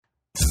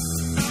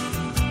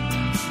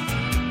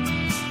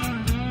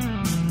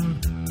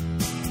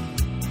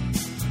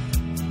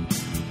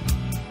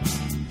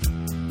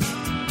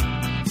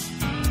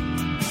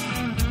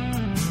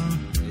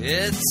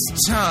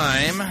It's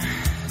time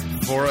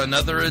for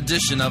another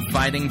edition of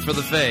Fighting for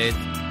the Faith.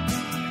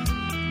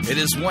 It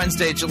is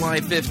Wednesday,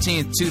 July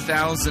 15th,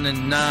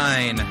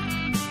 2009.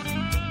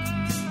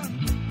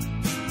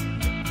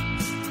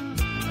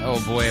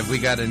 Oh boy, have we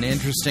got an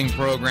interesting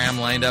program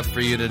lined up for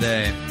you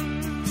today.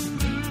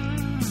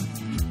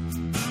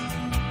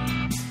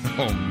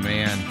 Oh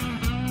man.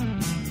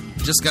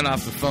 Just got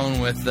off the phone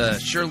with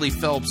Shirley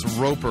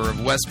Phelps-Roper of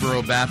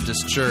Westboro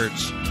Baptist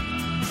Church.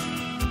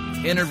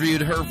 Interviewed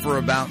her for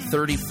about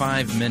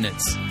 35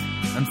 minutes.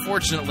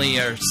 Unfortunately,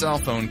 our cell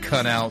phone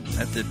cut out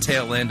at the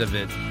tail end of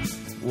it.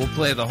 We'll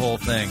play the whole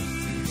thing.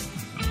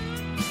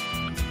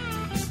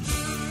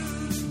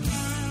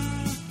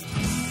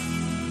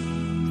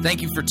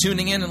 Thank you for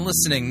tuning in and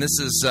listening. This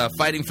is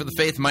Fighting for the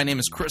Faith. My name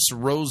is Chris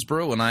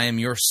Roseborough, and I am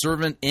your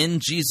servant in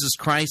Jesus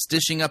Christ,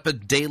 dishing up a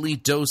daily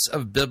dose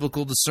of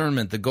biblical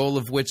discernment, the goal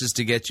of which is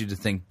to get you to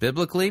think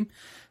biblically,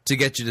 to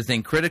get you to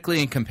think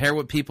critically, and compare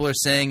what people are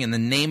saying in the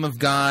name of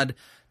God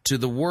to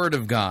the Word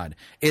of God.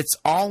 It's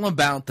all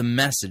about the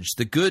message,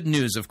 the good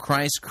news of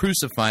Christ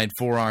crucified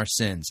for our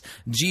sins.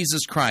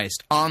 Jesus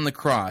Christ on the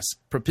cross,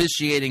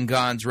 propitiating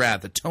God's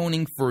wrath,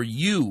 atoning for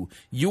you,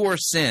 your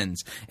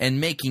sins,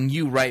 and making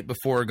you right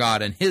before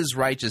God, and His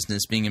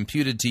righteousness being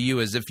imputed to you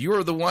as if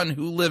you're the one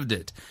who lived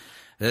it.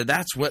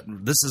 That's what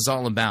this is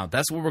all about.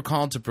 That's what we're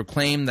called to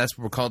proclaim. That's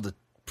what we're called to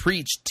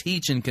preach,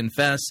 teach, and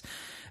confess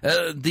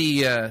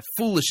the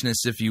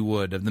foolishness, if you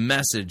would, of the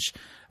message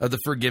of the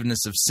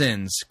forgiveness of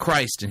sins,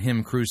 Christ and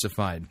Him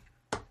crucified.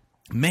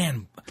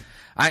 Man,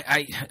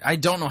 I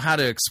don't know how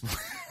to explain.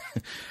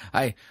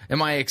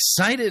 Am I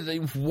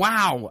excited?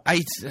 Wow! I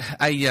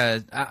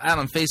out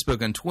on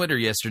Facebook and Twitter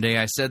yesterday,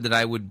 I said that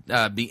I would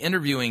be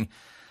interviewing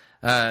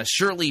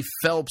Shirley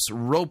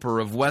Phelps-Roper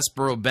of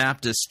Westboro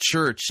Baptist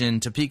Church in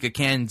Topeka,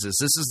 Kansas.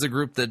 This is the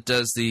group that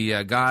does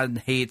the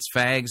God Hates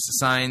Fags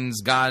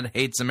signs, God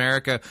Hates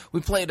America. We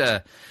played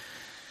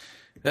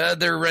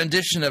their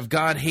rendition of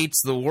God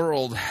Hates the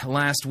World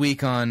last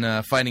week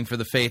on Fighting for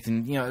the Faith.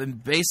 And, you know,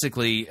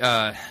 basically,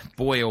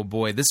 boy, oh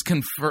boy, this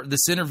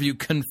interview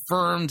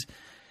confirmed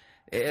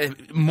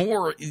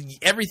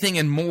everything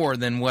and more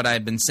than what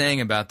I've been saying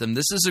about them.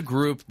 This is a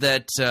group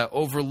that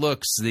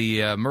overlooks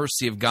the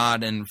mercy of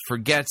God and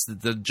forgets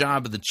that the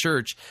job of the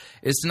church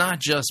is not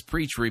just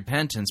preach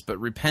repentance, but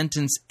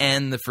repentance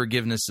and the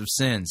forgiveness of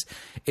sins.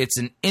 It's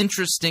an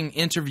interesting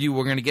interview.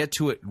 We're going to get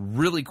to it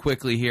really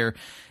quickly here,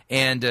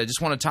 and just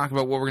want to talk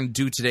about what we're going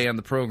to do today on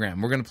the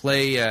program. We're going to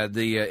play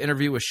the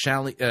interview with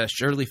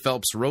Shirley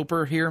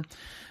Phelps-Roper here.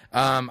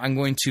 I'm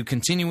going to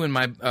continue in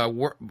my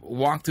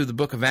walk through the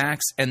book of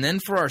Acts, and then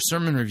for our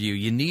sermon review,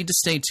 you need to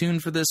stay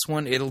tuned for this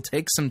one. It'll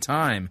take some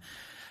time.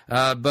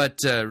 But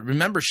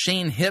remember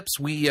Shane Hips,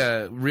 we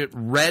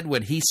read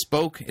what he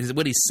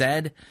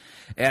said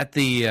at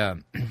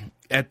the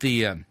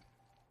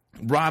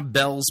Rob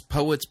Bell's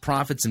Poets,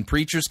 Prophets, and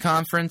Preachers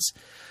Conference.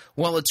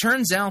 Well, it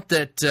turns out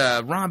that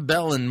Rob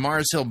Bell and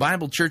Mars Hill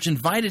Bible Church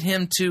invited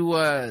him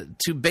to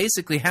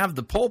basically have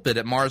the pulpit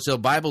at Mars Hill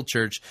Bible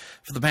Church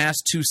for the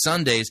past 2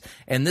 Sundays.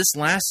 And this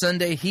last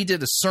Sunday, he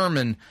did a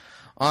sermon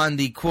on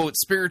the, quote,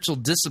 spiritual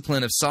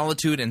discipline of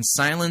solitude and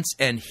silence.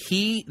 And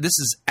this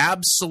is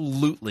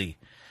absolutely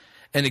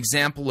an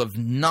example of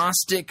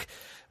Gnostic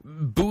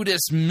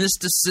Buddhist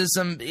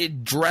mysticism,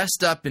 it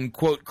dressed up in,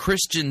 quote,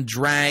 Christian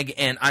drag,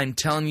 and I'm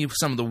telling you,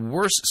 some of the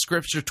worst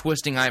scripture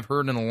twisting I've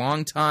heard in a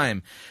long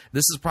time.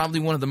 This is probably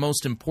one of the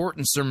most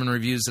important sermon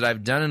reviews that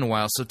I've done in a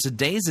while. So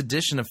today's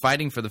edition of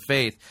Fighting for the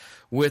Faith,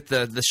 with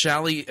the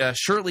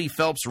Shirley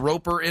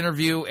Phelps-Roper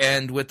interview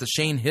and with the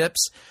Shane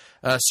Hips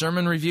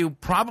sermon review,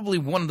 probably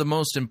one of the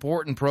most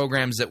important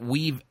programs that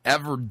we've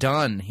ever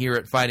done here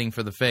at Fighting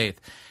for the Faith.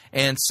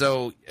 And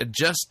so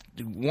just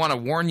want to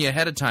warn you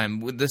ahead of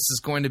time, this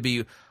is going to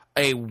be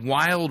a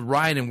wild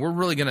ride, and we're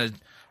really going to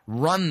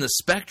run the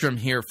spectrum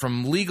here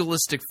from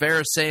legalistic,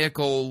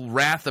 pharisaical,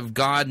 wrath of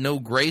God, no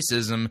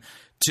gracism,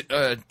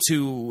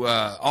 to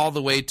all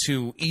the way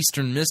to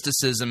Eastern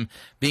mysticism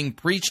being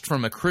preached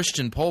from a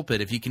Christian pulpit,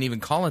 if you can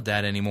even call it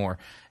that anymore,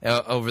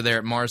 over there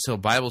at Mars Hill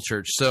Bible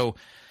Church. So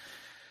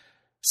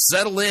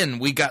settle in.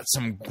 We got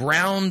some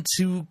ground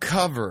to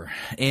cover.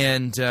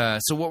 And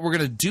so what we're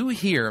going to do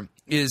here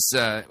is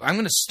I'm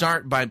going to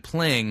start by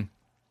playing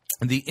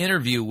the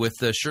interview with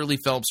Shirley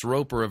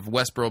Phelps-Roper of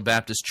Westboro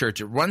Baptist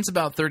Church. It runs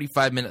about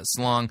 35 minutes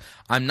long.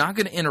 I'm not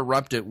going to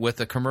interrupt it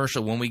with a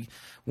commercial.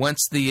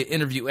 Once the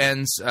interview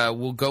ends,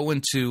 we'll go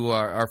into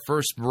our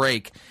first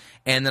break,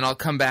 and then I'll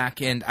come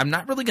back, and I'm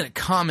not really going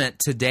to comment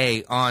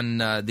today on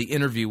the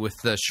interview with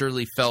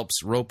Shirley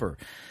Phelps-Roper.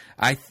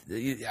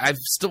 I've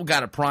still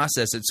got to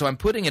process it, so I'm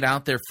putting it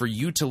out there for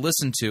you to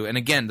listen to. And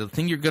again, the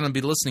thing you're going to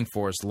be listening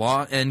for is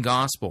law and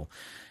gospel.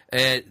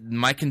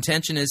 My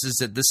contention is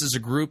that this is a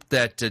group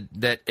that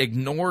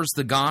ignores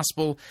the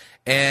gospel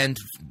and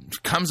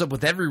comes up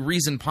with every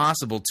reason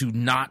possible to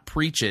not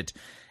preach it.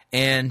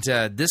 And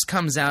this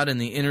comes out in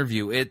the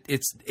interview.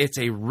 It's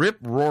a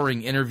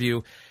rip-roaring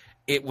interview.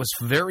 It was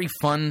very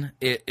fun,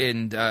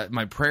 and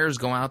my prayers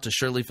go out to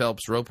Shirley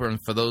Phelps-Roper and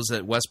for those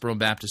at Westboro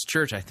Baptist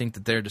Church. I think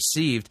that they're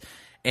deceived,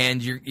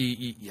 and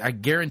I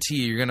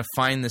guarantee you're going to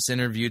find this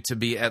interview to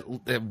be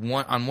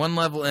on one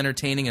level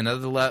entertaining,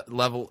 another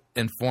level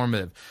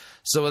informative.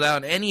 So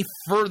without any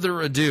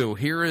further ado,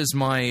 here is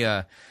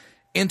my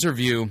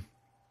interview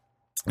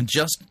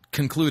just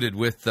concluded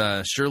with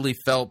Shirley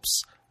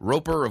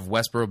Phelps-Roper of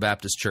Westboro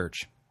Baptist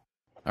Church.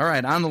 All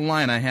right, on the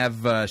line I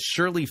have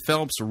Shirley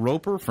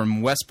Phelps-Roper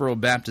from Westboro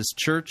Baptist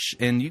Church,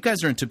 and you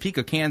guys are in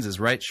Topeka, Kansas,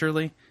 right,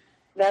 Shirley?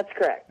 That's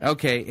correct.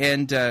 Okay,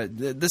 and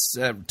this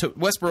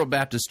Westboro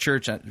Baptist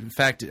Church, in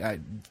fact, I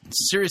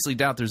seriously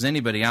doubt there's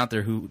anybody out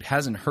there who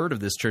hasn't heard of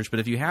this church, but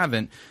if you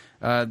haven't,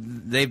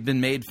 they've been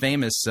made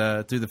famous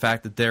through the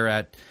fact that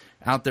they're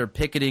out there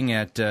picketing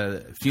at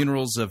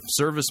funerals of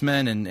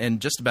servicemen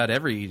and just about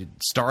every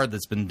star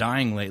that's been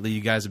dying lately.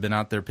 You guys have been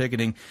out there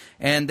picketing,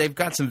 and they've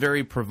got some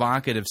very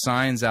provocative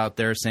signs out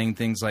there saying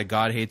things like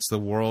God hates the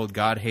world,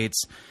 God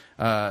hates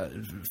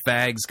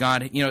fags,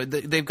 God,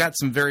 they've got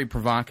some very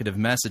provocative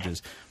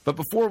messages. But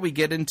before we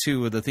get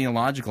into the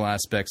theological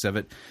aspects of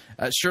it,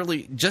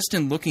 Shirley, just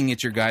in looking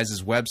at your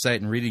guys' website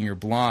and reading your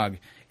blog,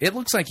 it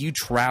looks like you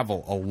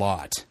travel a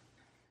lot.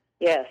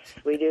 Yes,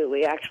 we do.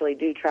 We actually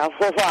do travel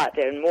a lot,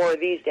 and more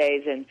these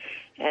days, and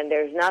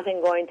there's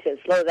nothing going to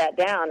slow that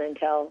down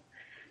until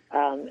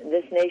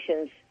this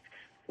nation's,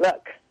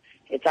 look,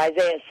 it's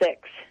Isaiah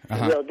 6.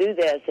 We'll do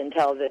this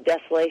until the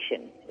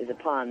desolation is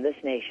upon this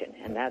nation,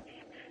 and that's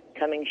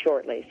coming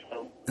shortly.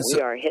 So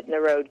we are hitting the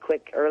road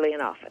quick, early,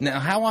 and often. Now,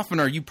 how often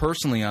are you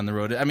personally on the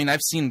road? I mean,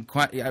 I've seen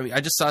I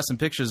just saw some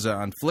pictures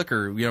on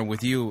Flickr,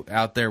 with you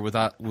out there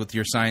with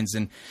your signs,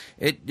 and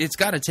it's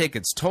got to take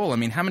its toll. I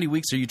mean, how many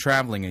weeks are you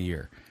traveling a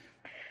year?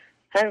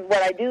 And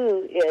what I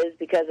do is,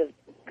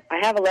 I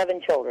have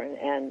 11 children,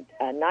 and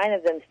 9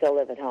 of them still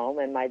live at home,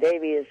 and my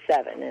baby is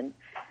 7, and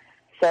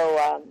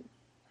so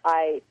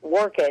I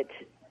work at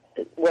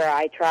where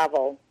I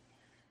travel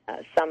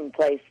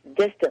someplace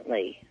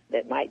distantly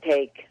that might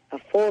take a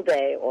full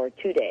day or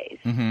 2 days,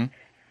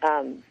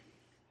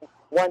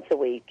 once a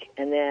week.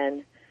 And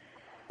then,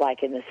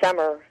 like in the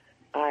summer,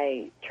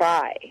 I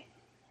try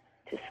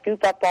to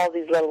scoop up all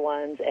these little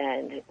ones,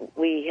 and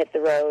we hit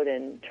the road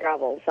and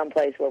travel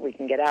someplace where we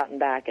can get out and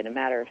back in a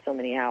matter of so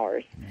many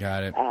hours.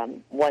 Got it.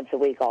 Once a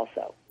week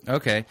also.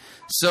 Okay.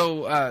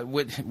 So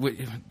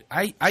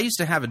I used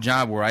to have a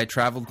job where I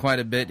traveled quite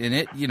a bit,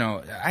 and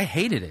I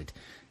hated it.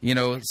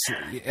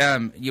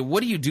 What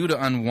do you do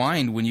to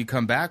unwind when you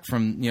come back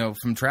from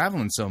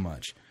traveling so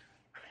much?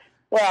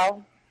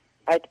 Well,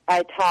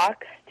 I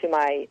talk to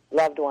my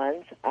loved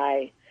ones.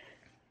 I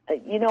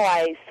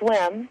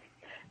swim.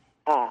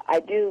 I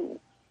do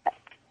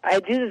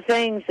the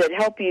things that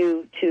help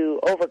you to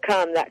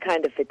overcome that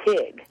kind of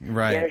fatigue.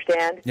 Right. You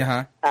understand?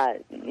 Uh-huh.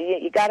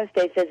 You got to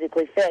stay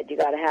physically fit. You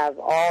got to have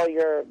all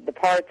the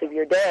parts of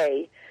your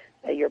day,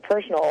 your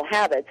personal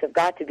habits have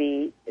got to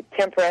be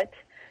temperate.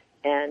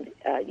 And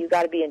you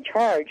got to be in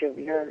charge of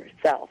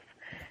yourself.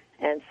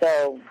 And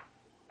so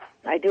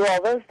I do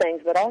all those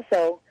things, but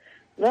also,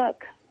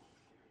 look,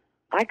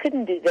 I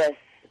couldn't do this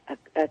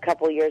a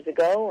couple of years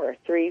ago, or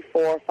 3,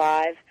 4,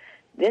 5.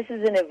 This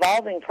is an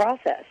evolving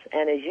process.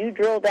 And as you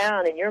drill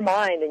down in your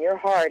mind and your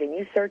heart and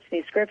you search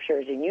these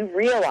scriptures and you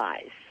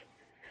realize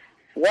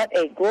what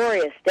a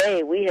glorious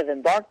day we have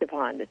embarked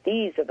upon, that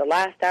these are the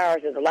last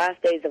hours of the last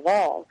days of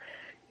all,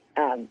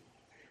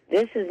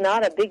 this is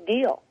not a big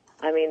deal.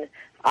 I mean,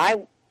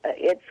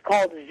 it's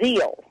called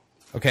zeal.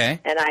 Okay.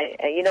 And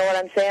you know what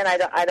I'm saying?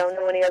 I don't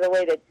know any other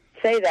way to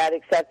say that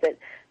except that,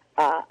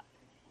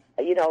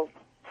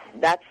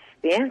 that's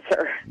the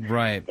answer.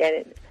 Right.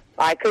 And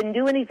I couldn't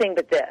do anything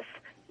but this.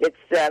 It's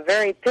a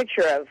very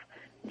picture of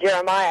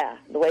Jeremiah.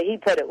 The way he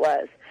put it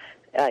was,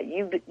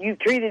 you've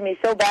treated me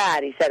so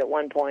bad, he said at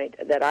one point,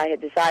 that I had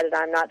decided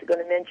I'm not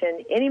going to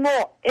mention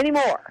anymore.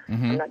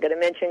 I'm not going to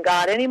mention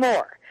God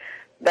anymore.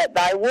 But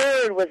thy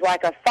word was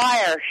like a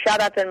fire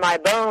shut up in my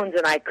bones,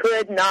 and I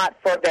could not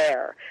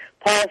forbear.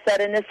 Paul said,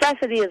 a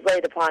necessity is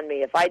laid upon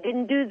me. If I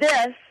didn't do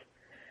this,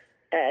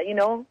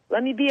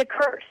 let me be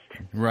accursed.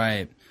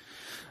 Right.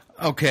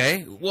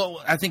 Okay. Well,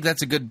 I think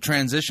that's a good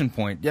transition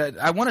point. Yeah,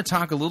 I want to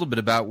talk a little bit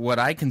about what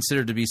I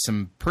consider to be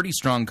some pretty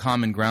strong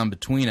common ground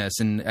between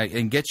us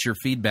and get your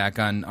feedback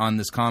on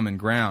this common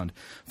ground.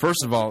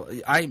 First of all,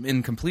 I'm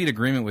in complete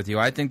agreement with you.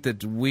 I think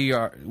that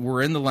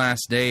we're in the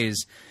last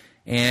days,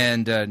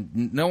 and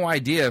no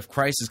idea if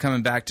Christ is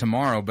coming back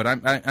tomorrow, but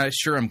I'm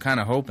kind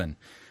of hoping.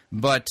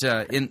 But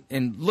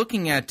in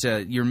looking at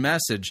your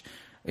message,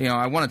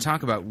 I want to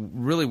talk about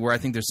really where I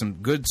think there's some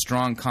good,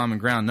 strong common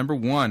ground. Number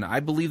one,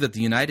 I believe that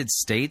the United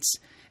States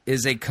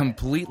is a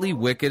completely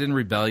wicked and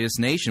rebellious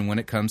nation when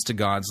it comes to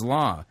God's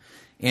law.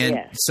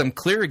 And some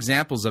clear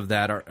examples of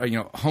that are,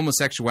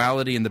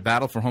 homosexuality and the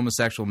battle for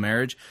homosexual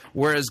marriage,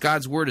 whereas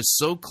God's word is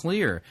so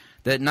clear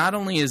that not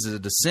only is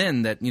it a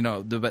sin that,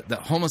 that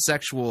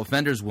homosexual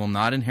offenders will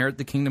not inherit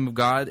the kingdom of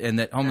God, and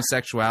that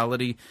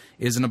homosexuality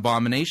is an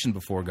abomination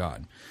before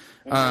God.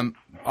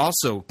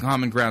 Also,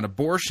 common ground,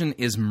 abortion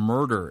is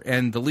murder,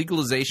 and the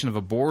legalization of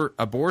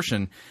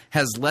abortion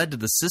has led to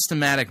the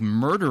systematic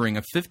murdering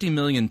of 50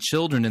 million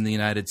children in the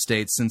United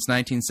States since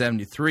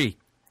 1973.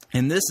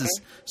 And this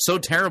is so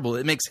terrible.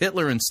 It makes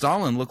Hitler and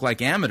Stalin look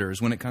like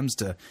amateurs when it comes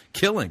to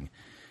killing.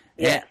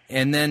 Yes.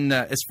 And then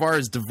as far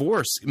as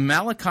divorce,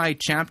 Malachi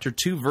chapter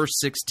 2, verse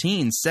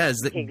 16 says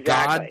that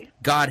Exactly.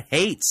 God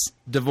hates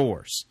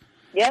divorce.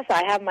 Yes,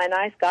 I have my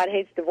nice God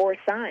hates divorce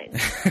sign.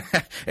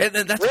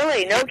 That's,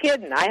 really, no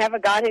kidding. I have a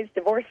God hates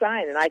divorce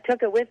sign, and I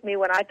took it with me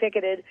when I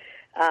picketed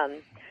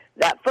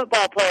that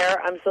football player.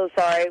 I'm so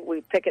sorry.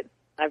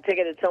 I've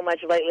picketed so much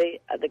lately.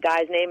 The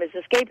guy's name is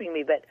escaping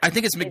me, but I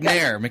think it's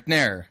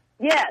McNair.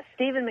 Yes,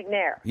 Stephen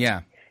McNair.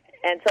 Yeah.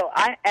 And so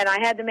I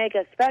had to make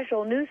a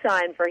special new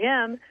sign for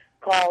him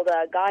called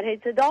God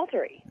hates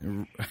adultery,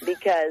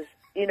 because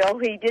he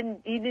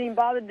didn't even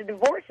bother to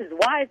divorce his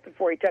wife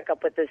before he took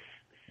up with this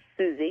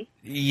Susie.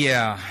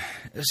 Yeah.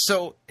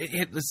 So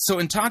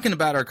in talking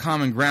about our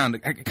common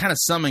ground, kind of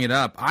summing it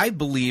up, I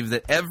believe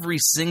that every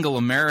single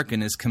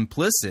American is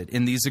complicit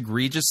in these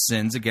egregious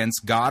sins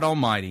against God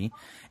Almighty,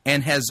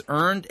 and has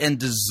earned and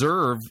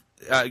deserves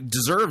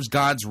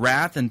God's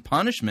wrath and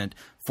punishment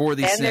for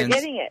these sins. And they're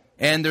getting it.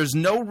 And there's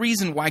no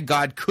reason why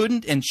God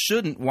couldn't and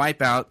shouldn't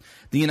wipe out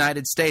the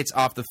United States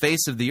off the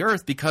face of the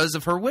earth because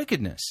of her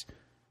wickedness.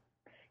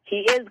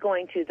 He is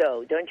going to,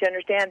 though. Don't you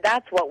understand?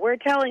 That's what we're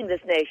telling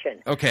this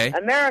nation. Okay.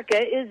 America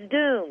is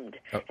doomed.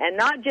 Oh. And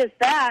not just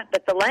that,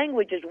 but the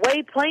language is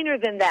way plainer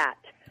than that.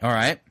 All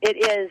right. It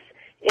is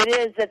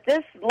that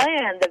this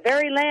land, the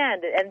very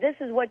land, and this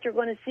is what you're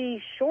going to see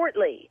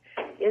shortly,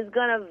 is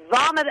going to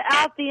vomit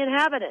out the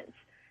inhabitants.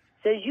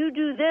 Says you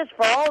do this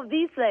for all of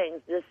these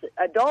things, this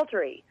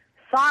adultery,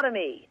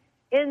 sodomy,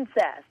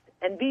 incest,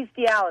 and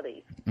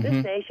bestiality. Mm-hmm.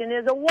 This nation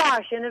is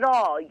awash in it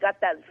all. You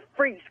got that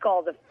freaks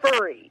called the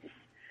furries.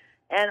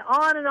 And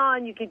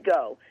on you could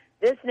go.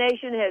 This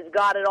nation has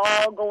got it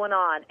all going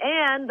on.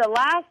 And the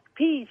last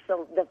piece,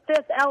 the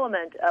fifth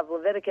element of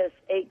Leviticus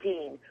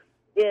 18,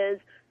 is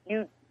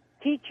you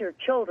teach your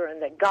children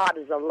that God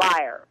is a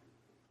liar.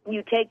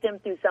 You take them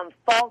through some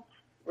false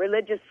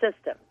religious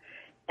system.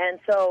 And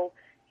so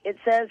it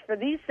says, for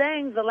these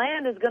things, the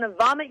land is going to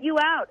vomit you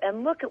out.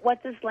 And look at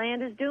what this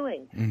land is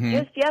doing. Mm-hmm.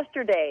 Just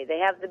yesterday, they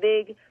have the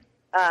big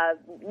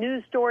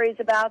news stories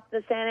about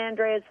the San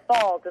Andreas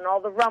Fault and all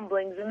the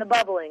rumblings and the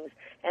bubblings,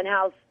 and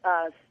how,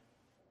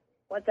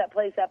 what's that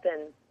place up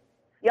in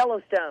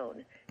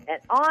Yellowstone? And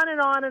on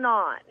and on and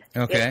on.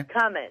 Okay. It's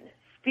coming.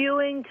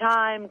 Spewing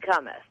time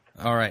cometh.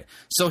 All right.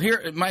 So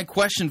here, my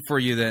question for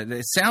you, that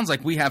it sounds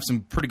like we have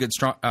some pretty good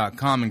strong,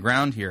 common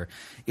ground here,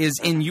 is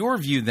in your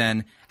view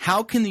then,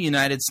 how can the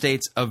United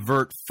States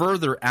avert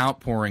further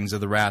outpourings of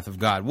the wrath of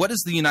God? What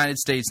does the United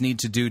States need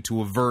to do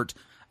to avert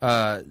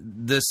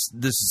this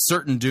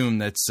certain doom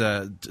that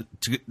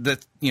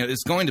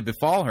is going to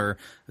befall her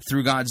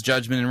through God's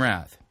judgment and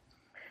wrath?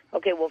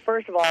 Okay, well,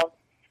 first of all,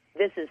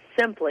 this is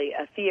simply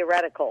a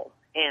theoretical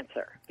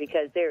answer,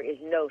 because there is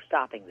no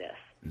stopping this.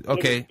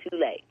 Okay. It is too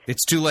late.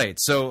 It's too late.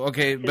 So,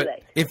 okay, but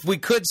late. If we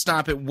could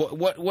stop it,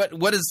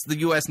 what does the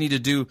U.S. need to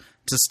do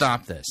to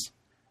stop this?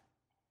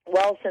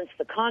 Well, since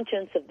the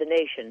conscience of the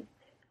nation,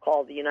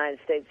 called the United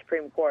States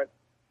Supreme Court,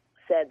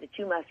 said that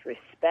you must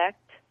respect,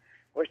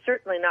 we're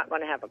certainly not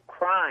going to have a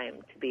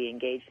crime to be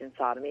engaged in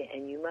sodomy,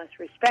 and you must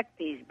respect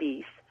these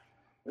beasts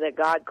that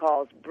God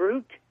calls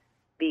brute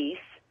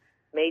beasts,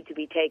 made to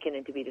be taken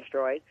and to be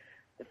destroyed.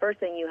 The first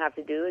thing you have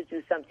to do is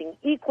do something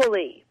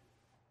equally.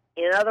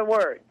 In other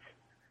words,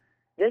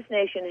 this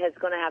nation is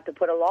going to have to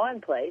put a law in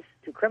place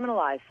to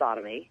criminalize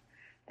sodomy,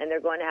 and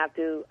they're going to have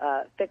to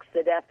fix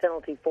the death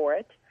penalty for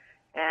it.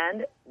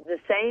 And the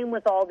same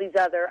with all these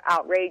other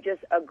outrageous,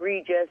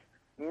 egregious,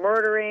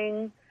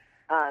 murdering,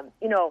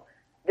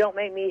 don't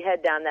make me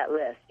head down that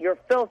list. Your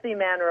filthy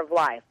manner of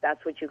life,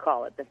 that's what you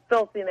call it, the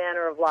filthy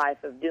manner of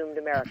life of doomed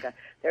America.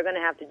 They're going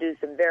to have to do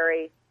some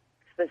very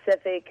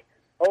specific,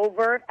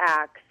 overt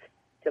acts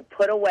to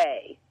put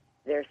away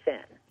their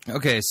sin.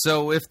 Okay,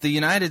 so if the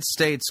United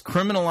States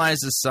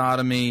criminalizes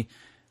sodomy,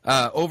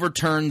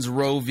 overturns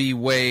Roe v.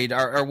 Wade,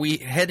 are we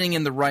heading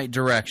in the right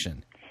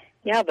direction?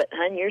 Yeah, but,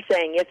 hon, you're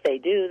saying if they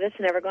do, that's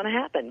never going to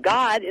happen.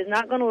 God is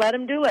not going to let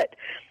them do it.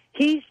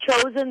 He's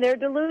chosen their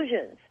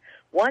delusions.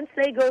 Once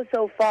they go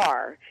so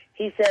far,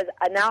 he says,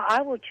 now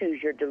I will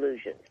choose your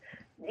delusions.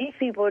 These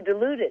people are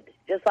deluded,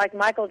 just like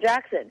Michael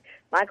Jackson.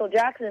 Michael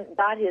Jackson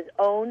got his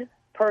own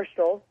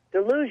personal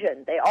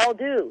delusion. They all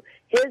do.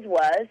 His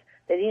was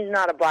that he's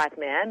not a black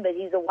man, but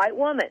he's a white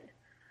woman.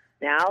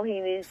 Now he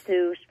needs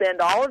to spend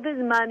all of his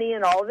money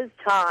and all of his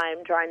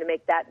time trying to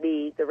make that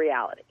be the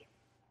reality.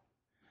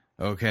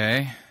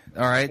 Okay.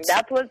 All right.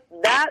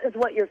 That is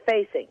what you're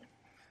facing.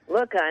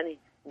 Look, honey,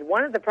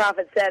 one of the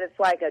prophets said it's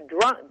like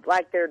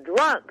they're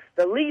drunks.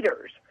 The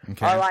leaders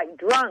are like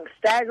drunks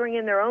staggering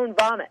in their own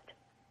vomit.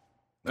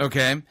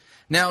 Okay.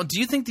 Now, do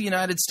you think the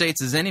United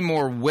States is any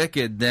more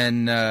wicked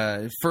than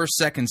 1st,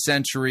 2nd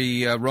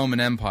century Roman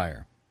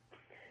Empire?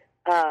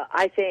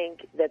 I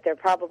think that they're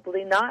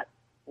probably not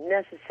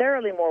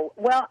necessarily more...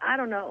 Well, I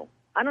don't know.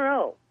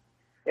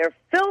 They're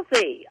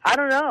filthy. I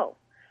don't know.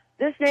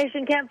 This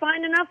nation can't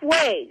find enough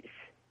ways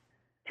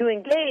to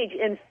engage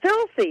in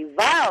filthy,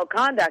 vile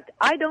conduct.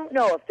 I don't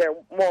know if they're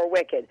more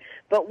wicked,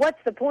 but what's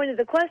the point of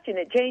the question?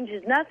 It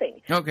changes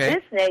nothing. Okay.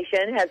 This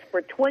nation has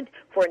for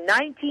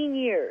 19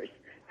 years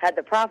had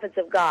the prophets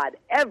of God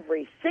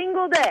every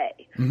single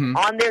day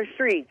on their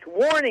streets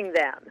warning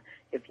them,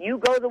 if you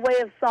go the way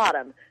of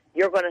Sodom,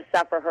 you're going to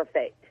suffer her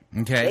fate.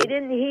 Okay. They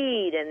didn't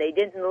heed and they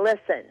didn't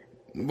listen.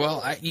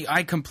 Well,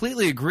 I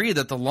completely agree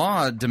that the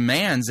law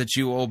demands that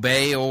you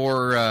obey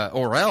or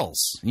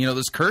else. You know,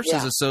 there's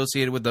curses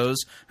associated with those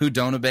who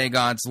don't obey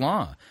God's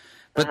law.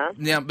 But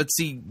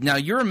now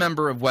you're a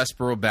member of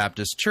Westboro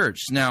Baptist Church.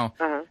 Now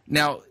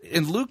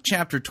in Luke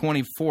chapter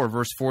 24,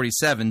 verse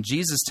 47,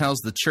 Jesus tells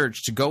the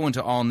church to go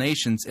into all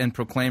nations and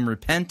proclaim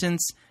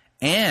repentance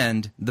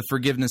and the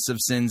forgiveness of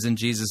sins in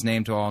Jesus'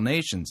 name to all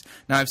nations.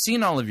 Now, I've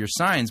seen all of your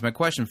signs. My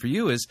question for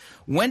you is,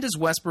 when does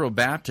Westboro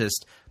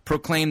Baptist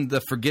proclaim the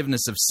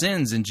forgiveness of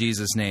sins in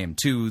Jesus' name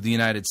to the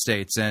United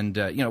States and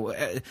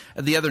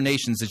the other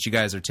nations that you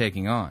guys are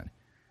taking on?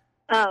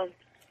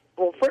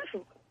 Well,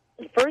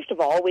 first of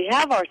all, we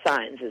have our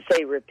signs that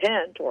say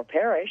repent or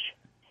perish.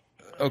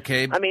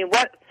 Okay. I mean,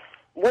 what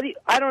do you,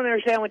 I don't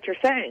understand what you're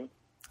saying.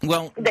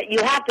 Well, that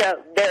you have to.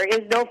 There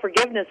is no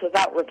forgiveness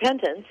without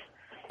repentance.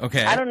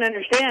 Okay. I don't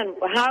understand.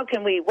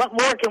 What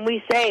more can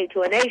we say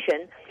to a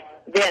nation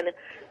than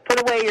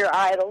put away your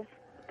idols,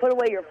 put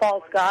away your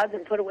false gods,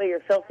 and put away your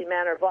filthy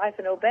manner of life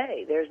and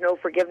obey? There's no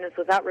forgiveness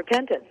without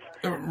repentance.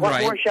 What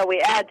more shall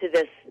we add to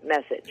this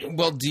message?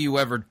 Well, do you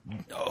ever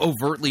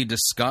overtly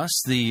discuss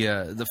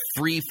the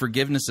free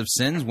forgiveness of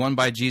sins won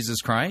by Jesus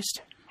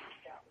Christ?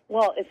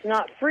 Well, it's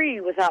not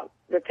free without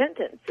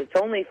repentance. It's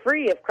only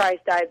free if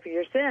Christ died for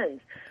your sins.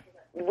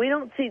 We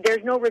don't see,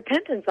 there's no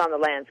repentance on the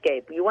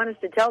landscape. You want us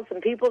to tell some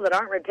people that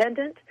aren't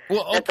repentant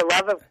that the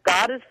love of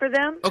God is for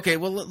them? Okay,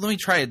 well, let me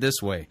try it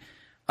this way.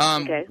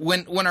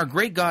 When our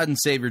great God and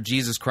Savior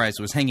Jesus Christ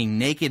was hanging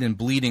naked and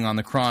bleeding on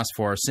the cross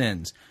for our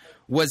sins,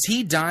 was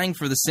he dying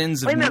for the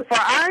sins of... Wait a minute, for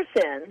our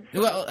sins?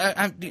 You're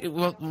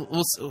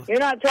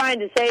not trying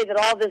to say that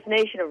all this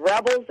nation of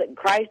rebels, that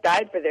Christ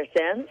died for their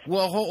sins?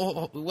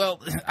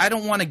 Well, I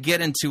don't want to get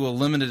into a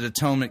limited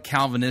atonement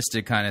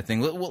Calvinistic kind of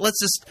thing. We'll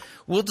just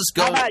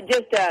go... How about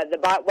just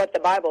what the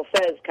Bible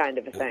says kind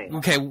of a thing?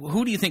 Okay,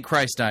 who do you think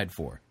Christ died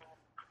for?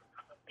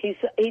 He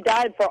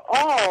died for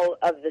all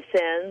of the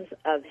sins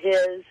of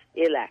his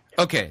elect.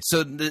 Okay,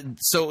 so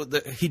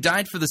he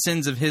died for the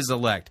sins of his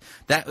elect.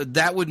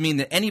 That would mean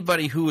that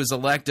anybody who is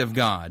elect of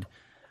God,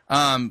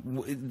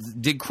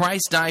 did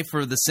Christ die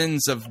for the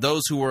sins of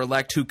those who were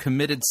elect who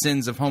committed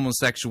sins of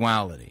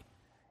homosexuality?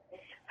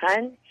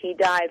 Hun, he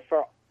died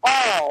for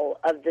all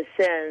of the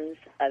sins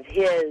of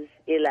his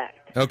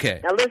elect.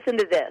 Okay. Now listen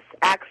to this.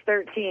 Acts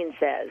 13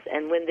 says,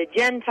 and when the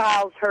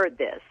Gentiles heard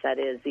this, that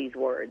is, these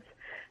words,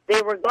 they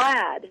were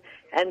glad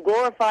and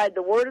glorified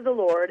the word of the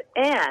Lord,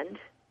 and,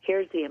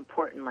 here's the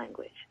important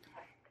language,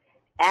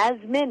 as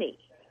many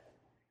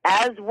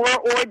as were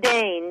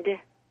ordained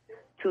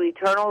to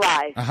eternal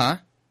life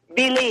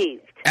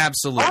believed.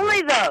 Absolutely.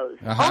 Only those.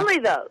 Only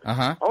those.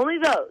 Only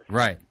those.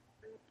 Right.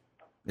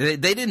 They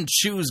didn't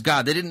choose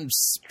God. They didn't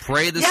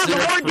pray the sinner's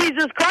prayer. The Lord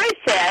Jesus Christ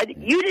said,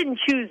 you didn't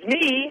choose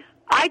me,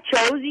 I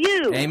chose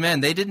you.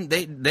 Amen. They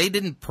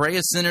didn't pray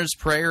a sinner's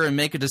prayer and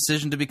make a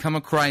decision to become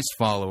a Christ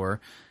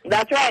follower.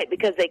 That's right,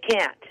 because they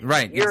can't.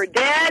 Right. You're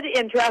dead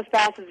in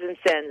trespasses and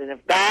sins, and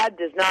if God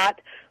does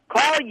not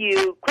call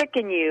you,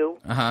 quicken you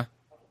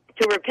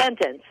to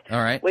repentance,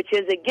 which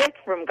is a gift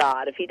from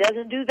God, if he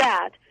doesn't do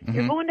that,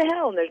 you're going to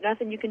hell, and there's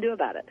nothing you can do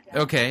about it.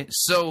 Okay,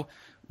 so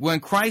when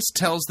Christ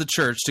tells the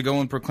church to go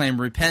and proclaim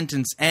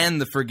repentance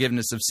and the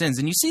forgiveness of sins,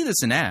 and you see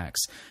this in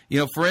Acts,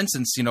 for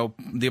instance,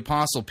 the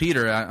Apostle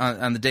Peter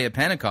on the day of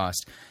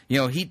Pentecost,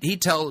 he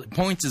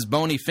points his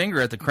bony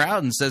finger at the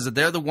crowd and says that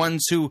they're the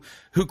ones who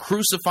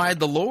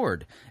crucified the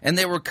Lord, and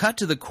they were cut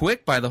to the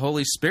quick by the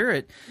Holy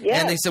Spirit. Yes.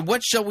 And they said,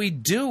 what shall we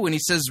do? And he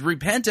says,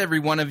 repent every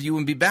one of you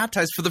and be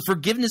baptized for the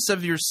forgiveness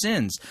of your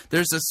sins.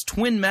 There's this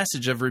twin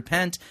message of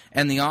repent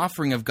and the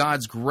offering of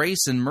God's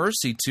grace and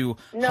mercy to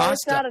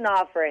it's not an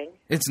offering.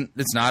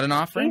 It's not an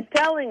offering? He's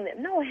telling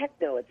them, no, heck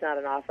no, it's not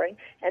an offering.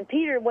 And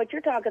Peter, what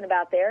you're talking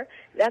about there,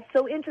 that's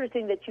so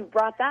interesting that you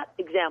brought that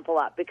example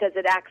up, because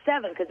at Acts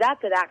 7, because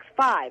that's at Acts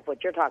 5,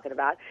 what you're talking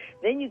about.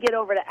 Then you get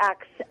over to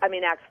Acts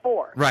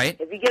 4. Right.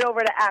 If you get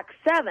over to Acts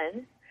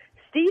 7,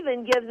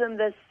 Stephen gives them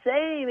the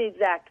same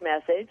exact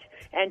message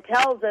and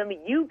tells them,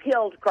 you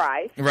killed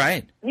Christ.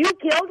 Right. You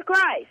killed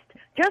Christ.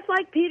 Just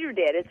like Peter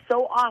did. It's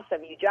so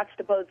awesome. You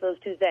juxtapose those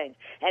two things.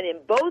 And in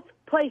both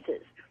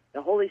places,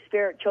 the Holy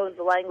Spirit chose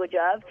the language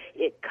of,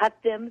 it cut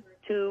them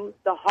to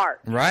the heart.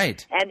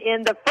 Right. And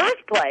in the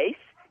first place,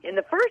 in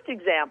the first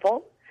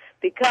example,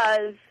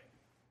 because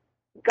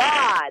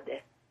God,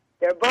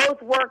 they're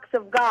both works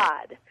of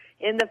God.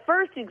 In the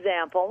first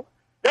example,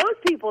 those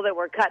people that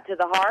were cut to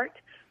the heart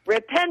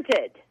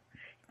repented.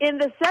 In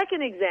the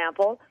second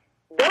example,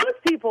 those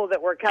people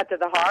that were cut to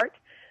the heart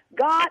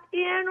got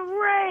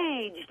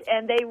enraged,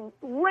 and they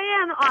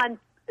ran on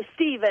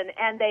Stephen,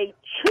 and they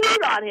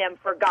chewed on him,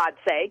 for God's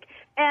sake,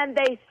 and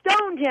they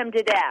stoned him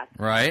to death.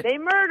 Right. They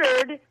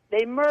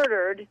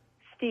murdered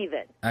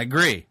Stephen. I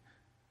agree.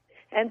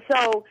 And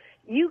so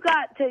you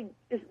got to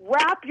just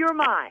wrap your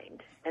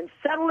mind and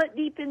settle it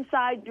deep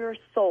inside your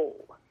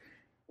soul.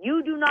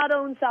 You do not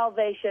own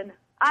salvation.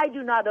 I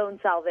do not own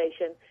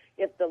salvation.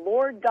 If the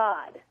Lord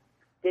God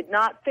did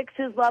not fix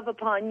his love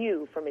upon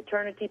you from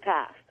eternity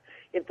past,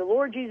 if the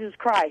Lord Jesus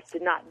Christ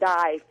did not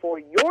die for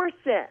your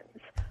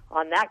sins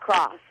on that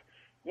cross,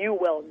 you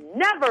will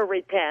never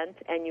repent,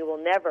 and you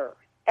will never,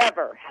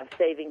 ever have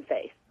saving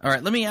faith. All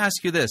right, let me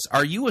ask you this.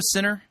 Are you a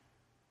sinner?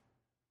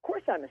 Of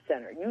course I'm a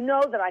sinner. You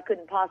know that I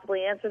couldn't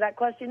possibly answer that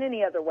question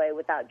any other way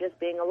without just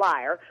being a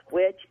liar,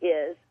 which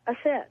is a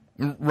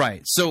sin.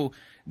 Right. So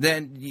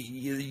then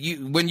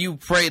when you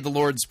pray the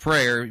Lord's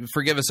Prayer,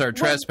 forgive us our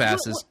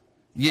trespasses...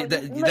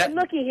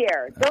 Looky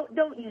here.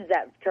 Don't use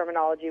that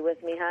terminology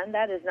with me, hon.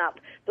 That is not...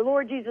 The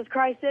Lord Jesus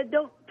Christ said,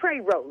 don't pray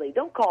rotely.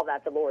 Don't call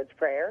that the Lord's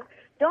Prayer.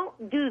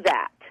 Don't do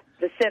that,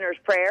 the sinner's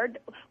prayer.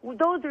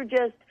 Those are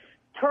just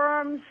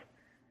terms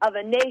of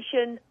a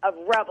nation of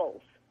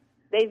rebels.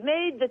 They've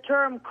made the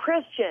term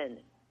Christian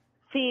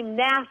seem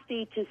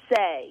nasty to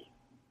say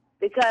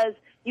because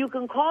you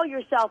can call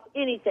yourself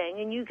anything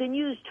and you can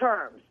use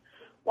terms.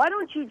 Why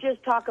don't you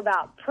just talk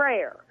about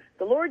prayer?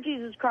 The Lord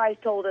Jesus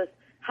Christ told us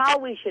how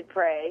we should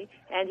pray,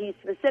 and he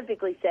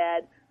specifically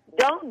said,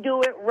 don't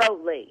do it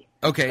rotely.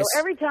 Okay. So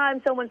every time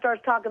someone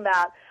starts talking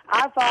about,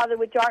 our Father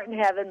which art in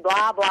heaven,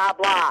 blah, blah,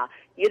 blah,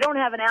 you don't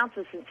have an ounce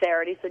of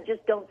sincerity, so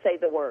just don't say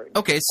the word.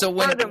 Okay, so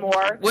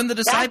Furthermore, when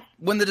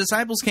the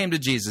disciples came to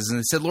Jesus and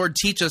they said, Lord,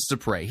 teach us to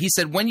pray, he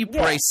said, when you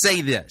pray,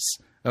 say this.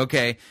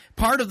 Okay,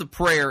 part of the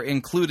prayer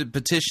included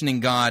petitioning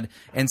God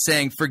and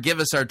saying,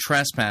 forgive us our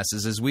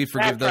trespasses as we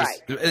forgive those.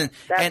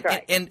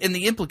 Right. And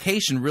the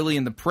implication really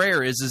in the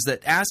prayer is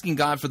that asking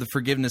God for the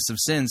forgiveness of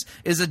sins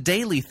is a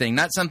daily thing,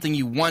 not something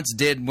you once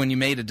did when you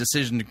made a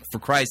decision for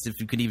Christ, if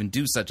you could even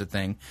do such a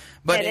thing.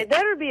 But it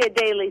better be a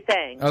daily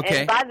thing. Okay.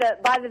 And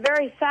by the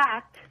very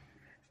fact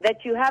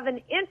that you have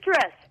an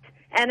interest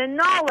and a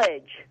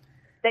knowledge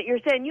that you're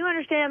saying, you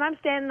understand, I'm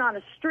standing on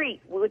a street,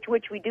 which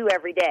we do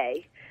every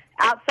day,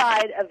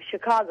 outside of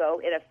Chicago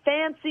in a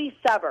fancy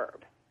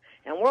suburb.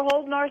 And we're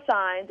holding our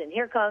signs, and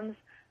here comes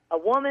a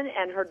woman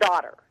and her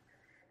daughter,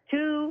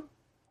 two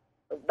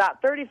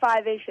about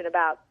 35-ish and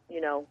about,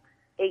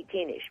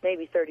 18-ish,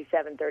 maybe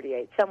 37,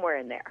 38, somewhere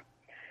in there.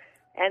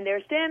 And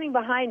they're standing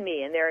behind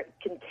me, and they're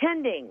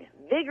contending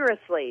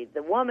vigorously,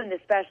 the woman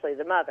especially,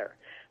 the mother,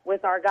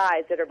 with our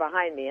guys that are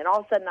behind me. And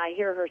all of a sudden I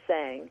hear her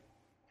saying,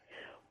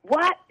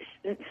 what?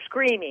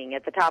 Screaming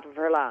at the top of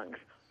her lungs,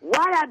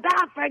 what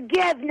about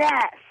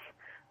forgiveness?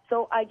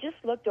 So I just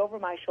looked over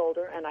my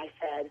shoulder and I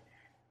said,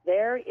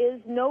 there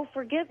is no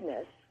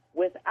forgiveness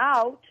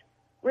without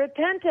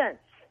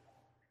repentance.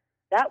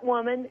 That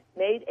woman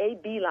made a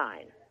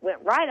beeline, went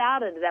right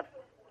out into that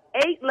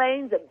 8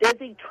 lanes of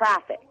busy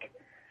traffic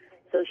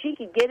so she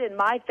could get in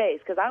my face,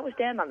 because I was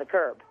standing on the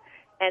curb,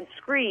 and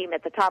scream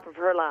at the top of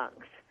her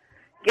lungs.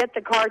 Get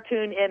the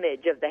cartoon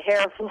image of the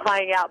hair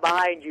flying out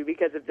behind you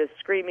because of this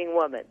screaming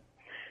woman.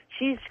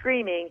 She's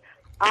screaming,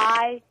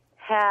 I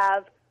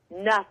have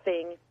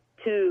nothing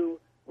to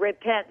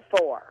repent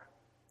for.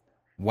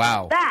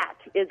 Wow. That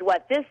is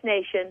what this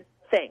nation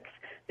thinks.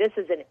 This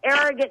is an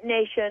arrogant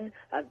nation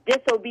of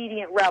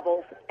disobedient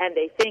rebels, and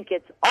they think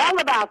it's all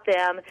about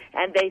them,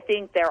 and they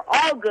think they're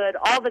all good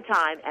all the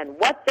time, and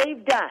what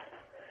they've done,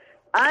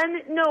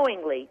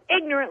 unknowingly,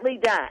 ignorantly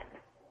done,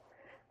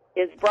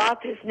 is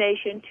brought this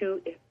nation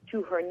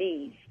to her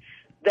knees.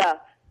 The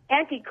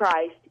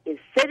Antichrist is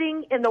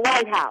sitting in the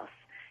White House,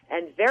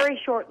 and very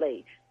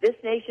shortly, this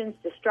nation's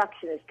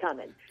destruction is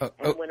coming.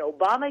 And when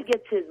Obama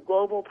gets his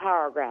global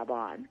power grab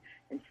on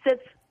and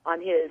sits on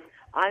his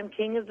I'm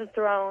king of the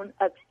throne,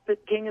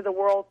 king of the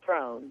world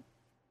throne,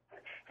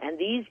 and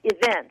these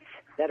events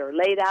that are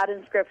laid out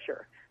in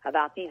Scripture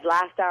about these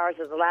last hours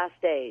of the last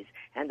days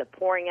and the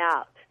pouring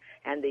out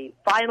and the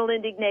final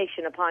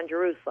indignation upon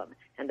Jerusalem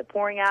and the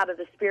pouring out of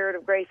the spirit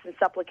of grace and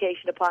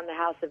supplication upon the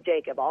house of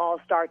Jacob all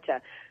start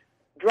to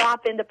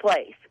drop into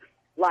place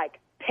like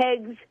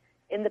pegs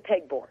in the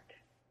pegboard.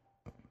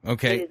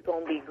 Okay. It is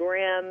going to be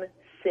grim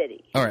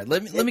city. All right.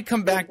 Let me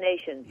come back.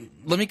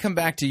 Let me come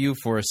back to you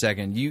for a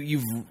second.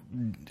 You've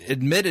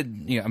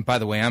admitted. And by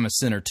the way, I'm a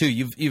sinner too.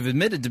 You've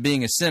admitted to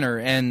being a sinner,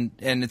 and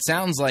it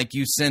sounds like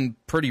you sin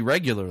pretty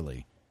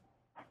regularly.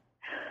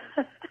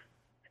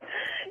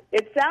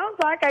 It sounds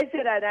like I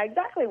said that.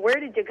 Exactly. Where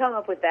did you come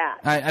up with that?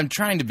 I'm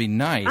trying to be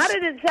nice. How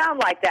did it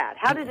sound like that?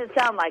 How did it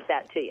sound like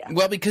that to you?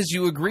 Well, because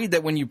you agreed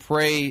that when you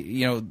pray,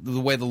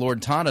 the way the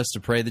Lord taught us to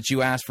pray, that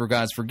you ask for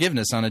God's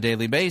forgiveness on a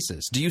daily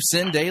basis. Do you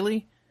sin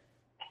daily?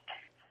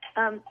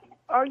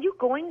 Are you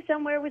going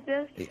somewhere with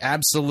this?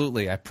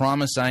 Absolutely. I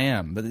promise I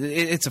am. But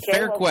it's a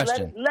fair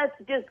question. Let's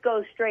just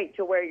go straight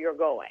to where you're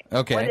going.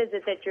 Okay. What is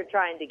it that you're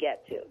trying to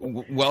get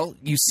to? Well,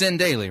 you sin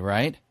daily,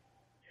 right?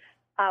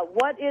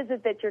 What is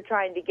it that you're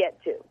trying to get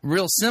to?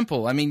 Real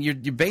simple. I mean,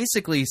 you're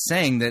basically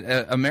saying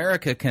that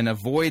America can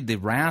avoid the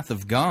wrath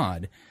of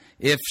God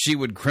if she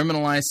would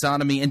criminalize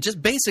sodomy and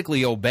just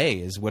basically obey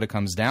is what it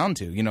comes down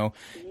to, Yeah,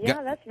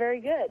 that's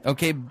very good.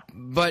 Okay,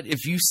 but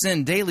if you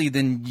sin daily,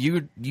 then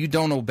you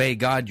don't obey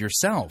God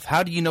yourself.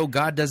 How do you know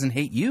God doesn't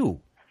hate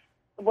you?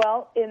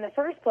 Well, in the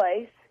first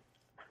place,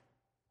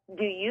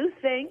 do you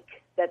think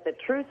that the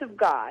truth of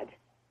God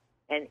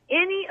and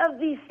any of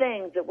these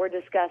things that we're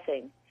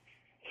discussing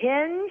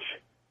hinge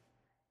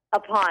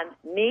upon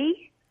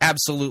me?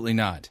 Absolutely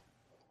not.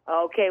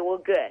 Okay, well,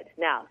 good.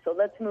 Now, so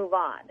let's move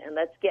on, and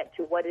let's get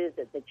to what is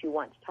it that you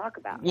want to talk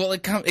about. Well,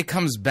 it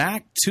comes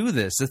back to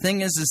this. The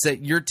thing is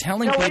that you're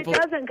telling people... No,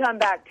 it doesn't come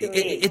back to me.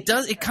 It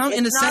does. It comes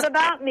in a sense... It's not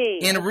about me.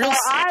 In a real...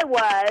 I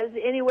was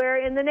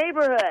anywhere in the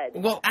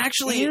neighborhood. Well,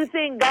 actually... Do you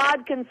think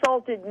God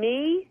consulted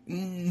me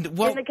in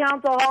the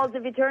council halls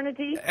of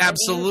eternity? Absolutely not.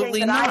 Do you think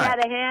that not. I had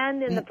a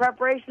hand in the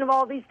preparation of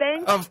all these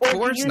things? Of course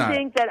not. Or do you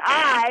think that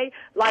I,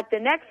 like the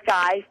next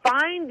guy,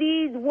 find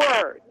these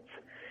words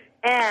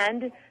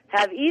and...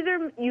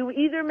 You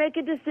either make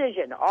a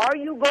decision. Are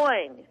you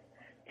going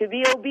to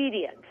be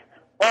obedient,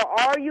 or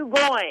are you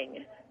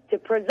going to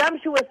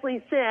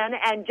presumptuously sin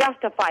and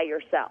justify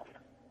yourself?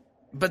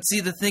 But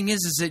see, the thing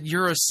is that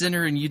you're a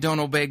sinner and you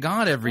don't obey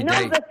God every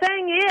day. No, the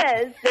thing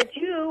is that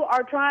you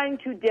are trying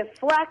to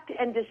deflect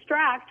and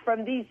distract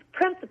from these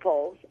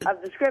principles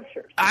of the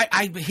Scriptures.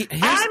 I'm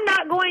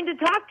not going to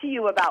talk to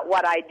you about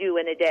what I do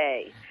in a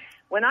day.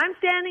 When I'm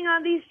standing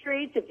on these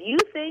streets, if you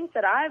think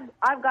that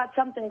I've got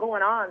something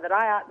going on that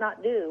I ought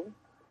not do,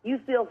 you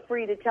feel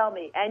free to tell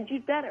me, and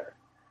you'd better.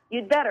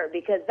 You'd better,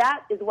 because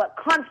that is what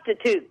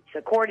constitutes,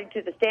 according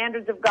to the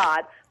standards of God,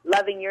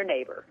 loving your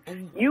neighbor.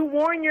 You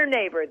warn your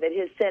neighbor that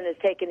his sin has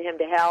taken him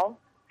to hell,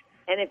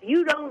 and if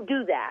you don't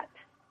do that,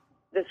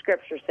 the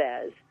Scripture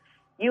says,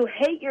 you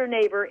hate your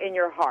neighbor in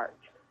your heart.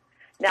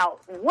 Now,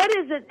 what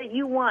is it that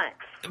you want?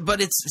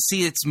 But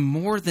it's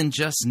more than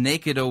just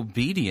naked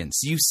obedience.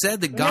 You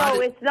said that God...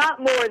 No, it's not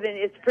more than,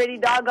 it's pretty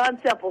doggone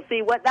simple.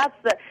 See,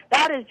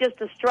 that is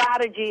just a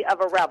strategy of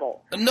a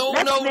rebel. No,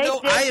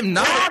 I am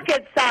not.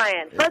 Rocket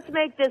science. Let's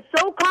make this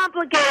so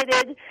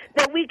complicated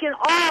that we can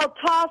all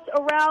toss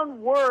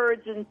around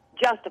words and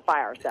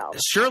justify ourselves.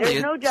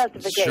 There's no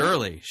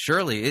justification.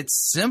 Surely,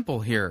 it's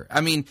simple here.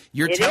 I mean,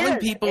 you're telling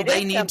people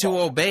they need to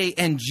obey,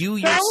 and you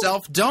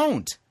yourself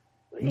don't.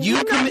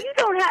 You don't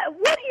have.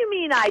 What do you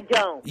mean I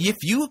don't? If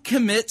you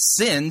commit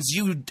sins,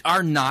 you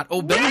are not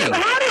obeying.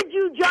 How did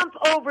you jump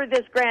over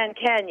this Grand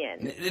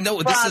Canyon?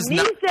 No, this is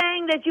not. From me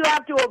saying that you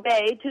have to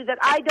obey to that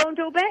I don't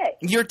obey.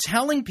 You're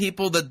telling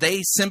people that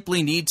they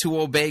simply need to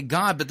obey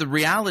God, but the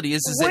reality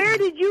is where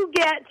did you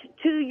get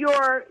to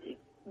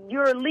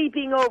your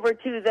leaping over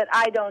to that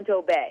I don't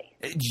obey?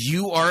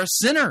 You are a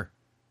sinner,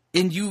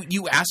 and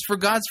you ask for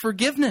God's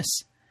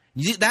forgiveness.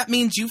 That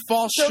means you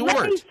fall short. So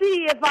let me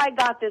see if I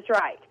got this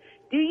right.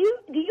 Do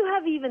you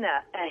have even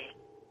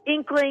a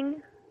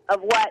inkling of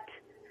what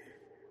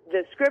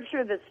the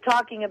Scripture that's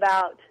talking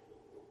about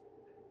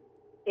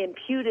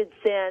imputed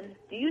sin?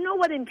 Do you know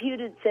what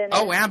imputed sin is?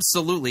 Oh,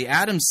 absolutely.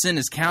 Adam's sin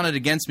is counted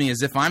against me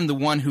as if I'm the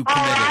one who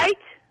committed it. All right.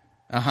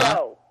 Uh-huh.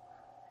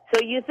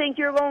 So you think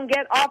you're going to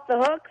get off the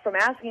hook from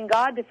asking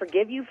God to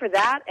forgive you for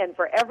that and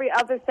for every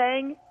other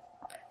thing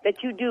that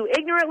you do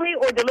ignorantly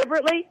or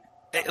deliberately?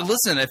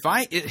 Listen,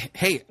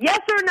 hey, yes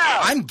or no?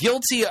 I'm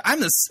guilty. I'm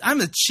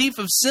the chief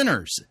of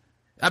sinners.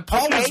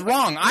 Paul was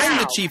wrong. I'm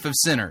the chief of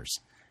sinners,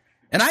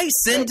 and I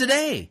sinned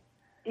today.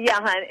 Yeah,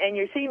 hon, and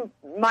you seem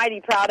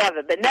mighty proud of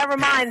it. But never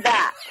mind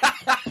that.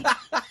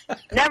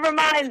 Never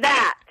mind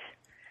that.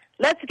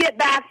 Let's get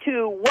back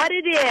to what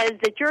it is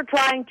that you're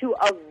trying to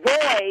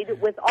avoid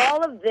with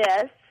all of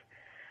this.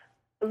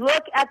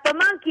 Look at the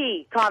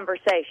monkey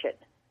conversation.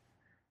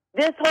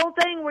 This whole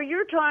thing where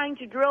you're trying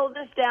to drill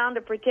this down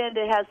to pretend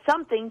it has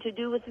something to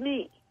do with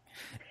me.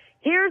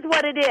 Here's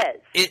what it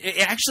is.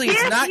 It actually,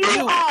 it's not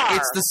you.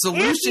 It's the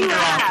solution you're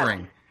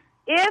offering.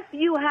 If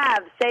you have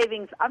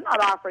savings, I'm not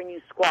offering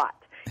you squat.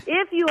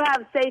 If you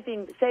have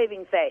saving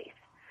faith,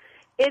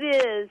 it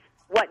is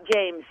what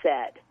James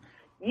said.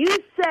 You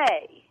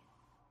say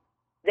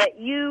that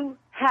you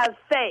have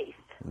faith.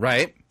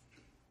 Right.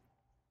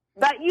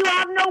 But you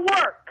have no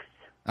works.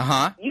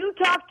 Uh-huh. You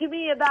talk to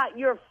me about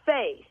your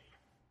faith.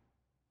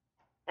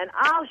 And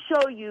I'll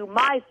show you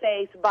my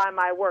faith by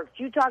my works.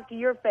 You talk to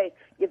your faith.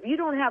 If you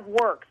don't have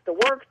works, the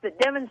works that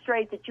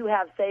demonstrate that you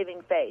have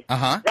saving faith,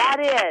 that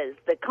is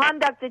the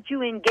conduct that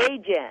you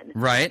engage in.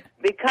 Right.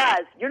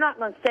 Because you're not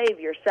going to save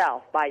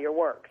yourself by your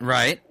works.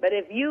 Right. But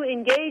if you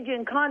engage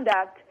in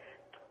conduct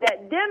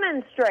that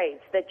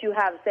demonstrates that you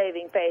have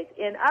saving faith,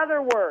 in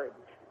other words,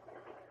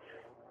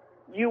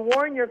 you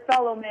warn your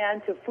fellow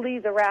man to flee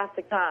the wrath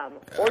to come,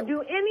 or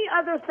do any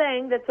other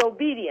thing that's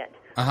obedient.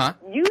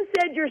 You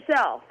said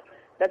yourself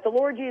that the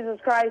Lord Jesus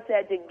Christ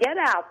said to get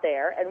out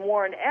there and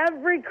warn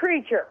every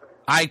creature.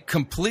 I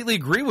completely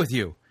agree with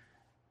you.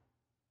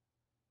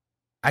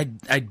 I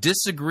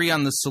disagree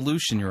on the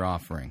solution you're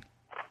offering.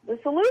 The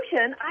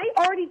solution,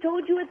 I already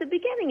told you at the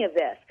beginning of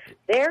this.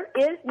 There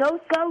is no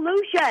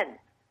solution.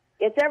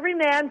 It's every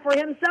man for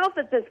himself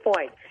at this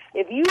point.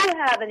 If you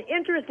have an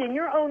interest in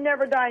your own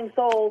never-dying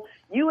soul,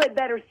 you had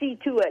better see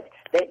to it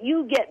that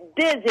you get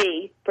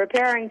busy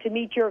preparing to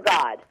meet your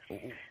God,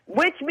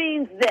 which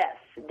means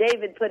this.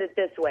 David put it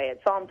this way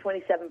at Psalm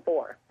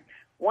 27:4.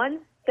 One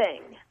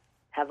thing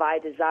have I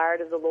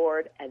desired of the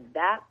Lord, and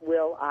that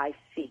will I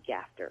seek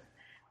after,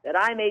 that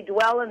I may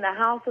dwell in the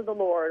house of the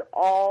Lord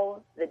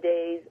all the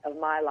days of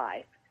my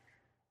life.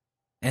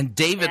 And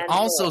David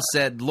also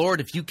said, Lord,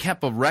 if you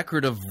kept a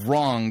record of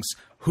wrongs,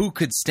 who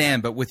could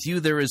stand? But with you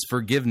there is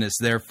forgiveness,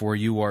 therefore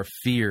you are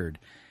feared.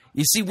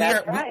 You see,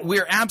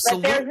 we're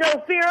absolutely... But there's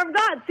no fear of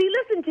God. See,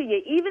 listen to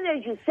you. Even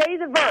as you say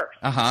the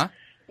verse,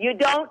 you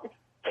don't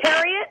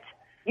carry it,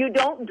 you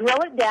don't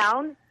drill it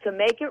down to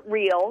make it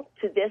real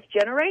to this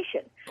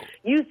generation.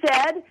 You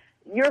said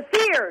you're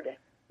feared.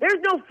 There's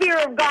no fear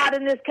of God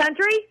in this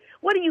country.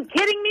 What, are you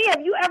kidding me?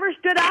 Have you ever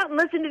stood out and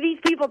listened to these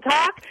people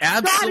talk?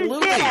 Absolutely.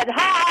 God is dead.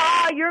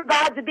 Ha, your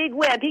God's a big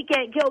wimp. He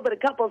can't kill but a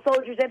couple of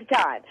soldiers at a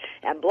time.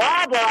 And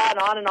blah, blah,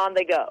 and on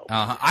they go.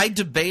 I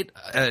debate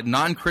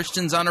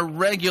non-Christians on a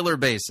regular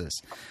basis.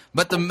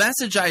 But the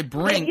message I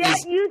bring but yet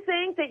you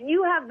think that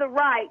you have the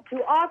right to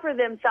offer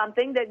them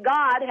something that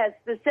God has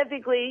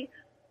specifically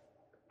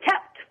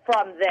kept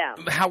from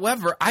them.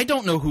 However, I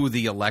don't know who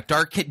the elect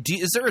are.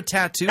 Is there a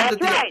tattoo? That's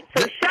right.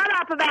 So shut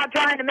up about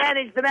trying to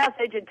manage the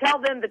message and tell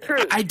them the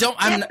truth. If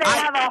they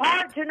have a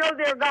heart to know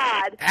their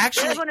God,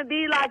 actually, they're going to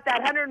be like that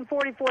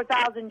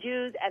 144,000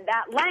 Jews and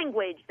that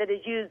language that is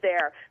used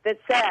there that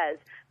says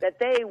that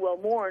they will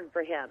mourn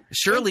for him.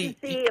 Shirley,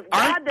 see, if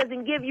God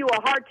doesn't give you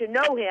a heart to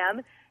know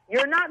him,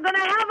 you're not going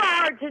to have a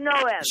heart to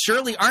know him.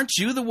 Shirley, aren't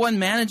you the one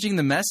managing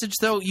the message,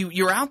 though?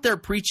 You're out there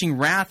preaching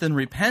wrath and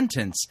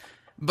repentance.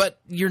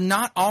 But you're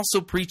not also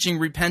preaching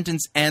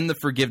repentance and the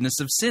forgiveness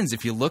of sins.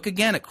 If you look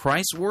again at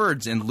Christ's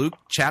words in Luke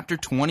chapter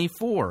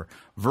 24,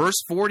 verse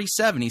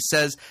 47, he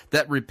says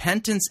that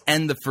repentance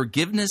and the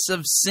forgiveness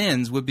of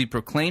sins would be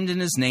proclaimed in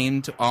his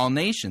name to all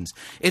nations.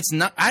 It's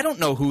not. I don't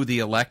know who the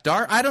elect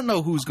are. I don't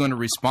know who's going to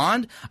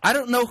respond. I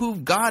don't know who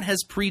God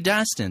has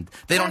predestined.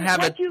 They don't have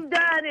what you've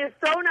done is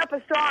thrown up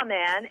a straw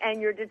man, and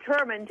you're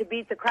determined to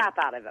beat the crap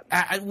out of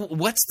him.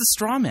 What's the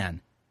straw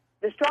man?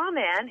 The straw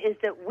man is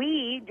that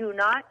we do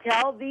not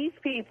tell these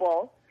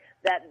people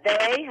that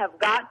they have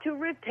got to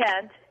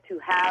repent to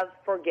have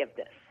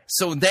forgiveness.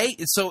 So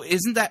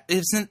isn't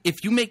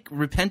if you make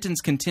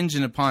repentance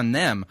contingent upon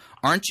them,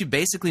 aren't you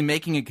basically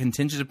making it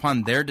contingent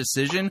upon their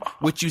decision,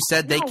 which you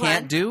said they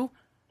can't do?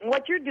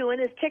 What you're doing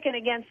is kicking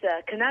against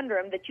a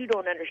conundrum that you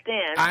don't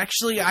understand.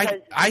 Actually,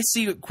 I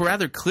see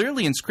rather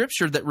clearly in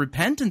Scripture that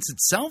repentance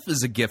itself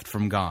is a gift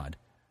from God.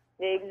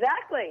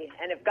 Exactly.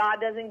 And if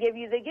God doesn't give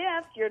you the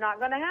gift, you're not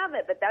going to have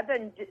it. But that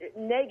doesn't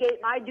negate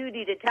my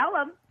duty to tell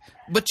him.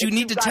 But you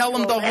need to tell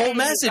them the whole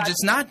message.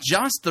 It's not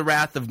just the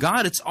wrath of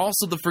God. It's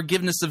also the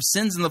forgiveness of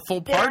sins and the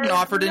full pardon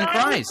offered in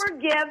Christ.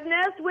 There's no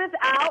forgiveness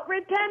without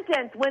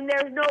repentance. When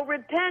there's no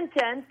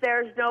repentance,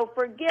 there's no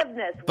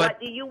forgiveness. What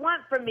do you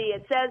want from me?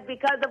 It says,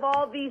 because of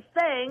all these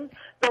things,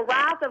 the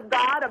wrath of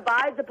God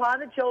abides upon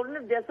the children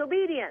of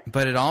disobedience.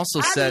 But it also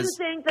says... How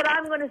do you think that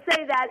I'm going to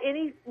say that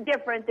any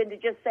different than to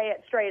just say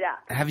it straight up?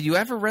 Have you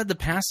ever read the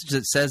passage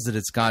that says that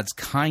it's God's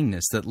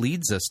kindness that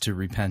leads us to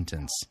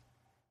repentance?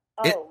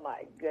 Oh,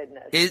 my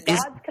goodness.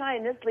 God's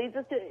kindness leads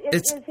us to... It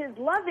is his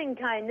loving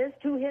kindness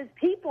to his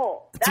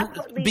people. That's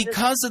what leads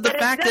because us. Of the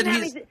fact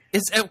that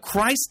it's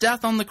Christ's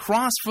death on the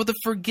cross for the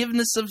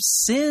forgiveness of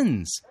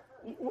sins.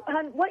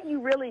 What you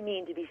really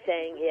mean to be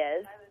saying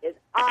is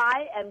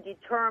I am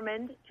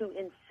determined to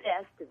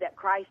insist that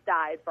Christ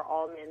died for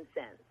all men's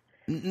sins.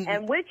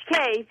 In which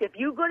case, if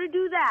you're going to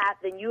do that,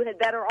 then you had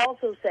better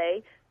also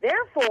say,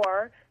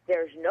 therefore,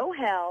 there's no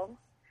hell,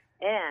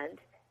 and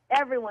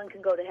everyone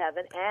can go to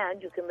heaven,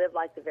 and you can live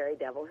like the very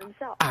devil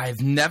himself.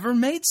 I've never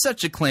made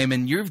such a claim,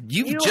 and you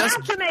just...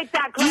 have to make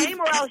that claim,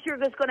 or else you're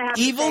just going to have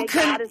to say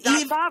God is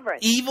not sovereign.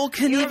 Evil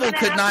Knievel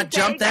could not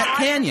jump that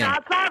canyon. God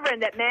is not sovereign,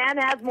 that man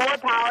has more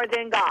power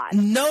than God.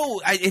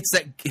 No, it's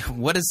that...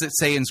 What does it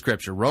say in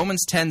Scripture?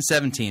 Romans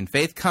 10:17.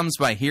 Faith comes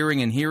by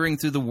hearing, and hearing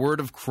through the word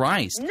of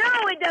Christ.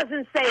 No, it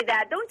doesn't say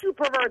that. Don't you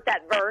pervert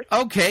that verse.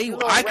 Okay,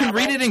 I can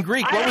read it in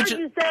Greek. I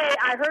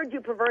heard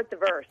you pervert the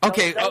verse.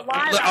 Okay,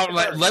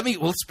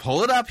 let's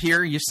pull it up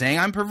here. You're saying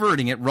I'm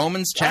perverting it.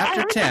 Romans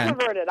chapter 10.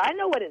 I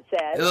know what it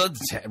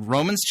says.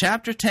 Romans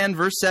chapter 10,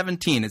 verse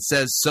 17. It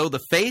says, So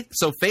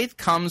faith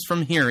comes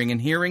from hearing,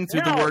 and hearing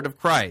through the word of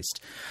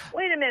Christ.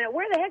 Wait a minute.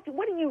 Where the heck?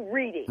 What are you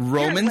reading?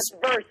 Romans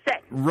verse 6.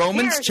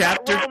 Romans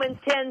chapter. Romans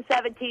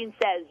 10:17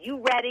 says.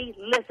 You ready?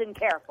 Listen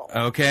careful.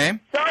 Okay.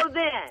 So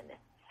then,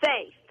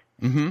 faith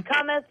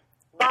cometh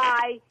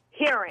by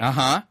hearing,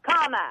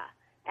 comma,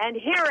 and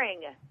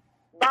hearing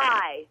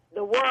by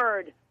the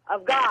word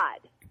of God.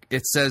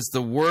 It says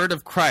the word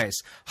of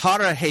Christ.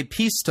 Hara he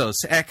pistos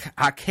ek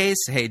akes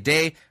he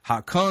de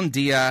hakon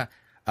dia.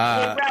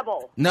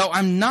 Rebel. No,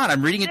 I'm not.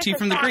 I'm reading it to you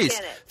from the Greek.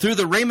 Through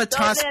the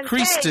rematos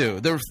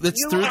Christou.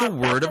 It's through the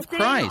word of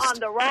Christ. On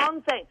the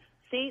wrong thing.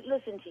 See,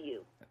 listen to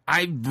you.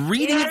 I'm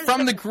reading it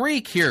from the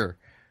Greek here.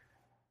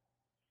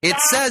 It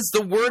says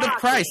the word of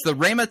Christ, the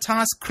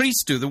Rhematos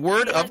Christou, the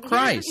word of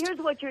Christ. Here's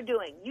what you're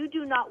doing. You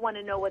do not want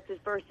to know what this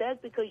verse says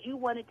because you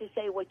want it to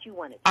say what you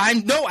want it to. I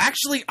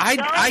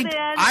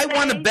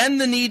want to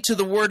bend the knee to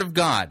the word of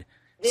God.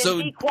 Then so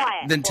be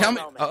quiet. Then tell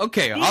me.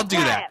 Okay, I'll do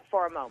that. Be quiet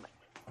for a moment.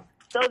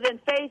 So then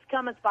faith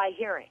cometh by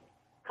hearing,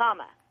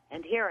 comma,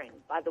 and hearing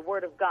by the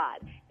word of God.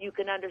 You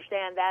can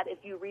understand that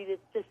if you read it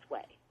this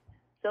way.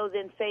 So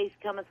then faith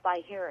cometh by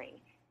hearing,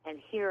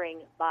 and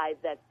hearing by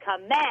the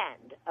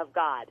command of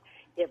God.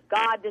 If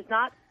God does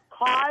not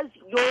cause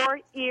your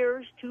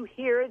ears to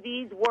hear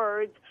these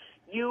words,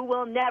 you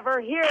will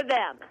never hear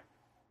them.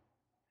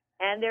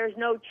 And there's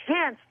no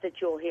chance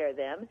that you'll hear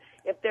them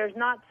if there's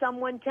not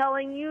someone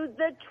telling you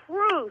the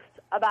truth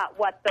about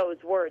what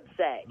those words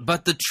say.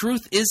 But the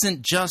truth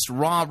isn't just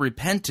raw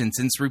repentance.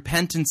 It's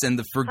repentance and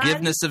the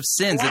forgiveness of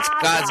sins. It's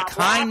God's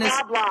kindness.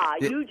 Blah, blah,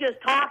 blah. You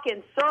just talk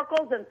in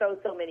circles and throw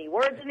so many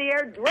words in the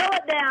air. Drill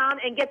it down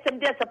and get some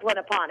discipline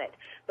upon it.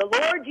 The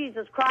Lord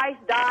Jesus Christ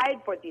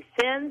died for the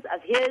sins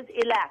of his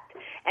elect.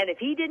 And if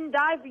he didn't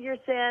die for your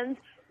sins,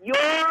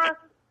 you're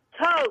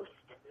toast.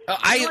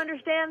 You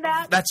understand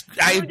that?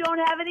 You don't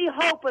have any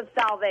hope of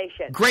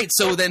salvation. Great.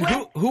 So then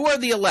who are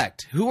the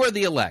elect? Who are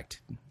the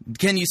elect?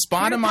 Can you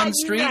spot them on the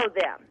street? Here's how you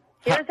know them.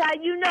 Here's how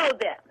you know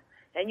them.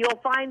 And you'll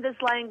find this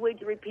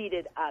language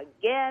repeated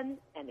again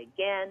and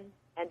again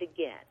and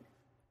again.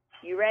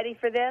 You ready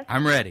for this?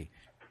 I'm ready.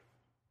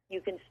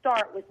 You can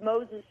start with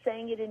Moses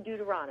saying it in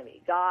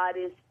Deuteronomy. God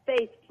is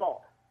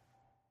faithful,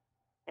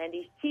 and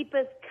he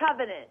keepeth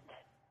covenant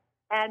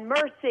and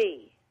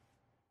mercy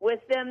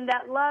with them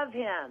that love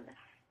him,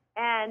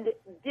 and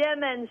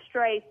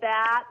demonstrate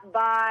that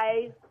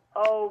by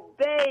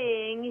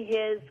obeying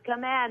his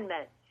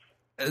commandments.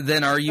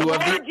 Then are you the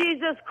Lord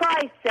Jesus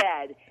Christ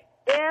said,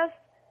 if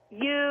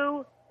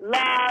you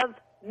love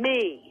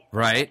me,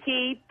 right,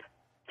 keep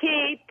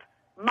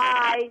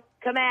my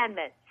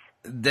commandments.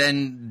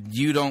 Then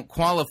you don't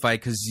qualify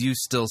because you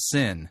still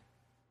sin.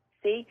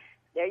 See,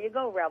 there you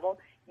go, rebel.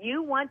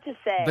 You want to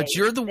say, but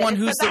you're the one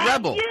who's the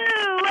rebel.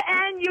 You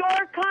and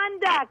your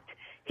conduct.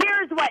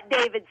 Here's what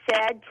David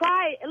said.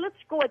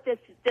 Let's go at this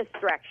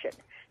direction.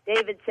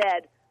 David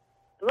said,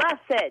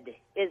 blessed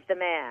is the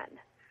man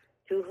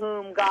to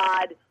whom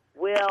God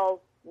will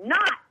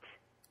not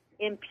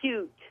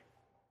impute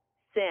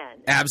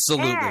sin.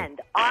 Absolutely.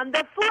 And on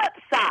the flip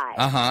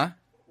side,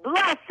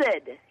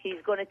 blessed,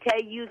 he's going to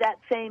tell you that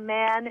same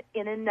man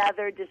in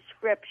another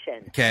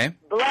description. Okay.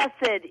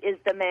 Blessed is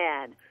the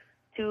man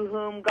to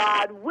whom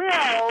God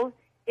will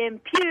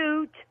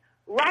impute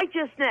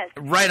righteousness.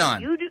 Right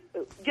on.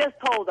 Just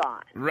hold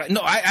on. Right.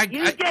 No,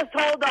 just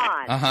hold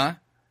on.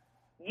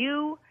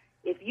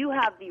 If you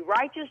have the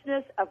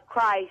righteousness of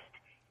Christ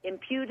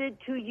imputed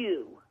to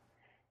you,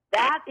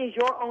 that is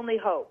your only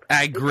hope.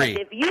 I agree.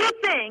 Because if you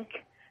think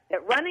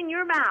that running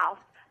your mouth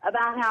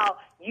about how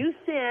you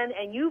sin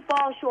and you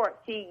fall short,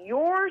 see,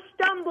 your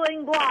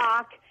stumbling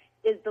block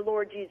is the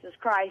Lord Jesus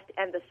Christ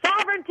and the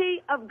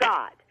sovereignty of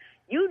God.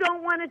 You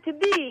don't want it to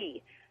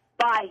be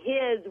by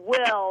his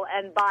will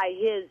and by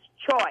his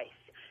choice.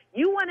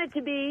 You want it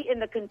to be in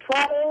the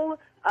control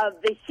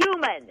of the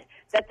human,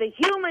 that the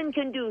human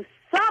can do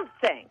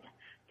something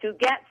to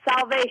get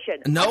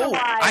salvation. No,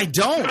 otherwise, I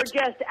don't. You're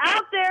just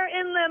out there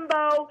in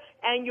limbo,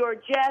 and you're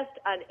just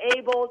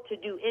unable to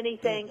do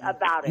anything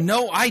about it.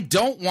 No, I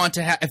don't want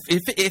to have...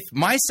 If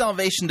my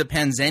salvation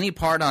depends any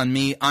part on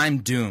me, I'm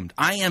doomed.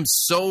 I am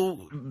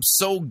so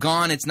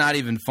gone, it's not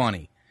even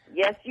funny.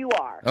 Yes, you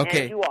are.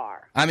 Okay. And you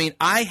are. I mean,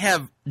 I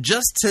have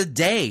just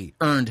today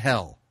earned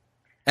hell,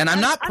 and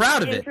I'm not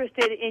proud of it. I'm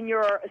interested in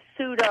your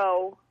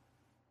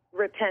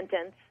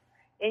pseudo-repentance,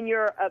 in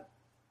your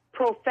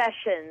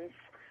professions.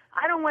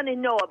 I don't want to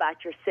know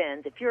about your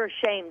sins. If you're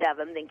ashamed of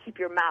them, then keep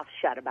your mouth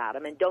shut about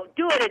them and don't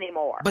do it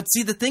anymore. But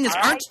see, the thing is,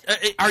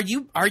 are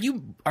you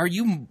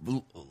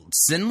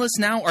sinless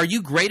now? Are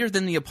you greater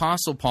than the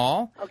Apostle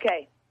Paul?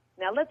 Okay.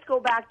 Now let's go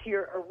back to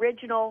your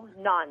original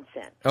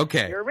nonsense.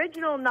 Okay. Your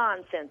original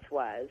nonsense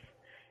was,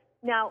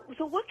 now,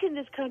 so what can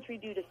this country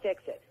do to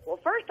fix it? Well,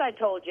 first I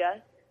told you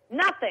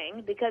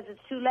nothing because it's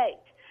too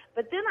late.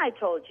 But then I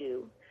told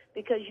you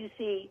because you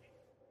see,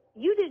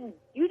 you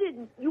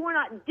were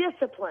not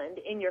disciplined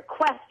in your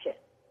question.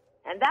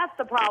 And that's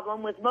the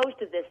problem with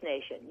most of this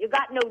nation. You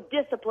got no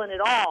discipline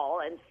at all,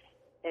 and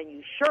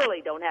you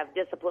surely don't have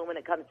discipline when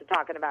it comes to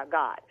talking about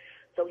God.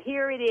 So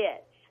here it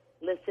is.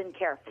 Listen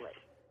carefully.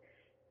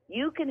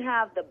 You can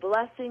have the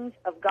blessings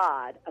of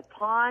God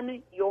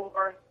upon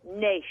your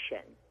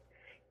nation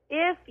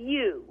if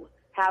you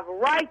have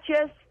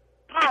righteous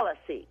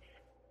policies.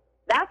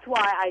 That's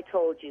why I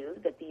told you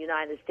that the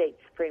United States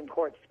Supreme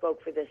Court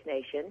spoke for this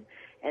nation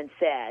and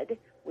said,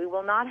 we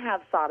will not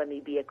have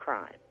sodomy be a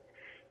crime.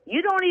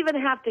 You don't even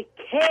have to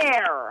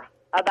care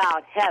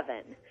about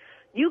heaven.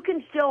 You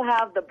can still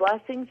have the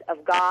blessings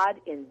of God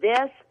in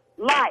this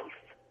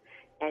life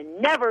and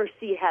never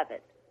see heaven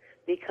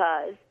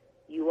because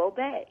you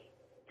obey.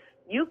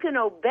 You can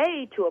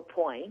obey to a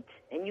point,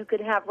 and you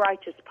can have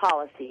righteous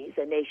policies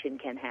a nation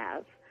can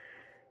have,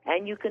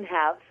 and you can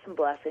have some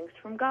blessings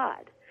from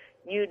God.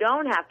 you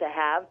don't have to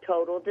have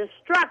total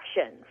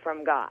destruction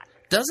from God.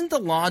 Doesn't the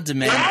law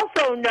demand... You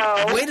also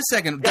know... Wait a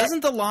second. Doesn't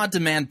the law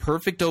demand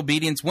perfect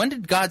obedience? When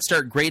did God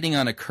start grading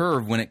on a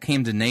curve when it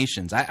came to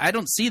nations? I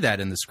don't see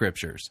that in the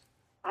Scriptures.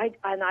 I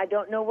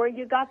don't know where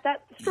you got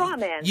that straw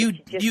man. You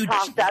just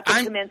tossed up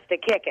and commenced to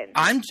kicking.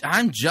 I'm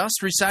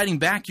just reciting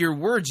back your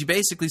words. You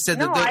basically said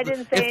that I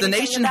didn't say if the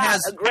nation about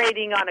has a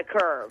grading on a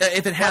curve,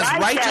 if it has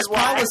righteous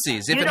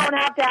policies, you don't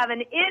have to have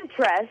an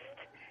interest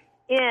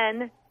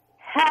in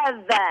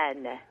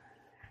heaven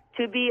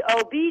to be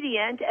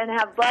obedient and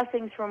have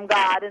blessings from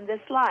God in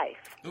this life.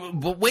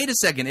 But wait a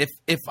second.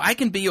 If I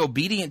can be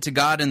obedient to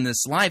God in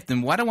this life,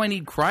 then what do I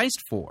need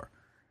Christ for?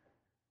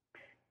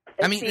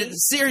 I mean,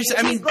 seriously.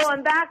 I mean,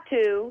 going back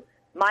to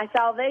my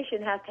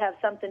salvation has to have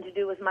something to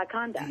do with my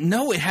conduct.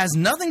 No, it has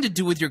nothing to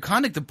do with your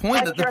conduct. The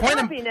purpose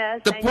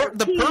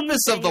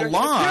of the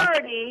law.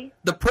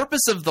 The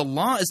purpose of the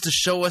law is to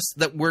show us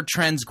that we're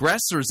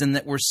transgressors and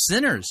that we're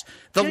sinners.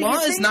 The law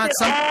is not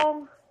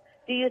something.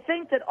 Do you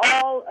think that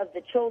all of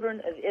the children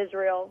of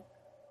Israel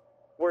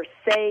were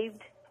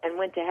saved and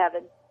went to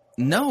heaven?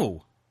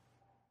 No.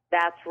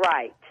 That's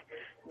right.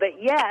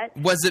 But yet...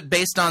 Was it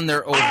based on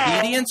their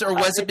obedience, or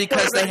was it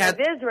because they had...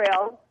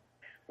 Israel,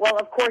 well,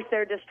 of course,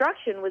 their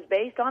destruction was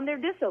based on their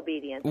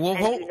disobedience, you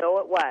know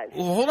it was.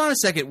 Well, hold on a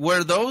second.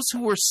 Were those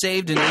who were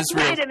saved in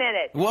Israel... Wait a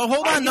minute. Well,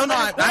 hold on. No.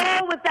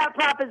 I'm with that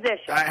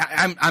proposition.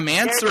 I'm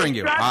answering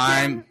you.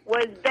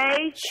 Was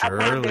based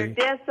upon their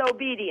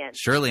disobedience.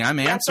 Shirley, I'm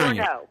answering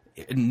you.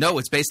 No,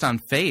 it's based on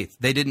faith.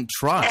 They didn't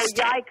trust.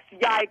 Oh,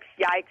 yikes.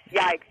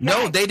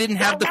 No, they didn't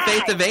have the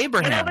faith of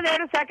Abraham. Get over there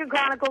to 2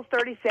 Chronicles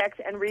 36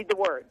 and read the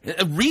word.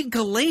 Read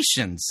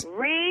Galatians.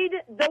 Read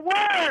the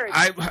word.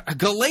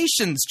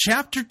 Galatians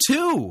chapter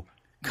 2.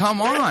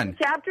 Come on.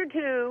 Chapter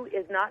 2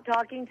 is not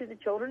talking to the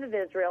children of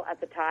Israel at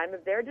the time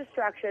of their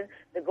destruction,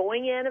 the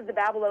going in of the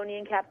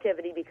Babylonian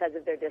captivity because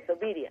of their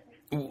disobedience.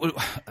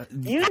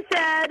 You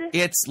said...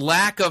 It's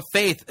lack of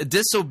faith.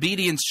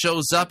 Disobedience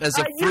shows up as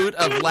a fruit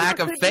of lack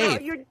of faith.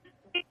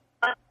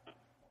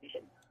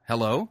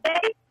 Hello?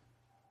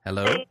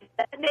 Hello? Does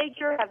that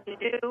nature have to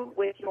do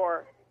with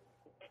your...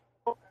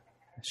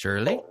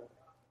 Shirley?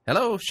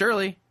 Hello,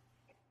 Shirley?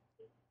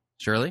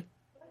 Shirley?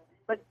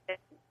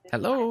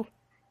 Hello?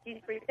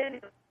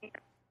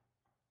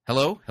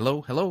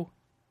 Hello?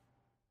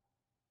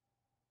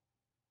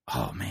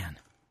 Oh, man.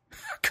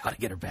 Gotta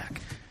get her back.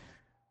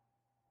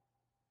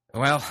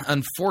 Well,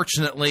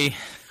 unfortunately,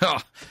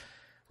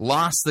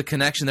 lost the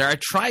connection there. I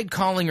tried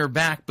calling her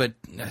back, but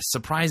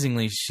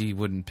surprisingly, she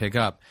wouldn't pick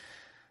up.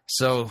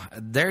 So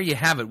there you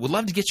have it. We'd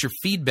love to get your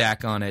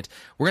feedback on it.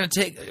 We're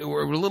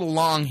a little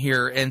long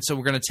here, and so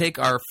we're going to take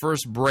our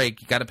first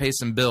break. You got to pay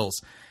some bills.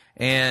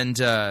 And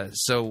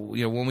so,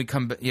 when we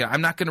come back,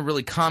 I'm not going to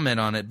really comment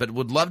on it, but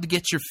would love to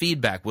get your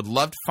feedback. Would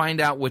love to find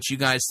out what you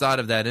guys thought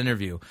of that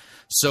interview.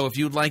 So if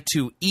you'd like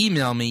to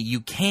email me, you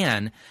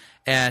can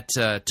at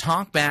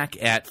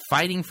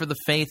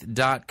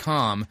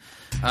talkback@fightingforthefaith.com.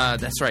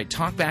 That's right,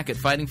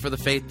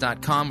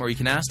 talkback@fightingforthefaith.com, or you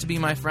can ask to be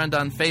my friend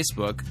on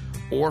Facebook,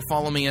 or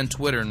follow me on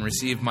Twitter and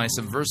receive my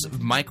subversive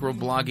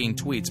microblogging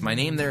tweets. My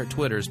name there at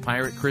Twitter is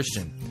Pirate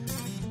Christian.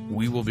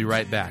 We will be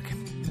right back.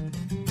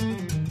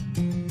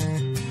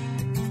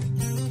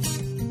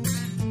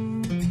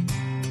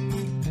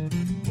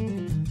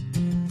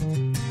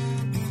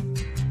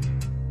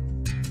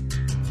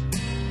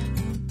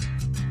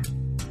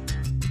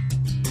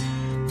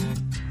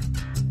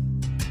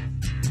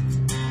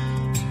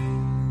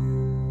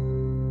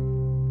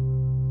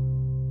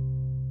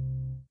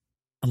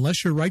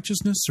 Unless your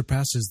righteousness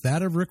surpasses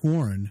that of Rick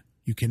Warren,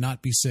 you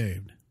cannot be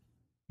saved.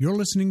 You're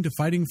listening to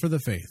Fighting for the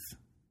Faith.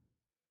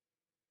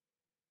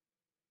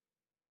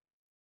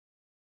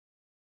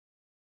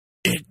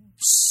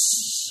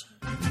 It's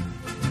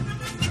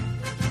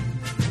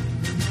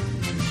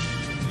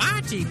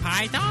Monty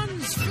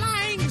Python's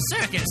Flying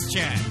Circus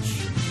Church.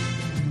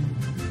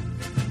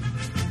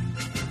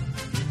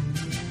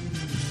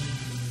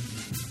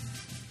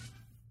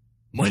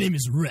 My name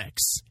is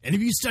Rex, and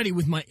if you study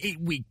with my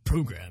 8-week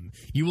program,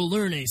 you will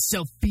learn a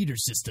self-feeder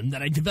system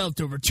that I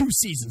developed over 2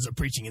 seasons of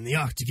preaching in the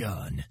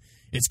Octagon.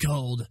 It's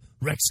called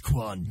Rex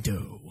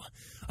Kwon-Do.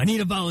 I need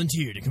a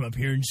volunteer to come up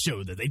here and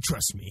show that they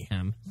trust me.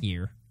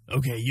 Here.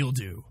 Okay, you'll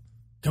do.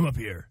 Come up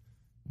here.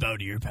 Bow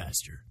to your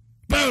pastor.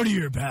 Bow to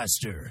your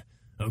pastor!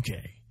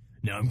 Okay,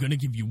 now I'm gonna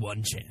give you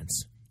one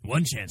chance.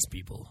 One chance,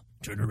 people.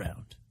 Turn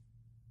around.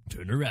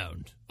 Turn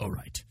around. All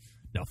right.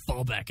 Now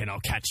fall back and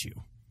I'll catch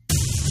you.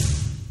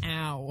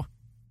 Ow.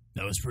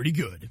 That was pretty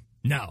good.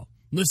 Now,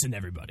 listen,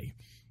 everybody.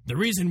 The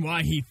reason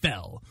why he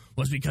fell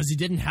was because he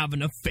didn't have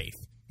enough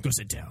faith. Go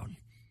sit down.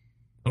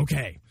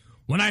 Okay,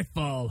 when I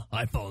fall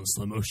in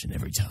slow motion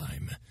every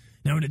time.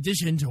 Now, in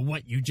addition to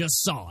what you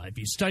just saw, if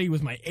you study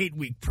with my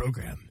 8-week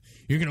program,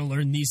 you're going to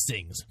learn these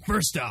things.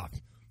 First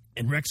off,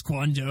 in Rex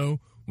Kwon-Do,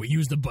 we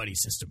use the buddy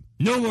system.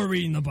 No more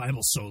reading the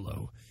Bible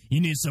solo. You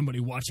need somebody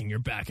watching your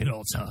back at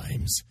all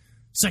times.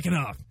 Second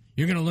off,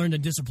 you're going to learn to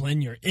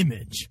discipline your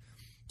image.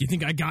 Do you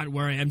think I got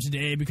where I am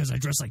today because I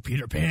dress like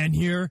Peter Pan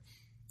here?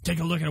 Take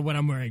a look at what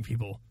I'm wearing,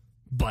 people.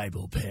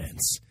 Bible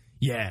pants.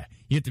 Yeah,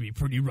 you have to be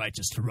pretty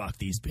righteous to rock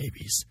these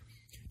babies.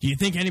 Do you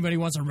think anybody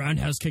wants a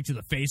roundhouse kick to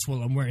the face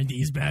while I'm wearing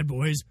these bad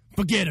boys?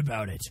 Forget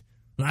about it.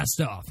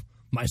 Last off,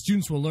 my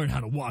students will learn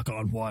how to walk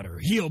on water,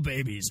 heal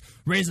babies,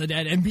 raise the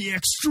dead, and be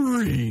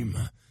extreme.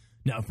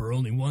 Now, for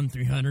only one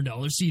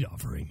 $300 seed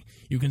offering,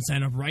 you can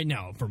sign up right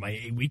now for my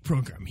 8-week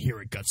program here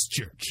at Guts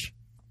Church.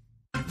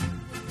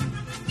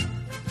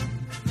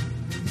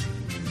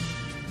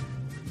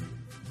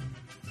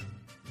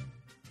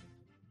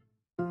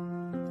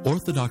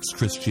 Orthodox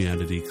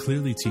Christianity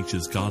clearly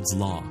teaches God's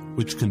law,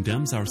 which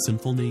condemns our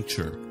sinful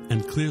nature,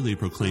 and clearly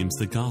proclaims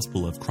the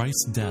gospel of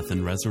Christ's death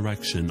and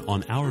resurrection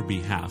on our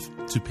behalf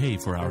to pay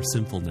for our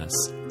sinfulness.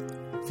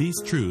 These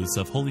truths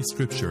of Holy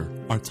Scripture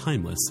are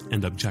timeless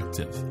and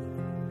objective.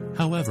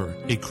 However,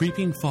 a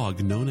creeping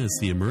fog known as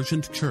the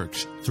emergent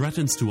church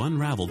threatens to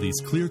unravel these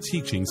clear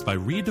teachings by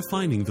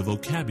redefining the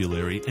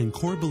vocabulary and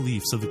core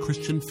beliefs of the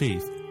Christian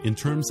faith in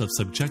terms of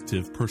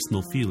subjective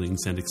personal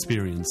feelings and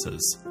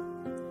experiences.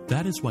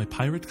 That is why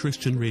Pirate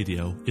Christian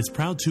Radio is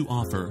proud to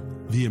offer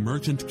The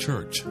Emergent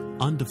Church,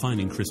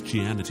 Undefining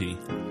Christianity,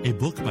 a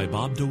book by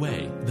Bob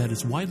DeWay that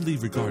is widely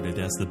regarded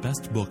as the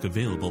best book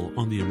available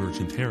on the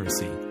emergent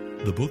heresy.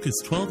 The book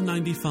is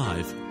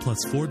 $12.95 plus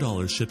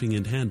 $4 shipping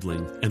and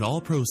handling, and all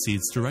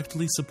proceeds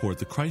directly support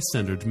the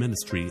Christ-centered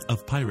ministry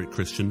of Pirate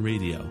Christian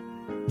Radio.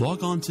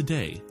 Log on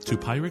today to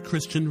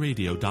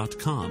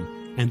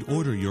piratechristianradio.com and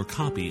order your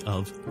copy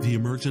of The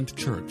Emergent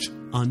Church,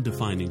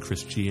 Undefining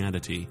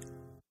Christianity.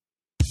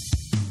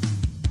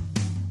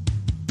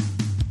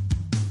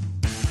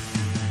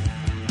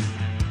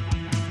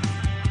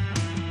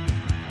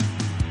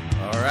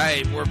 All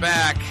right, we're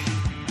back.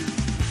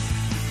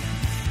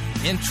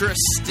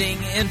 Interesting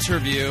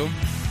interview.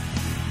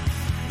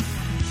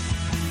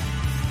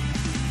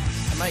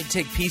 I might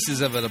take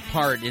pieces of it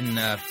apart in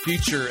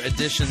future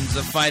editions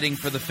of Fighting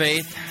for the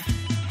Faith.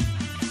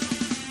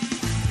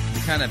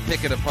 Kind of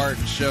pick it apart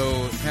and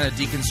show, kind of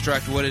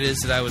deconstruct what it is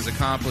that I was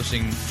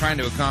trying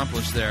to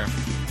accomplish there.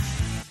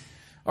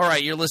 All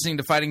right, you're listening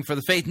to Fighting for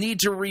the Faith.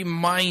 Need to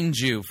remind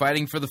you,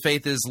 Fighting for the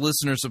Faith is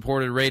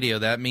listener-supported radio.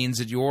 That means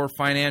that your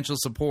financial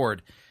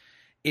support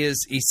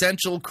is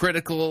essential,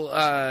 critical,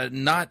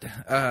 not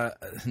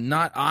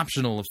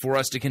optional for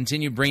us to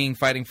continue bringing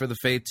Fighting for the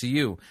Faith to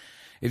you.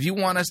 If you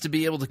want us to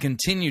be able to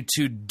continue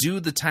to do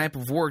the type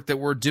of work that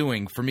we're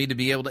doing, for me to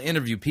be able to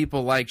interview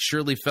people like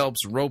Shirley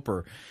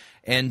Phelps-Roper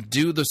and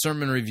do the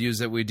sermon reviews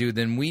that we do,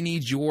 then we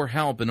need your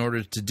help in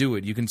order to do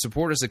it. You can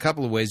support us a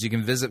couple of ways. You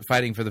can visit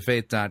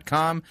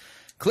fightingforthefaith.com,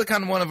 click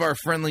on one of our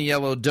friendly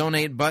yellow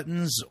donate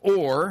buttons,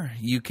 or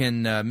you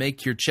can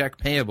make your check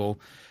payable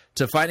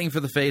to Fighting for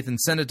the Faith and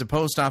send it to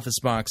Post Office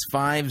Box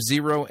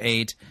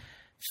 508,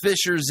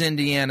 Fishers,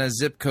 Indiana,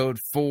 zip code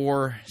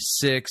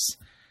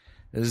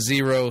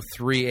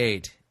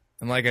 46038.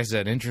 And like I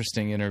said,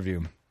 interesting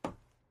interview.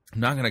 I'm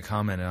not going to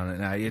comment on it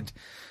now. It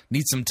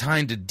needs some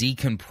time to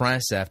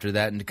decompress after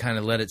that and to kind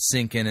of let it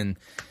sink in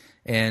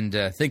and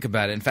think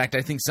about it. In fact,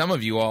 I think some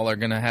of you all are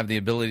going to have the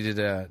ability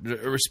to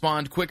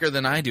respond quicker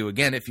than I do.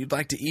 Again, if you'd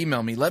like to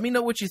email me, let me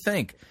know what you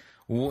think.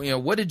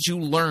 What did you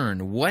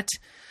learn? What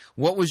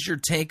was your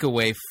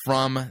takeaway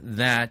from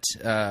that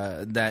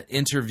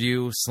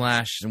interview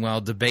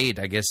 / debate,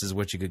 I guess is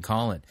what you could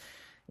call it.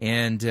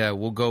 And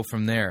we'll go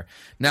from there.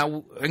 Now,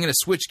 I'm going to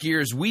switch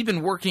gears. We've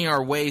been working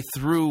our way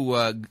through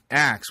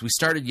Acts. We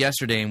started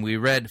yesterday, and we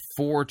read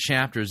 4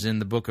 chapters in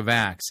the book of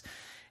Acts.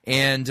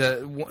 And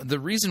the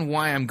reason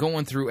why I'm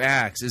going through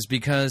Acts is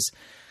because,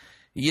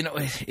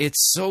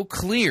 it's so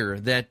clear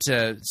that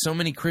so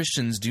many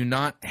Christians do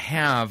not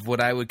have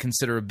what I would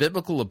consider a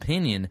biblical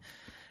opinion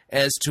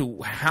as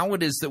to how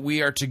it is that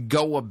we are to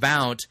go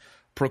about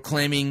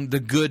proclaiming the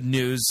good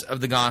news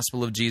of the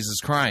gospel of Jesus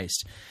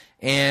Christ.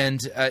 And,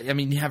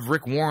 you have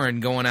Rick Warren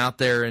going out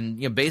there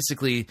and,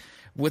 basically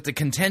with the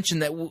contention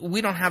that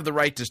we don't have the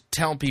right to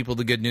tell people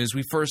the good news.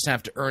 We first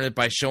have to earn it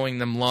by showing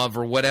them love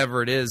or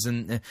whatever it is,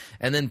 and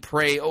then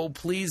pray, oh,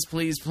 please,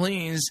 please,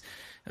 please,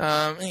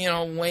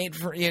 wait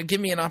for,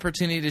 give me an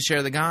opportunity to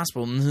share the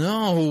gospel.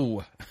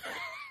 No.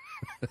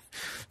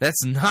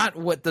 That's not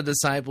what the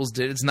disciples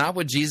did. It's not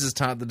what Jesus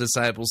taught the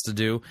disciples to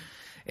do.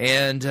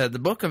 And the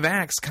book of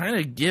Acts kind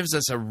of gives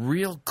us a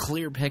real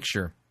clear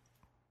picture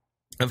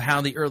of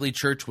how the early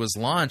church was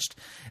launched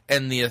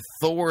and the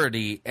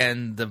authority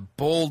and the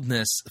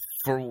boldness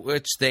for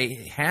which they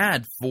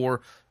had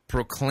for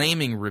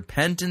proclaiming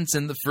repentance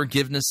and the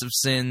forgiveness of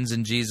sins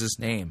in Jesus'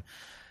 name,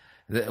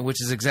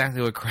 which is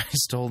exactly what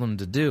Christ told them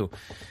to do.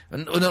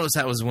 And notice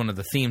that was one of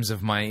the themes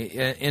of my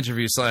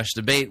interview /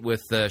 debate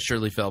with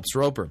Shirley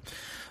Phelps-Roper.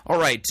 All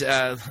right,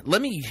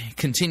 let me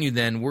continue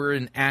then. We're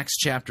in Acts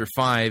chapter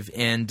 5,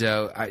 and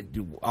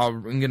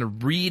I'm going to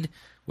read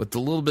with a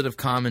little bit of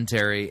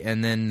commentary,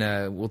 and then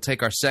we'll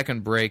take our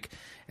second break,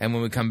 and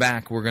when we come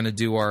back, we're going to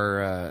do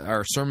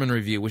our sermon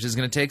review, which is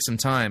going to take some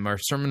time. Our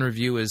sermon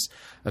review is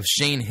of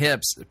Shane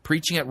Hips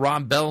preaching at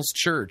Rob Bell's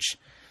church.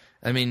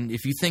 I mean,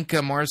 if you think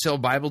Mars Hill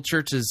Bible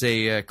Church is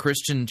a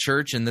Christian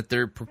church and that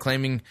they're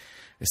proclaiming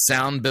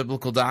sound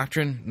biblical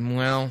doctrine,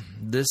 well,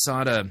 this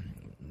ought to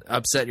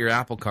upset your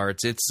apple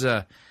carts. It's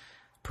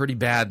pretty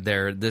bad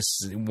there.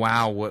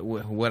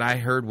 What I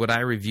heard, what I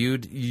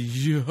reviewed,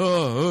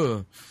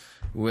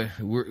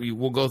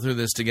 we'll go through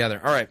this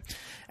together. All right,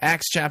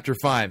 Acts chapter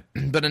 5.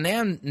 But a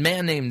man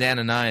named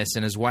Ananias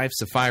and his wife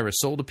Sapphira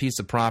sold a piece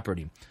of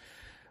property.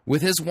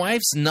 With his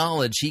wife's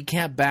knowledge, he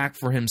kept back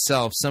for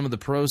himself some of the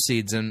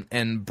proceeds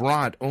and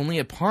brought only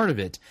a part of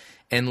it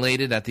and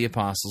laid it at the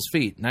apostles'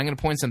 feet. Now, I'm going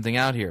to point something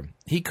out here.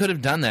 He could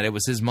have done that. It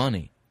was his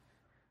money.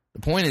 The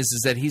point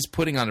is that he's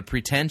putting on a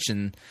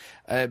pretension,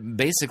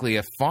 basically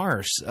a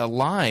farce, a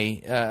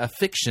lie, a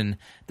fiction,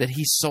 that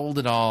he sold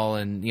it all,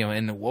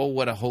 and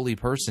what a holy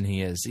person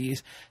he is.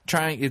 He's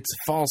trying, it's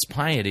false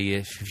piety,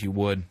 if you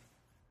would.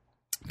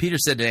 Peter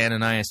said to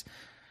Ananias,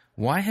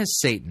 "Why has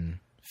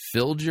Satan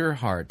filled your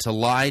heart to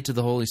lie to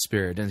the Holy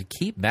Spirit and to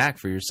keep back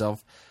for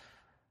yourself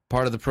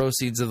part of the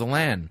proceeds of the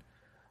land?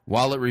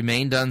 While it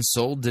remained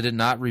unsold, did it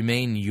not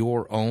remain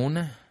your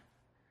own?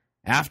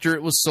 After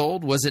it was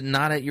sold, was it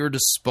not at your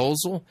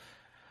disposal?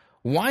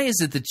 Why is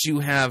it that you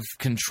have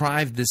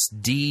contrived this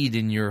deed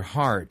in your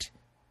heart?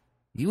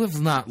 You have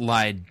not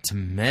lied to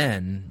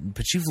men,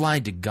 but you've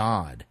lied to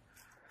God."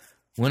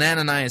 When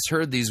Ananias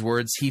heard these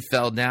words, he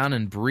fell down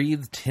and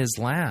breathed his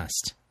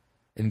last,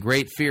 and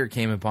great fear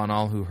came upon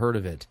all who heard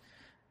of it.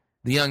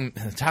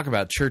 Talk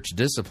about church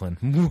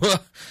discipline.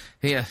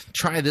 Yeah,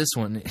 try this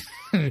one.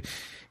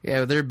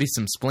 Yeah, there'd be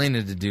some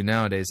splaining to do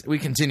nowadays. We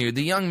continue.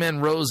 The young men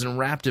rose and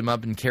wrapped him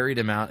up and carried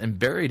him out and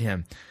buried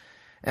him.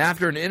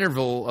 After an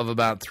interval of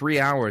about 3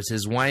 hours,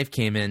 his wife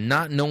came in,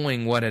 not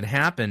knowing what had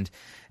happened.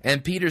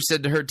 And Peter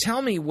said to her,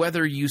 "Tell me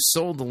whether you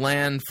sold the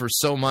land for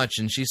so much."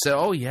 And she said,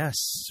 "Oh, yes,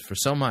 for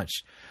so much."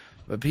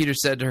 But Peter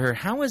said to her,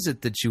 "How is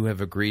it that you have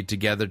agreed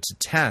together to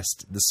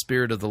test the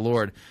Spirit of the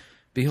Lord?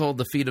 Behold,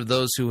 the feet of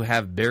those who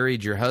have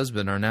buried your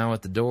husband are now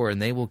at the door, and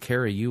they will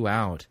carry you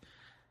out."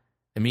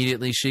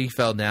 Immediately she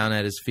fell down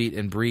at his feet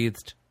and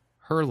breathed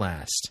her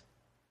last.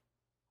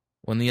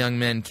 When the young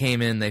men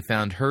came in, they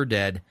found her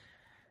dead,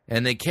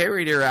 and they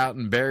carried her out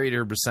and buried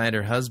her beside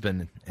her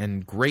husband,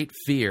 and great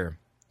fear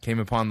came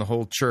upon the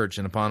whole church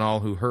and upon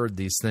all who heard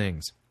these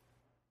things.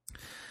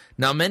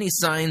 Now many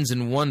signs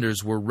and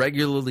wonders were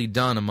regularly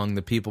done among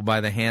the people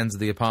by the hands of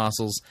the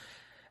apostles,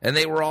 and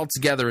they were all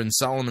together in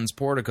Solomon's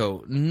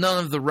portico.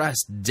 None of the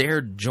rest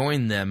dared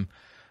join them,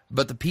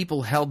 but the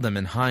people held them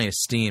in high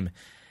esteem.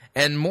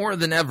 And more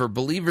than ever,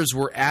 believers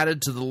were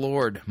added to the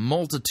Lord,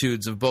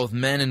 multitudes of both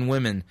men and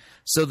women,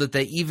 so that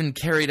they even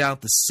carried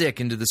out the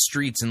sick into the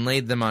streets and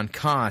laid them on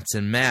cots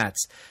and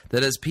mats,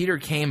 that as Peter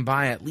came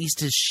by, at least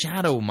his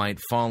shadow might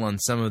fall on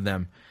some of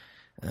them.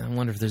 I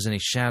wonder if there's any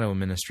shadow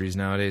ministries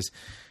nowadays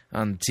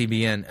on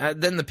TBN.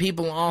 Then the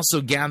people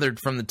also gathered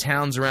from the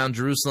towns around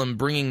Jerusalem,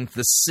 bringing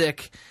the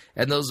sick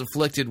and those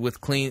afflicted with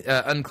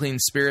unclean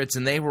spirits,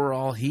 and they were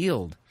all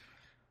healed.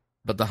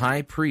 But the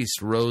high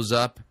priest rose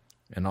up,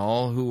 and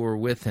all who were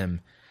with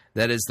him,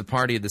 that is, the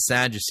party of the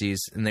Sadducees,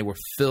 and they were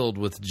filled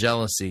with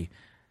jealousy.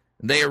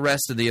 They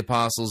arrested the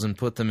apostles and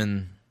put them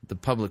in the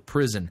public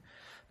prison.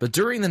 But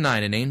during the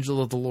night an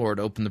angel of the Lord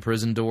opened the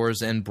prison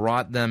doors and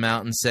brought them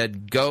out and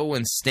said, "Go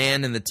and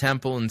stand in the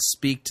temple and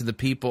speak to the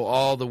people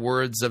all the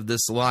words of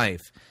this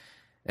life."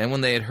 And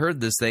when they had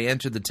heard this, they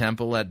entered the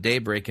temple at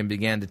daybreak and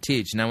began to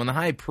teach. Now when the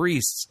high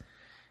priests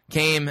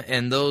came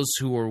and those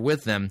who were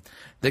with them,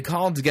 they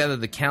called together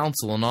the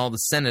council and all the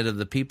senate of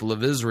the people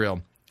of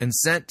Israel, and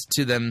sent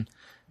to them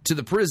to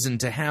the prison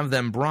to have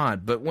them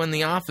brought. But when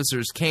the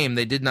officers came,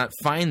 they did not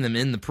find them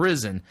in the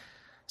prison.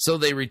 So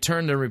they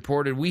returned and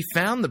reported, "We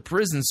found the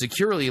prison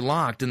securely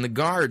locked and the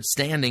guards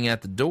standing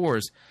at the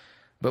doors.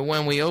 But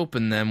when we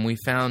opened them, we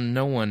found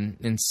no one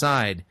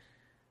inside."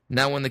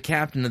 Now when the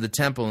captain of the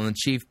temple and the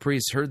chief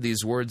priests heard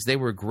these words, they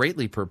were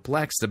greatly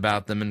perplexed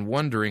about them and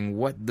wondering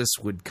what this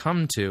would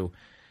come to.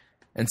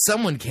 And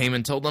someone came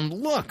and told them,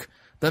 "Look,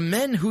 the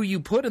men who you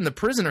put in the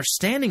prison are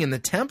standing in the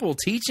temple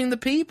teaching the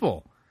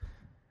people."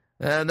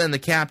 Then the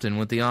captain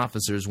with the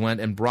officers went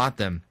and brought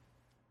them,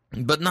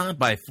 but not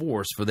by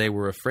force, for they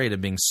were afraid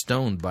of being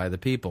stoned by the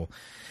people.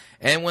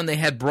 And when they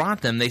had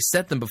brought them, they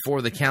set them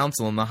before the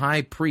council, and the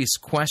high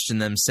priest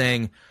questioned them,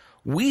 saying,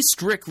 "We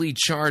strictly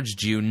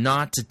charged you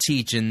not to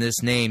teach in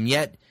this name,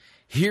 yet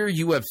here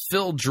you have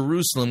filled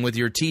Jerusalem with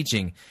your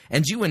teaching,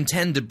 and you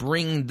intend to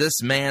bring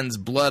this man's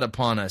blood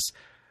upon us."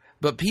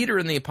 But Peter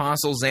and the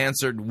apostles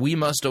answered, "We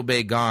must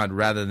obey God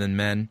rather than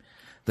men.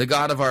 The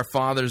God of our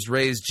fathers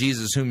raised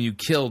Jesus, whom you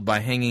killed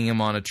by hanging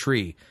him on a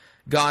tree.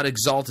 God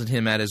exalted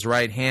him at his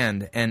right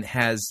hand and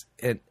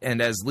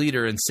as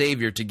leader and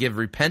Savior to give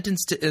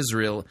repentance to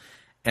Israel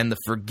and the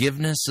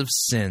forgiveness of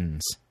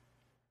sins.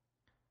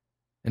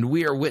 And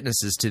we are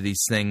witnesses to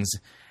these things,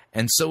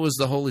 and so is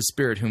the Holy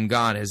Spirit whom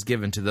God has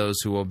given to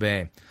those who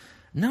obey."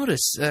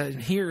 Notice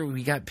here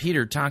we got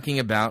Peter talking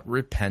about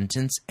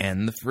repentance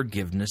and the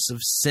forgiveness of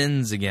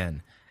sins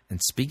again,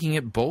 and speaking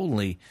it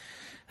boldly,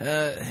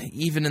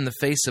 even in the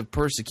face of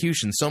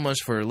persecution. So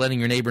much for letting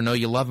your neighbor know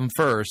you love him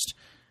first.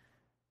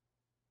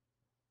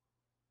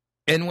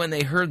 And when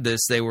they heard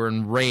this, they were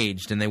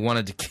enraged, and they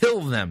wanted to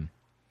kill them.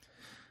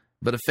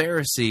 But a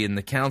Pharisee in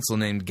the council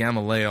named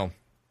Gamaliel,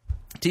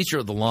 teacher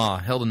of the law,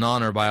 held in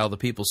honor by all the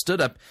people, stood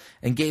up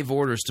and gave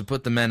orders to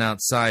put the men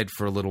outside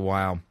for a little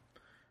while.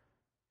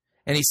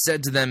 And he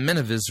said to them, Men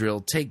of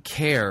Israel, take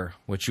care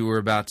what you are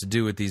about to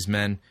do with these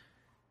men.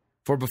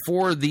 For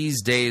before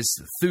these days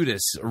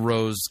Theudas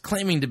arose,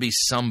 claiming to be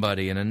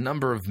somebody, and a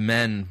number of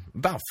men,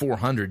 about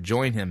 400,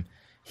 joined him.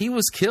 He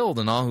was killed,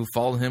 and all who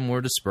followed him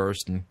were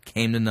dispersed and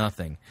came to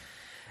nothing.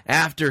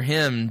 After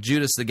him,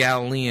 Judas the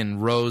Galilean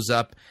rose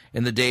up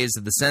in the days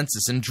of the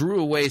census and drew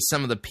away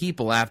some of the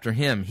people after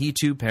him. He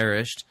too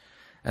perished,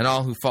 and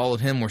all who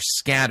followed him were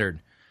scattered.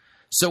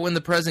 So in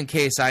the present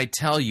case, I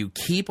tell you,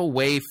 keep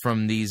away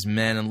from these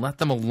men and let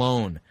them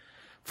alone.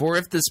 For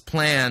if this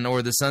plan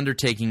or this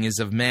undertaking is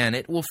of man,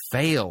 it will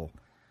fail.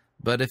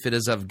 But if it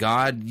is of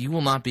God, you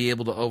will not be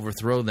able to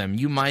overthrow them.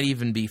 You might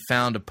even be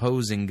found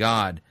opposing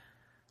God.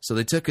 So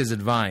they took his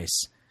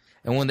advice.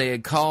 And when they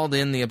had called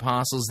in the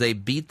apostles, they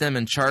beat them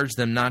and charged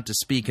them not to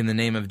speak in the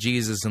name of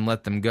Jesus and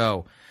let them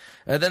go.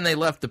 Then they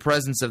left the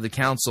presence of the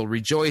council,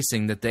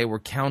 rejoicing that they were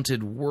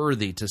counted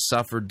worthy to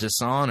suffer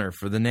dishonor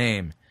for the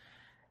name.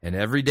 And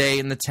every day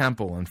in the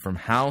temple and from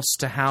house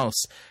to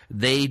house,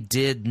 they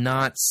did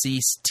not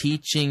cease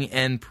teaching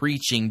and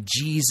preaching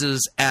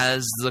Jesus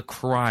as the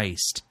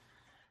Christ.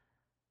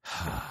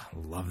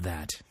 Love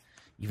that.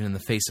 Even in the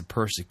face of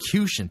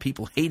persecution,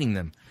 people hating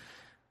them,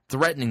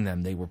 threatening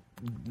them,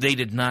 they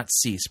did not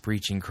cease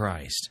preaching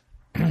Christ.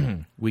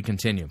 We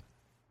continue.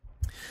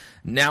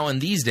 Now in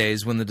these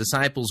days, when the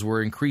disciples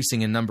were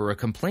increasing in number, a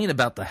complaint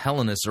about the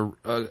Hellenists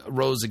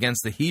arose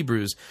against the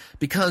Hebrews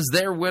because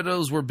their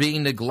widows were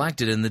being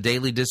neglected in the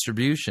daily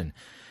distribution.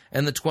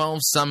 And the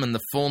 12 summoned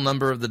the full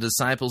number of the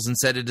disciples and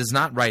said, It is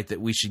not right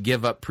that we should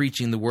give up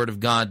preaching the word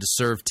of God to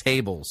serve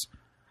tables.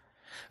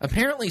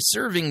 Apparently,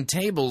 serving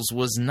tables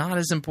was not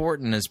as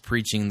important as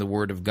preaching the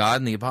word of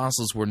God, and the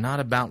apostles were not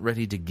about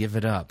ready to give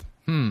it up.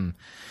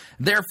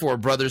 Therefore,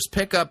 brothers,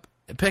 pick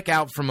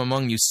out from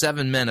among you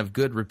 7 men of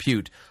good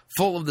repute,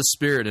 full of the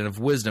Spirit and of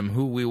wisdom,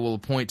 who we will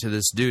appoint to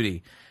this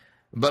duty.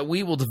 But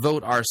we will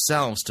devote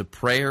ourselves to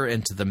prayer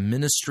and to the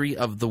ministry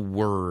of the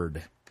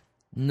word.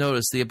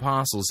 Notice the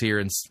apostles here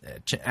in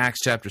Acts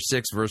chapter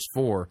 6, verse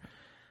 4.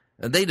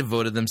 They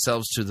devoted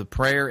themselves to the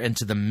prayer and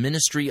to the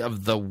ministry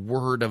of the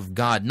Word of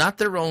God. Not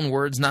their own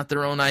words, not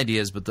their own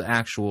ideas, but the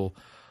actual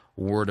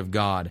Word of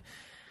God.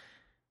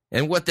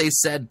 And what they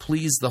said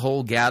pleased the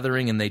whole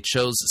gathering, and they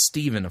chose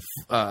Stephen,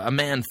 a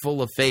man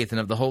full of faith and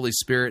of the Holy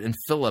Spirit, and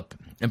Philip,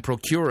 and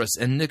Prochorus,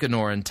 and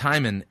Nicanor, and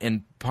Timon,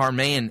 and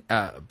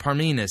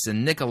Parmenas,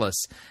 and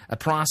Nicholas, a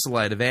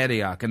proselyte of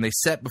Antioch. And they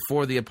set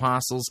before the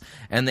apostles,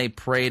 and they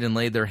prayed and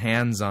laid their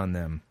hands on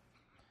them.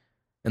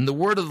 And the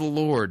word of the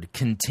Lord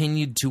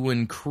continued to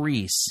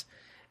increase,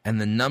 and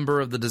the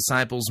number of the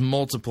disciples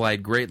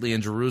multiplied greatly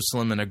in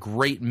Jerusalem, and a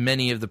great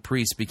many of the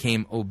priests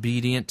became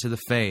obedient to the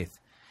faith.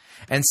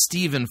 And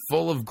Stephen,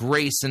 full of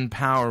grace and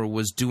power,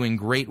 was doing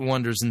great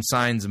wonders and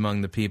signs among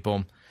the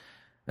people.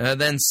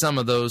 Then some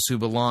of those who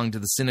belonged to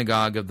the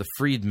synagogue of the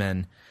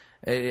freedmen,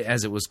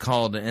 as it was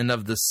called, and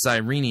of the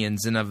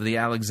Cyrenians, and of the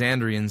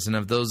Alexandrians, and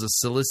of those of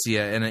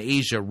Cilicia and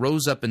Asia,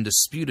 rose up and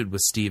disputed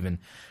with Stephen.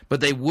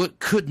 But they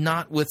could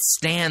not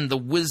withstand the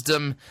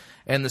wisdom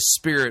and the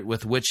spirit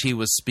with which he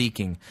was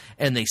speaking.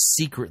 And they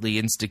secretly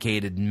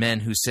instigated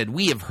men who said,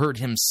 We have heard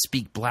him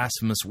speak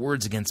blasphemous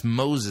words against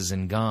Moses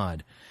and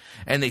God.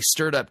 And they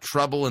stirred up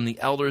trouble in the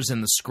elders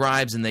and the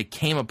scribes, and they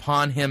came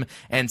upon him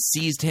and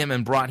seized him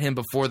and brought him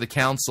before the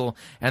council.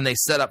 And they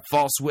set up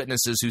false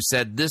witnesses who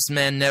said, This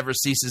man never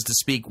ceases to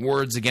speak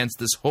words against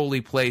this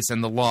holy place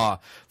and the law.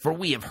 For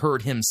we have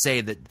heard him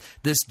say that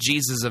this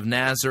Jesus of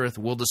Nazareth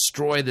will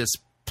destroy this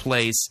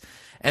place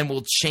and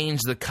will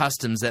change the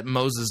customs that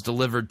Moses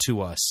delivered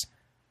to us.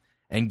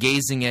 And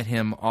gazing at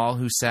him, all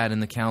who sat in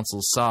the council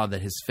saw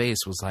that his face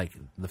was like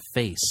the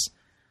face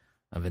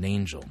of an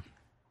angel.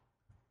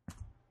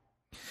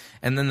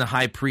 And then the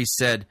high priest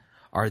said,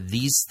 Are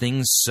these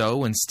things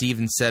so? And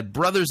Stephen said,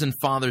 Brothers and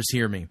fathers,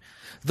 hear me.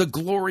 The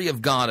glory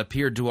of God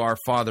appeared to our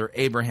father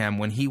Abraham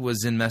when he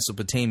was in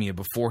Mesopotamia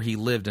before he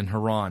lived in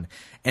Haran,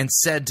 and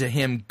said to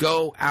him,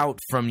 Go out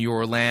from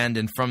your land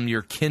and from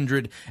your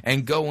kindred,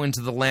 and go into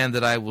the land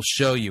that I will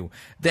show you.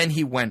 Then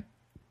he went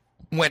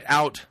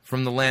out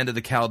from the land of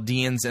the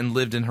Chaldeans and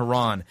lived in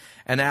Haran.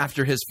 And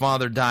after his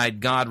father died,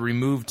 God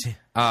removed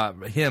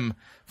him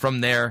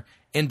from there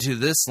into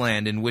this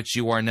land in which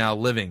you are now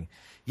living.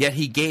 Yet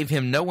he gave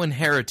him no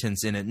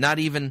inheritance in it, not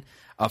even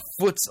a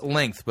foot's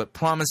length, but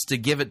promised to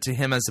give it to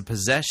him as a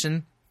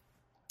possession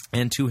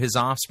and to his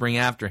offspring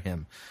after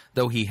him,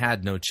 though he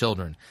had no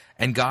children.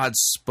 And God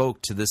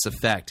spoke to this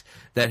effect,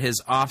 that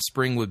his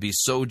offspring would be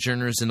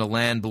sojourners in a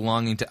land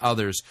belonging to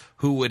others,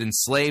 who would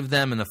enslave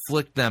them and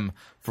afflict them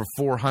for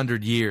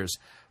 400 years.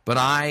 But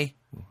I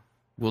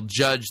will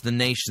judge the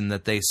nation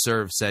that they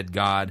serve, said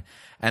God,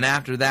 and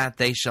after that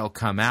they shall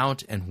come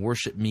out and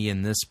worship me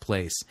in this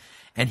place.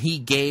 And he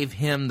gave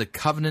him the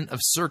covenant of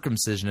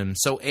circumcision, and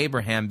so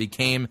Abraham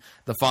became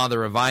the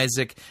father of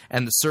Isaac,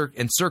 and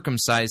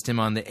circumcised him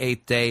on the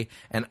 8th day,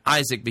 and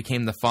Isaac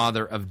became the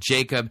father of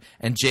Jacob,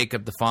 and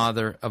Jacob the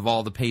father of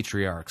all the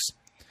patriarchs.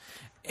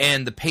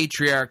 And the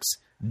patriarchs,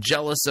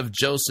 jealous of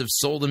Joseph,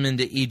 sold him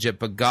into Egypt,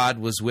 but God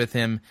was with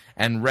him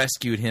and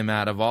rescued him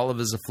out of all of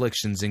his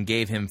afflictions and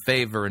gave him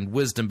favor and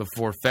wisdom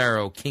before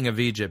Pharaoh, king of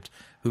Egypt,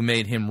 who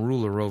made him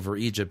ruler over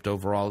Egypt,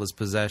 over all his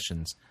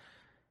possessions.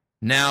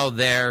 Now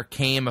there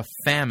came a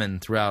famine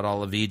throughout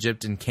all of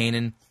Egypt and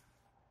Canaan,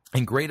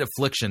 and great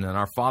affliction, and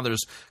our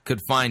fathers could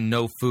find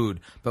no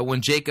food. But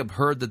when Jacob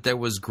heard that there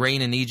was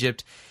grain in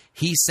Egypt,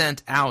 he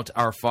sent out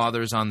our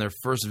fathers on their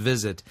first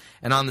visit.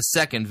 And on the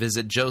second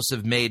visit,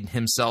 Joseph made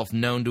himself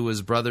known to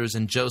his brothers,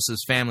 and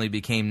Joseph's family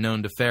became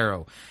known to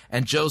Pharaoh.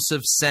 And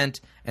Joseph sent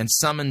and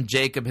summoned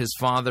Jacob his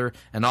father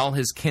and all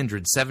his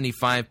kindred,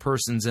 75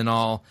 persons in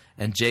all.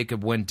 And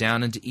Jacob went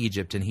down into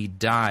Egypt, and he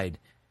died,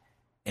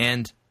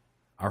 and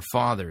our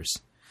fathers.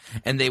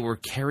 And they were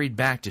carried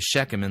back to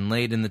Shechem and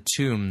laid in the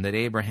tomb that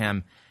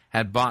Abraham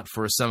had bought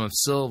for a sum of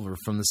silver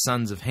from the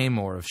sons of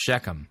Hamor of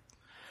Shechem.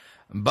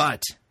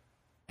 But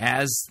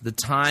as the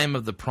time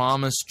of the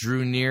promise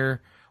drew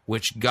near,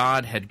 which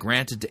God had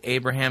granted to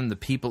Abraham, the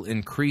people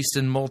increased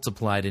and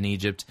multiplied in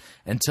Egypt,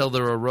 until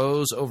there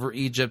arose over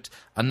Egypt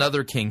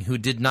another king who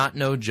did not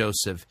know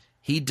Joseph.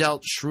 He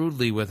dealt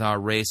shrewdly with our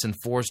race and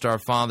forced our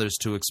fathers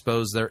to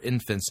expose their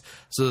infants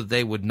so that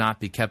they would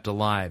not be kept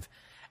alive.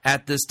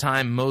 At this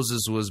time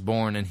Moses was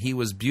born, and he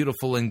was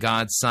beautiful in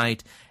God's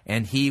sight,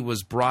 and he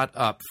was brought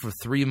up for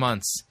 3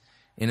 months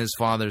in his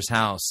father's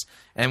house.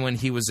 And when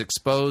he was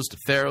exposed,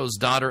 Pharaoh's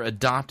daughter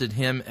adopted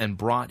him and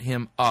brought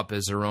him up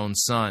as her own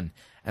son.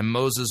 And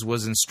Moses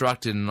was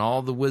instructed in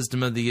all the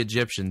wisdom of the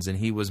Egyptians, and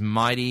he was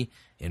mighty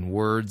in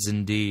words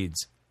and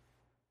deeds.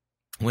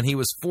 When he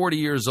was 40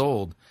 years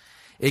old,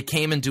 it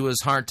came into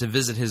his heart to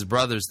visit his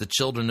brothers, the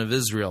children of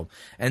Israel,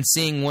 and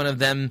seeing one of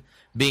them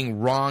being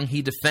wrong,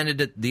 he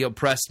defended the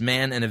oppressed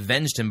man and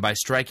avenged him by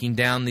striking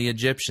down the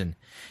Egyptian.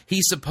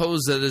 He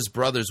supposed that his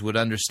brothers would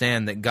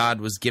understand that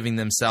God was giving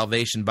them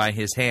salvation by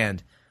his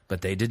hand,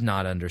 but they did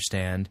not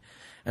understand.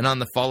 And on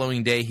the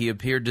following day he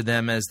appeared to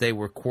them as they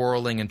were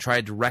quarreling and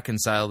tried to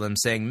reconcile them,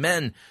 saying,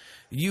 "Men,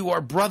 you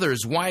are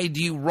brothers. Why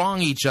do you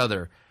wrong each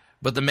other?"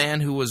 But the man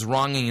who was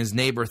wronging his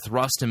neighbor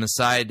thrust him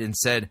aside and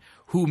said,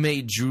 "Who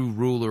made you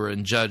ruler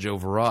and judge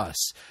over us?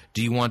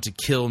 Do you want to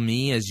kill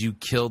me as you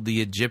killed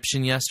the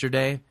Egyptian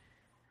yesterday?"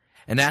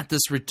 And at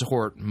this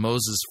retort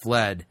Moses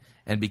fled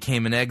and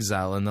became an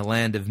exile in the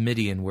land of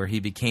Midian, where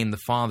he became the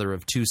father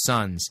of 2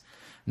 sons.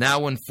 Now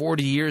when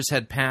 40 years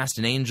had passed,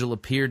 an angel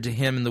appeared to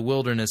him in the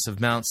wilderness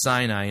of Mount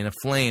Sinai in a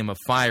flame of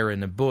fire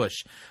in a bush.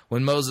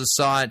 When Moses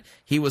saw it,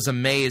 he was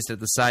amazed at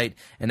the sight,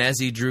 and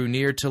as he drew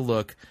near to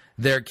look,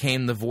 there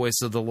came the voice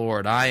of the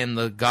Lord, "I am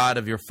the God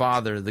of your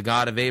father, the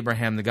God of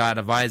Abraham, the God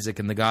of Isaac,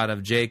 and the God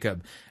of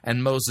Jacob."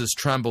 And Moses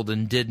trembled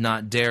and did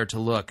not dare to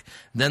look.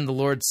 Then the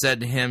Lord said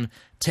to him,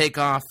 "Take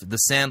off the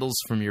sandals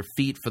from your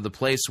feet, for the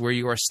place where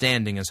you are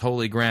standing is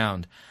holy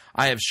ground.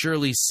 I have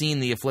surely seen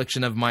the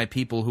affliction of my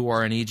people who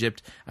are in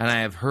Egypt, and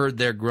I have heard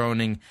their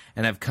groaning,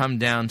 and have come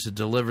down to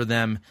deliver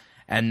them.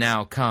 And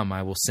now come,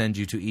 I will send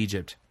you to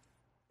Egypt."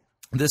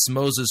 This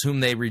Moses whom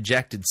they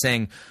rejected,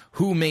 saying,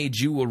 "Who made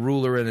you a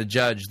ruler and a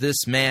judge?"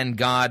 This man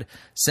God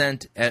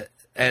sent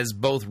as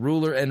both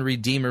ruler and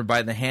redeemer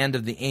by the hand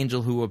of the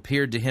angel who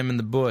appeared to him in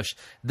the bush.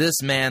 This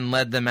man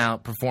led them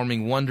out,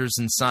 performing wonders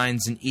and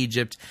signs in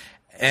Egypt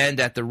and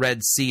at the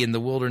Red Sea in the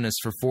wilderness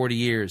for 40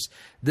 years.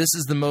 This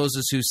is the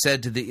Moses who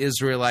said to the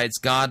Israelites,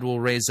 "God will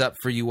raise up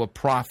for you a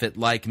prophet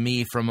like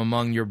me from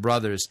among your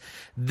brothers."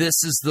 This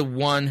is the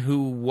one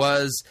who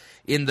was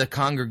in the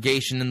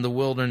congregation in the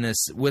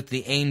wilderness with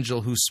the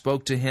angel who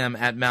spoke to him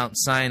at Mount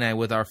Sinai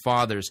with our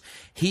fathers.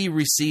 He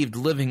received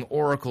living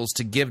oracles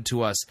to give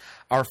to us.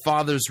 Our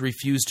fathers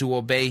refused to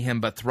obey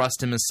him, but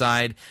thrust him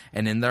aside,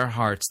 and in their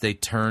hearts they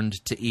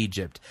turned to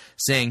Egypt,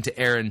 saying to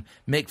Aaron,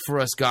 "Make for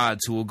us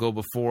gods who will go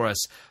before us.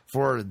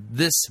 For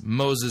this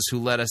Moses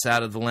who led us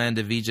out of the land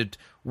of Egypt,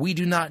 we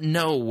do not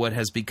know what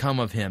has become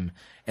of him."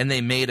 And they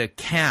made a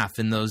calf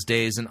in those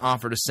days and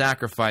offered a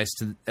sacrifice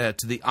to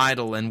the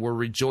idol, and were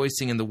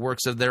rejoicing in the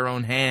works of their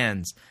own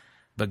hands.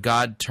 But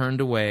God turned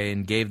away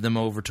and gave them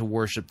over to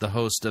worship the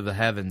host of the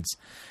heavens.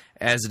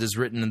 As it is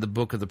written in the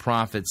book of the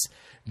prophets,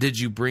 "Did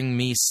you bring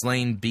me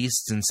slain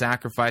beasts and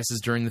sacrifices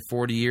during the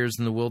 40 years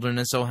in the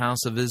wilderness, O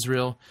house of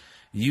Israel?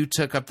 You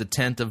took up the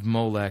tent of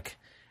Molech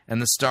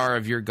and the star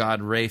of your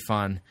god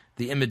Raphan,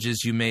 the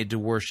images you made to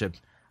worship.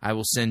 I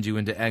will send you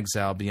into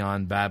exile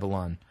beyond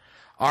Babylon."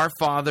 Our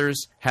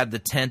fathers had the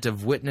tent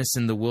of witness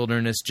in the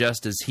wilderness,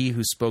 just as he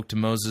who spoke to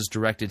Moses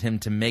directed him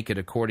to make it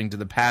according to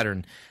the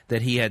pattern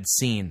that he had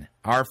seen.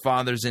 Our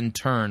fathers in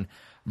turn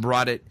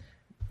brought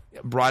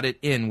it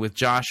in with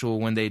Joshua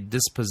when they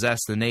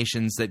dispossessed the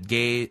nations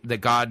that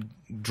God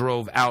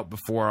drove out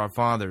before our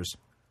fathers.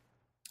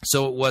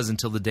 So it was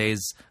until the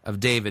days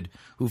of David,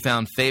 who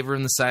found favor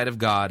in the sight of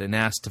God and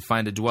asked to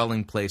find a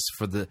dwelling place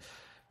for the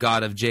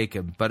God of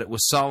Jacob. But it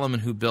was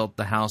Solomon who built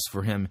the house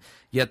for him.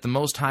 Yet the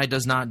Most High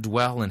does not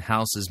dwell in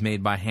houses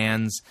made by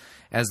hands.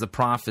 As the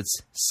prophets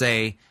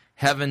say,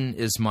 "Heaven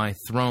is my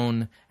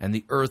throne, and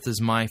the earth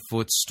is my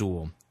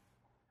footstool."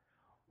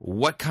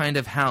 What kind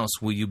of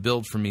house will you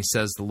build for me,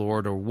 says the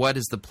Lord, or what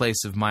is the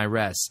place of my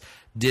rest?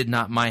 Did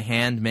not my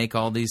hand make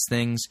all these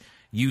things?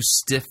 You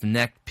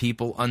stiff-necked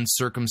people,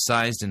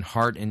 uncircumcised in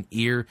heart and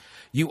ear,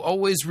 you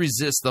always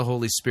resist the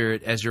Holy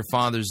Spirit, as your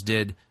fathers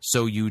did,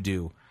 so you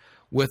do.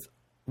 With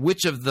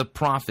which of the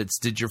prophets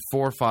did your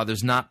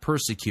forefathers not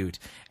persecute?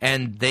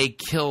 And they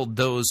killed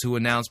those who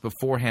announced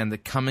beforehand the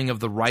coming of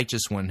the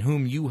righteous one,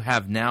 whom you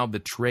have now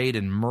betrayed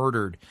and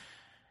murdered.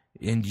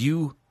 And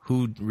you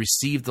who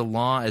received the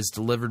law as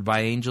delivered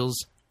by angels,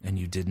 and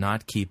you did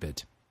not keep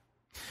it.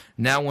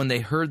 Now when they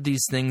heard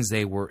these things,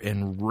 they were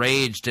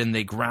enraged, and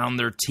they ground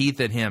their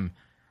teeth at him.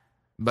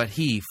 But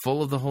he,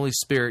 full of the Holy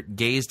Spirit,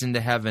 gazed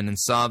into heaven and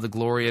saw the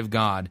glory of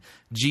God,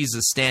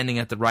 Jesus standing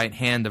at the right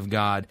hand of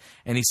God.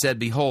 And he said,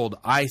 Behold,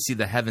 I see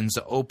the heavens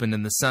opened,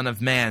 and the Son of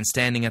Man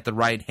standing at the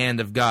right hand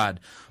of God.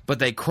 But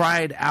they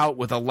cried out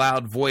with a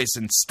loud voice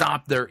and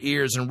stopped their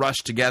ears and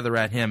rushed together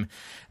at him.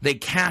 They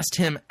cast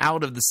him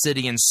out of the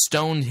city and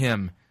stoned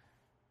him.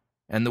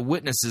 And the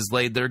witnesses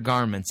laid their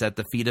garments at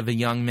the feet of a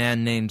young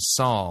man named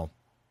Saul.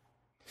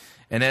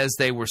 And as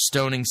they were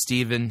stoning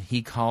Stephen,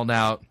 he called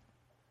out,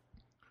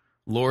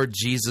 Lord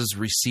Jesus,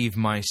 receive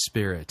my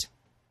spirit.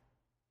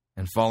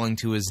 And falling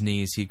to his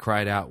knees, he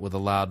cried out with a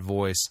loud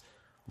voice,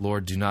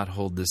 Lord, do not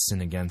hold this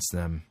sin against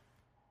them.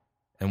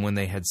 And when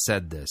they had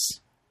said this,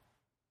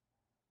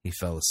 he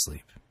fell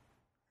asleep.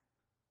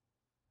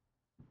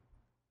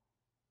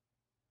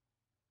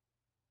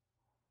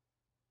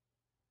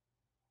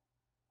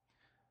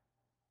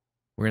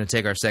 We're going to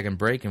take our second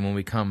break, and when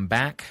we come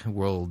back,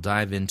 we'll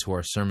dive into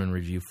our sermon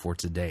review for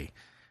today.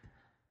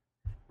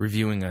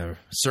 Reviewing a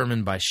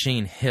sermon by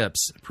Shane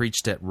Hips,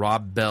 preached at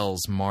Rob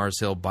Bell's Mars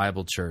Hill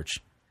Bible Church.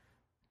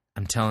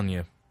 I'm telling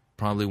you,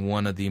 probably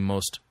one of the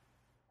most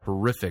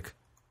horrific,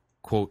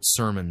 quote,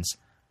 sermons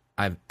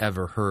I've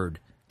ever heard,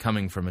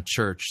 coming from a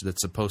church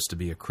that's supposed to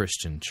be a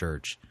Christian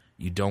church.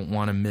 You don't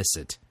want to miss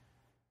it.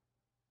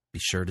 Be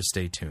sure to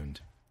stay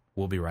tuned.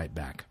 We'll be right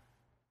back.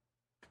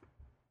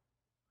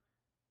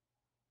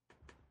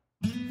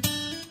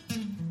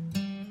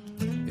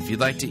 If you'd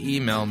like to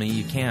email me,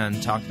 you can.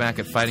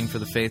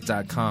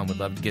 Talkback@fightingforthefaith.com. Would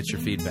love to get your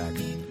feedback.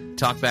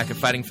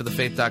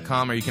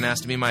 Talkback@fightingforthefaith.com, or you can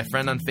ask to be my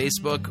friend on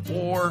Facebook,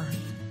 or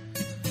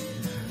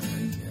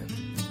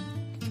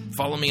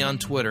follow me on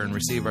Twitter and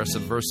receive our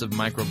subversive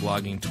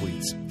microblogging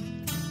tweets.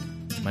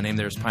 My name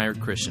there is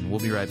Pirate Christian. We'll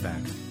be right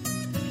back.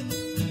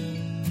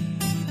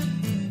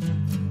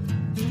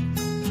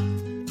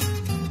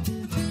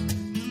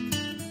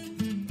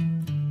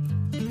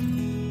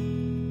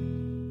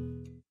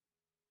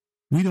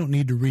 We don't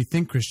need to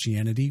rethink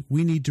Christianity.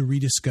 We need to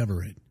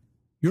rediscover it.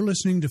 You're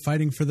listening to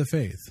Fighting for the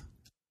Faith.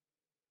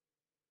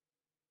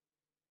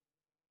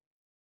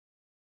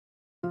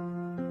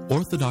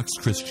 Orthodox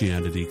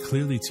Christianity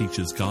clearly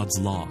teaches God's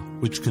law,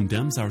 which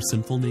condemns our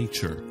sinful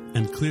nature,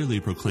 and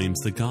clearly proclaims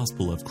the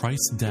gospel of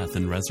Christ's death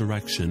and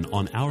resurrection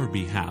on our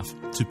behalf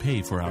to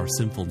pay for our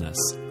sinfulness.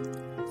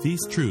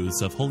 These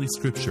truths of Holy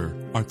Scripture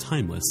are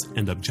timeless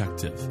and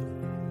objective.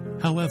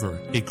 However,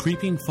 a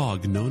creeping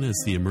fog known as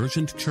the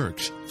emergent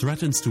church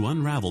threatens to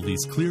unravel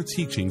these clear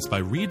teachings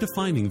by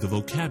redefining the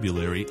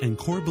vocabulary and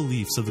core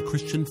beliefs of the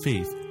Christian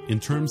faith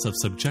in terms of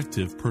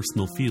subjective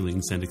personal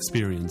feelings and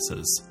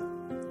experiences.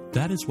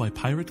 That is why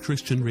Pirate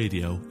Christian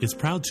Radio is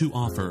proud to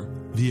offer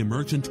The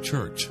Emergent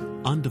Church,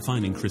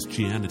 Undefining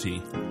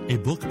Christianity, a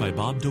book by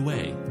Bob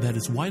DeWay that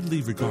is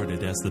widely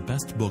regarded as the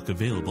best book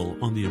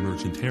available on the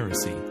emergent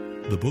heresy.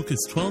 The book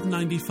is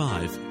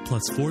 $12.95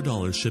 plus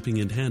 $4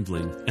 shipping and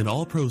handling, and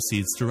all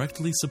proceeds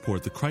directly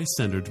support the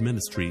Christ-centered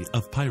ministry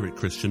of Pirate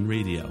Christian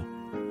Radio.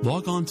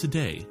 Log on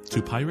today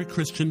to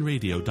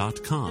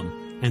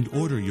piratechristianradio.com and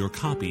order your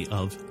copy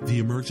of The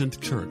Emergent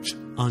Church,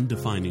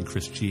 Undefining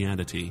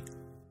Christianity.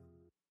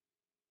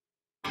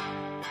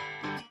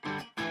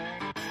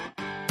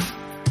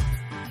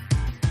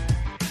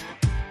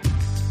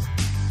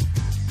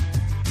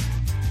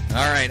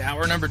 All right,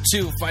 hour number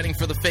 2, Fighting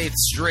for the Faith,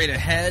 straight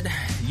ahead.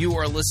 You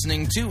are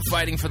listening to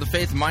Fighting for the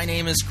Faith. My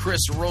name is Chris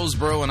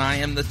Roseborough, and I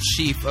am the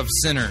chief of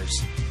sinners.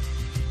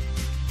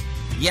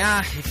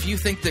 Yeah, if you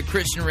think that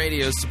Christian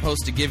radio is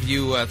supposed to give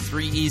you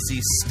 3 easy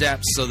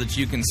steps so that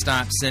you can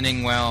stop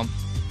sinning,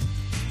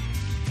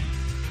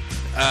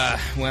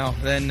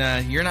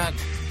 then you're not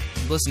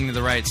listening to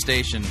the right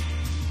station.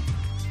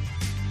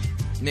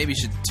 Maybe you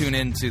should tune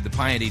in to the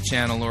Piety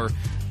channel, or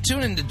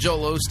tune into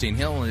Joel Osteen.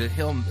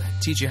 He'll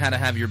teach you how to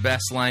have your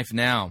best life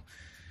now.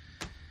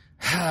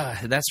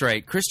 That's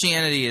right.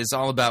 Christianity is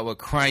all about what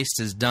Christ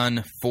has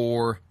done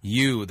for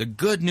you. The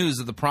good news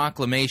of the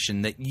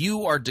proclamation that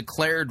you are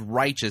declared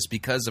righteous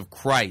because of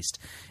Christ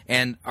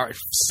and are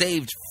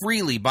saved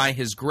freely by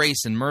His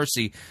grace and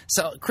mercy.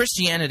 So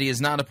Christianity is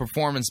not a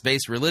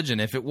performance-based religion.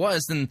 If it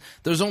was, then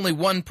there's only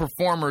one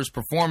performer's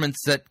performance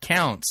that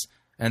counts,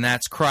 and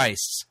that's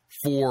Christ's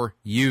for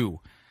you.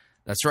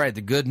 That's right, the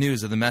good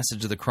news of the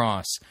message of the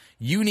cross.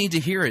 You need to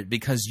hear it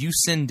because you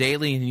sin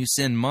daily and you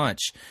sin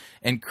much.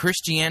 And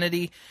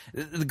Christianity,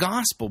 the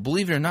gospel,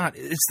 believe it or not,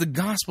 it's the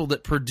gospel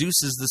that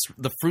produces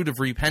the fruit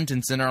of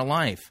repentance in our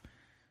life.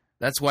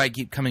 That's why I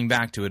keep coming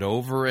back to it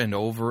over and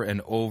over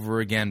and over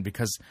again,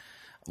 because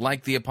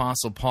like the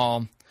Apostle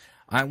Paul,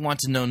 I want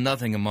to know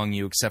nothing among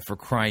you except for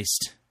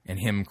Christ and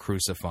Him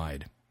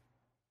crucified.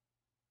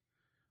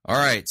 All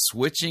right,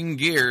 switching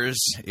gears,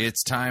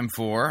 it's time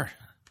for...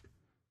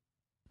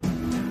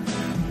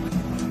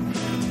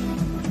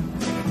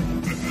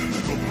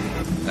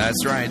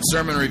 That's right,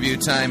 sermon review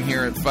time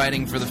here at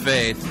Fighting for the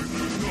Faith.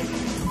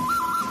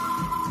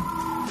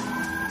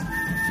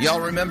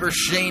 Y'all remember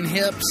Shane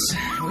Hips?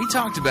 We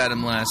talked about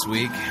him last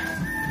week.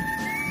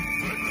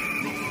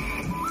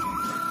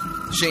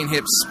 Shane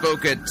Hips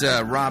spoke at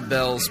Rob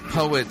Bell's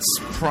Poets,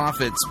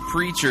 Prophets,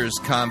 Preachers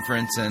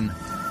Conference, and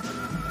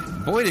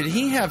boy, did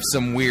he have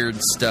some weird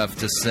stuff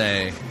to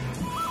say.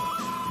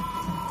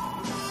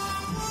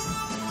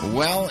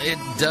 Well, it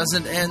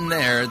doesn't end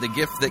there. The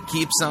gift that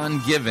keeps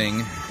on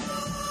giving.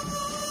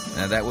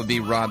 That would be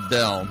Rob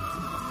Bell.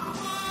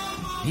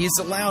 He's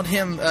allowed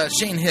him,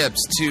 Shane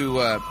Hips,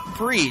 to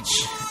preach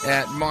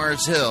at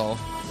Mars Hill.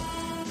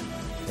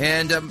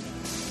 And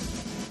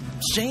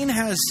Shane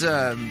has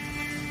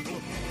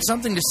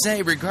something to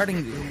say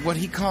regarding what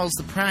he calls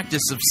the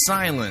practice of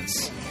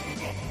silence.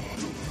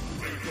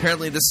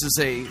 Apparently this is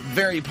a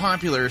very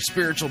popular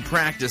spiritual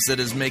practice that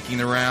is making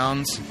the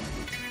rounds.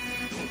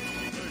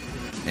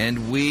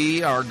 And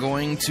we are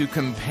going to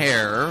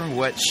compare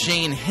what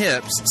Shane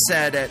Hips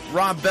said at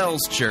Rob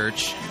Bell's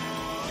church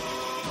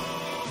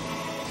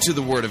to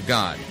the Word of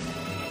God.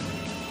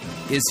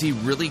 Is he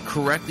really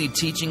correctly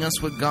teaching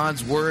us what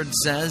God's Word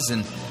says?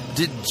 And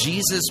did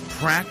Jesus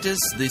practice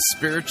the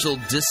spiritual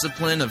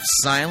discipline of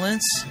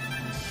silence?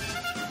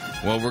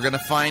 Well, we're going to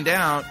find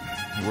out.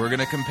 We're going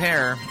to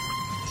compare.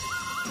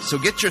 So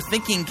get your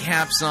thinking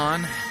caps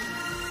on.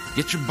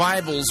 Get your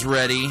Bibles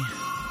ready.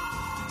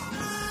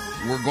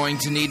 We're going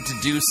to need to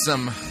do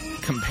some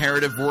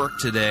comparative work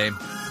today.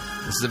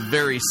 This is a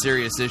very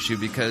serious issue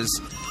because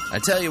I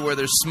tell you, where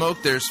there's smoke,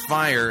 there's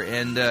fire,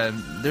 and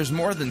there's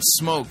more than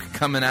smoke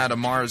coming out of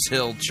Mars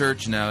Hill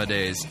Church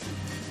nowadays.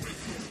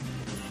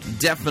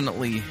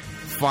 Definitely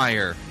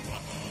fire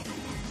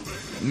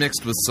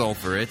mixed with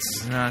sulfur.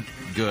 It's not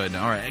good.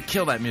 All right,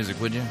 kill that music,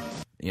 would you?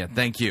 Yeah,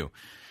 thank you.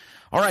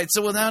 All right,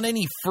 so without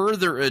any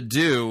further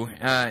ado,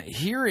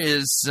 here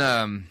is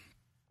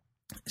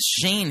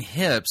Shane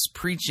Hips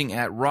preaching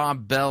at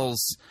Rob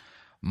Bell's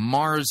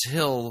Mars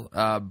Hill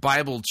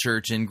Bible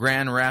Church in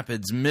Grand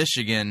Rapids,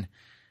 Michigan.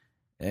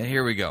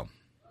 Here we go.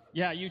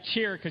 Yeah, you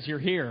cheer because you're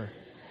here.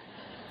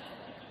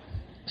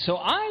 So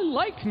I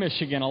like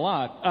Michigan a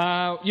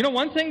lot. You know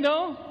one thing,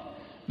 though,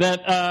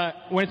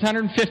 that when it's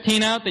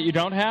 115 out that you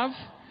don't have?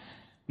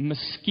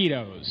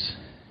 Mosquitoes.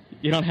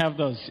 You don't have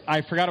those.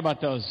 I forgot about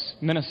those.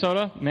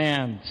 Minnesota?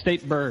 Man,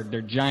 state bird.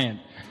 They're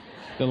giant.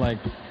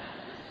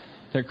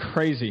 They're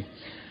crazy.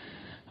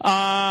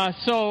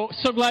 So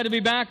glad to be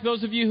back.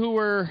 Those of you who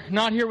were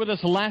not here with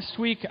us last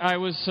week, I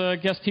was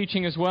guest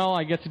teaching as well.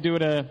 I get to do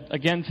it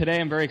again today.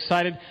 I'm very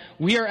excited.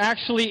 We are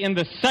actually in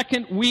the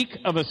second week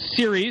of a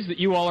series that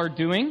you all are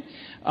doing.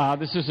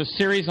 This is a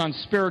series on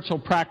spiritual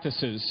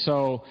practices.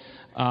 So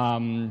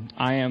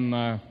I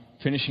am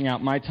finishing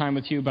out my time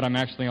with you, but I'm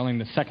actually only in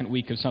the second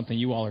week of something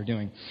you all are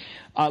doing.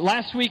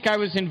 Last week I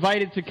was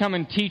invited to come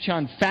and teach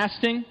on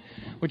fasting,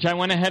 which I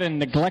went ahead and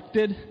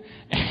neglected.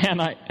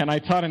 And I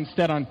taught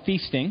instead on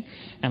feasting,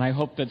 and I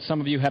hope that some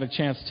of you had a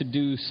chance to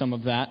do some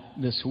of that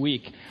this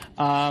week.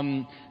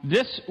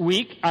 This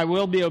week, I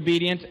will be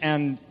obedient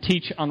and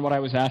teach on what I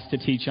was asked to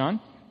teach on.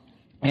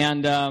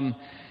 And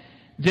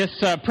this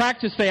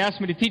practice they asked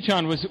me to teach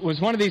on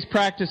was one of these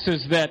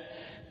practices that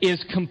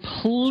is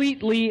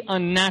completely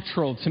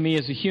unnatural to me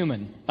as a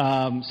human.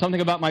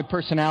 Something about my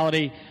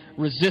personality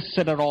resists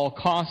it at all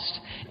costs,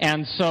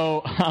 and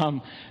so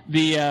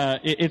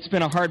it's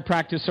been a hard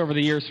practice over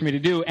the years for me to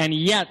do, and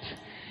yet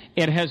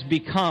it has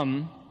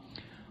become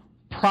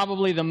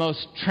probably the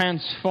most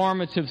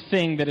transformative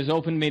thing that has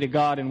opened me to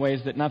God in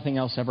ways that nothing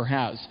else ever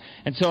has.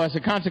 And so as a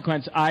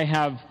consequence, I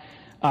have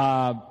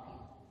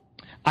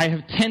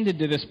tended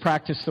to this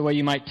practice the way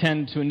you might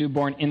tend to a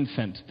newborn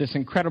infant, this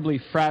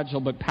incredibly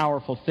fragile but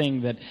powerful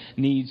thing that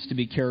needs to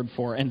be cared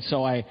for. And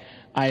so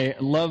I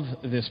love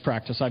this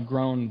practice. I've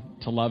grown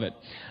to love it.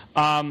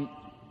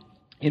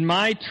 In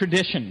my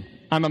tradition,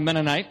 I'm a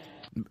Mennonite.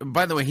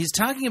 By the way, he's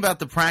talking about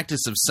the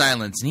practice of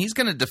silence, and he's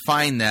going to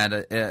define that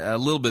a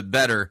little bit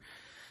better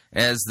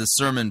as the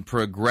sermon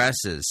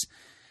progresses.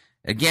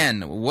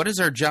 Again, what is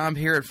our job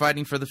here at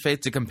Fighting for the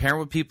Faith? To compare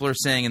what people are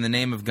saying in the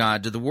name of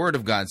God to the Word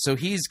of God. So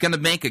he's going to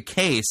make a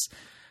case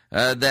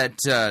that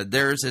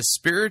there's a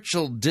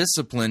spiritual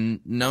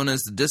discipline known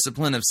as the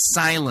discipline of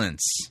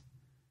silence.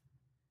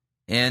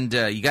 And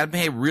you got to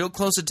pay real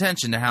close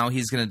attention to how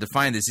he's going to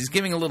define this. He's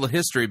giving a little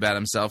history about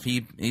himself.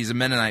 He's a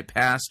Mennonite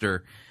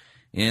pastor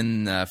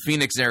in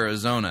Phoenix,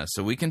 Arizona.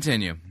 So we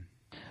continue.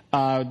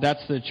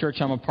 That's the church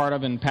I'm a part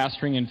of and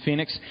pastoring in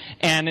Phoenix.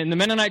 And in the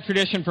Mennonite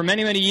tradition, for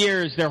many, many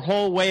years, their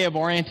whole way of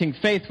orienting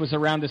faith was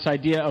around this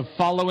idea of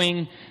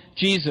following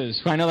Jesus.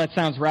 I know that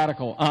sounds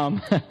radical.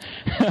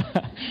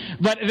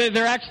 But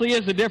there actually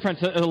is a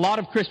difference. A lot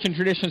of Christian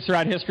traditions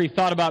throughout history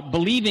thought about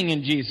believing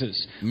in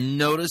Jesus.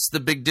 Notice the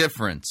big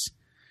difference.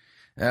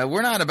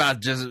 We're not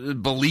about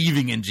just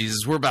believing in Jesus.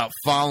 We're about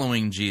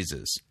following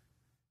Jesus.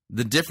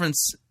 The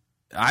difference,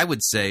 I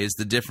would say, is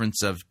the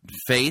difference of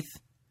faith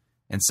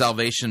and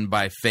salvation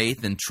by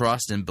faith and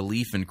trust and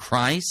belief in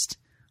Christ,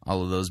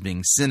 all of those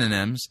being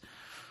synonyms,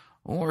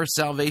 or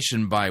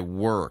salvation by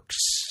works,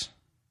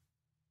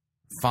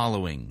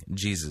 following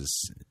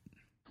Jesus.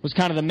 Was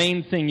kind of the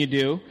main thing you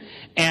do.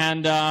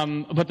 And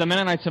but the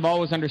Mennonites have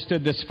always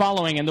understood this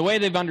following, and the way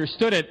they've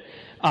understood it,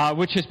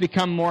 which has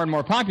become more and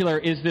more popular,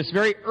 is this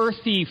very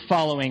earthy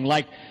following,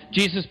 like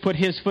Jesus put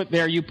his foot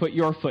there, you put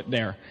your foot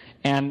there.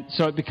 And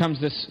so it becomes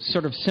this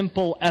sort of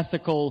simple,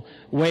 ethical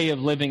way of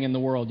living in the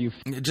world.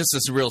 Just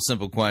this real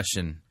simple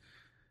question.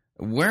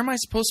 Where am I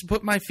supposed to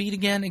put my feet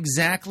again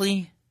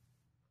exactly?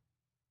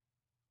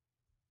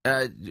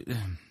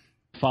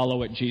 Follow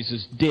what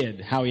Jesus did,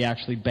 how he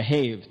actually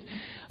behaved.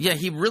 Yeah,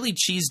 he really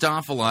cheesed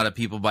off a lot of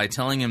people by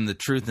telling him the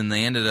truth, and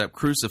they ended up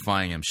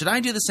crucifying him. Should I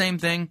do the same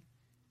thing?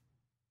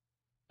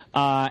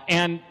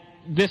 And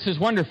this is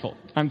wonderful.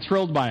 I'm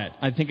thrilled by it.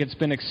 I think it's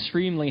been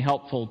extremely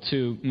helpful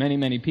to many,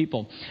 many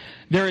people.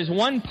 There is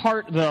one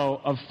part,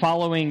 though, of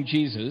following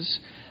Jesus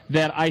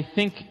that I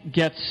think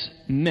gets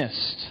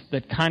missed,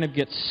 that kind of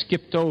gets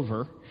skipped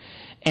over.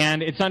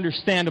 And it's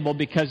understandable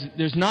because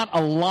there's not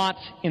a lot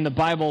in the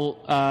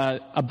Bible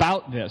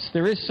about this.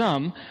 There is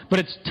some, but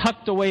it's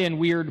tucked away in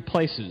weird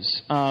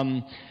places.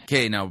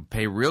 Okay, now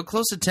pay real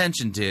close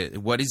attention to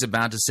what he's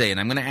about to say. And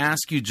I'm going to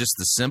ask you just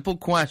the simple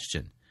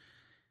question.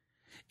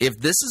 If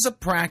this is a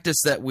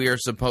practice that we are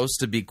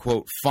supposed to be,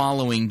 quote,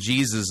 following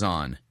Jesus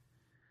on,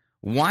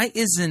 why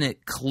isn't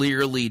it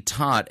clearly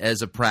taught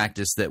as a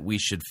practice that we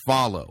should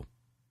follow?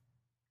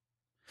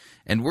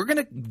 And we're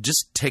going to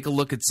just take a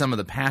look at some of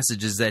the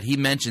passages that he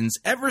mentions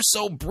ever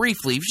so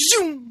briefly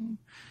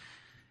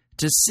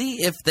to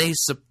see if they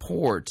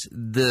support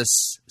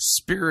this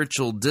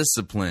spiritual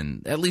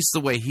discipline, at least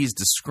the way he's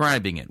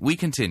describing it. We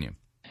continue.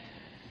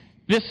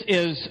 This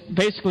is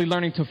basically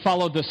learning to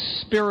follow the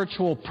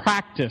spiritual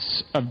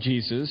practice of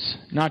Jesus,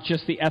 not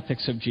just the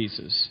ethics of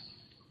Jesus.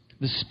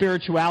 The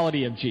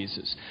spirituality of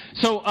Jesus.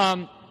 So,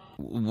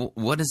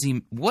 what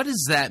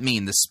does that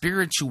mean? The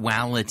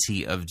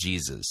spirituality of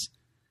Jesus.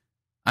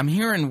 I'm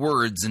hearing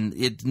words and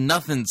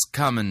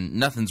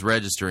nothing's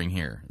registering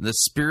here. The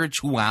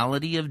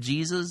spirituality of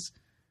Jesus?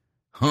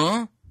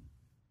 Huh?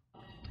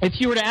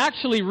 If you were to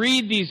actually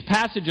read these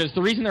passages,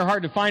 the reason they're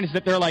hard to find is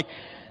that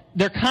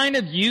they're kind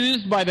of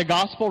used by the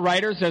gospel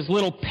writers as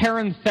little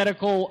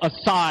parenthetical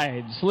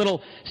asides,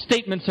 little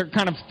statements are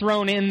kind of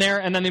thrown in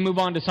there, and then they move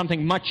on to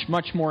something much,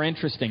 much more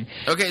interesting.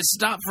 Okay,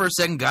 stop for a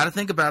second. Got to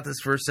think about this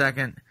for a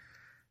second.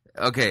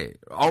 Okay,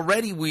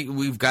 already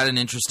we've got an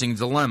interesting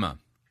dilemma.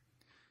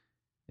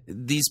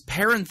 These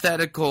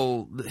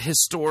parenthetical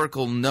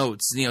historical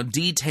notes,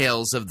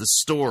 details of the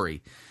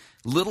story,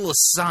 little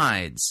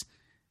asides.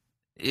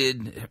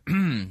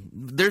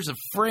 There's a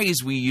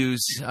phrase we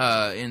use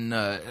in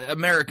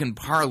American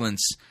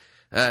parlance,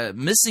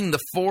 missing the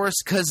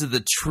forest because of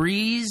the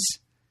trees.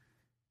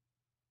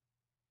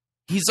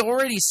 He's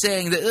already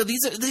saying that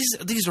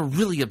these are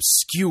really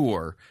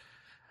obscure,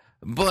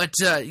 but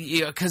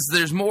because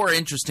there's more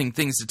interesting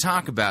things to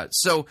talk about.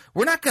 So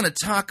we're not going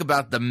to talk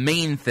about the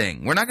main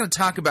thing. We're not going to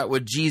talk about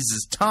what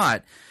Jesus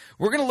taught.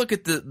 We're going to look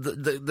at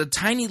the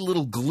tiny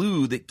little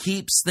glue that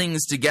keeps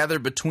things together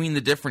between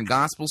the different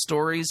gospel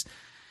stories.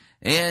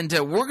 And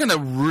we're going to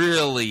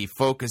really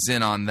focus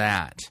in on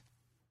that.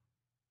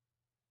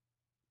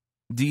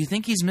 Do you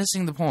think he's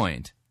missing the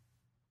point?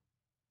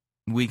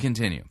 We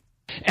continue.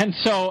 And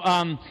so,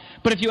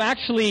 but if you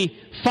actually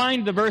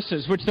find the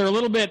verses, which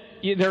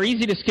they're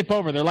easy to skip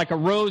over. They're like a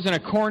rose in a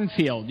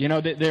cornfield.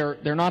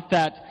 They're not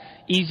that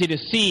easy to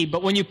see.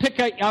 But when you pick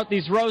out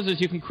these roses,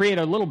 you can create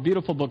a little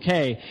beautiful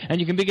bouquet. And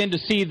you can begin to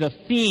see the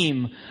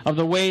theme of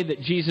the way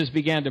that Jesus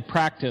began to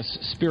practice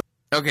spiritual.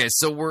 Okay,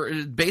 so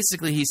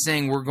he's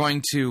saying we're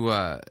going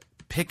to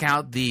pick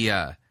out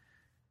the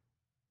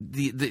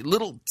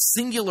little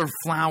singular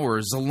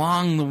flowers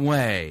along the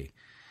way.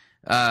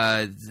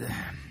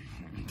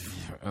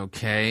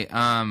 Okay,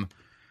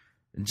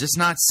 just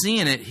not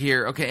seeing it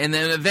here. Okay, and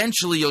then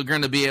eventually you're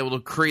going to be able to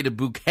create a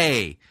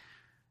bouquet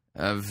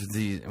of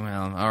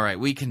all right,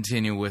 we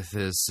continue with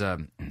this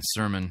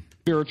sermon.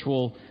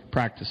 Spiritual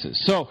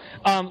practices. So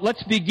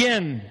let's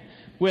begin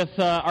with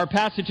our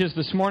passages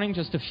this morning.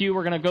 Just a few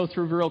we're going to go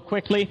through real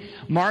quickly.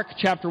 Mark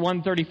chapter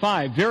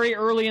 1:35, very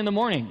early in the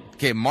morning.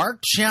 Okay,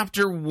 Mark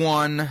chapter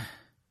 1.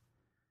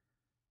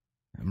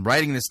 I'm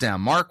writing this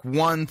down. Mark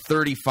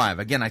 1:35.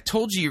 Again, I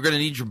told you you're going to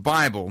need your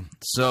Bible.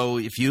 So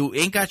if you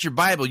ain't got your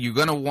Bible, you're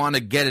going to want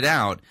to get it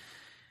out.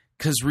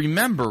 Because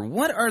remember,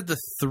 what are the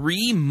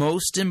three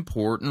most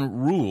important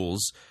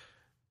rules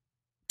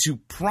to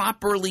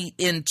properly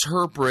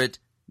interpret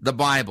the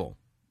Bible?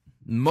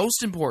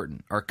 most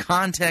important are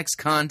context,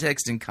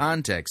 context, and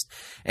context.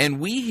 And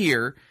we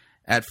here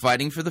at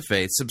Fighting for the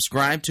Faith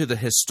subscribe to the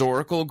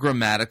historical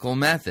grammatical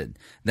method.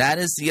 That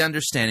is the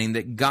understanding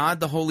that God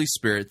the Holy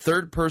Spirit,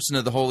 third person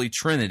of the Holy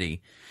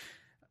Trinity,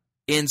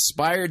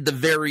 inspired the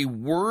very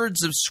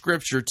words of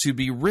Scripture to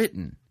be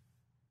written.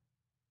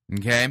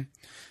 Okay?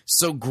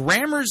 So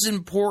grammar's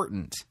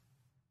important.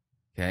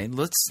 Okay,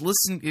 let's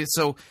listen.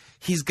 So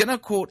he's going to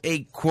quote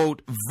a,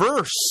 quote,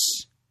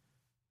 verse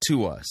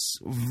to us.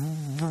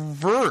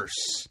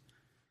 Verse.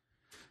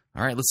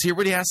 All right, let's hear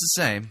what he has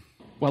to say.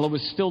 While it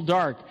was still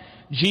dark,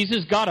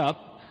 Jesus got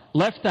up,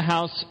 left the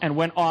house, and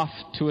went off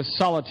to a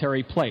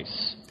solitary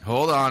place.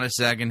 Hold on a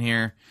second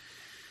here.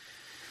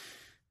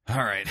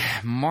 All right,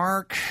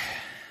 Mark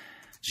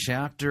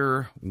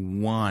chapter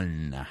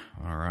 1.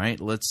 All right,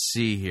 let's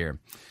see here.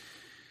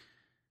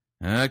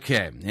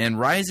 Okay, and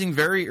rising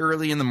very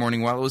early in the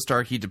morning while it was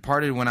dark, he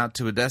departed and went out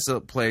to a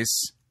desolate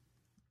place.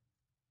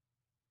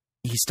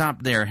 He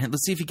stopped there.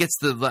 Let's see if he gets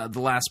the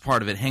last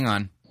part of it. Hang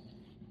on.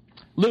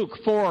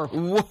 Luke 4.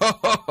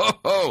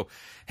 Whoa!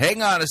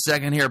 Hang on a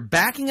second here.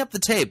 Backing up the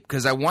tape,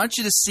 because I want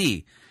you to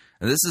see.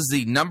 This is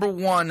the number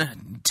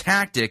one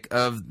tactic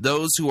of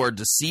those who are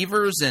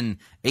deceivers and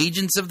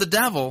agents of the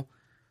devil,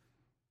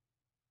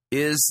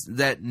 is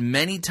that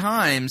many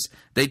times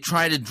they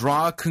try to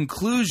draw a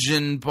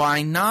conclusion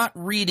by not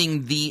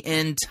reading the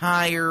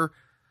entire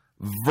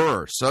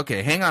verse.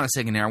 Okay, hang on a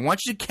second here. I want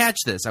you to catch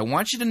this. I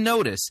want you to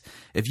notice,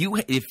 if you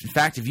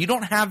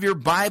don't have your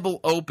Bible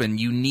open,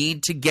 you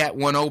need to get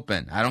one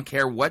open. I don't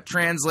care what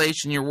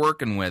translation you're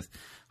working with.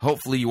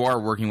 Hopefully you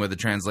are working with a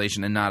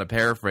translation and not a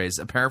paraphrase.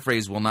 A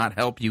paraphrase will not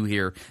help you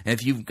here. And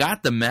if you've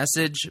got the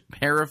Message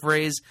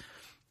paraphrase,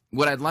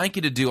 what I'd like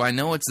you to do, I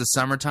know it's the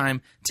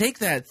summertime, take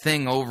that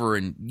thing over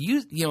and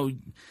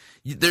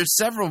there's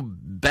several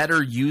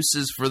better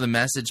uses for the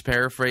Message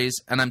paraphrase,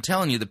 and I'm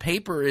telling you, the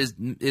paper it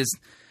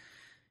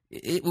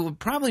would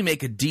probably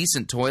make a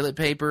decent toilet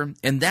paper,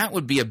 and that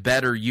would be a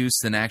better use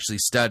than actually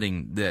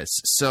studying this.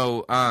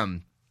 So,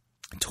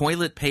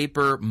 toilet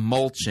paper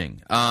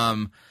mulching,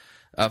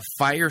 a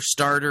fire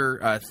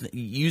starter,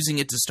 using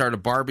it to start a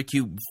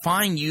barbecue,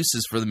 fine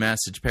uses for the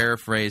Message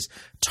paraphrase.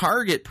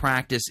 Target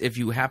practice if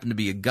you happen to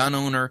be a gun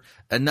owner,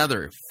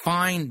 another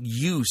fine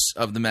use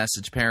of the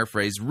Message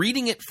paraphrase.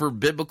 Reading it for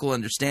biblical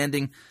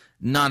understanding,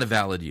 not a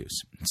valid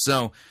use.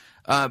 So,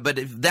 but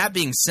that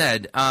being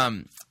said,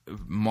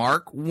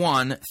 Mark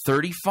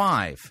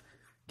 1:35,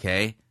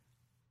 okay?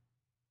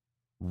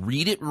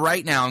 Read it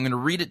right now. I'm going to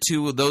read it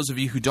to those of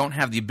you who don't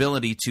have the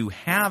ability to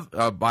have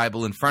a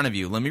Bible in front of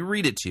you. Let me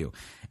read it to you.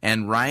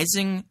 And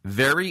rising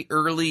very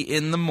early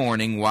in the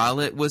morning, while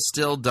it was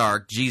still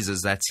dark,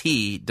 Jesus, that's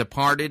he,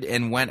 departed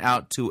and went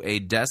out to a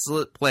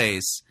desolate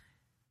place.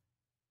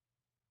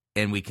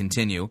 And we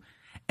continue.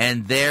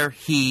 And there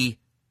he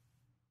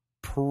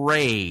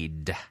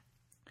prayed.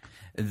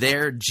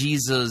 There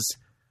Jesus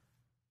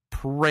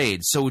prayed.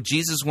 So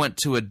Jesus went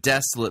to a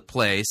desolate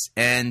place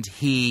and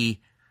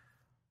he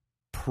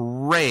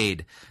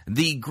prayed.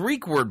 The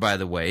Greek word, by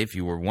the way, if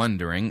you were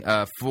wondering,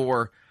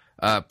 for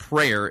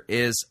prayer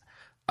is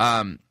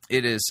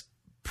it is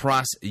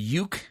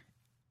prosukeomai,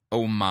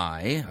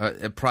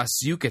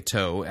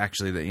 prosuketo.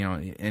 Actually,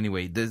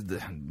 Anyway,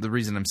 the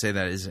reason I'm saying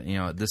that is,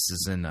 this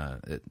is in.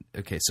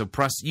 Okay, so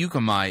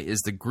prosukeomai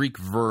is the Greek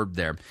verb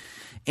there,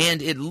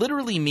 and it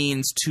literally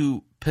means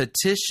to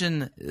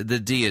petition the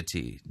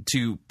deity,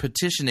 to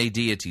petition a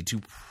deity,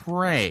 to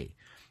pray.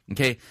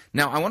 Okay,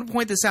 now I want to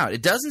point this out.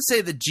 It doesn't say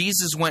that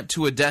Jesus went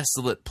to a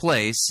desolate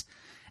place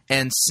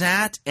and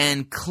sat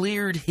and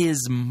cleared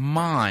his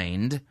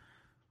mind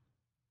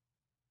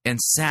and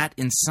sat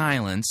in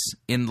silence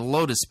in the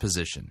lotus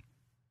position.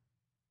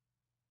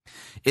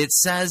 It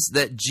says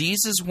that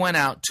Jesus went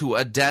out to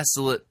a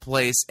desolate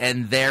place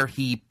and there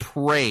he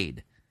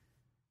prayed.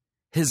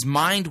 His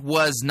mind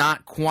was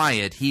not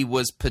quiet. He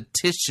was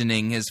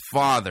petitioning his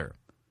Father.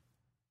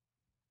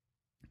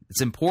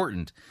 It's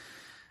important.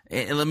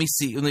 And let me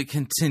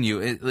continue.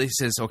 It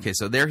says, okay,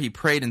 so there he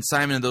prayed, and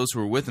Simon and those who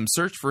were with him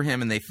searched for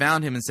him, and they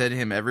found him and said to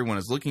him, everyone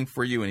is looking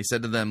for you. And he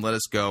said to them, let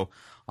us go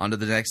on to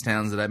the next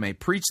towns that I may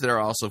preach there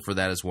also, for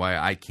that is why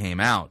I came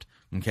out.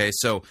 Okay,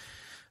 so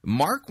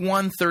Mark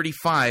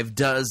 1:35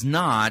 does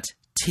not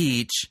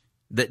teach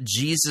that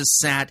Jesus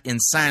sat in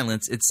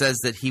silence. It says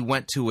that he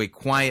went to a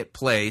quiet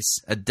place,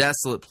 a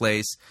desolate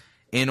place,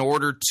 in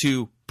order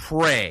to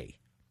pray.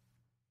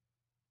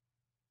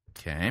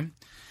 Okay.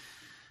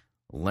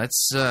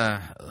 Let's now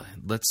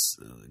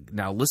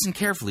listen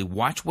carefully.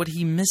 Watch what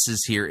he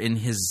misses here in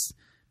his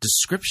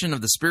description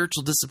of the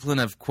spiritual discipline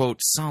of,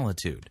 quote,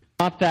 solitude.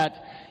 Not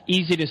that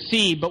easy to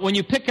see, but when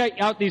you pick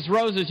out these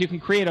roses, you can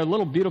create a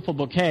little beautiful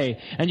bouquet,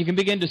 and you can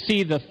begin to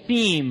see the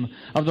theme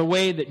of the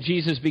way that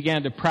Jesus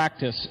began to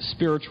practice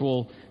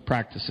spiritual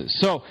practices.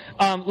 So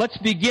let's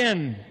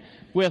begin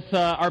with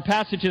our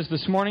passages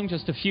this morning.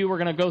 Just a few we're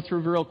going to go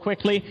through real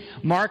quickly.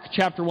 Mark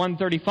chapter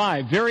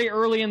 1:35. Very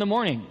early in the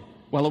morning,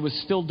 while it was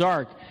still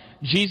dark,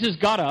 Jesus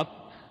got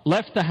up,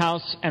 left the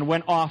house, and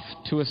went off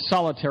to a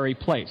solitary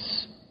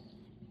place.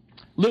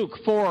 Luke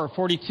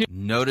 4:42.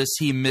 Notice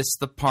he missed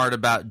the part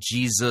about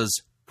Jesus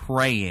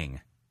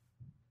praying.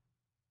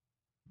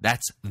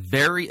 That's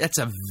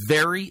a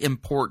very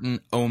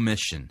important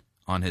omission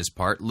on his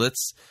part.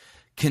 Let's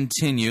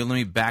continue. Let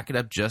me back it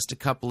up just a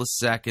couple of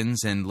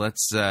seconds, and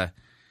let's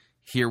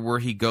hear where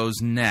he goes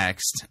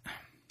next.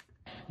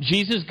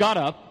 Jesus got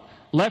up,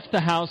 left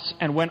the house,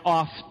 and went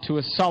off to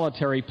a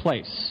solitary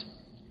place.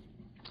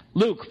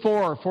 Luke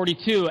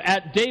 4:42.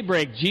 At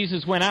daybreak,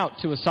 Jesus went out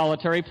to a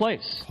solitary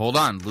place. Hold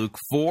on, Luke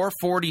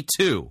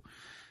 4:42.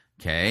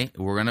 Okay,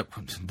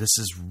 this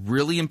is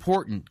really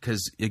important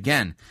because,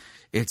 again,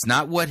 it's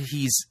not what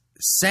he's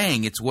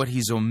saying, it's what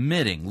he's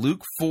omitting.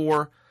 Luke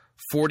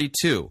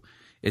 4:42.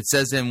 It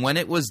says, and when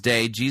it was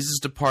day, Jesus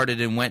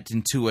departed and went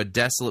into a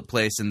desolate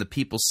place, and the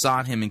people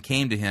sought him and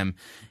came to him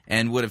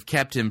and would have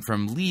kept him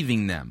from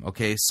leaving them.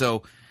 Okay,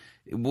 so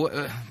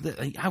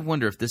I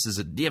wonder if this is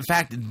in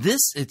fact,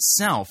 this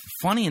itself,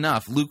 funny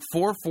enough, Luke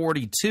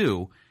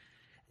 4:42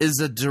 is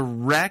a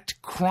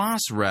direct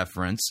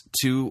cross-reference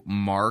to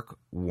Mark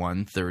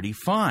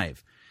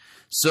 1:35.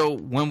 So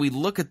when we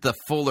look at the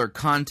fuller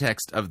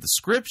context of the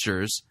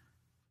Scriptures,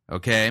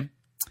 okay,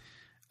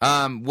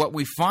 what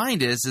we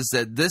find is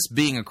that this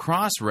being a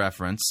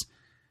cross-reference,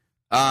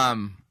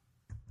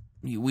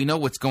 we know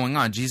what's going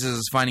on. Jesus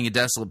is finding a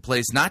desolate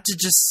place, not to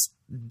just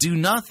do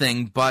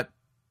nothing, but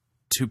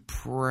to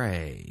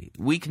pray.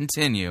 We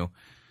continue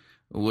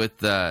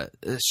with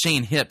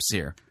Shane Hips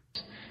here.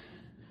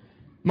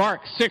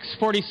 Mark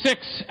 6:46.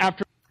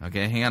 After.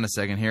 Okay, hang on a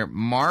second here.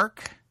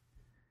 Mark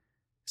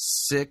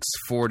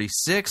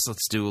 6:46.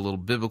 Let's do a little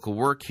biblical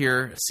work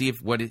here. See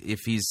if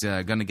he's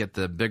going to get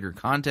the bigger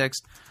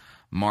context.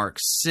 Mark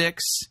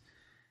 6,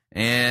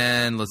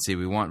 and let's see.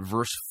 We want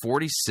verse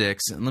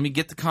 46. And let me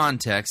get the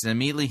context. And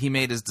immediately he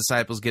made his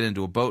disciples get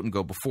into a boat and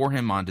go before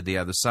him onto the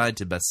other side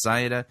to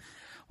Bethsaida,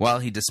 while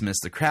he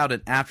dismissed the crowd.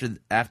 And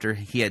after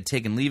he had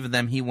taken leave of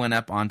them, he went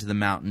up onto the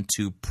mountain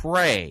to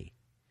pray.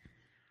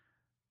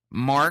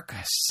 Mark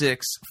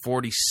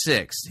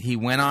 6:46. He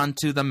went on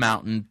to the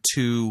mountain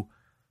to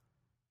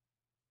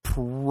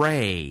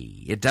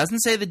pray. It doesn't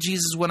say that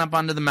Jesus went up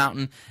onto the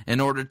mountain in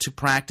order to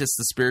practice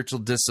the spiritual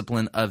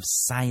discipline of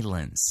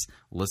silence.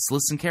 Let's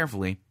listen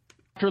carefully.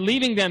 After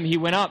leaving them, he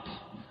went up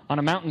on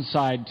a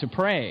mountainside to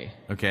pray.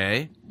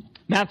 Okay.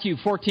 Matthew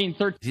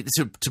 14:13.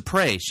 To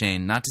pray,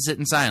 Shane, not to sit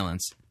in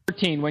silence.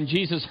 13. When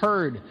Jesus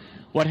heard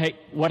what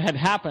had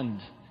happened,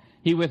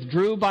 he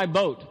withdrew by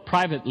boat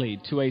privately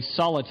to a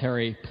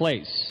solitary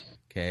place.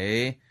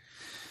 Okay.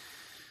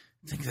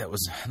 I think that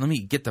was. Let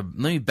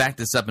me back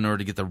this up in order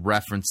to get the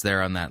reference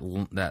there on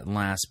that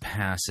last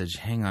passage.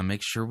 Hang on,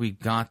 make sure we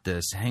got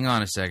this. Hang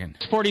on a second.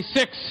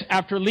 46.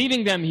 After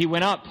leaving them, he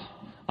went up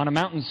on a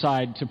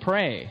mountainside to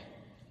pray.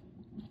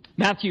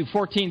 Matthew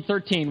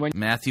 14:13.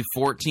 Matthew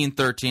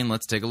 14:13.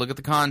 Let's take a look at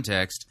the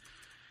context.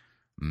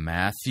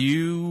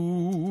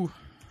 Matthew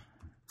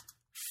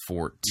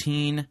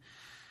 14.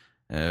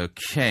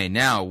 Okay,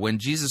 now, when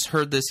Jesus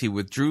heard this, he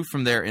withdrew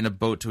from there in a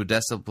boat to a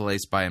desolate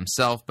place by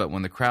himself, but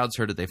when the crowds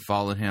heard it, they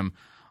followed him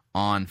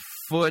on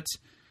foot.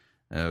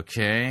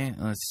 Okay,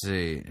 let's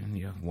see.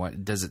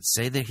 What does it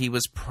say that he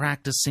was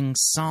practicing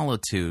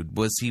solitude?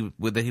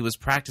 That he was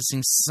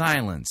practicing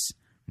silence?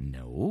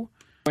 No.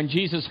 When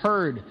Jesus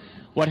heard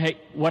what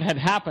had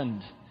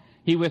happened,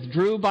 he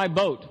withdrew by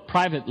boat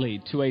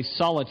privately to a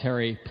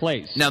solitary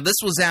place. Now, this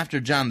was after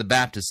John the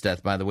Baptist's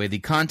death, by the way. The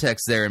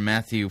context there in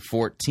Matthew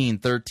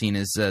 14:13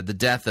 is the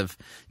death of...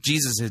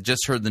 Jesus had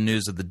just heard the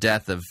news of the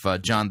death of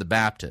John the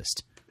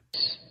Baptist.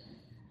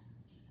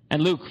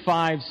 And Luke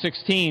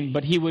 5:16,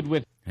 but he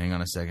would Hang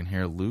on a second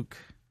here. Luke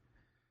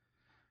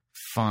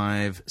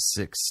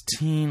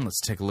 5:16.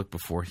 Let's take a look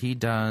before he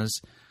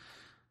does.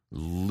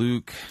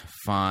 Luke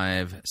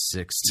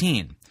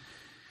 5:16.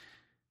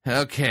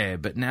 Okay,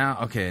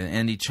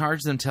 and he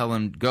charged them, tell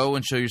them, go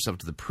and show yourself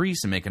to the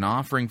priest and make an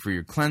offering for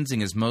your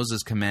cleansing as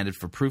Moses commanded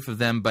for proof of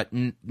them. But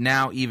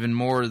now even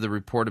more the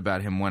report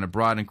about him went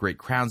abroad, and great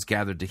crowds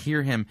gathered to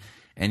hear him,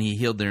 and he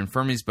healed their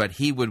infirmities. But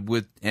he would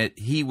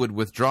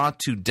withdraw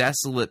to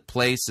desolate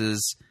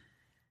places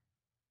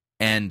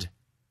and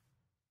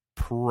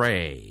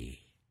pray.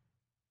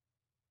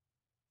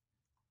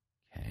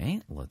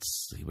 Okay,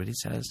 let's see what he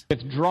says.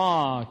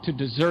 Withdraw to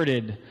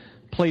deserted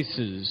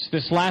places.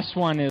 This last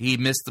one is... He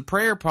missed the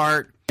prayer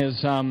part.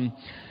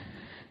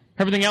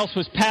 Everything else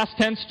was past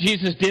tense.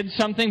 Jesus did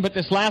something, but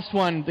this last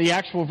one, the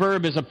actual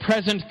verb, is a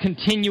present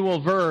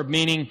continual verb,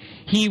 meaning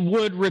he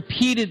would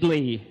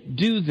repeatedly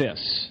do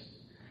this.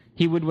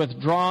 He would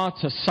withdraw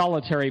to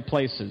solitary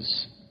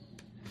places.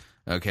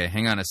 Okay,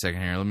 hang on a second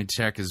here. Let me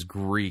check his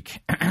Greek.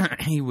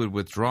 He would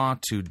withdraw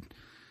to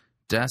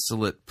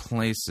desolate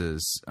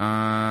places.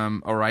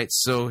 All right,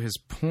 so his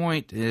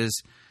point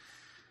is...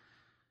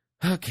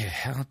 Okay,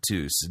 how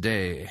to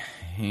stay,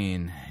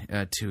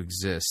 to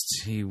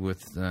exist. He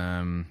with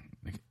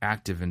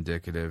active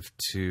indicative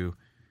to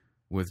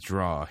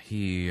withdraw.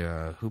 He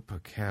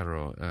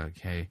hupakero.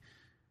 Okay.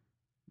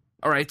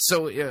 All right.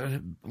 So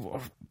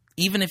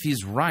even if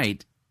he's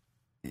right,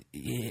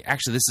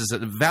 Actually, this is a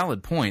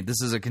valid point.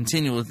 This is a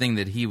continual thing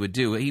that he would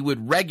do. He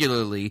would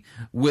regularly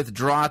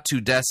withdraw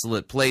to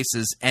desolate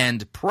places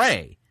and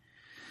pray.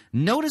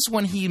 Notice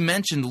when he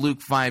mentioned Luke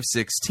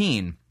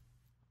 5:16,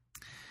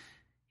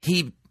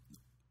 he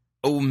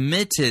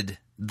omitted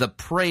the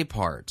pray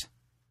part.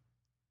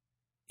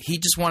 He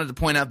just wanted to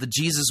point out that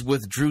Jesus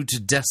withdrew to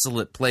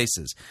desolate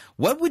places.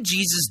 What would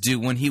Jesus do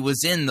when he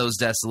was in those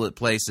desolate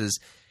places?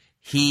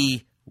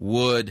 He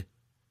would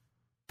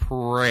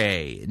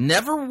pray.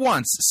 Never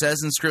once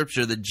says in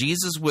Scripture that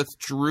Jesus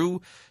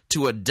withdrew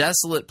to a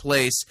desolate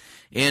place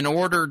in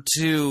order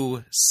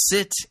to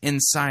sit in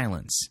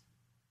silence.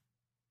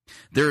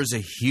 There is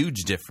a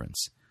huge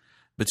difference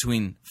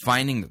between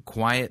finding a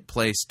quiet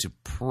place to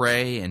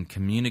pray and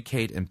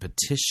communicate and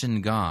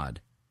petition God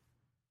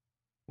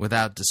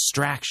without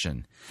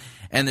distraction,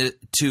 and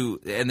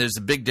there's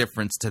a big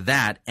difference to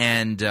that,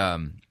 and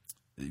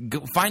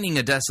finding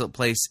a desolate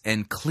place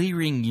and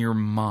clearing your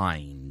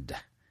mind.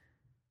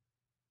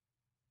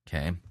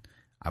 Okay,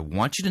 I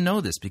want you to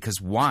know this, because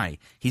why?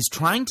 He's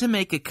trying to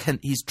make the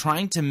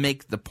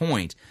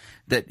point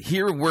that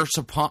here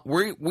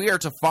we are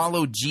to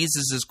follow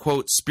Jesus'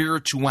 quote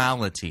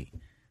spirituality.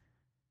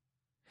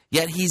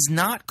 Yet he's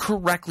not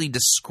correctly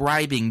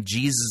describing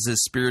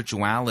Jesus'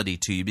 spirituality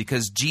to you,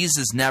 because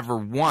Jesus never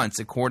once,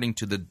 according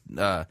to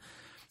the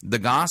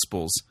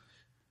Gospels,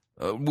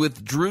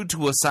 withdrew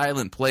to a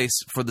silent place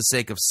for the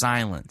sake of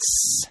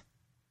silence.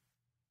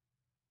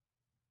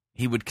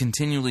 He would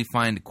continually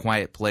find a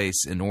quiet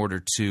place in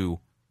order to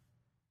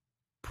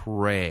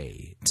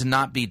pray, to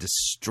not be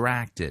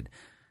distracted,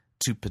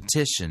 to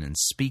petition and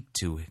speak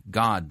to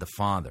God the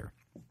Father.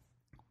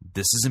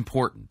 This is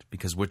important,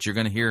 because what you're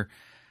going to hear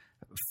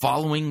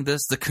following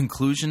this, the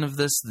conclusion of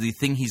this, the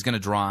thing he's going to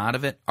draw out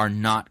of it, are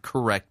not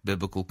correct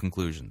biblical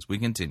conclusions. We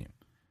continue.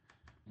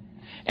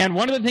 And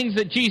one of the things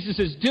that Jesus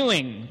is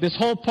doing, this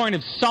whole point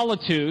of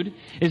solitude,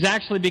 is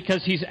actually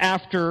because he's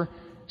after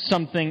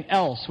something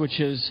else, which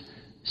is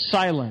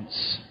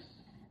silence.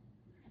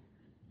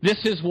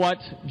 This is what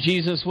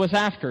Jesus was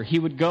after. He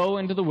would go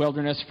into the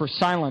wilderness for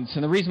silence.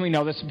 And the reason we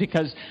know this is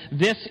because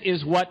this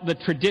is what the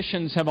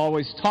traditions have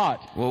always taught.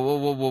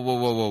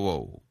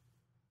 Whoa.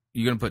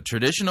 You're going to put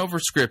tradition over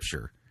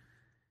Scripture.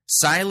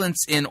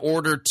 Silence in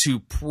order to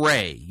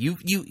pray. You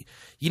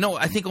know,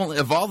 I think only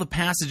of all the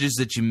passages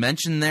that you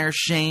mentioned there,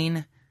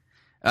 Shane,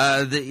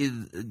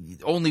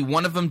 only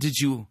one of them did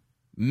you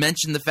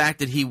mention the fact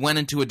that he went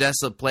into a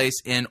desolate place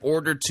in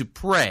order to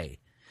pray.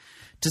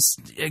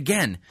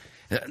 Again,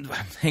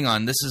 hang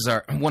on, this is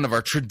one of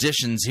our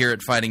traditions here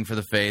at Fighting for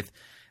the Faith.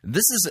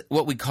 This is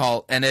what we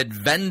call an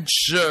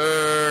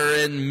adventure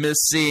in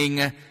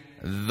missing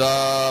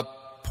the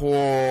point.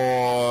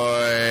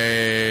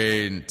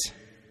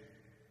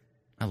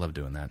 I love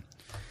doing that.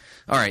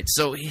 All right,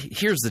 so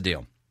here's the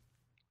deal.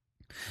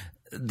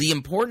 The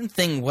important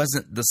thing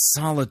wasn't the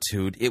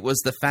solitude, it was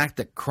the fact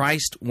that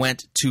Christ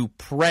went to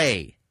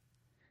pray.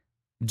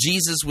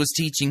 Jesus was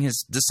teaching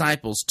his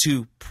disciples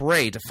to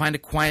pray, to find a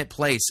quiet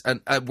place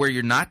where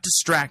you're not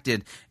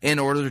distracted in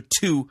order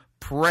to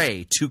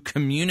pray, to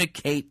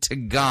communicate to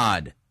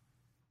God,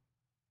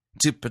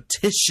 to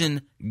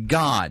petition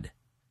God.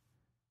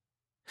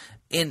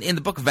 In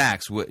the book of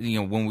Acts,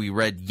 when we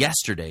read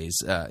yesterday's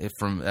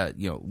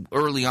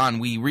early on,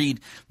 we read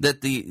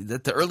that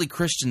the early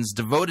Christians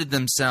devoted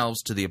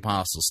themselves to the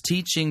apostles'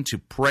 teaching, to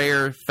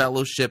prayer,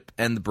 fellowship,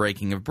 and the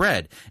breaking of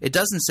bread. It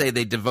doesn't say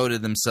they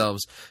devoted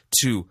themselves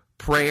to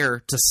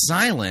prayer, to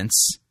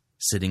silence,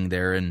 sitting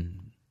there and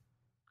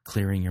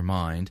clearing your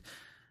mind,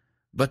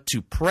 but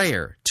to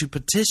prayer, to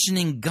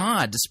petitioning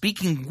God, to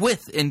speaking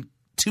with and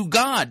to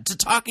God, to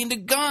talking to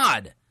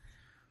God.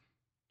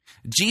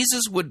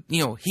 Jesus would,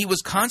 he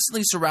was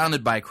constantly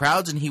surrounded by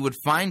crowds, and he would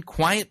find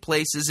quiet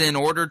places in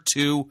order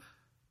to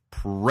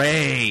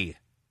pray,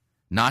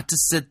 not to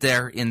sit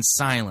there in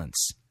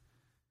silence.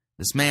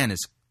 This man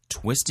is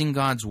twisting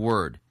God's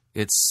word.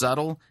 It's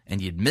subtle, and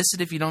you'd miss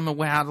it if you don't know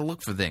how to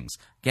look for things.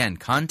 Again,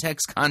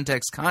 context.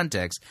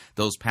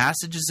 Those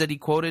passages that he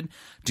quoted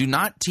do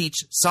not teach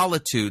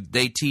solitude.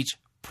 They teach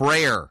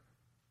prayer,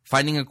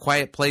 finding a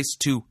quiet place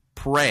to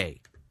pray.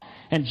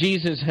 And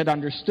Jesus had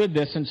understood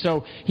this, and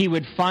so he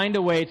would find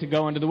a way to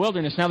go into the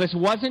wilderness. Now, this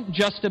wasn't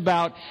just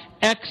about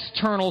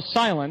external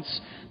silence.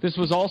 This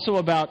was also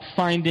about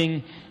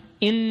finding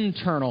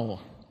internal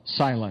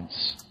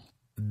silence.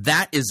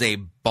 That is a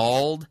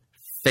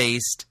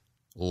bald-faced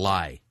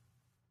lie.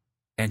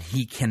 And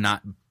he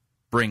cannot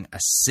bring a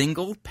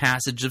single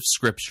passage of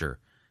Scripture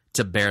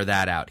to bear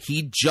that out.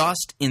 He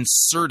just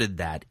inserted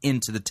that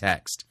into the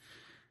text.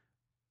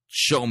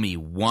 Show me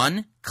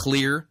one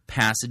clear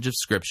passage of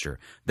Scripture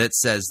that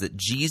says that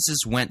Jesus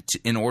went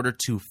in order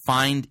to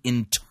find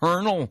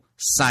internal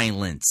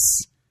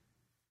silence.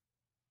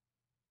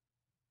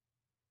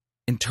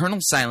 Internal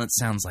silence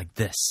sounds like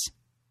this.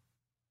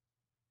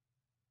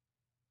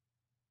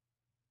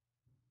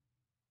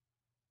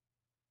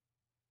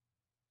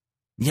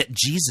 Yet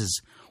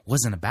Jesus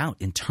wasn't about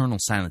internal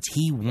silence.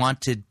 He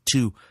wanted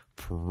to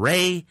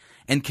pray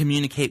and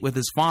communicate with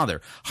his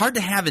Father. Hard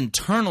to have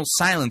internal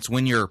silence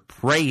when you're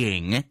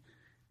praying.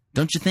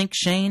 Don't you think,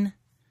 Shane?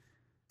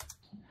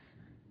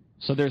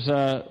 So there's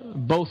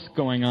both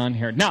going on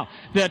here. Now,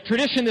 the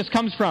tradition this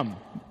comes from,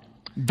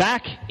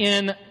 back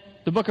in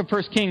the book of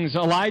 1 Kings,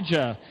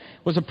 Elijah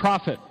was a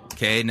prophet.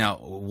 Okay, now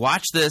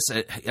watch this.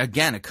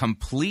 Again, a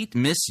complete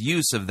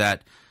misuse of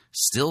that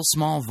still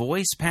small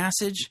voice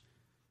passage.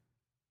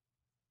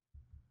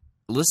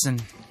 Listen.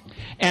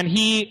 And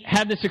he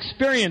had this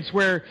experience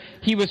where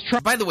he was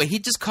trying... By the way, he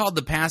just called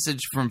the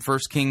passage from 1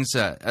 Kings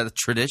a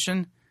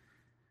tradition.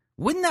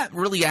 Wouldn't that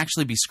really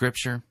actually be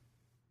Scripture?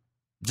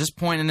 Just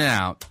pointing it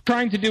out.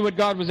 Trying to do what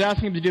God was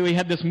asking him to do. He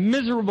had this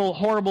miserable,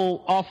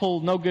 horrible,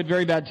 awful, no good,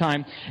 very bad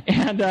time.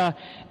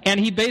 And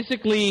he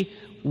basically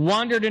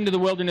wandered into the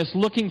wilderness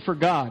looking for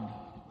God.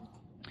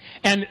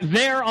 And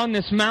there on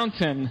this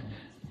mountain,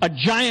 a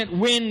giant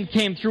wind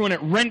came through and it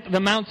rent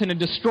the mountain and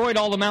destroyed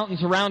all the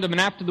mountains around him.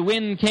 And after the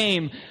wind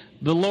came,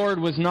 the Lord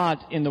was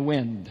not in the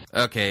wind.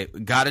 Okay,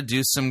 got to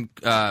do some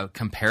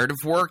comparative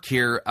work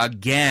here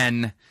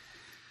again.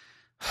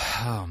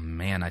 Oh,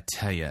 man, I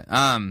tell you.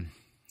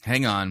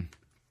 Hang on.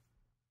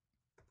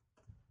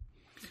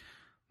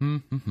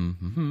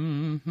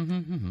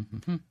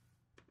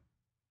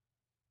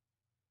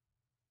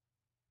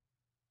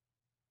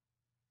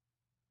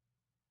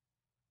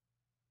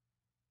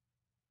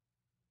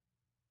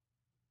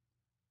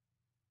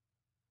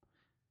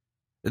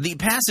 The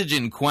passage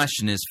in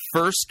question is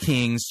 1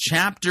 Kings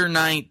chapter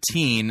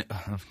 19.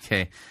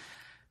 Okay.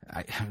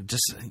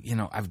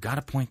 I've got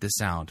to point this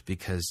out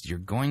because you're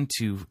going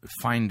to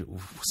find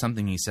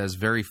something he says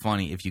very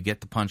funny if you get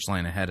the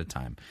punchline ahead of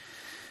time.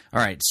 All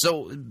right,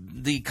 so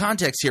the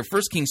context here,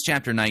 1 Kings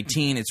chapter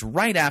 19, it's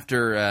right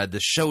after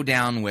the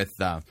showdown with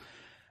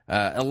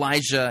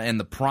Elijah and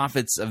the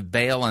prophets of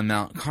Baal on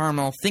Mount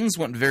Carmel. Things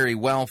went very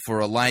well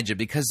for Elijah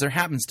because there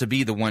happens to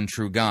be the one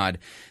true God.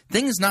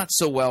 Things not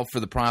so well for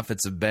the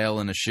prophets of Baal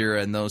and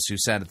Asherah and those who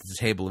sat at the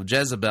table of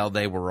Jezebel.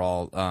 They were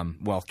all,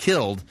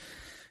 killed.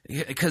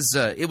 Because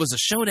it was a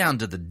showdown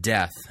to the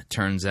death, it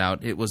turns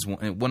out. It was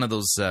one of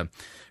those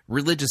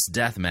religious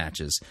death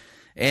matches.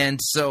 And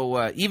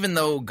so even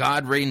though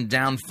God rained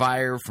down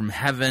fire from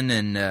heaven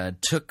and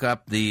took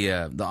up the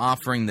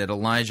offering that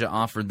Elijah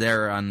offered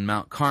there on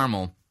Mount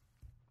Carmel,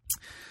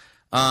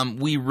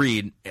 we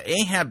read,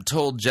 Ahab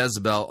told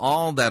Jezebel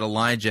all that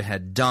Elijah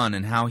had done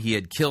and how he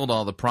had killed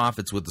all the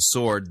prophets with the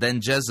sword. Then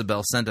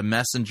Jezebel sent a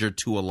messenger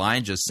to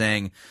Elijah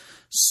saying,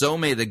 "So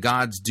may the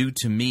gods do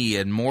to me,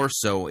 and more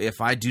so, if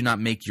I do not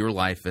make your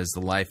life as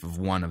the life of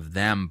one of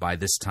them by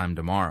this time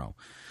tomorrow."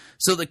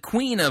 So the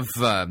queen of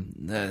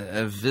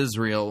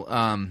Israel,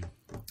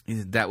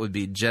 that would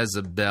be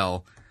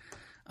Jezebel,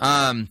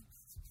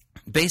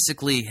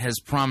 basically has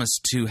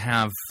promised to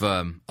have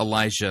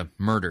Elijah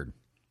murdered.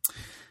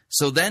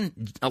 So then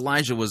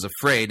Elijah was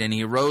afraid, and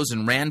he arose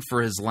and ran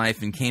for his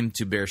life and came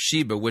to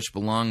Beersheba, which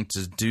belonged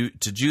to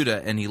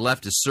Judah, and he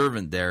left his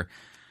servant there.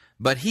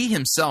 But he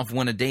himself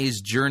went a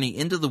day's journey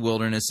into the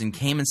wilderness and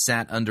came and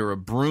sat under a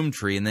broom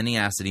tree, and then he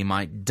asked that he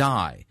might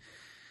die.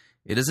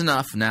 "It is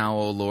enough now,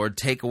 O Lord,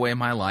 take away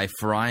my life,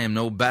 for I am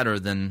no better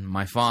than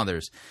my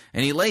fathers."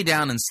 And he lay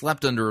down and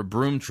slept under a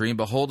broom tree, and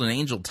behold, an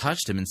angel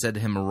touched him and said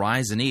to him,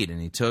 "Arise and eat." And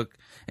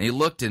he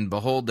looked, and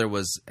behold, there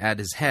was at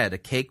his head a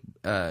cake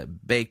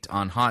baked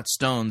on hot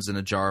stones and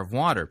a jar of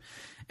water.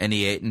 And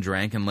he ate and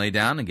drank and lay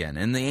down again.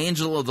 And the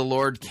angel of the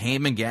Lord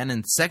came again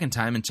and second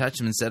time and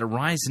touched him and said,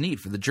 "Arise and eat,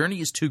 for the journey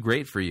is too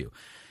great for you."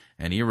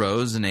 And he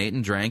arose and ate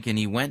and drank, and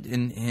he went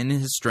in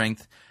his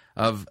strength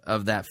of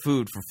that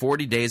food for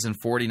 40 days and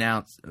 40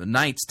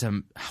 nights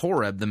to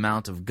Horeb, the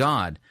mount of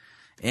God.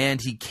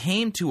 And he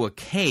came to a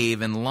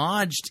cave and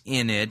lodged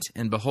in it,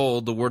 and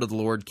behold, the word of the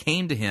Lord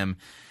came to him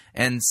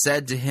and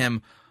said to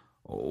him,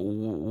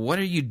 "What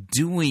are you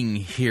doing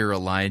here,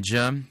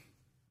 Elijah?"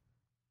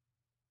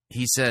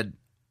 He said,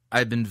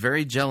 "I've been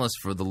very jealous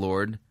for the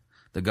Lord,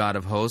 the God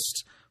of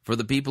hosts, for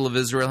the people of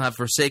Israel have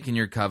forsaken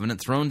your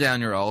covenant, thrown down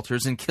your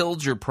altars, and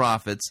killed your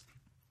prophets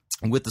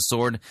with the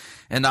sword,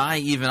 and I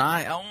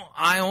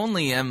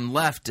only am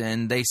left,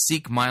 and they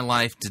seek my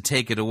life to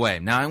take it away."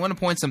 Now, I want to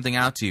point something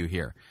out to you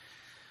here.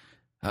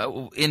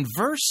 In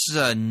verse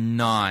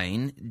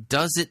 9,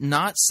 does it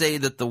not say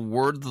that the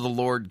word of the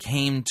Lord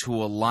came to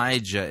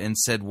Elijah and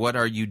said, "What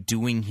are you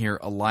doing here,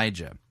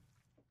 Elijah?"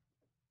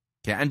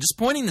 Okay, I'm just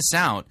pointing this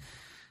out.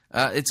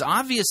 It's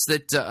obvious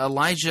that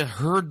Elijah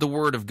heard the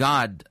word of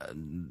God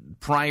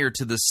prior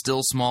to the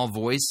still small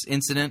voice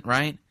incident,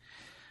 right?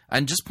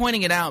 I'm just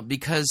pointing it out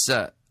because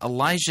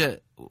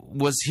Elijah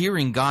was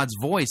hearing God's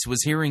voice,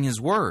 was hearing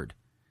his word.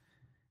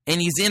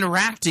 And he's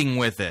interacting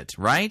with it,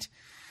 right?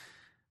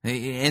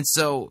 And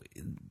so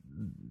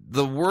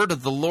the word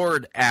of the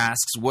Lord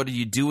asks, "What are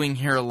you doing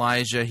here,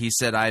 Elijah?" He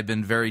said, "I've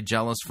been very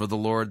jealous for the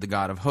Lord, the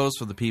God of hosts,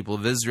 for the people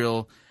of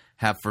Israel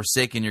have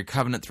forsaken your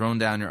covenant, thrown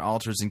down your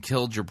altars, and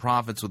killed your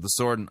prophets with the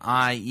sword, and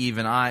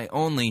even I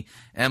only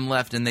am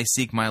left, and they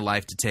seek my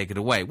life to take it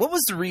away." What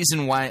was the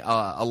reason why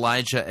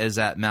Elijah is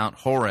at Mount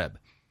Horeb?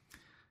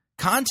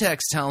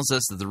 Context tells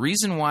us that the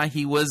reason why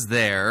he was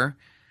there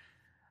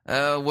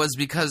was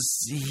because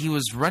he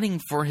was running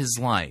for his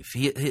life.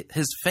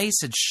 His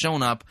face had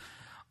shown up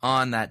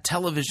on that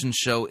television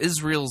show,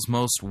 Israel's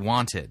Most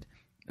Wanted.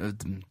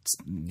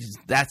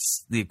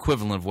 That's the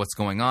equivalent of what's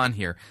going on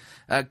here.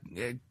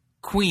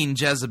 Queen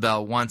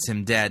Jezebel wants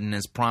him dead and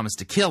has promised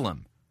to kill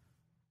him,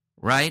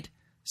 right?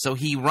 So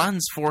he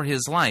runs for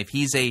his life.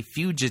 He's a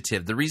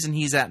fugitive. The reason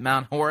he's at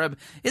Mount Horeb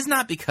is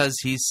not because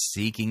he's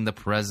seeking the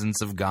presence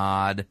of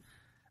God.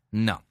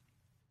 No.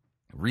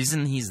 The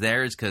reason he's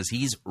there is because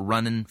he's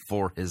running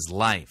for his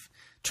life,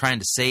 trying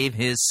to save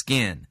his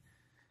skin.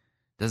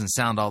 Doesn't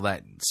sound all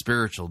that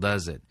spiritual,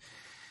 does it?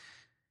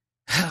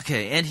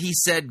 Okay, and he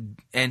said,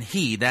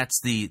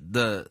 that's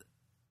the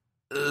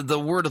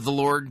word of the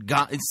Lord,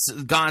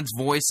 God's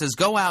voice says,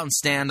 "Go out and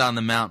stand on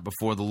the mount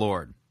before the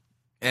Lord.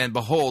 And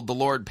behold, the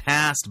Lord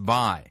passed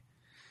by.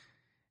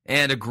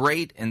 And a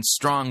great and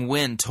strong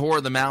wind tore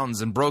the mountains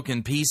and broke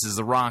in pieces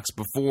the rocks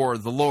before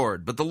the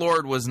Lord. But the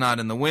Lord was not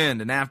in the wind,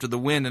 and after the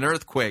wind an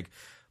earthquake.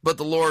 But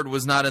the Lord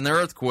was not in the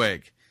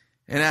earthquake.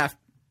 And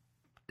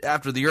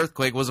after the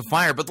earthquake was a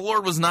fire, but the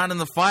Lord was not in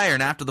the fire.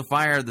 And after the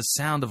fire, the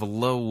sound of a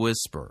low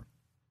whisper.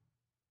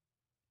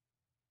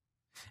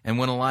 And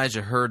when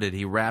Elijah heard it,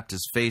 he wrapped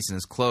his face in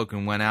his cloak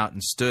and went out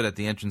and stood at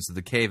the entrance of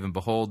the cave. And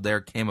behold,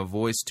 there came a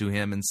voice to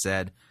him and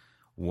said,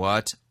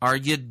 'What are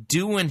you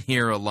doing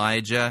here,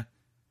 Elijah?'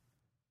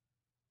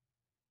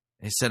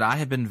 He said, 'I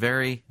have been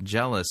very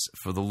jealous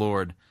for the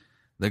Lord,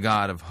 the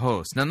God of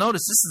hosts.'" Now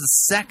notice, this is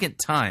the second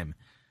time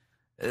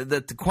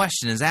that the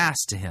question is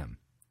asked to him.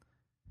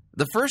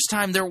 The first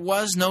time there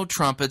was no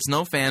trumpets,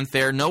 no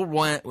fanfare, no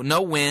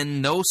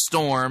wind, no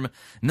storm,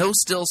 no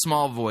still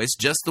small voice.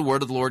 Just the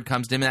word of the Lord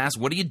comes to him and asks,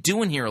 "What are you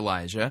doing here,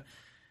 Elijah?"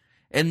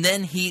 And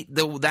then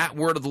that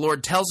word of the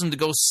Lord tells him to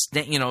go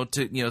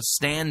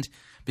stand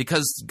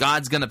because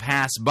God's going to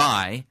pass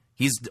by.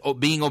 He's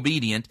being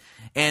obedient.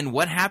 And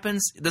what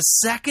happens the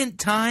second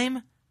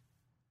time?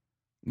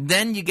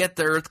 Then you get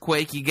the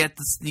earthquake, you get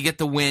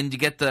the wind, you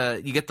get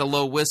the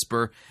low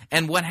whisper,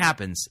 and what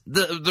happens?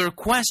 The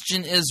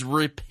question is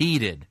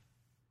repeated.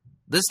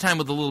 This time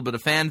with a little bit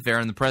of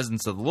fanfare in the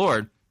presence of the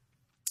Lord.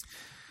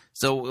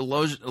 So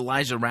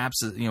Elijah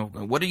raps,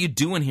 "What are you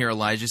doing here,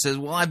 Elijah?" He says,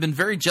 "Well, I've been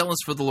very jealous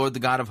for the Lord, the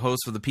God of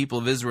hosts, for the people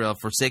of Israel,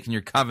 forsaken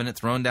your covenant,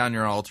 thrown down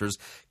your altars,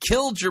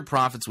 killed your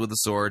prophets with the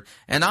sword,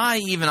 and I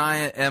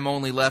am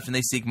only left, and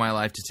they seek my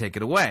life to take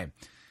it away."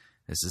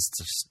 This is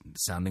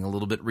sounding a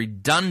little bit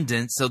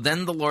redundant. So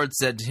then the Lord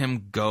said to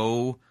him,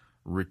 "Go,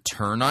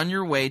 return on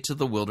your way to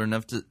the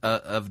wilderness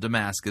of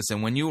Damascus,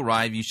 and when you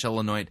arrive, you shall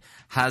anoint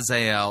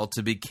Hazael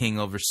to be king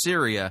over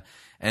Syria,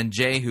 and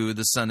Jehu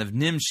the son of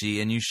Nimshi,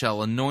 and you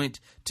shall anoint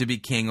to be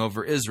king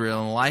over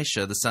Israel, and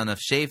Elisha the son of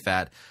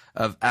Shaphat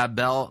of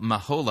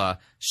Abel-Maholah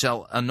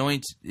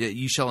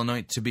you shall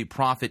anoint to be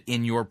prophet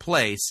in your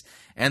place,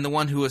 and the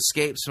one who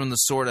escapes from the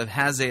sword of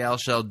Hazael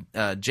shall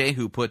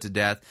Jehu put to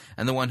death,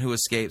 and the one who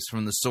escapes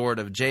from the sword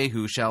of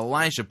Jehu shall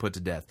Elisha put to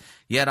death.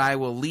 Yet I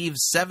will leave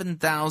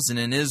 7,000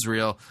 in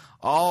Israel,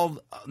 all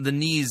the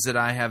knees that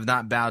I have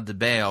not bowed to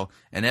Baal,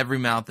 and every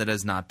mouth that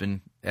has not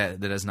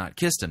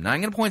kissed him." Now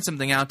I'm going to point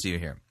something out to you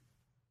here.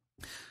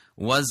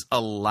 Was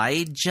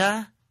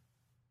Elijah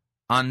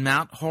on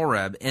Mount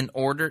Horeb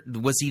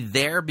was he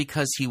there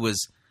because he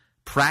was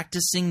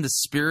practicing the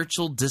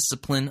spiritual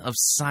discipline of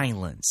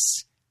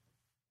silence?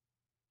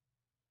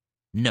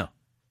 No.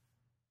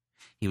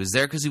 He was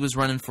there because he was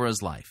running for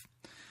his life.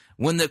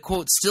 When the,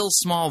 quote, still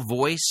small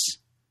voice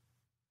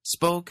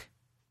spoke,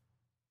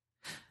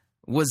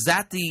 was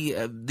that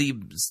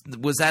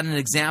was that an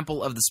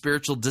example of the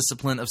spiritual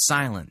discipline of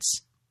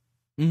silence?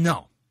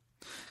 No.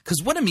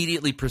 Because what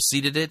immediately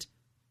preceded it?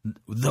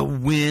 The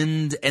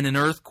wind and an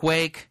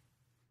earthquake?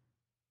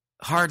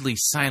 Hardly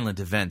silent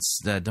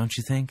events, don't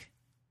you think?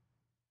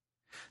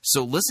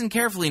 So listen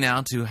carefully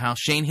now to how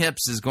Shane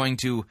Hipps is going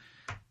to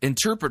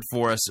interpret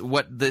for us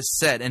what this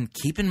said. And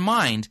keep in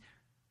mind,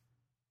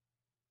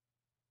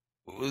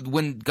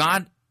 when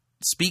God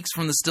speaks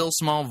from the still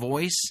small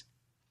voice,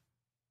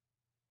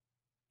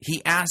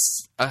 he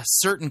asks a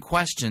certain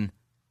question,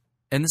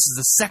 and this is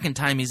the second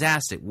time he's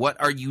asked it. "What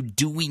are you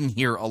doing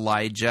here,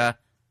 Elijah?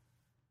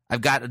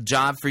 I've got a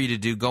job for you to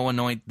do. Go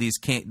anoint these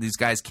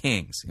guys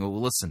kings." Well,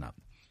 listen up.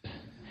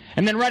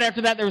 And then right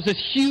after that, there was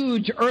this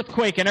huge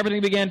earthquake, and everything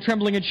began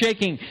trembling and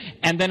shaking.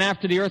 And then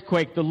after the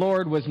earthquake, the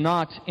Lord was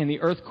not in the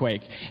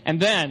earthquake.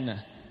 And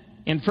then,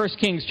 in 1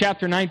 Kings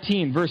chapter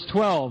 19, verse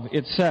 12,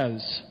 it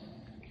says,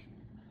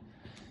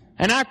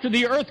 "And after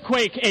the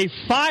earthquake, a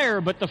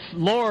fire, but the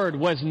Lord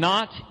was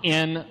not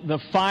in the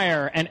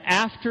fire. And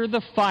after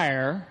the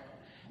fire,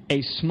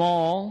 a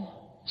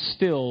small,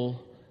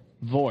 still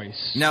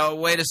voice." Now,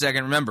 wait a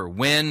second. Remember,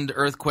 wind,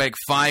 earthquake,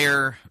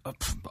 fire,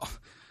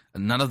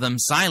 none of them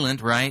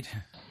silent, right?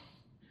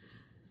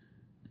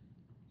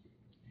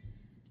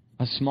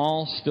 A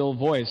small, still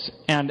voice.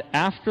 And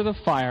after the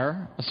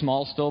fire, a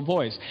small, still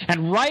voice.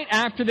 And right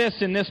after this,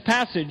 in this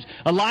passage,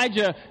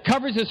 Elijah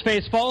covers his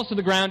face, falls to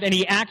the ground, and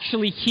he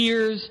actually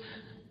hears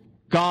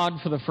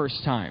God for the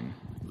first time.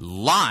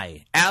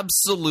 Lie.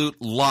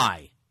 Absolute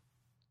lie.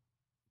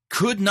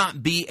 Could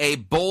not be a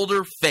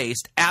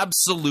bolder-faced,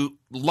 absolute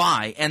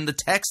lie, and the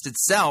text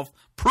itself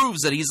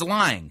proves that he's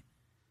lying.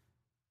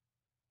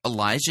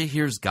 Elijah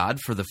hears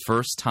God for the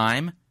first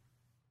time?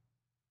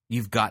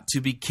 You've got to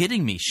be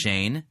kidding me,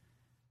 Shane.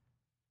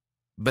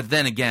 But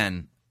then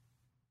again,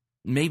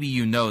 maybe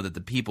you know that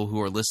the people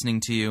who are listening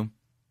to you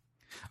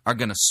are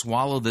going to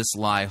swallow this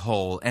lie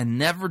whole and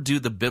never do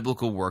the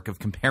biblical work of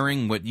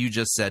comparing what you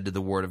just said to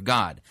the Word of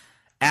God.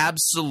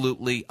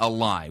 Absolutely a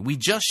lie. We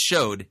just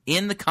showed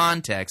in the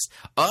context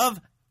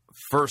of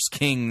 1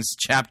 Kings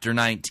chapter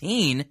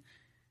 19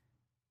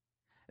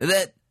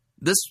 that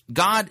this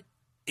God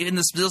in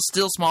the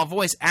still small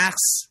voice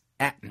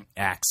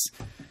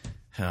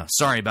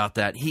sorry about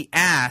that. He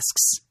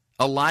asks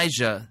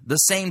Elijah the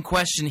same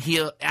question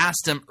he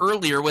asked him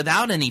earlier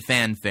without any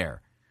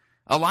fanfare.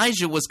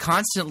 Elijah was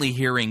constantly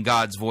hearing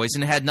God's voice,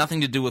 and it had nothing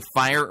to do with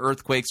fire,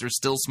 earthquakes, or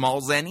still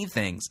smalls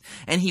anythings.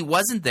 And he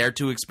wasn't there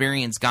to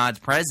experience God's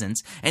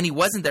presence, and he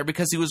wasn't there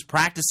because he was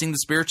practicing the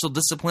spiritual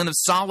discipline of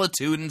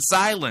solitude and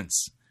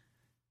silence.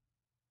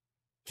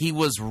 He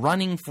was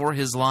running for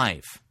his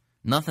life.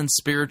 Nothing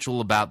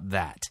spiritual about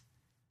that.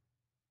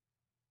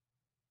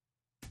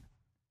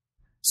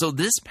 So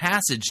this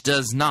passage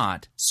does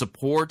not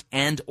support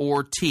and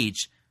or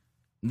teach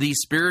the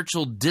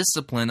spiritual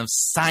discipline of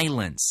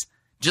silence.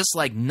 Just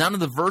like none of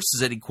the verses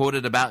that he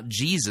quoted about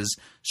Jesus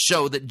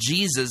show that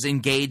Jesus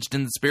engaged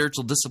in the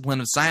spiritual discipline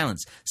of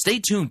silence. Stay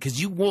tuned,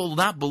 because you will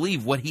not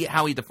believe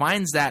how he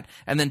defines that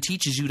and then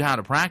teaches you how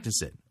to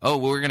practice it. Oh,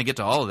 well, we're going to get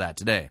to all of that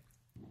today.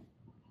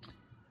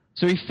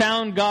 So he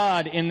found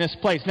God in this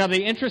place. Now,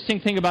 the interesting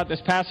thing about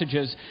this passage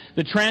is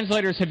the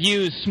translators have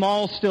used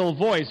small, still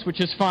voice, which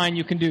is fine.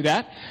 You can do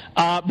that.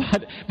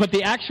 But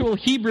the actual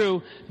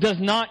Hebrew does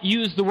not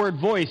use the word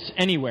voice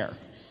anywhere.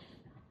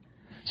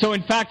 So,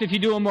 in fact, if you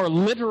do a more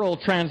literal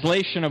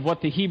translation of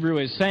what the Hebrew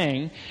is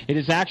saying, it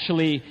is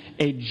actually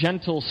a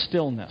gentle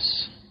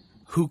stillness.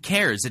 Who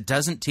cares? It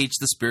doesn't teach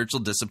the spiritual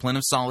discipline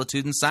of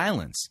solitude and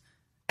silence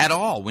at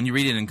all when you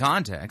read it in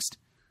context.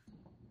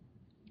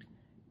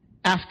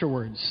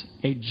 Afterwards,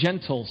 a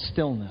gentle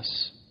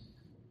stillness.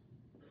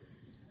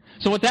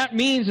 So what that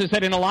means is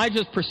that in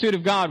Elijah's pursuit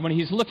of God, when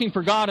he's looking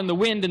for God in the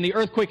wind and the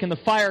earthquake and the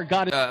fire,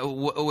 God is...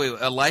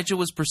 Wait, Elijah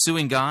was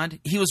pursuing God?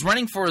 He was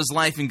running for his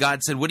life, and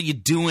God said, "What are you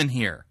doing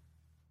here?"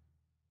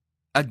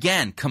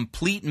 Again,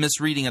 complete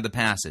misreading of the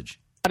passage.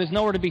 God is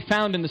nowhere to be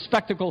found in the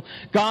spectacle.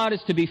 God is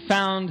to be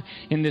found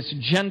in this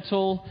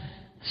gentle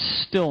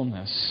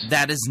stillness.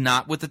 That is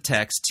not what the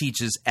text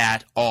teaches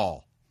at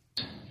all.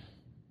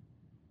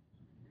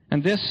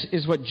 And this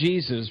is what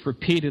Jesus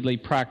repeatedly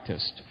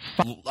practiced.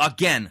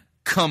 Again,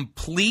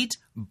 complete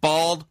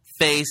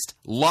bald-faced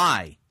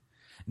lie.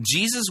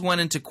 Jesus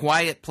went into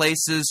quiet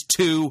places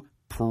to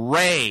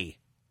pray,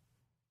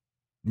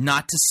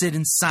 not to sit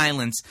in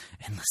silence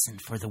and listen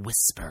for the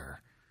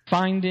whisper.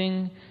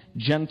 Finding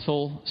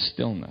gentle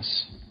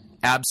stillness.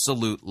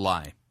 Absolute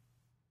lie.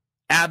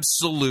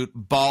 Absolute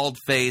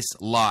bald-faced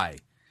lie.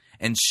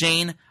 And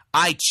Shane,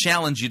 I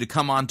challenge you to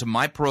come onto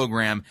my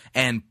program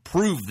and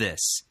prove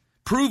this.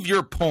 Prove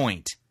your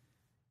point.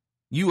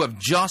 You have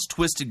just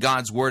twisted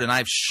God's word, and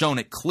I've shown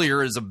it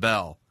clear as a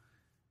bell.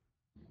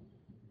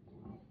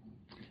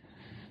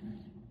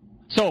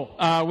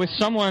 So, with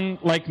someone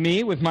like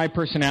me, with my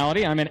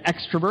personality, I'm an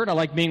extrovert. I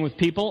like being with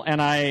people,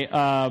 and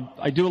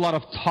I do a lot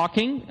of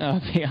talking.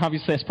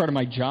 Obviously, that's part of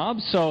my job.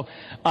 So,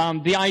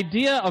 the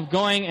idea of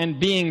going and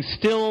being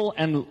still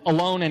and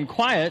alone and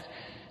quiet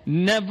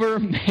never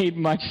made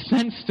much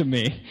sense to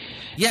me.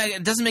 Yeah,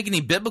 it doesn't make any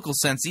biblical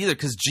sense either,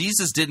 because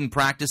Jesus didn't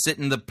practice it,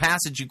 and the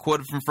passage you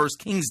quoted from 1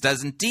 Kings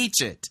doesn't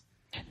teach it.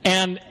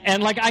 And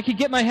like I could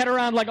get my head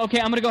around, like, okay,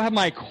 I'm going to go have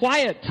my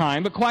quiet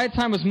time, but quiet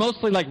time was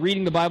mostly like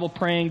reading the Bible,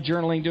 praying,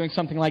 journaling, doing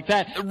something like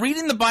that.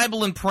 Reading the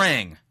Bible and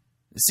praying.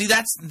 See,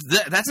 that's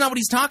not what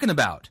he's talking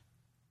about.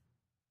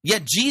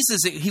 Yet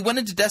Jesus, he went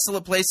into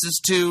desolate places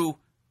to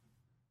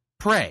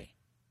pray.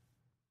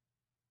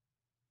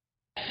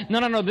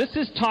 No. This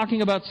is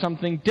talking about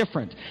something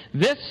different.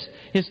 This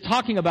is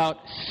talking about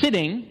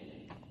sitting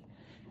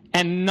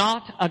and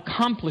not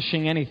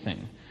accomplishing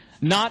anything.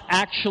 Not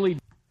actually...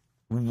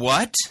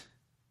 What?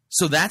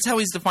 So that's how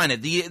he's defined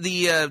it.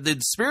 The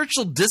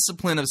spiritual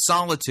discipline of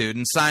solitude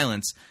and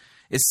silence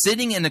is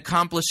sitting and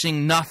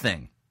accomplishing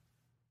nothing.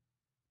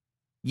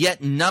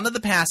 Yet none of the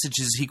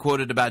passages he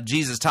quoted about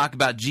Jesus talk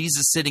about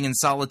Jesus sitting in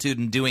solitude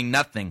and doing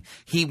nothing.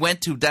 He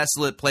went to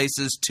desolate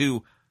places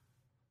to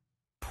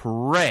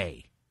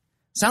pray.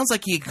 Sounds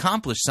like he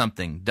accomplished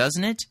something,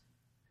 doesn't it?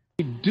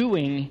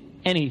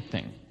 Doing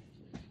anything.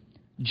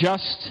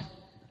 Just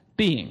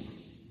being.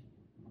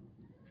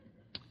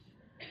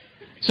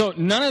 So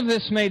none of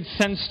this made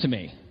sense to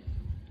me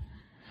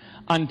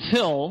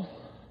until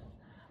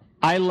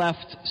I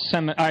left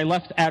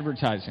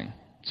advertising.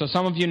 So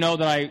some of you know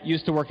that I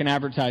used to work in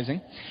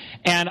advertising,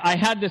 and I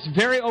had this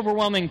very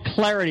overwhelming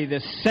clarity,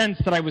 this sense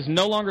that I was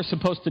no longer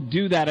supposed to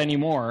do that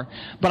anymore,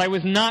 but I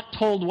was not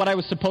told what I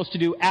was supposed to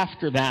do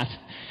after that.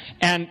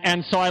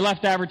 And so I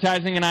left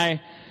advertising, and I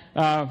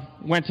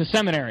went to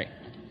seminary,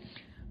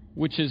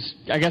 which is,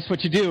 I guess,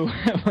 what you do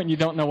when you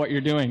don't know what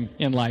you're doing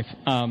in life.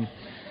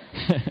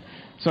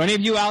 So any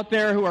of you out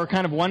there who are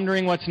kind of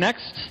wondering what's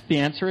next, the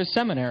answer is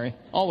seminary,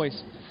 always.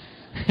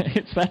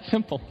 It's that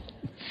simple.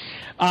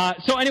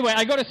 So anyway,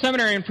 I go to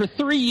seminary, and for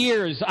 3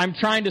 years, I'm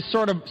trying to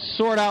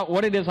sort out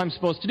what it is I'm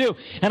supposed to do.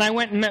 And I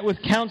went and met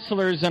with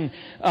counselors and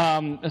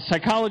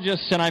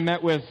psychologists, and I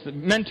met with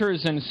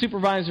mentors and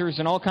supervisors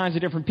and all kinds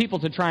of different people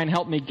to try and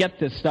help me get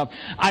this stuff.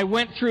 I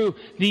went through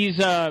these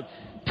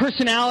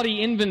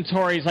personality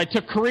inventories. I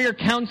took career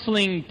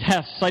counseling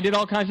tests. I did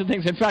all kinds of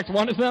things. In fact,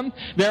 one of them,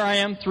 there I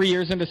am 3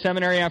 years into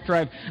seminary after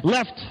I've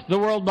left the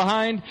world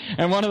behind,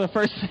 and one of the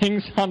first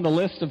things on the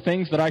list of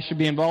things that I should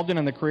be involved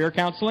in the career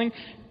counseling,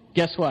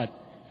 guess what?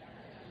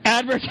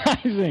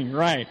 Advertising,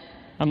 right.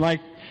 I'm like,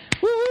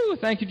 woo,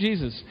 thank you,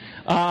 Jesus.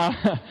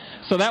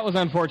 So that was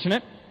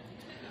unfortunate.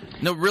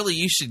 No, really,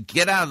 you should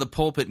get out of the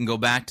pulpit and go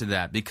back to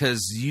that,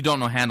 because you don't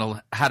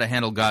know how to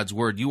handle God's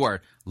Word. You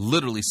are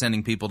literally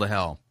sending people to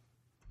hell.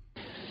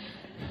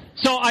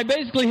 So I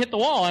basically hit the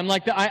wall. I'm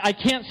like, I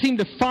can't seem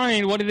to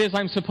find what it is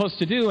I'm supposed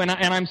to do, and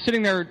I'm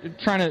sitting there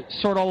trying to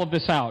sort all of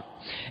this out.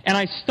 And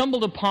I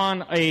stumbled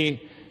upon a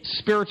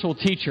spiritual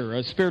teacher,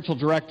 a spiritual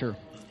director,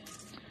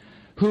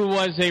 who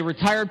was a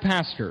retired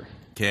pastor.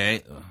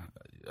 Okay,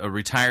 a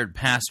retired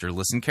pastor.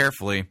 Listen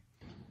carefully.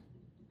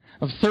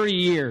 Of 30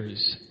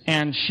 years,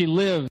 and she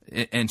lived...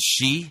 And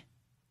she?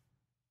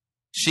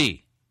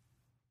 She.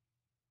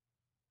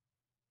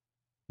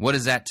 What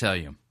does that tell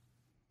you?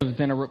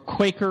 In a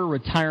Quaker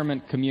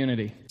retirement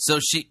community.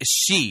 So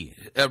she,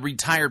 a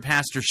retired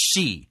pastor,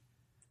 she.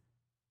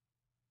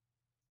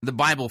 The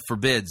Bible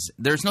forbids.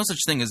 There's no such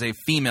thing as a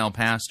female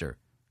pastor.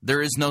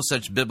 There is no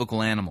such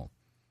biblical animal.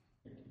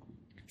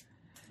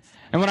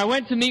 And when I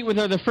went to meet with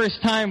her the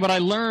first time, what I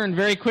learned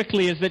very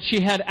quickly is that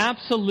she had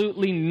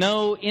absolutely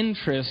no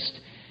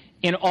interest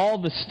in all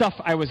the stuff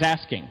I was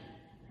asking.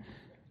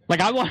 Like,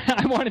 I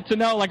wanted to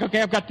know, like,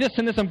 okay, I've got this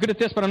and this, I'm good at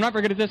this, but I'm not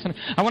very good at this, and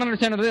I want to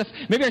understand this.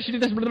 Maybe I should do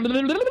this.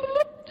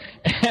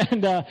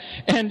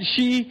 And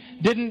she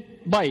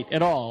didn't bite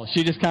at all.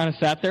 She just kind of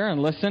sat there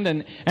and listened,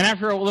 and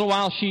after a little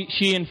while,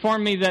 she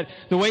informed me that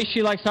the way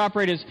she likes to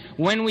operate is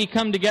when we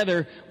come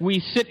together,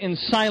 we sit in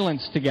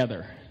silence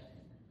together.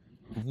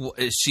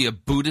 Is she a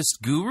Buddhist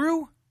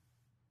guru?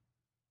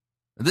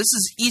 This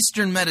is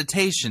Eastern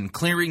meditation,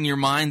 clearing your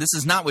mind. This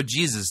is not what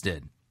Jesus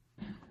did.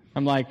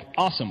 I'm like,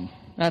 awesome.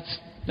 That's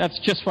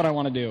just what I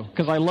want to do,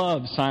 because I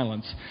love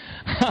silence.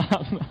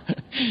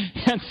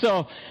 And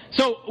so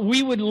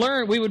we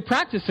would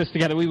practice this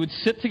together. We would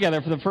sit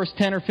together for the first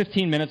 10 or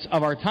 15 minutes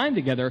of our time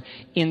together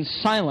in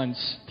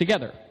silence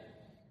together.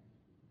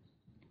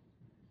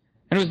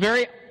 And it was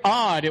very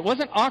odd. It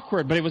wasn't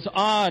awkward, but it was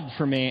odd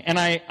for me. And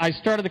I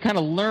started to kind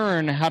of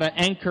learn how to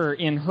anchor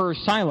in her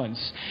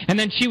silence. And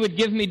then she would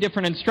give me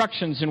different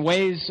instructions and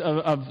ways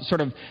of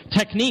sort of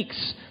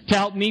techniques to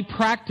help me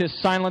practice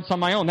silence on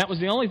my own. That was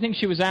the only thing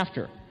she was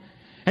after.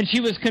 And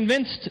she was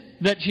convinced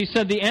that, she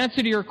said, the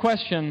answer to your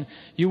question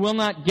you will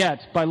not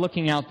get by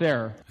looking out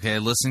there. Okay,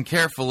 listen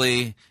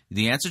carefully.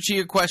 The answer to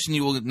your question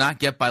you will not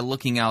get by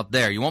looking out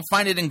there. You won't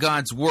find it in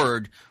God's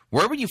Word.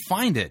 Where would you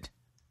find it?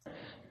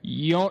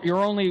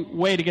 Your only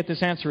way to get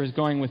this answer is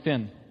going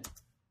within.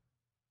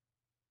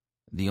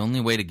 The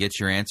only way to get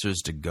your answer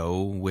is to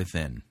go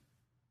within.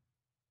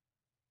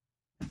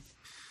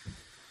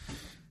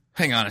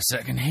 Hang on a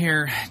second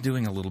here.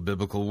 Doing a little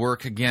biblical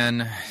work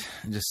again.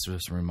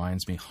 Just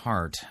reminds me,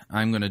 heart.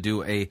 I'm going to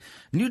do a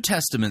New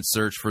Testament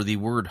search for the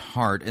word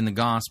heart in the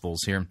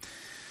Gospels here.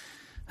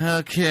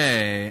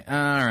 Okay.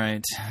 All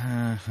right.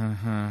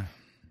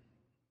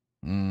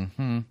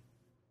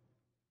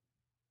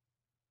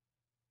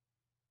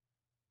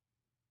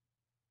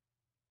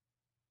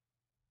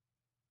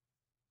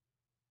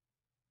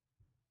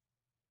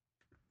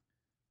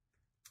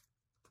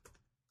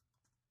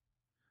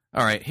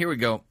 All right, here we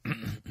go.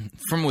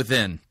 From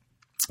within.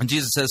 And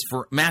Jesus says,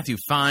 for Matthew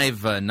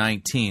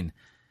 5:19,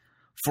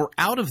 for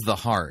out of the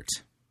heart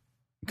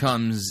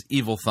comes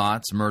evil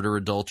thoughts, murder,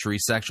 adultery,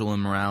 sexual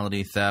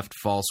immorality, theft,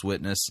 false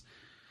witness,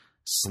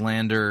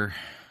 slander,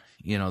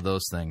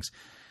 those things.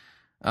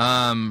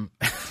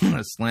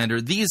 Slander,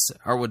 these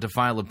are what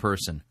defile a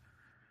person.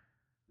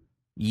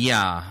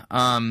 Yeah.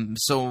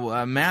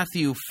 So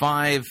Matthew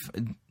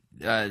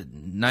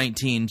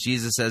 5:19,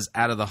 Jesus says,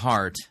 out of the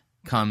heart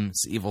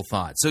comes evil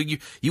thought. So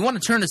you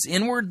want to turn us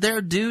inward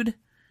there, dude?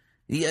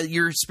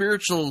 Your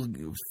spiritual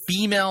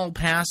female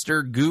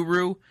pastor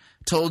guru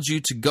told you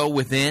to go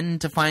within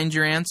to find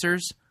your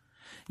answers?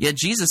 Yet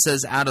Jesus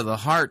says, out of the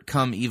heart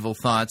come evil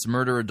thoughts,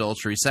 murder,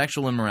 adultery,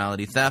 sexual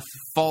immorality, theft,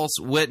 false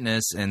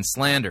witness, and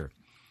slander.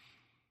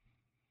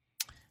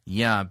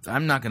 Yeah,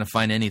 I'm not going to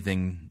find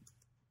anything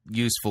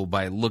useful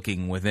by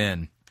looking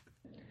within.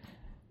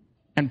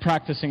 And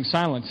practicing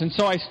silence. And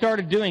so I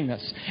started doing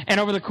this. And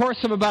over the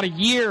course of about a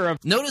year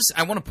of... Notice,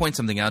 I want to point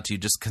something out to you,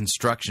 just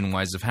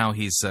construction-wise, of how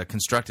he's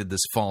constructed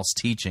this false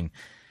teaching.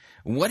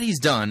 what he's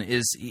done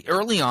is,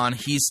 early on,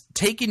 he's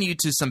taken you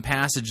to some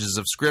passages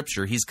of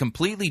Scripture. He's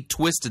completely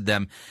twisted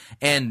them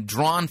and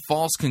drawn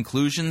false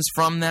conclusions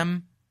from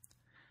them.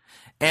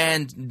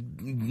 And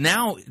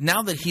now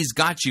that he's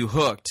got you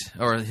hooked,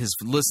 or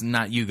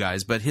not you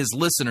guys, but his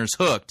listeners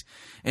hooked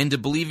into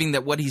believing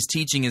that what he's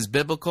teaching is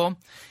biblical,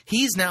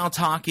 he's now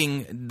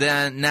talking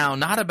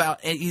not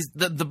about,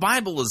 the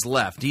Bible is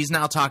left. He's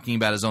now talking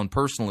about his own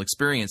personal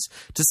experience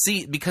to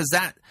see, because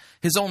that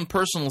his own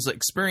personal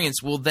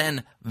experience will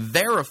then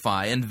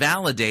verify and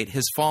validate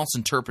his false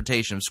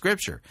interpretation of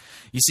Scripture.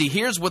 You see,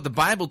 here's what the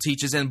Bible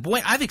teaches, and boy,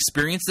 I've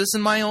experienced this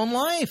in my own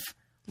life.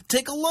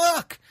 Take a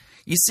look.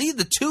 You see,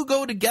 the two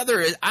go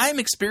together. I'm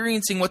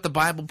experiencing what the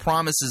Bible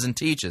promises and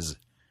teaches.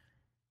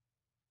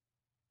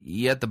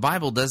 Yet the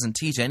Bible doesn't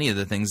teach any of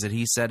the things that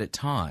he said it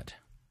taught.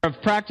 Of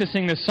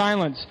practicing the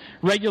silence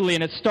regularly,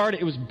 and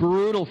it was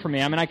brutal for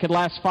me. I mean, I could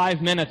last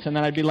 5 minutes, and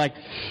then I'd be like,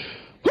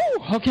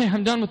 whew, okay,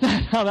 I'm done with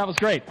that. Oh, that was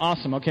great.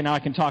 Awesome. Okay, now I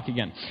can talk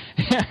again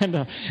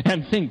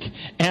and think.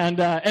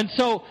 And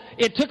so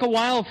it took a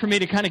while for me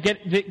to kind of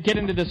get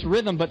into this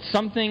rhythm, but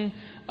something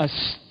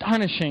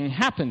astonishing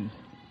happened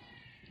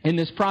in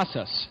this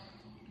process.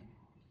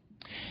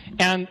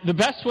 And the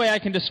best way I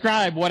can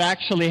describe what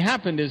actually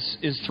happened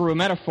is through a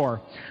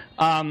metaphor.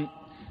 Some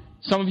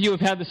of you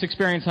have had this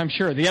experience, I'm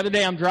sure. The other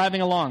day I'm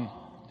driving along,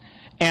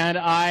 and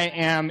I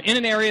am in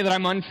an area that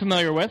I'm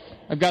unfamiliar with.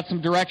 I've got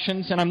some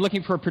directions, and I'm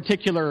looking for a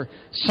particular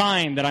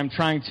sign that I'm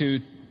trying to,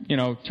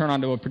 turn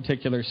onto a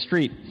particular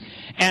street.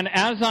 And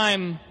as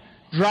I'm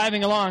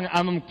driving along,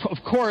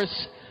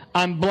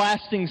 I'm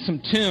blasting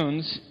some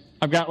tunes.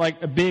 I've got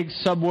like a big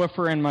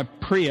subwoofer in my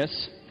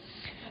Prius.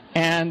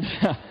 And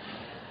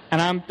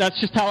that's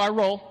just how I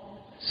roll.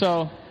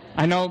 So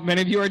I know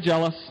many of you are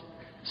jealous.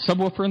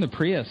 Subwoofer in the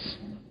Prius.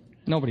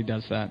 Nobody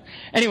does that.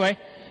 Anyway,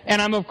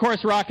 and I'm of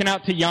course rocking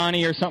out to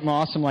Yanni or something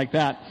awesome like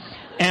that.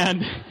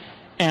 And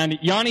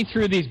Yanni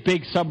threw these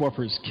big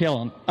subwoofers,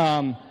 kill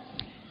him.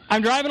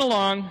 I'm driving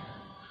along,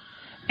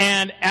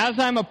 and as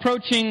I'm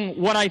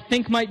approaching what I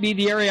think might be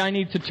the area I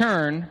need to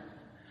turn,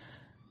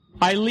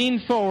 I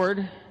lean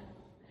forward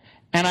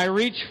and I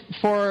reach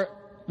for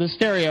the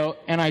stereo,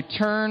 and I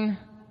turn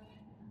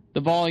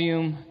the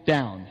volume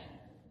down.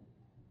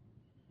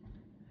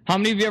 How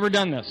many of you ever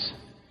done this?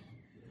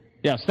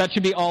 Yes, that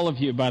should be all of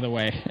you, by the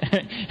way.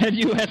 And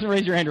you hasn't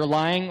raised your hand, or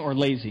lying or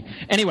lazy.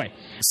 Anyway.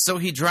 So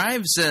he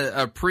drives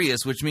a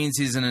Prius, which means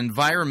he's an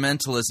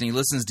environmentalist, and he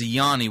listens to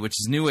Yanni, which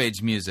is New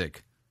Age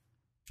music.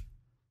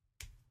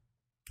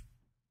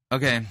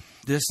 Okay,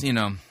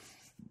 isn't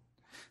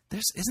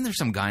there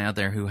some guy out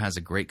there who has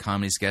a great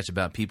comedy sketch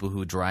about people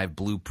who drive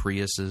blue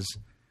Priuses?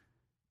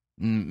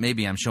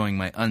 Maybe I'm showing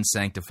my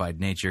unsanctified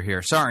nature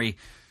here. Sorry.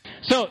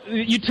 So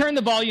you turn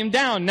the volume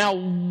down. Now,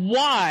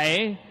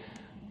 why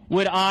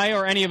would I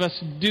or any of us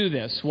do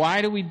this?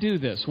 Why do we do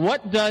this?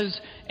 What does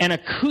an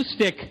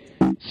acoustic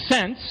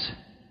sense,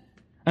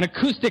 an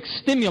acoustic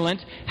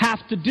stimulant,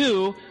 have to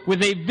do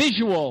with a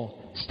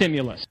visual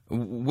stimulus?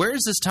 Where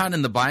is this taught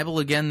in the Bible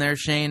again there,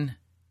 Shane?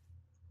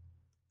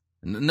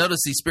 Notice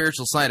the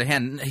spiritual sleight of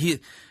hand.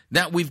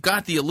 Now we've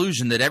got the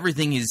illusion that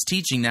everything he's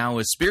teaching now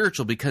is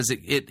spiritual, because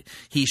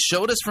he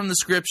showed us from the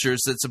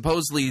Scriptures that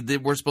supposedly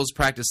we're supposed to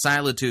practice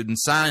solitude and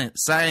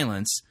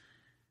silence,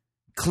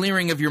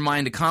 clearing of your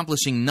mind,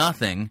 accomplishing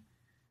nothing.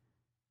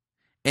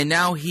 And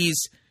now he's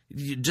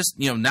just,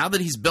 now that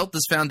he's built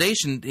this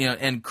foundation,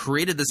 and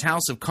created this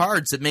house of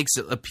cards that makes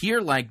it appear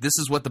like this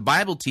is what the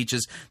Bible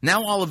teaches,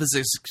 now all of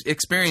his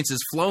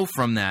experiences flow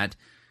from that.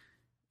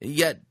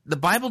 Yet the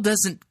Bible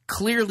doesn't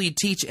clearly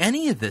teach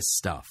any of this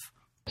stuff.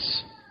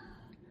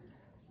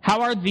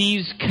 How are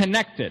these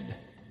connected?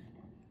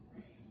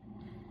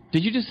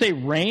 Did you just say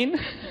rain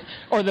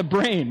or the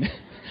brain?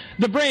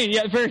 The brain,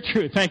 yeah, very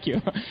true. Thank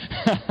you.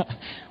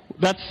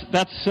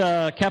 That's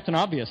Captain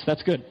Obvious.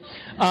 That's good.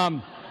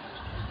 I've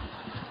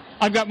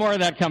got more of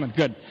that coming.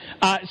 Good.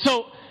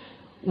 So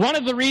one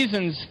of the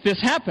reasons this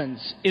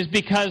happens is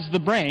because the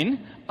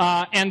brain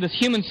and the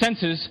human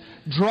senses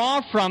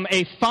draw from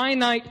a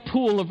finite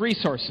pool of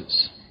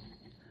resources.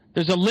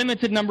 There's a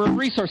limited number of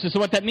resources. So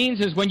what that means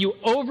is when you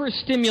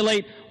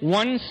overstimulate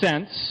one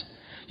sense,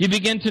 you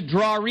begin to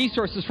draw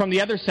resources from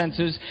the other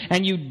senses,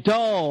 and you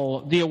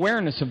dull the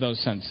awareness of those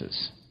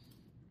senses.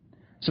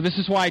 So this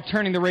is why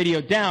turning the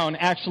radio down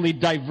actually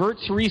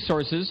diverts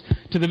resources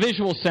to the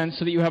visual sense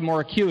so that you have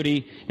more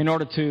acuity in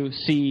order to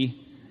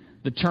see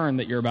the turn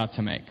that you're about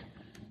to make.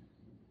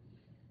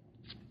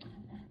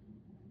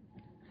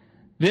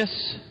 This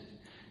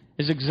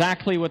is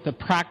exactly what the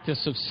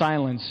practice of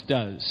silence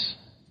does.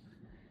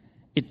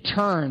 It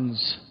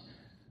turns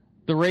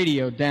the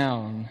radio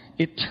down.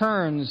 It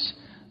turns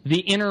the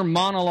inner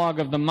monologue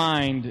of the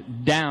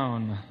mind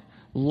down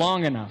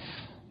long enough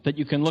that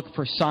you can look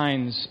for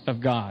signs of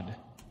God.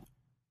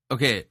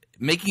 Okay,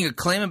 making a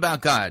claim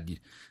about God.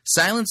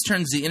 Silence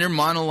turns the inner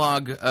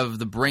monologue of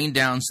the brain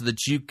down so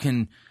that you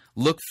can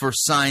look for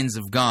signs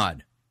of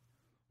God.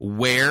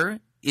 Where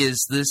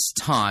is this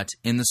taught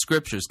in the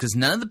Scriptures? Because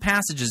none of the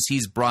passages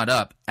he's brought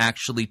up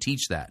actually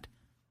teach that.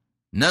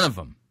 None of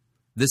them.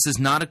 This is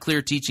not a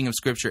clear teaching of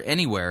Scripture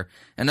anywhere.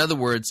 In other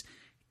words,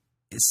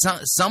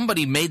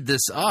 somebody made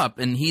this up,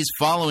 and he's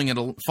following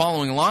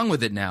along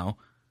with it now.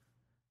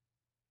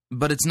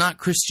 But it's not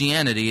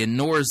Christianity, and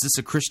nor is this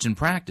a Christian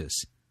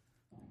practice.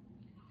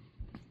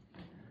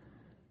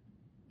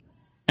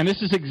 And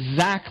this is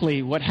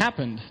exactly what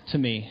happened to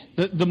me.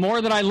 The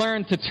more that I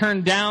learned to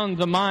turn down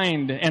the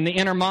mind and the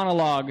inner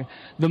monologue,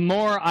 the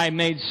more I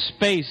made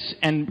space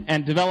and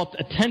developed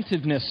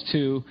attentiveness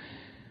to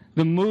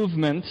the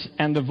movement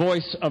and the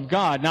voice of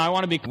God. Now, I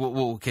want to be...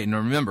 Well, okay, now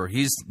remember,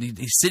 he's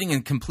sitting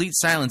in complete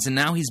silence, and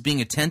now he's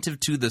being attentive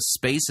to the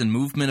space and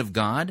movement of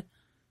God?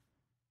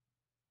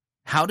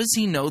 How does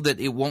he know that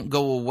it won't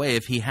go away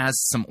if he has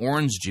some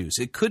orange juice?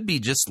 It could be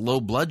just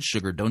low blood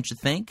sugar, don't you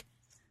think?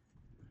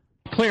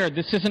 Clear,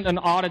 this isn't an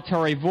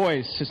auditory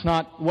voice.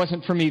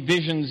 Wasn't for me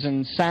visions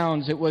and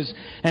sounds. It was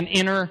an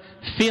inner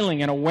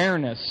feeling and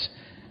awareness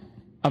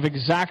of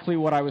exactly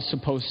what I was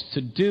supposed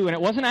to do. And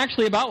it wasn't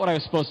actually about what I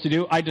was supposed to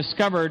do. I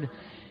discovered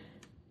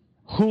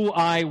who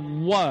I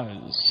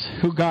was,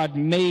 who God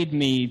made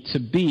me to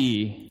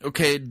be.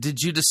 Okay, did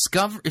you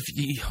discover...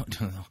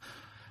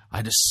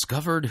 I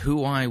discovered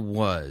who I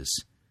was.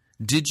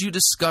 Did you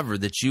discover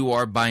that you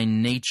are by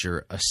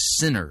nature a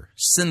sinner,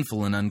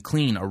 sinful and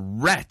unclean, a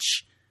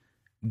wretch,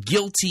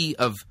 guilty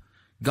of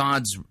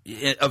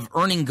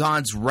earning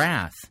God's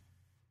wrath?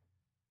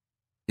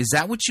 Is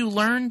that what you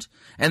learned?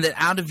 And that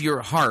out of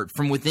your heart,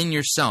 from within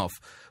yourself,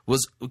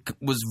 was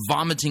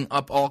vomiting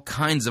up all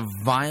kinds of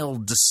vile,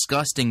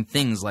 disgusting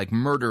things like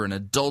murder and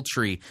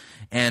adultery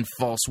and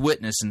false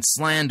witness and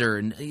slander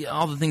and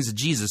all the things that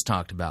Jesus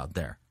talked about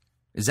there?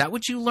 Is that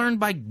what you learned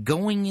by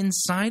going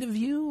inside of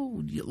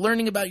you?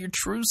 Learning about your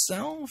true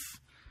self?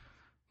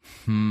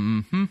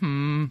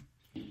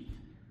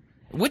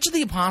 Which of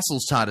the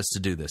apostles taught us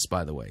to do this,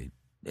 by the way?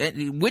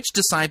 Which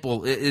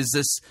disciple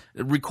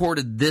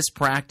recorded this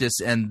practice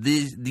and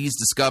these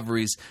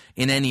discoveries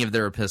in any of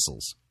their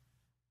epistles?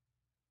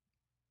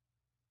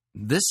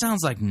 This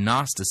sounds like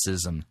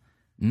Gnosticism,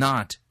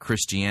 not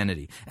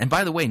Christianity. And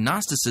by the way,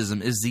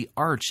 Gnosticism is the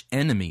arch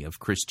enemy of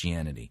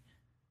Christianity.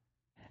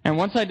 And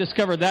once I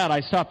discovered that,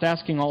 I stopped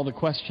asking all the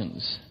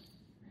questions.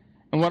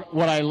 And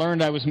what I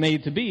learned I was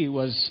made to be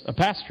was a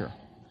pastor.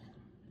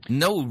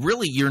 No,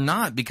 really, you're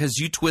not, because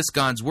you twist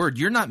God's word.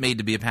 You're not made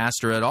to be a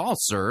pastor at all,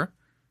 sir.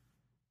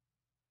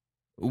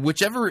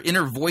 Whichever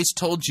inner voice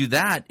told you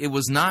that, it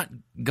was not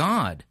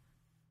God.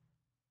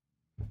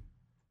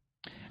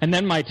 And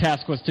then my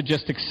task was to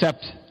just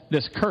accept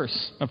this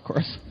curse, of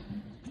course.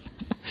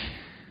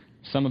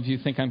 Some of you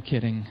think I'm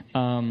kidding.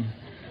 No,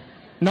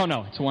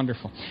 it's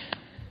wonderful.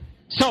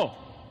 So,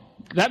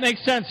 that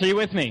makes sense. Are you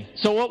with me?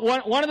 So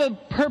one of the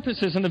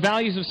purposes and the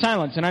values of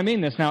silence, and I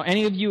mean this now,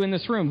 any of you in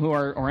this room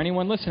or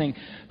anyone listening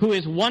who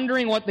is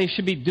wondering what they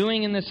should be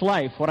doing in this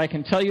life, what I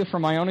can tell you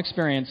from my own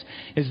experience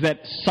is that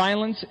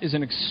silence is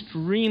an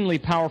extremely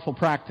powerful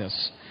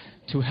practice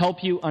to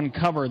help you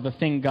uncover the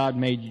thing God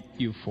made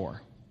you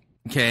for.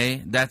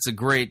 Okay, that's a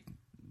great,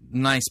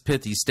 nice,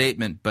 pithy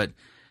statement, but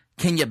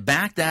can you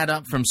back that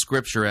up from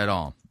Scripture at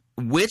all?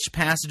 Which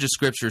passage of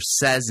Scripture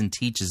says and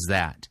teaches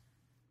that?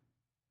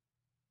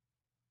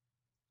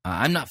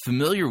 I'm not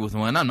familiar with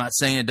one. I'm not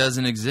saying it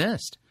doesn't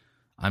exist.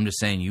 I'm just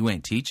saying you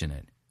ain't teaching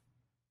it.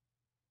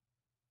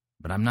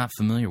 But I'm not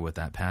familiar with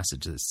that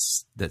passage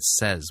that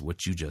says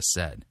what you just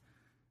said.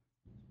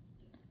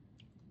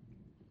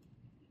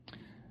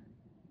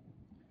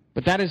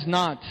 But that is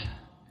not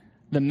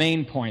the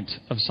main point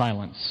of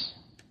silence.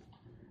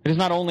 It is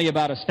not only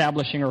about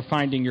establishing or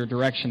finding your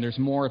direction. There's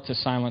more to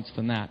silence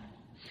than that.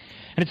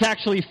 And it's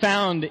actually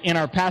found in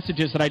our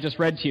passages that I just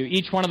read to you.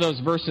 Each one of those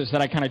verses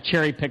that I kind of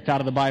cherry-picked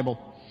out of the Bible.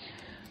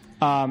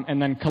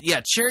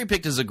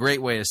 Cherry-picked is a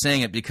great way of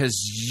saying it because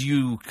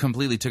you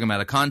completely took them out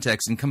of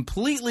context and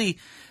completely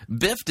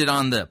biffed it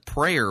on the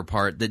prayer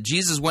part, that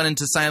Jesus went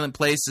into silent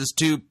places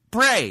to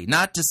pray,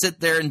 not to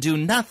sit there and do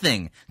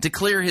nothing, to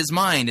clear his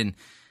mind.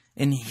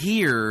 And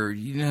here,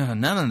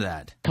 none of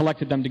that.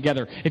 Collected them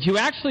together. If you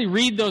actually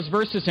read those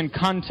verses in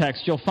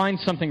context, you'll find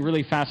something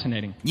really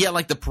fascinating. Yeah,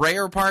 like the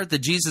prayer part,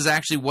 that Jesus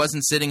actually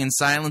wasn't sitting in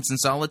silence and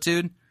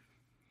solitude?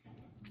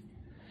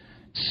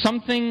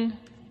 Something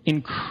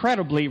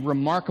incredibly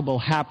remarkable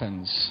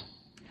happens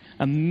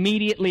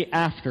immediately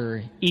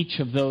after each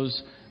of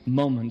those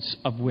moments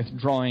of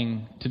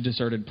withdrawing to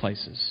deserted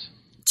places.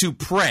 To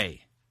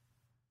pray.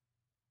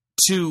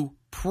 To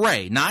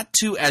pray. Not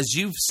to, as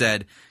you've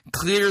said,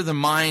 clear the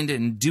mind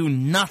and do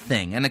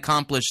nothing and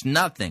accomplish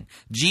nothing.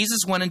 Jesus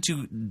went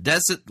into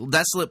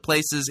desolate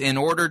places in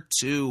order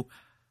to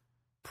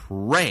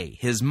pray.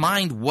 His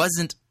mind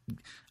wasn't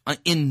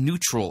in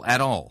neutral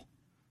at all.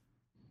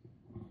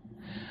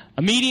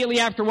 Immediately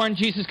after one,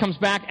 Jesus comes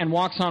back and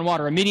walks on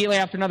water. Immediately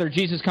after another,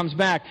 Jesus comes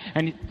back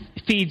and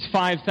feeds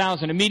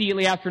 5,000.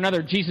 Immediately after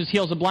another, Jesus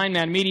heals a blind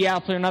man. Immediately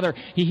after another,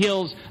 he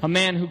heals a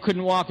man who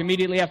couldn't walk.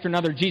 Immediately after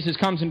another, Jesus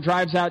comes and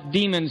drives out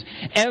demons.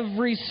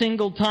 Every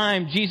single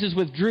time Jesus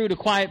withdrew to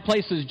quiet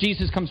places,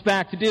 Jesus comes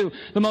back to do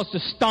the most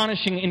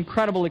astonishing,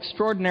 incredible,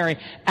 extraordinary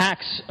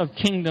acts of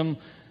kingdom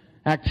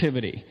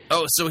activity.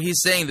 Oh, so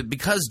he's saying that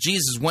because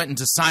Jesus went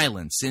into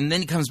silence, and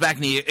then he comes back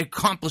and he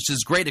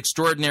accomplishes great,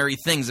 extraordinary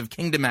things of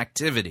kingdom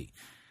activity.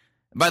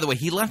 By the way,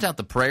 he left out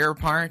the prayer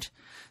part.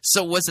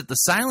 So was it the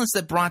silence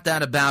that brought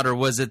that about, or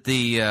was it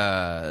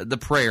the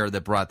prayer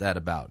that brought that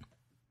about?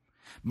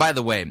 By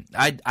the way,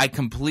 I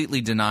completely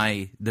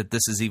deny that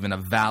this is even a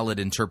valid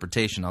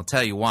interpretation. I'll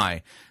tell you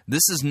why.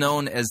 This is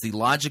known as the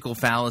logical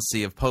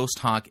fallacy of post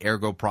hoc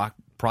ergo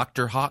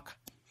proctor hoc.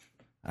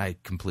 I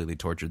completely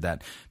tortured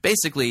that.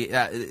 Basically,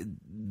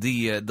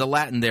 the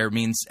Latin there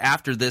means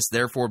after this,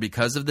 therefore,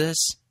 because of this.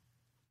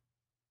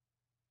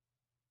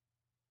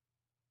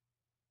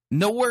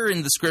 Nowhere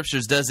in the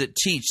Scriptures does it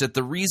teach that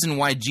the reason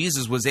why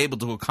Jesus was able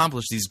to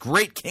accomplish these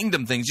great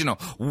kingdom things,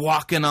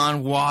 walking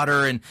on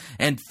water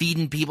and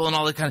feeding people and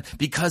all that kind of,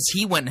 because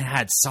he went and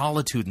had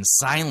solitude and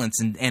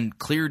silence and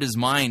cleared his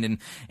mind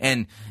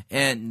and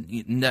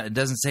it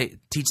doesn't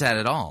teach that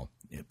at all.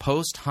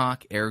 Post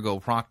hoc ergo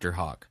proctor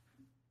hoc.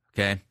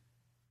 Okay?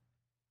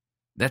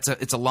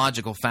 It's a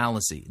logical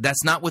fallacy.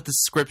 That's not what the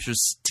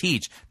Scriptures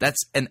teach.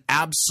 That's an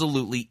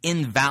absolutely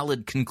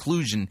invalid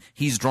conclusion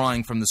he's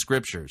drawing from the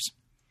Scriptures.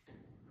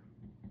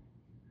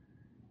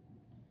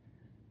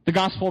 The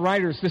gospel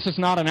writers, this is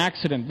not an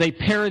accident. They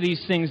pair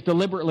these things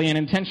deliberately and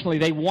intentionally.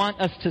 They want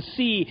us to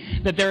see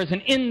that there is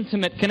an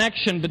intimate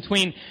connection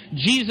between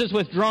Jesus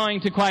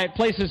withdrawing to quiet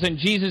places and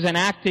Jesus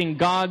enacting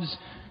God's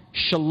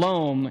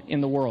shalom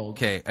in the world.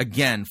 Okay,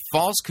 again,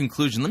 false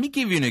conclusion. Let me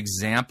give you an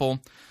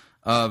example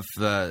of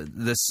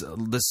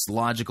this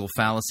logical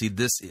fallacy,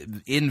 this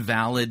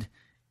invalid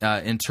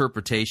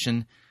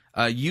interpretation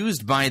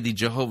used by the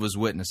Jehovah's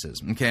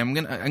Witnesses. Okay, I'm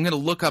gonna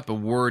look up a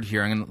word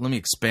here. Let me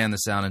expand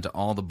this out into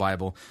all the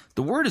Bible.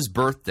 The word is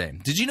birthday.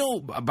 Did you know?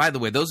 By the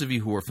way, those of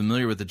you who are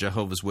familiar with the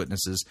Jehovah's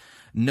Witnesses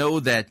know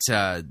that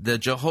the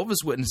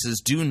Jehovah's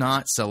Witnesses do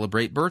not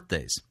celebrate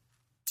birthdays.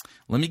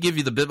 Let me give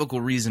you the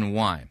biblical reason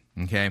why.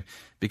 Okay,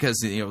 because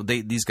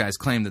these guys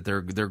claim that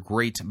they're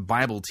great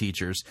Bible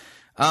teachers.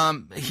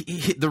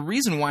 The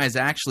reason why is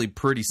actually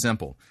pretty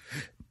simple.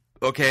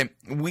 Okay,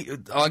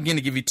 I'm going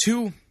to give you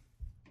two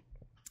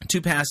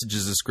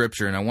passages of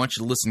Scripture, and I want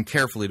you to listen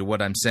carefully to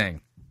what I'm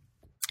saying.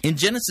 In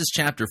Genesis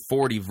chapter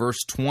 40, verse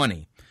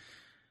 20,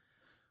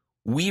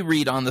 we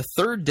read, "On the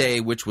third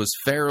day, which was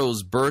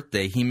Pharaoh's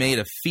birthday, he made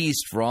a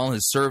feast for all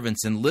his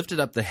servants and lifted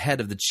up the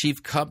head of the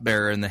chief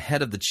cupbearer and the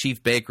head of the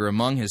chief baker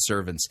among his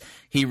servants.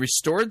 He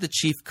restored the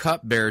chief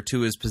cupbearer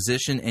to his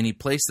position, and he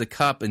placed the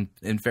cup in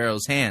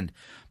Pharaoh's hand.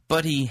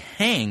 But he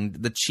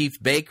hanged the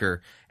chief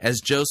baker,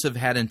 as Joseph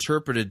had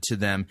interpreted to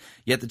them,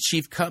 yet the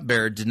chief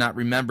cupbearer did not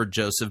remember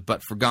Joseph,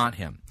 but forgot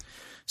him."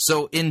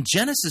 So in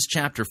Genesis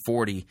chapter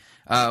 40,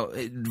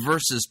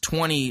 verses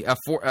 20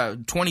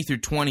 through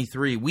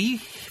 23, we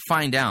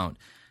find out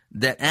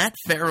that at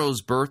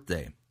Pharaoh's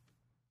birthday,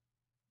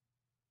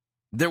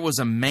 there was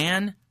a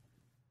man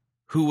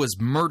who was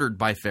murdered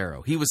by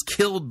Pharaoh. He was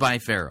killed by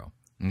Pharaoh.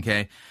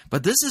 Okay,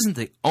 but this isn't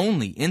the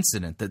only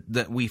incident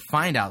that we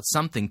find out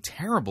something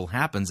terrible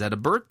happens at a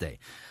birthday.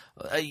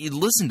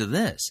 Listen to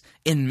this.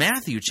 In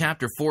Matthew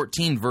chapter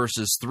 14,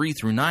 verses 3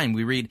 through 9,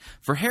 we read,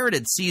 "For Herod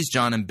had seized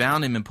John and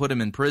bound him and put him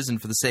in prison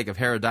for the sake of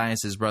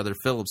Herodias, his brother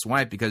Philip's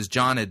wife, because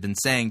John had been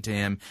saying to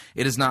him,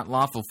 'It is not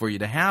lawful for you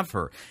to have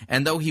her.'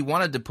 And though he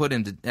wanted to put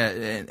him to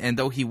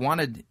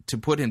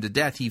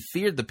death, he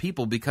feared the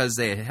people because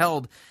they had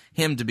held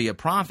him to be a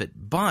prophet.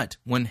 But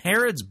when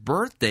Herod's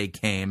birthday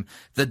came,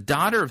 the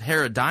daughter of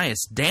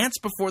Herodias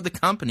danced before the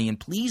company and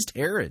pleased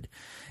Herod,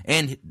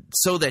 and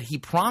so that he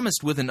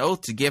promised with an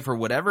oath to give her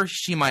whatever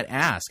she might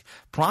ask.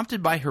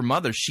 Prompted by her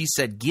mother, she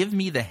said, 'Give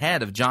me the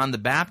head of John the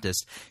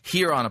Baptist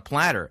here on a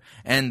platter.'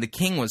 And the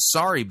king was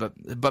sorry,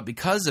 but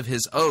because of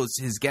his oaths,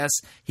 his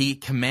guests, he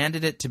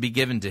commanded it to be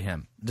given to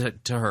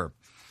her."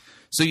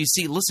 So you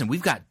see, listen,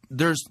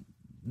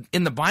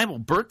 in the Bible,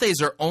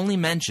 birthdays are only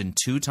mentioned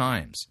 2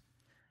 times.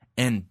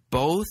 And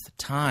both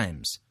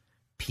times,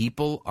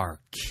 people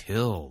are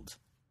killed.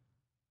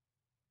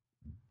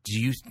 Do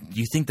you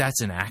think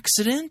that's an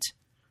accident?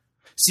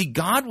 See,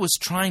 God was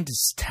trying to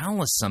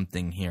tell us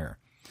something here,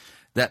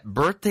 that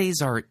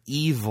birthdays are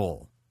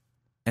evil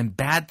and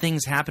bad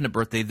things happen at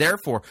birthday.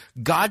 Therefore,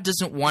 God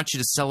doesn't want you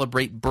to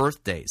celebrate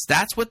birthdays.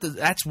 That's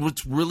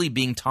what's really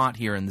being taught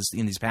here in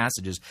these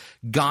passages.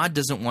 God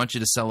doesn't want you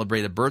to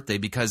celebrate a birthday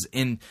because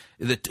in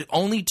the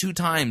only 2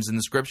 times in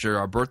the Scripture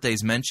are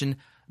birthdays mentioned.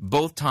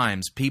 Both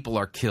times, people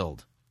are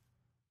killed.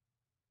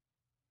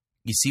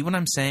 You see what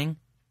I'm saying?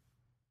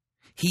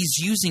 He's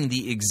using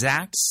the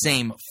exact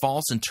same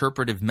false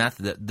interpretive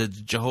method that the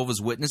Jehovah's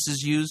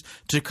Witnesses use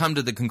to come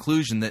to the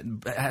conclusion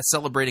that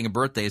celebrating a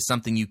birthday is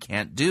something you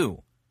can't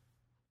do.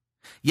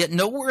 Yet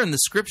nowhere in the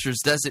Scriptures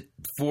does it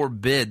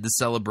forbid the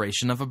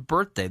celebration of a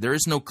birthday. There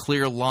is no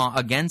clear law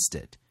against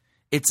it.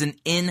 It's an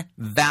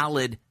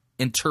invalid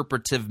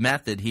interpretive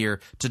method here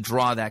to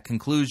draw that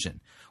conclusion.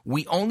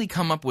 We only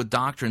come up with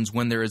doctrines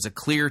when there is a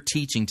clear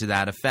teaching to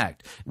that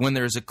effect. When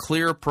there is a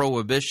clear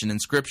prohibition in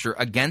Scripture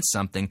against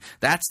something,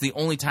 that's the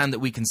only time that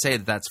we can say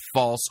that that's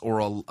false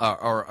or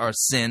a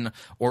sin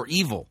or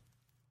evil.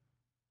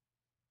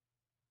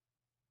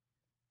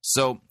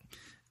 So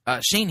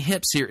Shane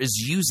Hipps here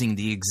is using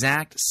the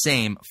exact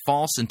same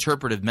false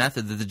interpretive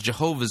method that the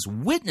Jehovah's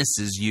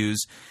Witnesses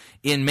use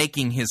in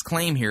making his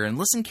claim here. And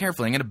listen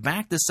carefully. I'm going to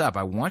back this up.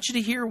 I want you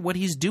to hear what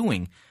he's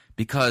doing,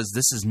 because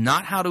this is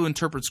not how to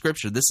interpret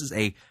Scripture. This is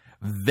a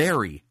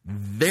very,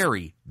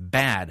 very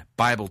bad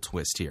Bible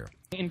twist here.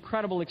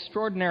 Incredible,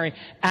 extraordinary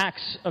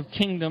acts of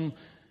kingdom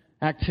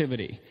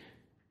activity.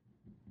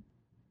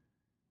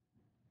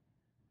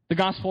 The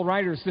gospel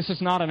writers, this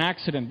is not an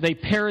accident. They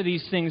pair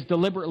these things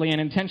deliberately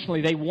and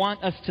intentionally. They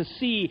want us to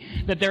see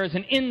that there is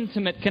an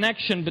intimate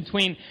connection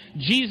between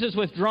Jesus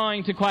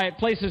withdrawing to quiet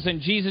places and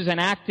Jesus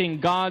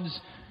enacting God's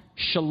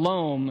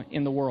shalom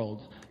in the world.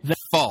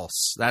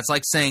 False. That's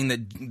like saying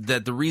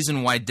that the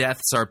reason why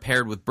deaths are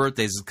paired with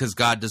birthdays is because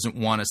God doesn't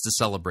want us to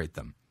celebrate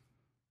them.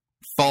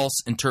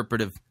 False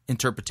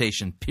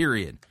interpretation,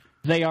 period.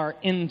 They are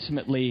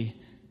intimately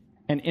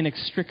and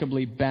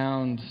inextricably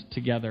bound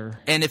together.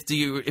 And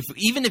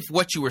even if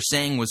what you were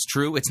saying was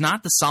true, it's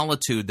not the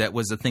solitude that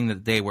was the thing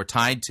that they were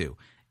tied to.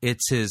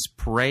 It's his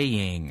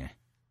praying.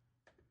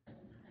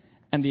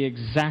 And the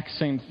exact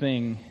same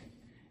thing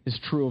is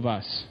true of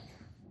us.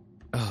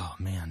 Oh,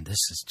 man, this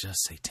is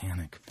just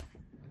satanic.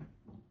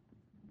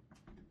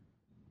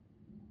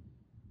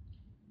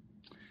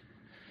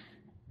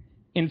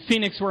 In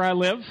Phoenix, where I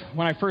live,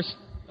 when I first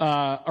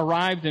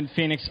arrived in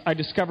Phoenix, I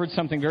discovered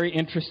something very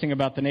interesting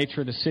about the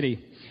nature of the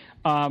city.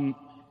 When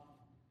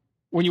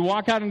you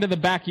walk out into the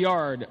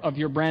backyard of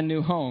your brand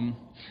new home,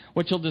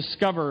 what you'll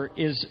discover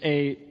is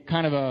a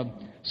kind of a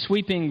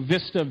sweeping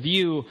vista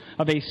view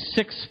of a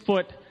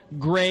 6-foot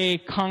gray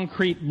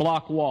concrete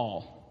block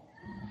wall.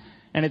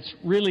 And it's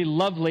really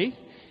lovely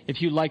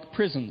if you like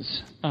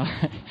prisons.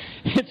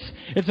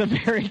 It's a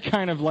very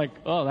kind of like,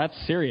 oh, that's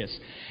serious.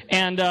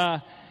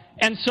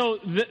 And so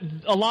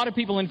a lot of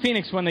people in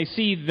Phoenix, when they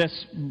see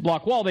this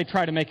block wall, they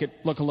try to make it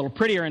look a little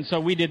prettier. And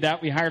so we did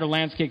that. We hired a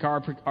landscape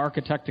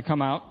architect to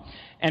come out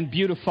and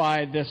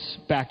beautify this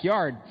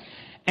backyard.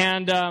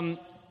 And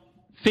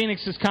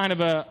Phoenix is kind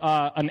of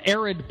an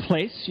arid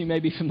place. You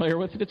may be familiar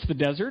with it. It's the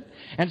desert.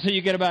 And so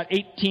you get about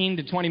 18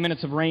 to 20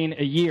 minutes of rain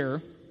a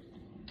year.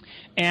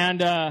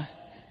 And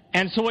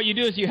so what you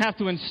do is you have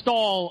to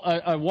install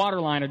a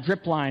water line, a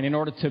drip line, in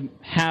order to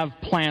have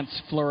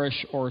plants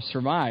flourish or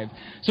survive.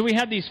 So we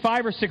had these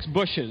 5 or 6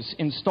 bushes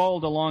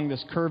installed along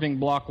this curving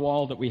block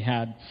wall that we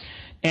had,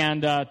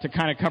 and to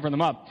kind of cover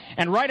them up.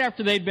 And right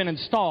after they'd been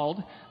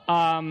installed,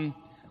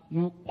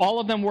 all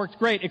of them worked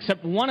great,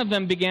 except one of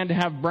them began to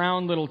have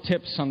brown little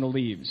tips on the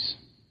leaves.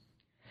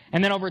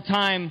 And then over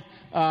time,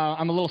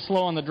 I'm a little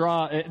slow on the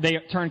draw, they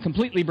turned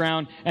completely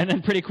brown, and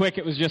then pretty quick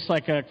it was just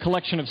like a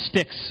collection of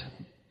sticks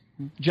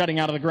jutting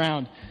out of the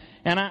ground.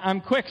 And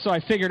I'm quick, so I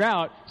figured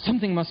out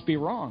something must be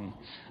wrong.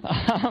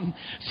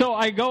 So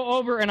I go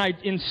over and I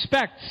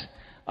inspect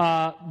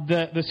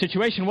the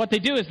situation. What they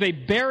do is they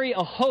bury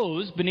a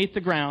hose beneath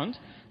the ground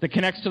that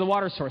connects to the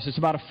water source. It's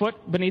about 1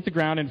 foot beneath the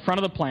ground in front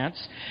of the plants.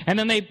 And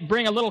then they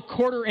bring a little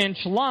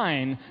 1/4-inch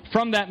line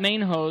from that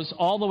main hose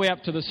all the way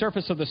up to the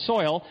surface of the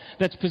soil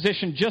that's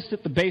positioned just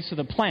at the base of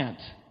the plant.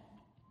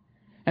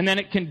 And then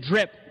it can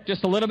drip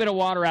just a little bit of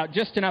water out,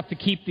 just enough to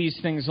keep these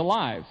things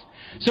alive.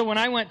 So when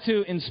I went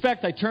to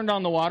inspect, I turned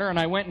on the water and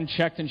I went and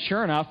checked, and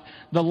sure enough,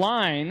 the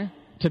line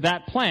to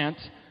that plant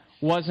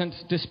wasn't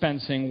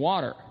dispensing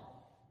water.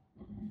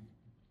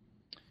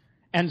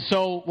 And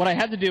so what I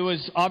had to do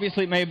was,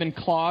 obviously it may have been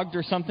clogged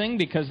or something,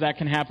 because that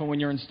can happen when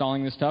you're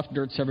installing this stuff.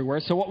 Dirt's everywhere.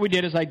 So what we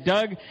did is I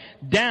dug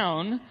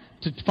down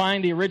to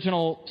find the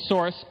original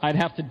source. I'd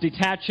have to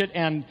detach it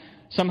and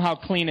somehow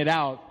clean it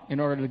out in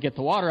order to get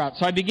the water out.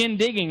 So I begin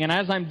digging, and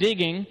as I'm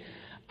digging,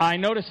 I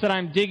notice that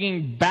I'm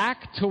digging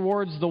back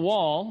towards the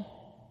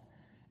wall,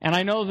 and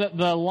I know that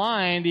the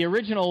line, the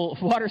original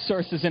water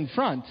source, is in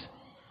front.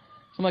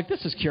 So I'm like,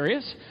 this is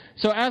curious.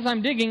 So as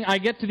I'm digging, I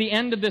get to the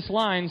end of this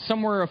line,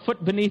 somewhere 1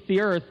 foot beneath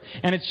the earth,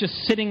 and it's just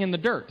sitting in the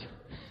dirt.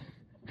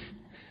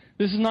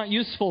 This is not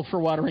useful for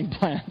watering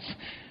plants.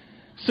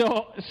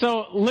 So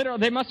literally,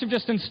 they must have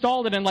just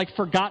installed it and like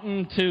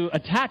forgotten to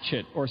attach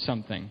it or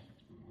something.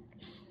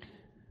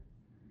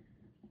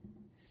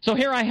 So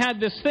here I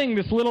had this thing,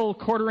 this little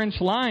 1/4-inch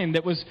line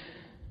that was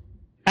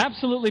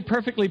absolutely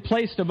perfectly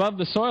placed above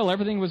the soil.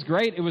 Everything was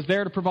great. It was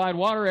there to provide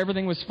water.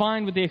 Everything was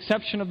fine, with the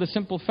exception of the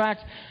simple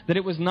fact that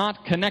it was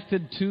not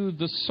connected to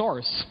the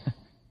source.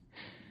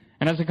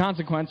 And as a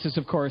consequence, it's,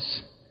 of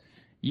course,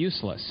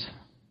 useless.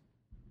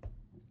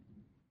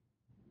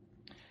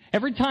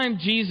 Every time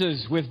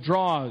Jesus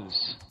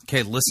withdraws...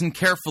 Okay, listen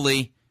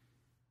carefully.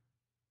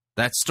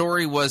 That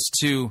story was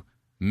to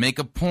make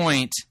a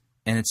point,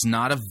 and it's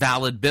not a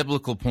valid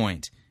biblical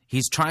point.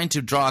 He's trying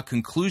to draw a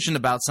conclusion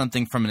about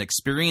something from an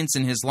experience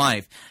in his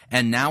life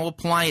and now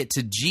apply it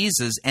to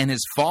Jesus and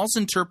his false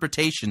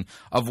interpretation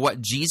of what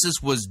Jesus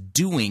was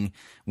doing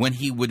when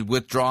he would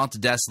withdraw to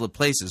desolate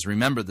places.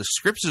 Remember, the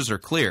scriptures are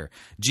clear.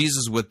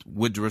 Jesus would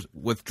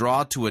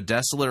withdraw to a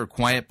desolate or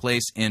quiet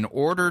place in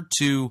order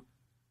to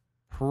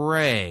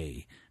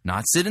pray.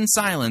 Not sit in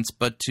silence,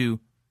 but to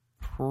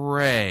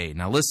pray.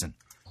 Now listen.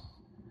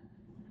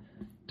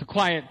 To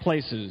quiet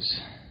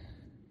places.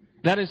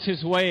 That is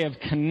his way of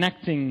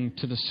connecting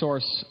to the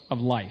source of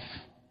life.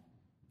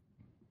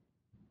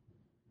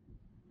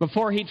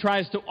 Before he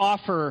tries to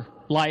offer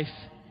life,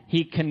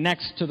 he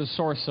connects to the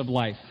source of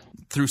life.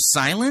 Through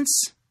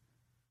silence?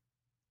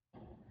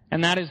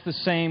 And that is the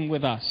same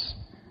with us.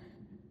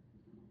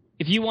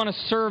 If you want to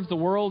serve the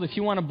world, if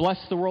you want to bless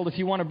the world, if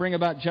you want to bring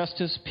about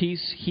justice,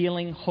 peace,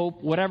 healing,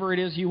 hope, whatever it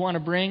is you want to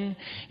bring,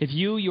 if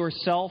you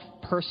yourself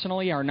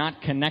personally are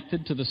not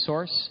connected to the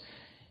source,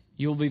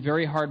 you will be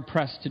very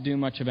hard-pressed to do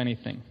much of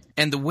anything.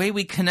 And the way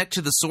we connect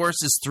to the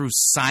source is through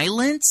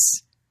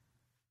silence?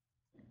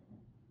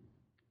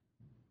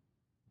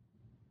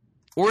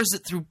 Or is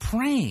it through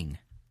praying?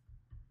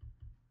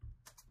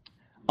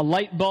 A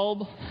light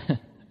bulb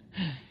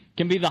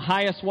can be the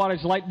highest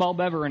wattage light bulb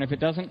ever, and if it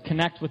doesn't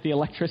connect with the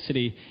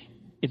electricity,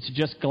 it's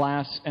just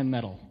glass and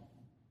metal.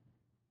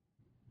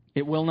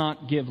 It will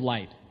not give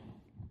light.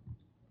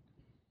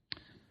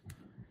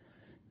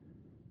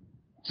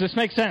 Does this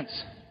make sense?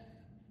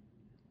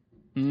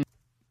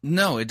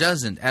 No, it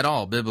doesn't at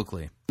all,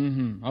 biblically.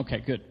 Okay,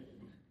 good.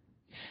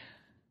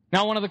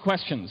 Now, one of the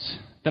questions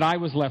that I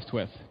was left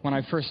with when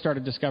I first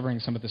started discovering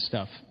some of this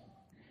stuff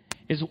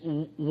is,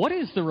 what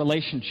is the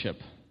relationship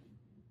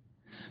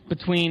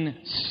between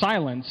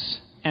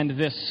silence and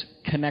this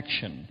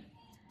connection?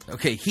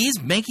 Okay, he's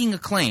making a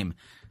claim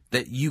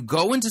that you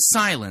go into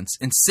silence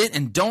and sit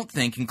and don't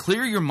think and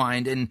clear your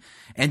mind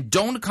and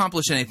don't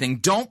accomplish anything,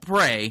 don't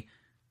pray.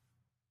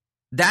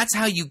 That's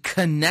how you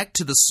connect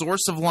to the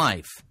source of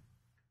life.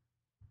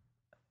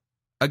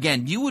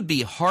 Again, you would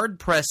be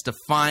hard-pressed to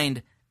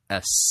find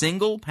a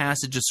single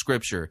passage of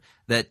Scripture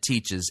that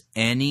teaches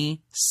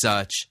any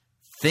such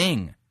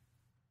thing.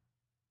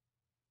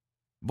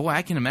 Boy,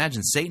 I can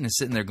imagine Satan is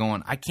sitting there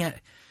going, I can't,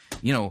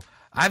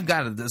 I've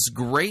got this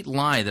great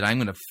lie that I'm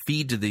going to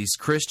feed to these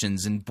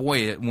Christians, and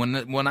boy,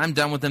 when I'm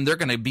done with them, they're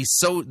going to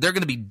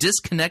be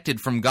disconnected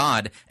from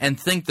God and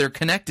think they're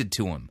connected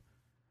to Him.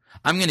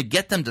 I'm going to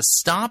get them to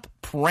stop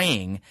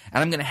praying,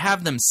 and I'm going to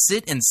have them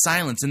sit in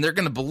silence, and they're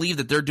going to believe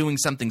that they're doing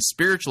something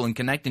spiritual and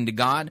connecting to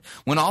God,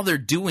 when all they're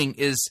doing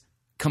is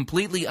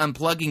completely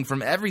unplugging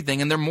from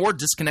everything, and they're more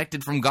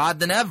disconnected from God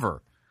than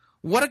ever.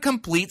 What a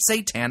complete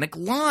satanic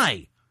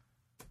lie.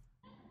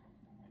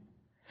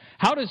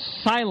 How does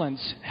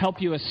silence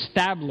help you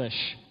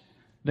establish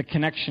the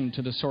connection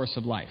to the source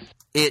of life?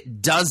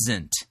 It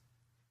doesn't.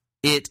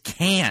 It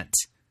can't.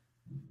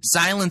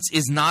 Silence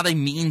is not a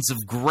means of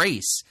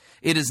grace.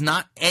 It is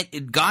not.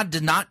 God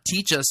did not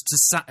teach us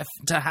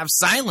to have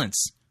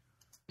silence.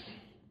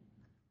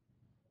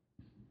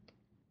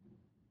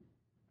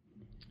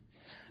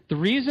 The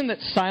reason that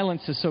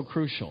silence is so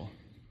crucial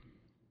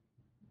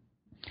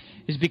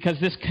is because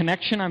this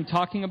connection I'm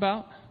talking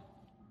about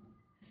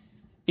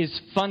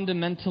is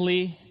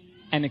fundamentally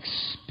an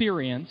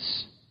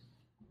experience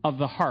of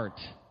the heart.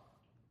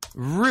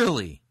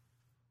 Really?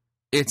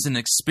 It's an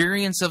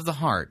experience of the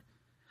heart.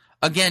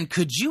 Again,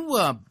 could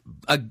you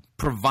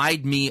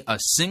provide me a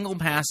single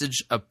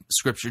passage of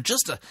Scripture?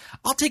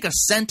 I'll take a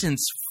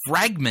sentence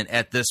fragment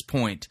at this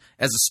point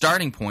as a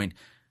starting point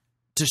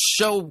to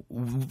show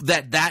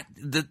that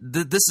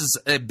this is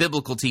a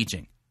biblical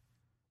teaching.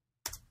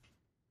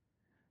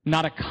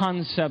 Not a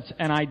concept,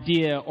 an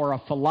idea, or a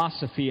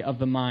philosophy of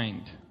the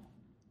mind.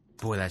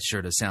 Boy, that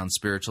sure does sound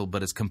spiritual,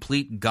 but it's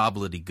complete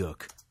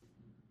gobbledygook.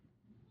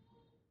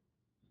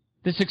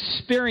 This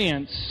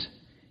experience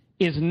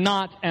is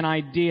not an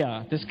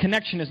idea. This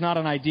connection is not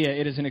an idea.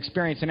 It is an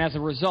experience. And as a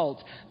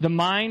result, the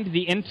mind,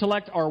 the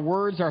intellect, our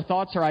words, our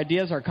thoughts, our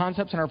ideas, our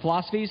concepts, and our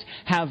philosophies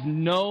have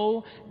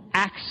no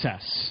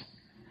access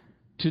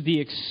to the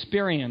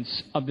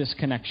experience of this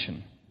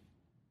connection.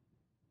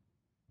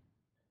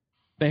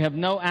 They have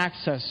no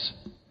access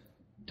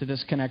to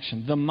this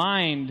connection. The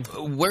mind...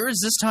 Where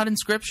is this taught in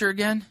Scripture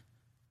again?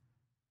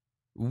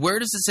 Where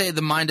does it say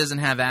the mind doesn't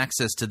have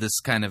access to this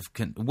kind of...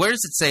 Where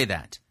does it say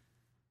that?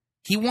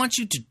 He wants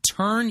you to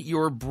turn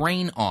your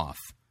brain off.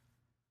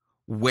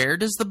 Where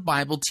does the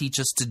Bible teach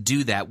us to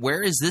do that?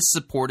 Where is this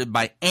supported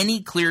by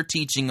any clear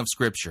teaching of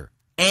Scripture?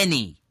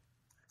 Any.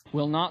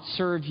 Will not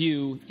serve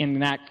you in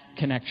that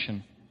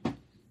connection.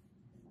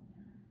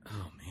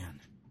 Oh,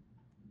 man.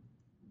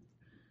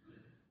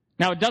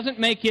 Now, it doesn't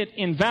make it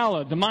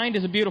invalid. The mind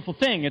is a beautiful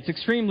thing. It's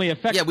extremely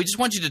effective. Yeah, we just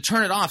want you to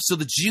turn it off so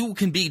that you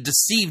can be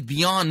deceived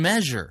beyond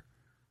measure.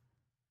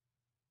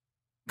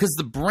 Because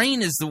the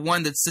brain is the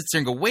one that sits there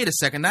and go, wait a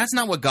second, that's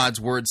not what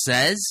God's Word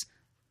says.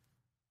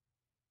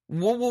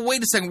 Well,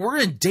 wait a second, we're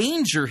in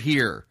danger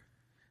here.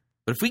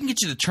 But if we can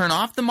get you to turn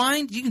off the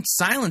mind, you can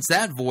silence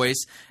that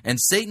voice, and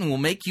Satan will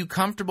make you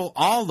comfortable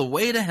all the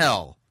way to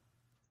hell.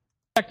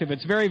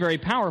 It's very, very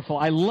powerful.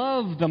 I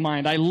love the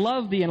mind. I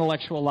love the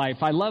intellectual life.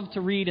 I love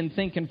to read and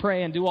think and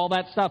pray and do all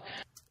that stuff.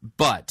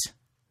 But,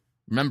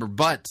 remember,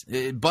 but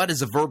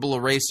is a verbal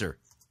eraser.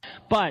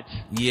 But.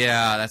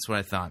 Yeah, that's what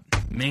I thought.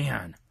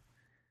 Man.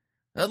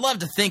 I'd love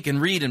to think and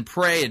read and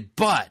pray,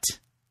 but.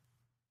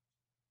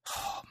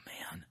 Oh,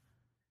 man.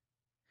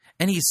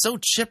 And he's so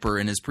chipper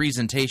in his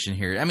presentation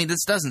here. I mean,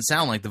 this doesn't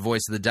sound like the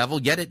voice of the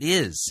devil, yet it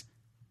is.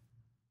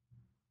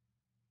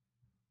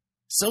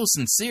 so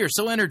sincere,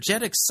 so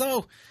energetic,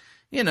 so,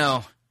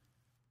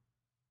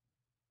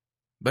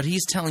 But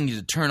he's telling you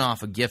to turn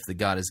off a gift that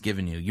God has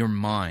given you, your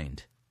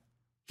mind.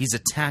 He's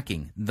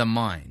attacking the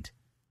mind.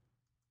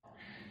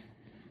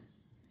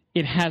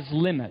 It has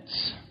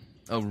limits.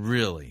 Oh,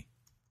 really?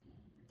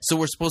 So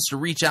we're supposed to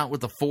reach out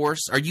with the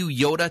Force? Are you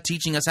Yoda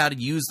teaching us how to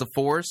use the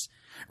Force?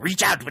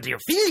 Reach out with your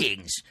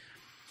feelings.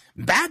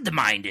 Bad the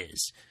mind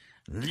is.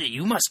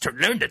 You must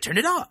learn to turn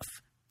it off.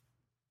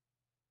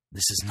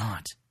 This is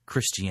not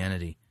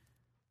Christianity.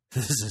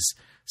 This is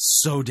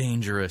so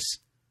dangerous.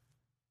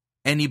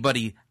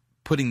 Anybody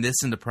putting this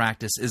into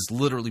practice is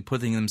literally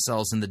putting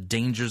themselves in the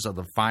dangers of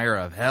the fire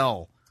of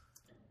hell.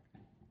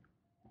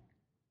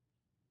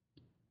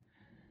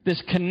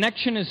 This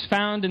connection is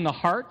found in the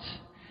heart,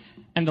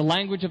 and the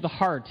language of the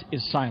heart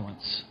is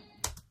silence.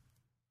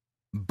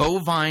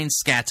 Bovine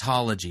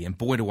scatology, and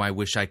boy do I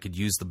wish I could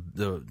use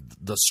the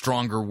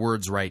stronger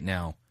words right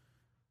now.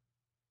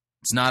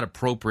 It's not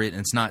appropriate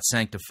and it's not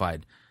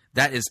sanctified.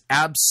 That is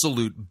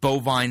absolute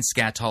bovine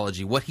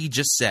scatology. What he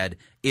just said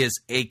is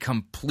a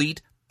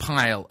complete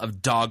pile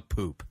of dog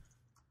poop.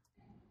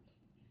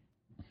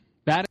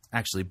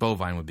 Actually,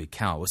 bovine would be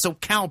cow. So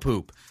cow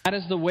poop. That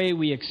is the way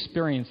we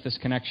experience this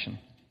connection.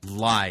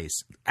 Lies.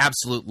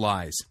 Absolute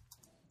lies.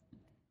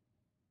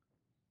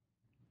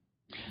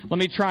 Let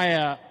me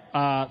try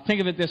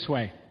think of it this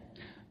way.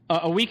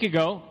 A week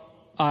ago,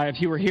 if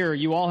you were here,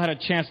 you all had a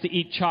chance to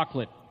eat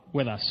chocolate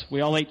with us.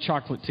 We all ate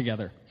chocolate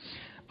together.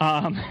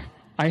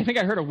 I think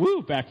I heard a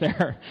woo back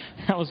there.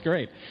 That was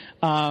great.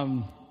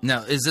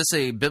 Now, is this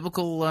a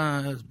biblical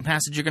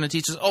passage you're going to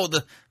teach us? Oh,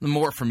 the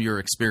more from your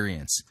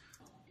experience.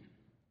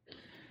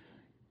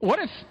 What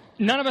if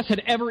none of us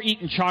had ever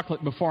eaten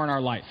chocolate before in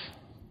our life?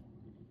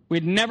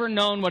 We'd never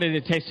known what it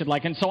had tasted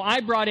like. And so I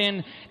brought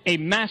in a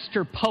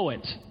master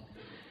poet.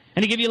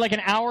 And he gave you like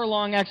an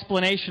hour-long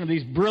explanation of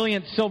these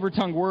brilliant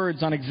silver-tongued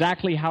words on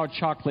exactly how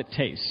chocolate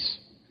tastes.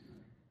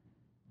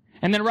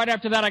 And then right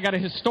after that, I got a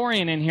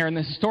historian in here, and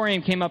the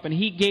historian came up and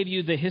he gave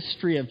you the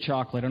history of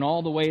chocolate and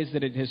all the ways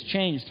that it has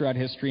changed throughout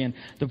history and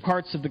the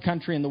parts of the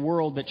country and the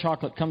world that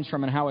chocolate comes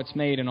from and how it's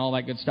made and all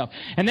that good stuff.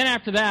 And then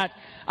after that,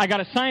 I got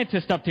a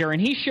scientist up here,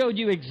 and he showed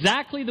you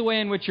exactly the way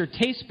in which your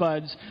taste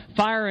buds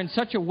fire in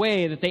such a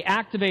way that they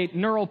activate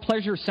neural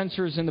pleasure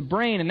sensors in the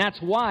brain, and that's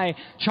why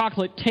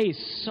chocolate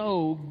tastes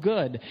so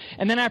good.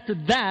 And then after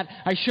that,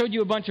 I showed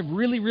you a bunch of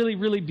really, really,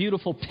 really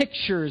beautiful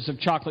pictures of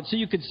chocolate so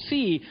you could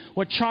see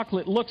what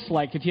chocolate looks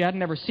like if you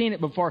hadn't ever seen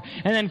it before.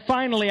 And then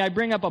finally, I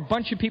bring up a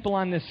bunch of people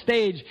on this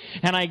stage,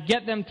 and I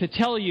get them to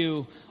tell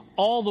you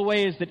all the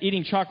ways that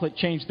eating chocolate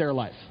changed their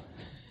life.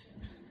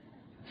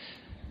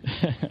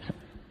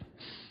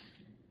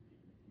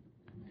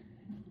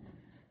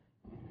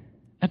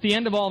 At the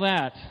end of all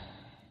that,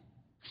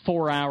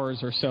 4 hours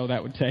or so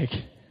that would take,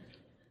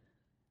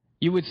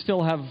 you would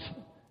still have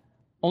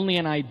only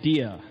an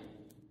idea,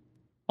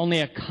 only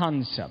a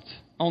concept,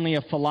 only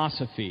a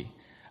philosophy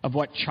of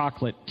what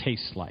chocolate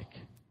tastes like.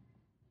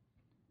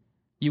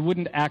 You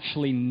wouldn't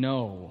actually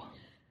know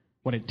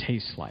what it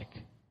tastes like.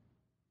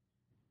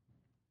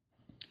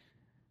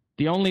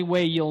 The only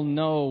way you'll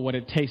know what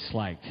it tastes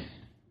like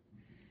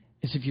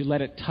is if you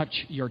let it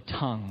touch your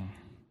tongue.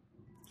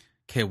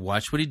 Okay,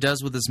 watch what he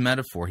does with his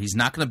metaphor. He's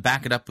not going to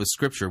back it up with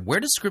Scripture. Where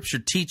does Scripture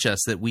teach us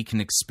that we can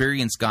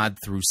experience God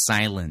through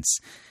silence?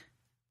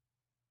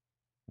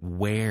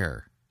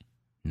 Where?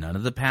 None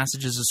of the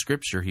passages of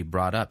Scripture he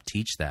brought up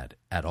teach that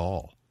at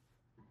all.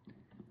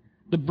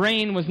 The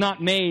brain was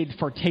not made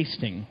for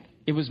tasting.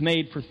 It was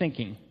made for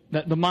thinking.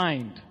 The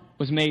mind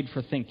was made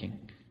for thinking.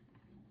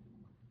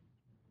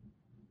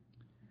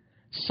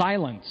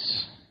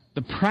 Silence,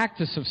 the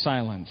practice of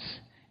silence,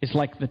 is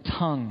like the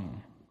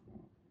tongue.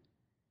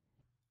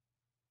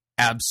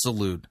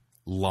 Absolute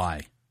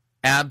lie.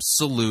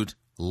 Absolute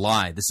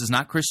lie. This is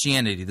not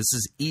Christianity. This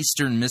is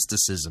Eastern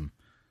mysticism.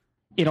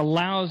 It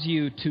allows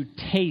you to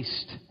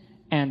taste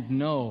and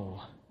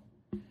know,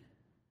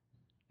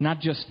 not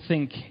just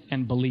think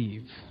and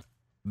believe.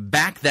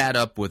 Back that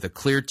up with a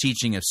clear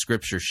teaching of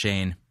Scripture,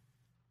 Shane.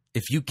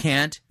 If you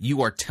can't,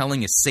 you are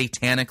telling a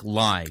satanic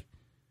lie.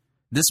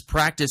 This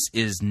practice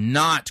is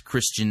not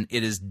Christian.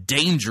 It is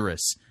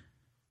dangerous.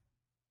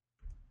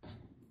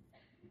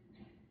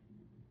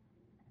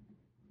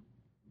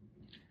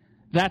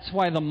 That's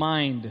why the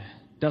mind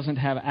doesn't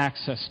have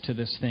access to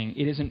this thing.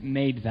 It isn't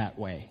made that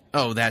way.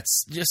 Oh,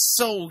 that's just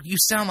so... You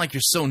sound like you're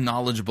so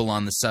knowledgeable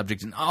on the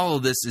subject, and all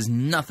of this is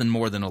nothing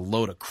more than a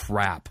load of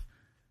crap.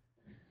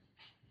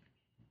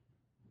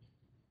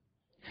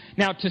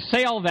 Now, to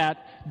say all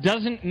that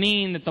doesn't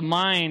mean that the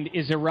mind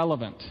is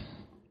irrelevant.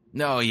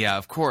 No, yeah,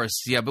 of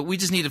course. Yeah, but we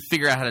just need to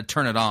figure out how to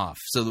turn it off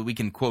so that we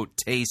can, quote,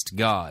 taste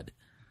God.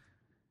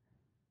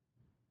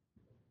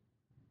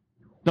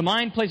 The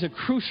mind plays a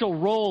crucial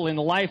role in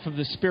the life of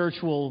the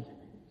spiritual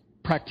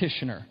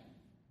practitioner.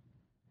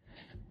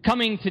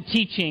 Coming to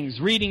teachings,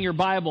 reading your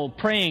Bible,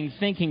 praying,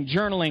 thinking,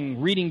 journaling,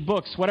 reading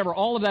books, whatever,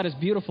 all of that is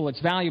beautiful, it's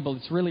valuable,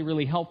 it's really,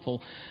 really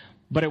helpful,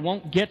 but it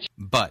won't get you.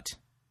 But,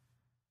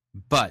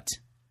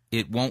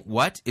 it won't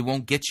what? It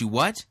won't get you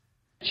what?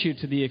 you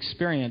to the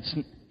experience.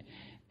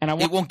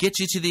 It won't get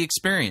you to the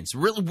experience.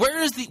 Really,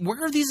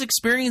 where are these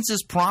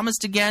experiences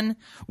promised again?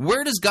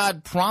 Where does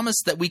God promise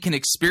that we can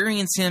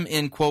experience Him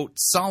in, quote,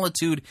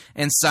 solitude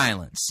and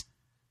silence?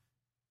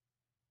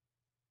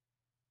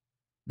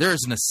 There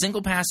isn't a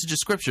single passage of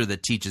Scripture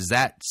that teaches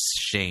that,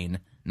 Shane.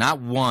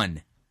 Not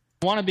one.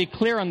 I want to be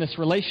clear on this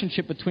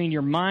relationship between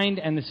your mind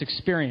and this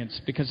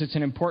experience, because it's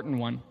an important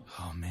one.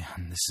 Oh,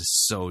 man, this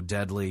is so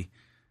deadly.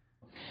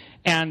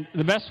 And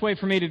the best way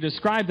for me to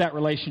describe that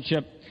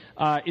relationship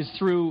is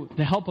through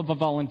the help of a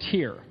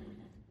volunteer.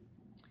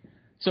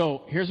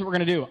 So here's what we're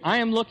going to do. I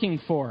am looking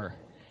for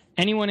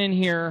anyone in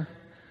here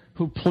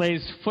who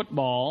plays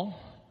football,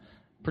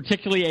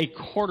 particularly a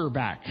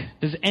quarterback.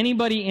 Does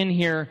anybody in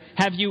here,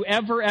 have you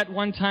ever at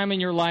one time in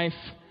your life,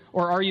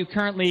 or are you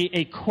currently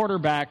a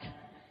quarterback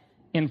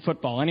in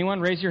football? Anyone?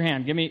 Raise your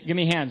hand. Give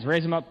me hands.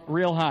 Raise them up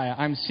real high.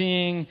 I'm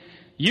seeing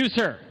you,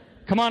 sir.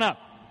 Come on up.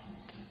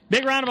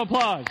 Big round of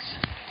applause.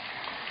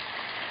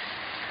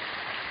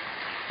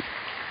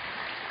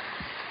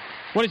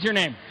 What is your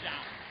name? John.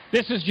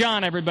 This is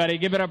John, everybody.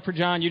 Give it up for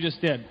John. You just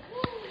did.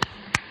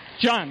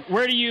 John,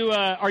 where do you,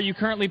 are you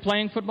currently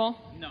playing football?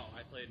 No,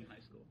 I played in high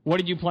school. What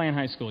did you play in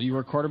high school? You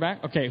were a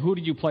quarterback? Okay, who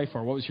did you play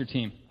for? What was your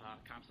team?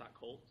 Comstock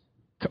Colts.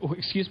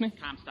 Excuse me?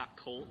 Comstock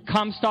Colts.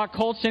 Comstock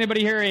Colts.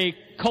 Anybody here a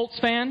Colts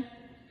fan?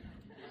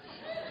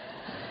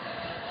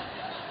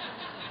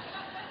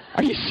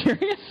 Are you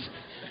serious?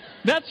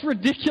 That's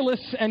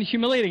ridiculous and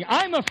humiliating.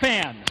 I'm a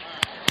fan.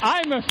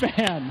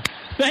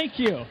 Thank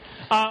you.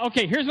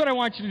 Okay, here's what I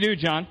want you to do,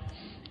 John.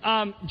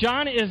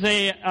 John is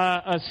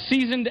a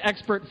seasoned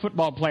expert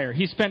football player.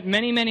 He spent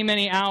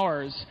many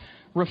hours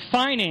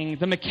refining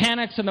the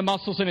mechanics and the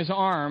muscles in his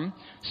arm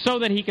so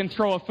that he can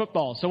throw a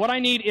football. So what I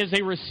need is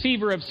a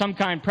receiver of some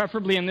kind,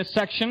 preferably in this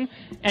section.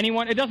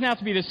 Anyone, it doesn't have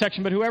to be this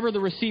section, but whoever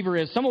the receiver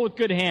is, someone with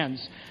good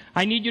hands.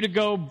 I need you to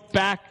go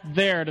back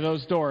there to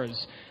those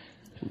doors.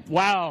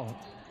 Wow.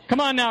 Come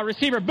on now,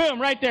 receiver. Boom,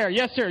 right there.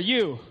 Yes, sir,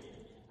 you.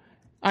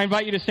 I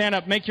invite you to stand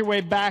up. Make your way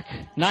back.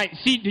 Nice.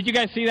 See, did you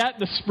guys see that?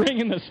 The spring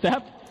in the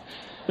step?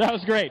 That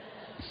was great.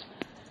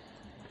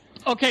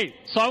 Okay,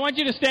 so I want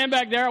you to stand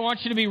back there. I want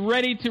you to be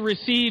ready to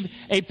receive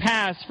a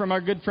pass from our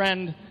good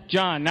friend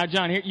John. Now,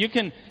 John, here you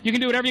can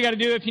do whatever you got to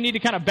do. If you need to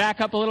kind of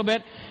back up a little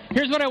bit,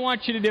 here's what I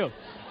want you to do.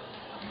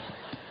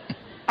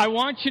 I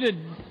want you to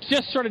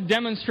just sort of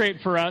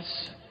demonstrate for us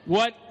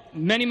what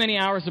many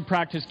hours of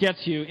practice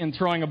gets you in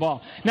throwing a ball.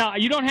 Now,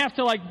 you don't have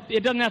to,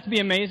 it doesn't have to be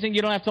amazing.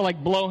 You don't have to,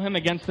 blow him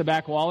against the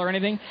back wall or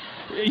anything.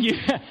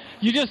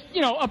 You just,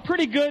 a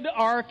pretty good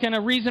arc and a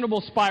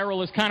reasonable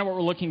spiral is kind of what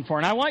we're looking for.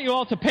 And I want you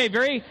all to pay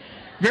very,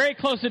 very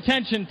close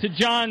attention to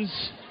John's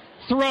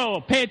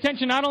throw. Pay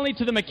attention not only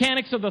to the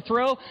mechanics of the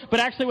throw, but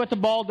actually what the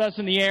ball does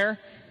in the air,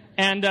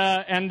 and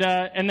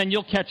then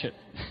you'll catch it.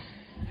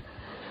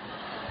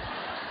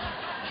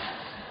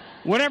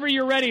 Whenever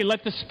you're ready,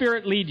 let the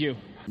Spirit lead you.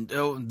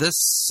 Oh,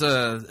 this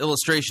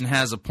illustration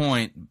has a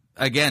point.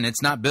 Again,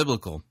 it's not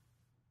biblical.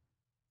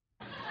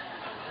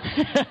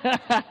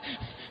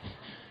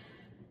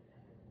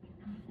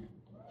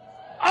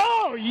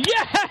 Oh,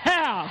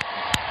 yeah!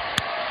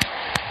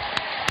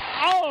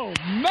 Oh,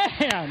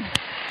 man!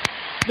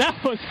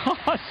 That was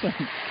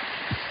awesome.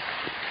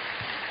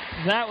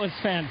 That was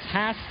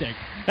fantastic.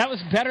 That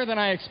was better than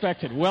I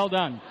expected. Well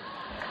done.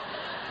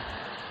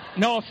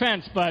 No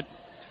offense, but...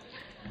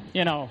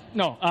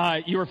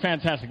 you were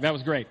fantastic. That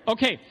was great.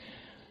 Okay,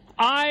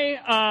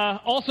 I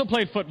also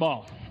played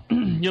football.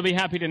 You'll be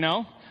happy to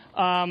know.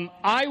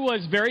 I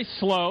was very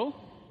slow.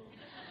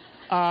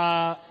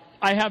 I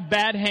have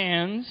bad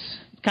hands,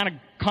 kind of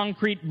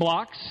concrete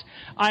blocks.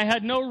 I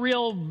had no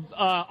real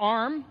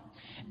arm.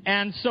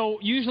 And so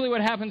usually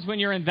what happens when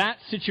you're in that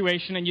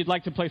situation and you'd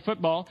like to play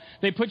football,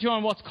 they put you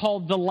on what's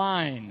called the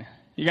line.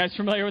 You guys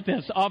familiar with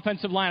this?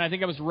 Offensive line. I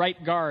think I was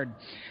right guard.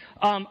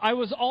 I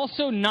was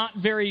also not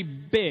very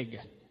big.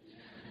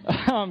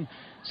 So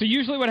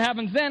usually what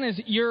happens then is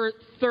your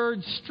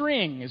third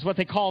string is what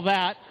they call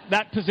that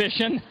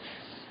position,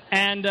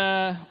 and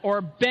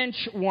or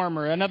bench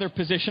warmer, another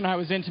position I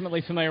was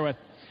intimately familiar with.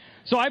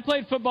 So I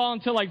played football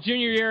until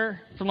junior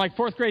year, from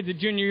fourth grade to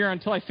junior year,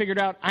 until I figured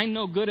out I'm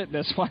no good at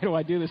this. Why do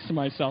I do this to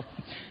myself?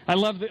 I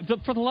love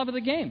for the love of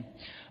the game.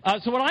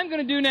 So what I'm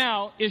going to do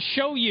now is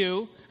show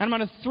you, and I'm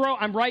going to throw.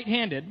 I'm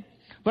right-handed,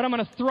 but I'm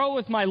going to throw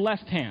with my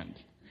left hand.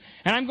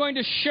 And I'm going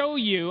to show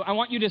you, I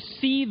want you to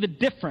see the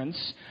difference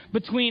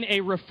between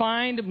a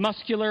refined,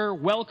 muscular,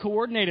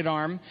 well-coordinated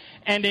arm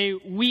and a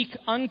weak,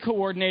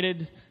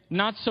 uncoordinated,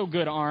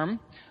 not-so-good arm.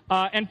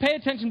 And pay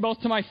attention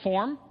both to my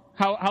form,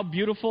 how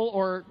beautiful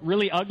or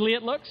really ugly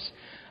it looks,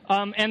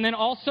 and then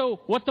also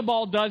what the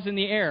ball does in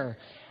the air.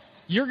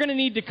 You're going to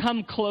need to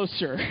come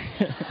closer.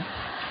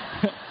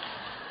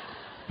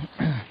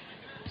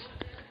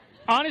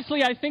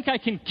 Honestly, I think I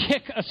can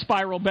kick a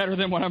spiral better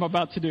than what I'm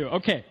about to do.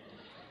 Okay.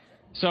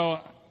 So,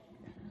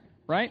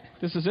 right?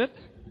 This is it?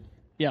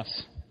 Yes.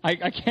 I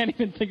can't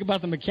even think about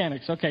the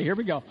mechanics. Okay, here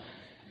we go.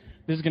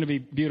 This is going to be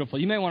beautiful.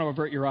 You may want to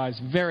avert your eyes.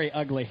 Very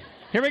ugly.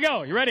 Here we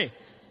go. You ready?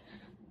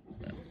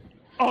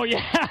 Oh,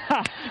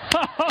 yeah.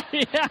 Oh,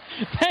 yeah.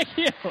 Thank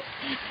you.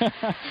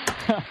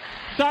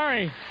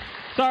 Sorry.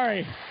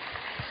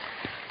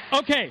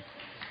 Okay.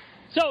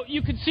 So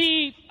you could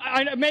see,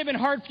 it may have been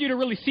hard for you to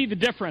really see the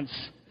difference.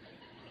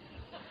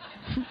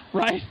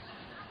 Right?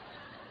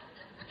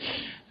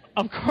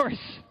 Of course.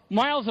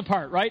 Miles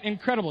apart, right?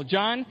 Incredible.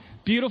 John,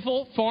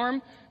 beautiful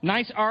form,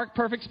 nice arc,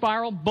 perfect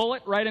spiral,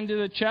 bullet right into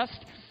the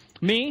chest.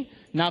 Me,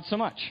 not so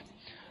much.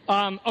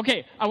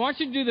 Okay, I want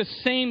you to do the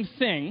same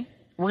thing.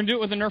 We're going to do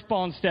it with a Nerf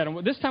ball instead.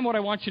 And this time what I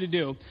want you to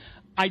do,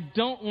 I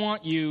don't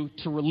want you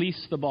to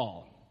release the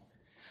ball.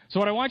 So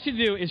what I want you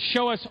to do is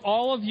show us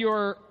all of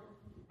your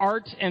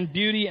art and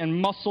beauty and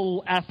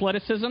muscle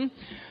athleticism,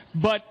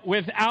 but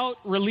without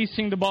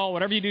releasing the ball.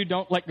 Whatever you do,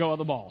 don't let go of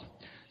the ball.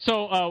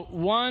 So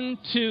 1,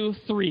 2,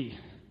 3.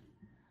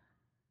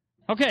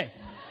 Okay.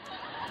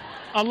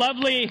 A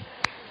lovely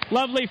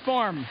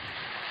form.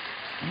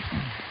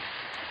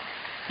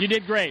 You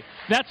did great.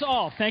 That's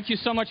all. Thank you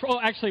so much. Oh,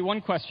 actually,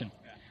 one question.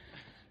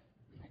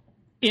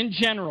 In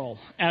general,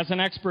 as an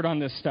expert on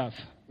this stuff,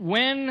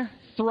 when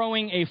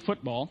throwing a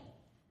football,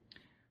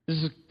 this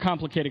is a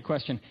complicated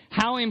question,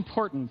 how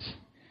important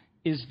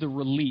is the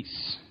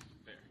release?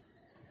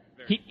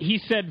 Very. He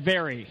said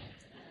very.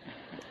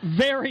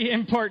 Very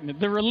important.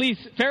 The release.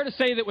 Fair to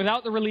say that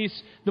without the release,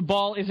 the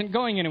ball isn't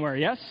going anywhere,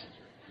 yes?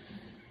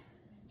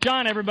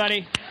 John,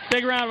 everybody.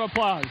 Big round of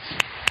applause.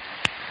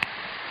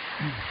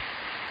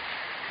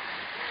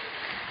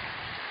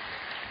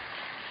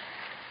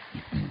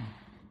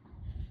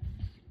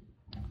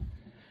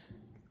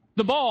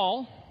 The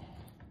ball,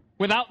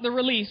 without the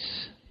release,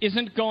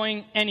 isn't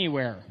going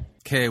anywhere.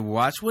 Okay,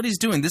 watch what he's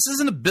doing. This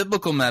isn't a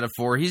biblical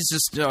metaphor. He's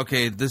just,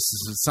 okay, this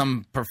is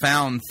some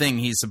profound thing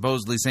he's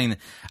supposedly saying that,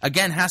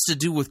 again, has to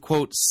do with,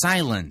 quote,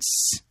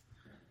 silence.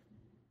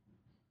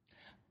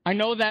 I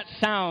know that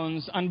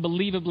sounds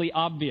unbelievably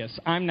obvious.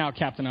 I'm now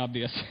Captain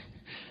Obvious.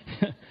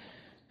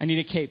 I need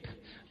a cape.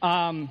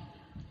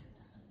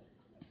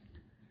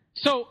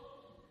 So,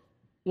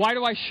 why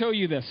do I show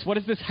you this? What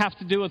does this have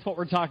to do with what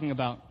we're talking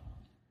about?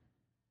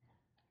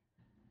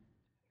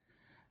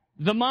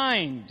 The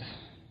mind.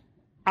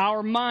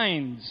 Our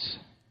minds.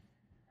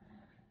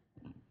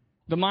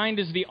 The mind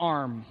is the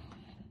arm.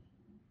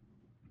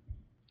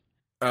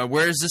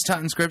 Where is this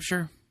taught in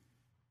Scripture?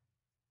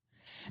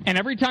 And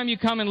every time you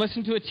come and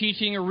listen to a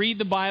teaching or read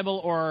the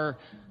Bible or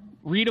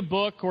read a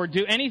book or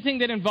do anything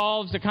that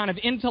involves a kind of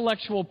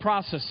intellectual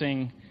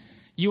processing,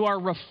 you are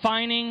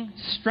refining,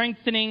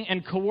 strengthening,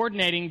 and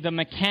coordinating the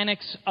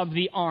mechanics of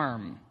the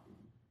arm.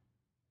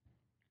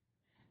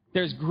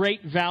 There's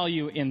great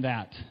value in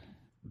that.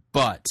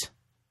 But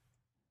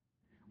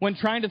when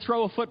trying to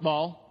throw a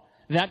football,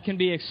 that can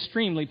be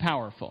extremely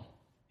powerful.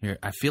 Here,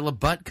 I feel a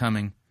but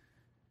coming.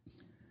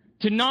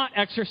 To not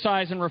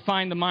exercise and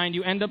refine the mind,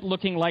 you end up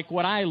looking like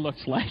what I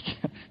looked like.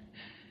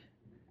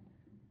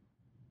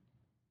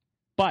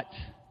 But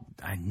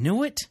I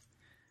knew it.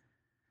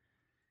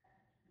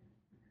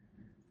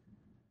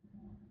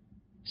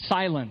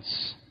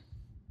 Silence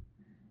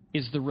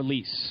is the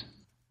release.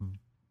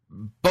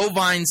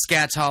 Bovine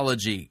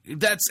scatology.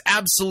 That's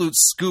absolute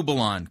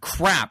scubalon.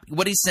 Crap.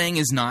 What he's saying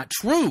is not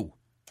true.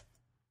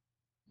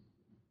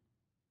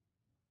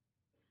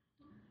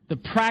 The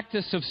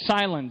practice of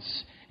silence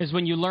is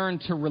when you learn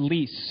to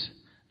release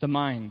the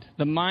mind.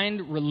 The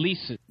mind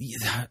releases.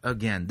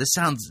 Again, this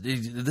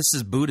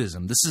is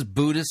Buddhism. This is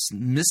Buddhist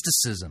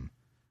mysticism.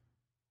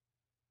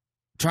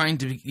 Trying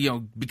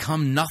to,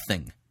 become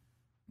nothing.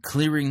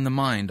 Clearing the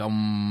mind.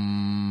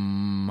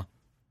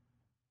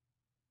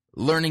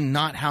 Learning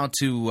not how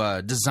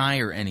to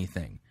desire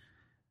anything.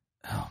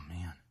 Oh,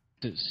 man.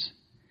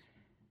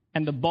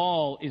 And the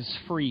ball is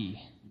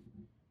free.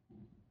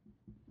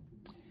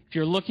 If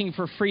you're looking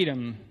for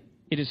freedom,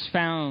 it is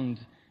found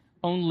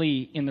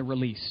only in the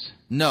release.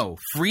 No,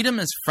 freedom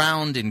is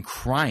found in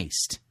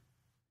Christ.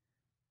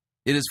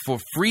 It is for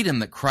freedom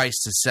that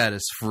Christ has set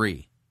us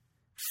free.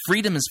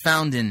 Freedom is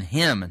found in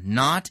Him,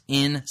 not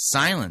in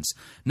silence.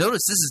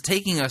 Notice this is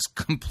taking us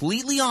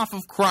completely off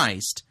of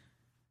Christ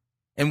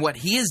and what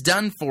He has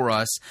done for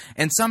us,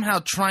 and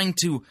somehow trying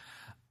to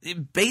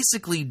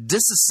basically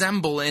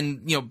disassemble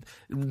and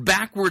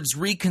backwards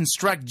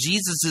reconstruct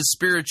Jesus'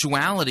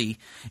 spirituality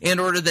in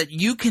order that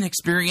you can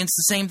experience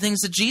the same things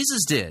that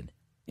Jesus did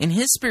in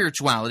His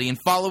spirituality and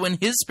follow in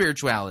His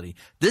spirituality.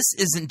 This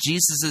isn't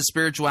Jesus'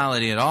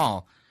 spirituality at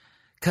all,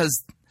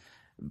 because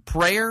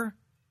prayer,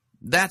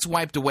 that's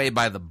wiped away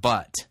by the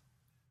but.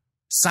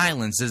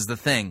 Silence is the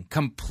thing.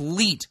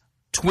 Complete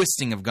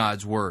twisting of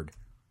God's word.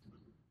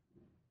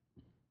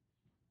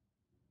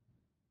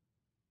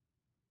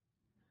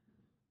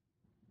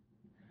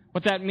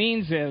 What that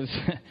means is,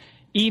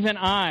 even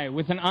I,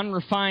 with an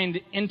unrefined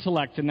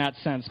intellect in that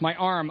sense, my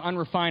arm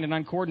unrefined and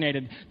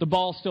uncoordinated, the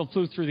ball still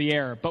flew through the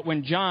air. But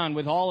when John,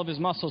 with all of his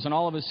muscles and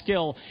all of his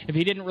skill, if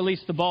he didn't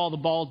release the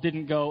ball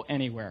didn't go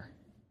anywhere.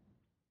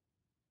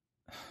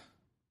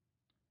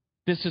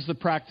 This is the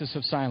practice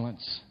of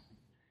silence.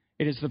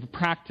 It is the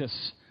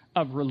practice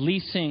of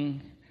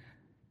releasing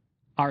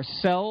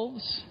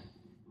ourselves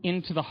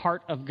into the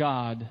heart of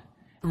God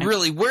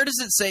Really, where does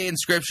it say in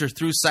Scripture,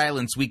 through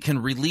silence, we can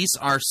release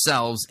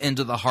ourselves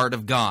into the heart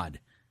of God?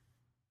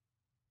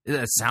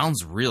 That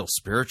sounds real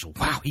spiritual.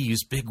 Wow, he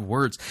used big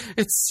words.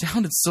 It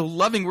sounded so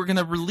loving. We're going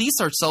to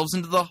release ourselves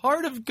into the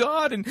heart of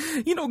God. And,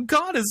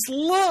 God is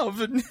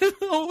love. And,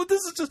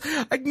 this is just,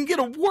 I can get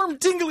a warm,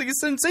 tingling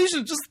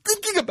sensation just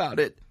thinking about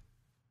it.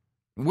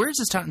 Where is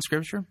this taught in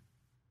Scripture?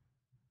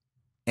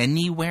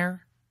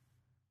 Anywhere?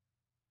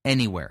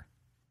 Anywhere.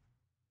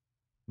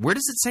 Where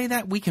does it say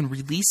that we can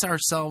release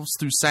ourselves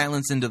through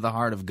silence into the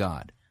heart of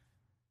God?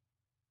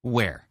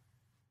 Where?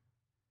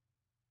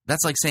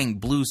 That's like saying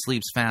blue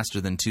sleeps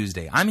faster than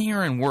Tuesday. I'm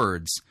hearing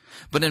words,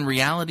 but in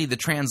reality, the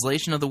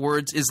translation of the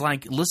words is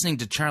like listening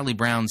to Charlie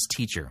Brown's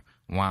teacher.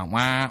 Wah,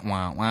 wah,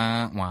 wah,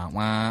 wah, wah,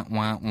 wah,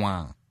 wah,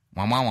 wah.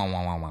 Wah, wah, wah,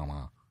 wah, wah, wah,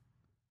 wah.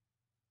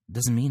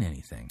 Doesn't mean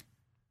anything.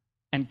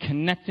 And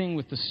connecting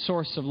with the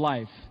source of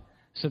life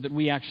so that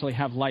we actually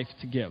have life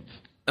to give.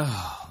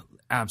 Oh,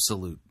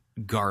 absolute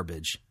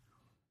garbage.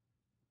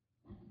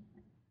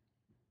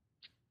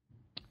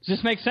 Does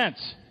this make sense?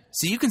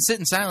 So you can sit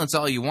in silence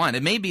all you want.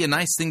 It may be a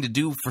nice thing to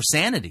do for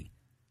sanity,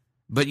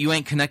 but you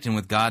ain't connecting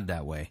with God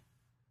that way.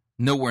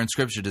 Nowhere in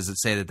Scripture does it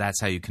say that that's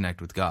how you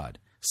connect with God.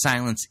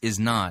 Silence is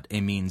not a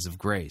means of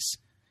grace.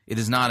 It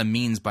is not a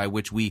means by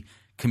which we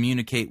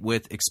communicate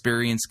with,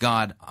 experience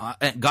God.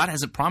 God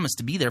hasn't promised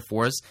to be there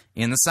for us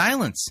in the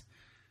silence.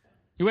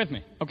 You with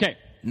me? Okay.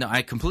 No,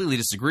 I completely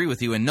disagree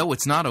with you, and no,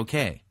 it's not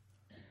okay.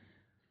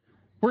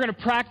 We're going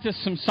to practice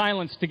some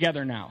silence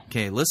together now.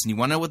 Okay, listen, you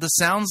want to know what this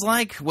sounds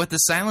like? What the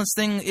silence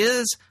thing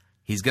is?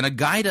 He's going to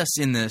guide us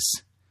in this.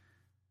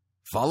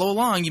 Follow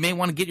along. You may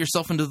want to get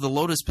yourself into the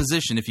lotus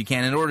position if you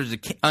can in order to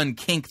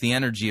unkink the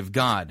energy of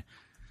God.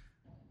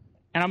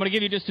 And I'm going to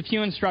give you just a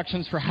few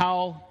instructions for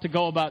how to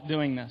go about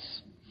doing this.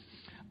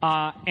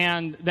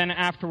 And then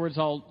afterwards,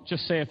 I'll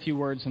just say a few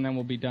words and then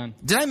we'll be done.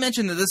 Did I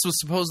mention that this was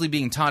supposedly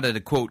being taught at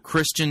a, quote,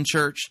 Christian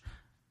church?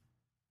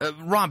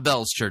 Rob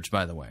Bell's church,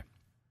 by the way.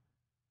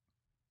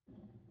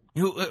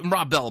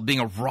 Rob Bell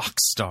being a rock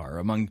star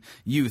among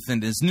youth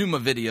and his Numa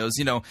videos,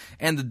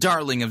 and the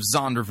darling of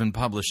Zondervan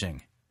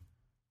Publishing.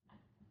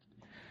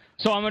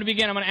 So I'm going to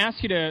begin. I'm going to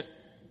ask you to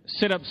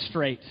sit up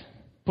straight.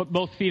 Put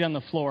both feet on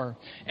the floor.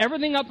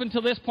 Everything up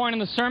until this point in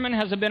the sermon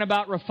has been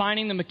about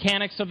refining the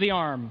mechanics of the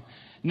arm.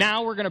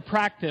 Now we're going to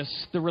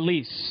practice the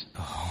release.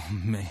 Oh,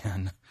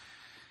 man.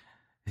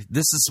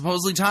 This is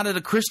supposedly taught at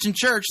a Christian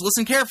church.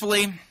 Listen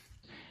carefully.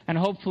 And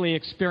hopefully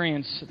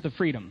experience the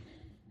freedom.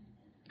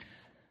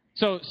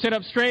 So sit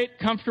up straight,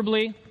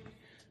 comfortably.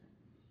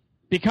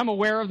 Become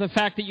aware of the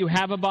fact that you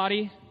have a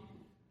body.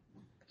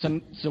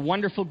 It's a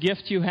wonderful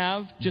gift you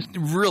have. Just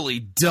really,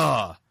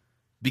 duh.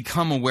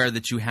 Become aware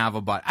that you have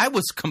a body. I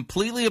was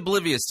completely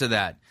oblivious to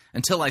that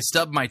until I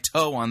stubbed my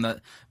toe on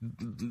the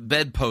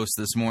bedpost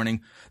this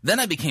morning. Then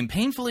I became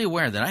painfully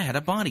aware that I had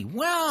a body.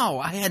 Wow,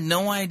 I had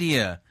no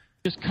idea.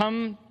 Just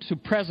come to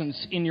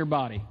presence in your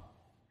body.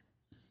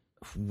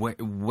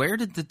 Where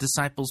did the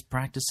disciples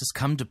practice this?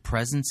 Come to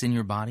presence in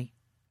your body?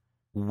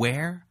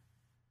 Where?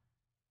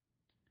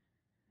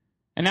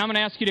 And now I'm going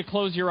to ask you to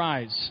close your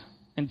eyes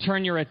and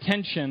turn your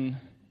attention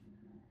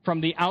from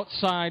the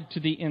outside to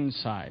the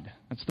inside.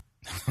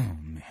 Oh,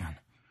 man.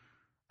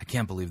 I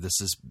can't believe this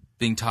is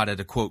being taught at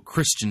a, quote,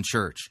 Christian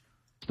church.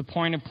 The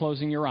point of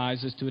closing your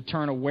eyes is to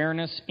turn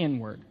awareness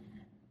inward.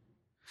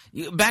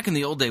 Back in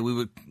the old day, we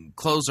would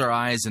close our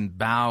eyes and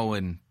bow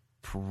in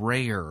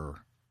prayer.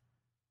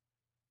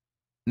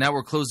 Now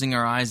we're closing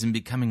our eyes and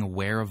becoming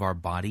aware of our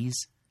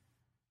bodies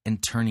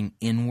and turning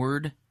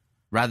inward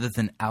rather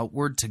than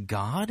outward to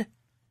God?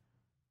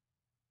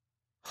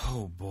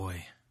 Oh,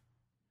 boy.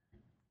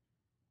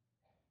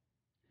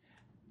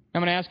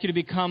 I'm going to ask you to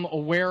become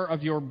aware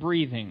of your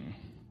breathing.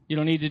 You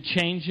don't need to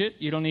change it.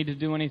 You don't need to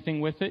do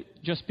anything with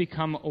it. Just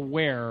become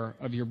aware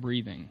of your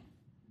breathing.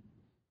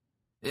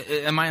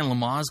 Am I in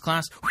Lamaze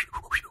class?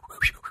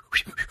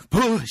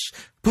 Push,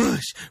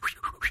 push.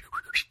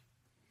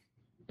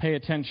 Pay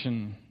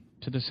attention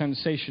to the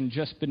sensation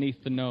just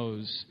beneath the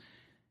nose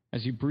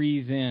as you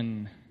breathe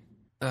in.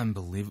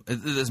 Unbelievable.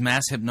 There's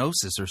mass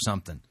hypnosis or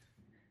something.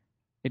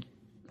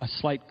 A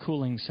slight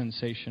cooling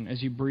sensation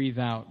as you breathe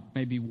out,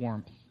 maybe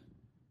warmth.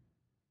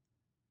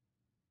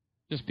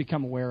 Just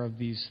become aware of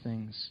these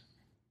things.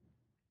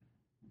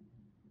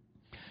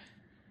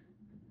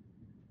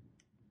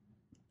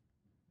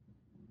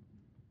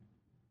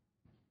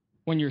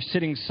 When you're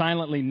sitting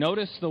silently,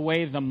 notice the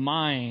way the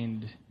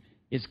mind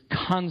is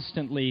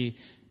constantly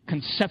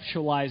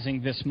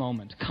conceptualizing this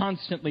moment,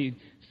 constantly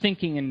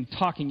thinking and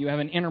talking. You have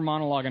an inner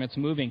monologue and it's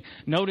moving.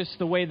 Notice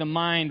the way the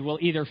mind will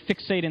either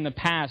fixate in the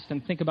past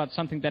and think about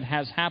something that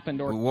has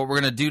happened, or what we're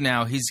going to do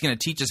now, he's going to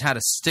teach us how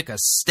to stick a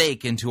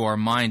stake into our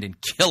mind and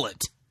kill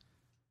it.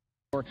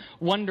 Or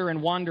wonder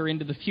and wander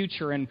into the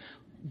future and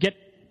get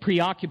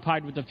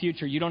preoccupied with the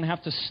future. You don't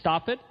have to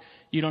stop it.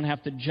 You don't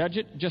have to judge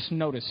it. Just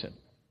notice it.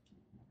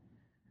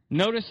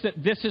 Notice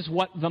that this is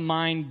what the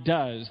mind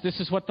does. This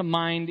is what the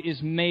mind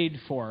is made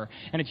for.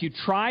 And if you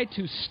try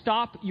to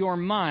stop your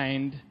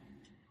mind,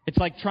 it's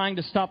like trying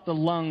to stop the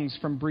lungs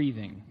from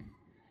breathing.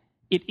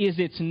 It is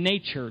its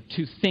nature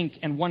to think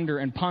and wonder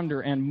and ponder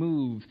and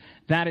move.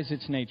 That is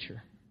its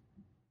nature.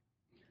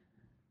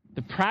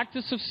 The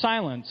practice of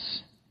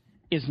silence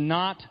is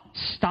not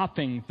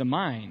stopping the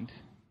mind.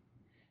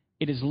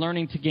 It is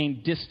learning to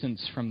gain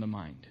distance from the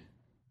mind.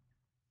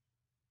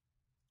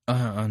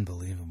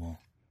 Unbelievable.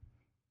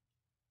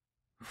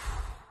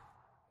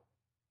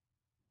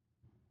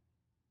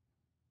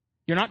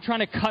 You're not trying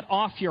to cut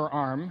off your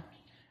arm.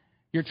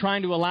 You're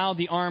trying to allow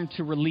the arm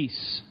to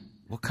release.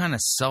 What kind of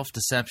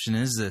self-deception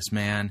is this,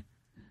 man?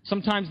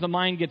 Sometimes the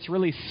mind gets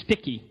really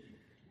sticky.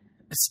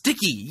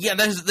 Sticky. Yeah,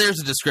 there's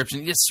a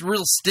description. It's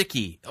real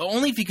sticky.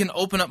 Only if you can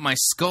open up my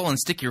skull and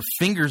stick your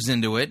fingers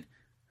into it.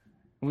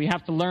 We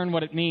have to learn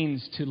what it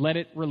means to let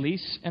it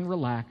release and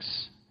relax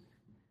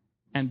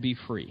and be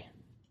free.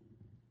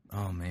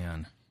 Oh,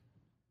 man.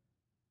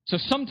 So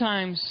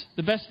sometimes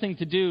the best thing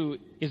to do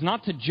is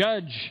not to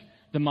judge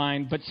the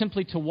mind, but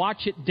simply to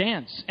watch it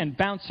dance and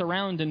bounce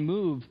around and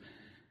move.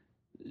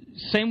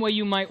 Same way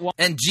you might watch.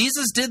 And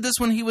Jesus did this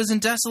when he was in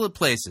desolate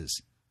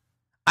places.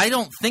 I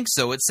don't think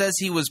so. It says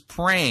he was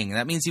praying.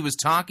 That means he was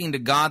talking to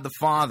God the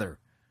Father.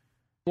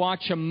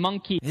 Watch a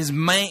monkey. His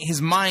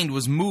mind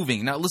was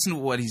moving. Now listen to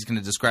what he's going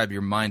to describe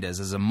your mind as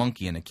a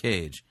monkey in a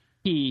cage.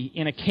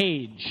 In a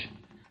cage,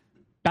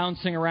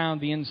 bouncing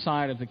around the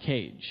inside of the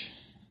cage.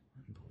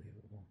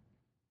 Unbelievable.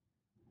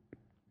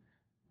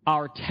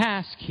 Our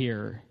task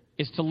here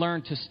is to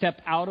learn to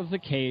step out of the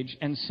cage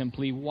and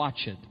simply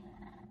watch it.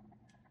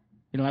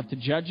 You don't have to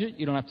judge it.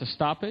 You don't have to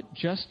stop it.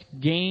 Just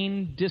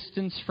gain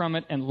distance from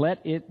it and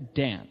let it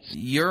dance.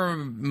 Your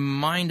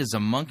mind is a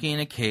monkey in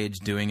a cage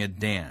doing a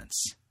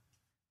dance.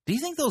 Do you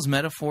think those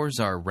metaphors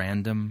are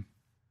random?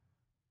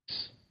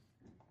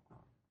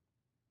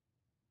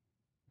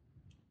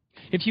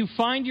 If you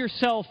find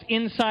yourself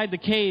inside the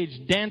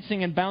cage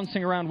dancing and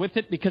bouncing around with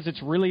it because it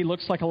really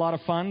looks like a lot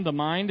of fun, the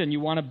mind, and you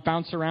want to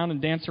bounce around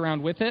and dance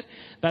around with it,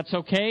 that's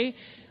okay.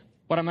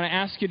 What I'm going to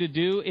ask you to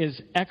do is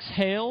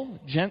exhale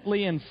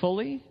gently and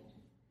fully.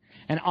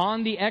 And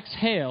on the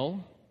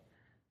exhale,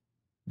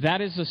 that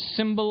is a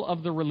symbol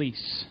of the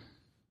release.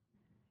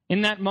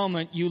 In that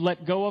moment, you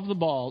let go of the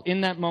ball.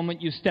 In that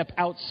moment, you step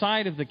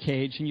outside of the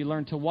cage and you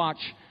learn to watch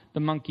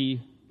the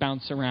monkey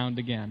bounce around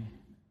again.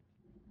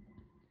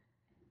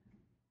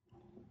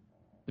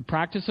 The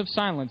practice of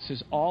silence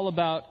is all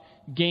about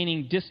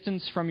gaining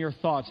distance from your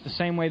thoughts, the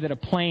same way that a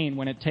plane,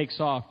 when it takes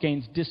off,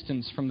 gains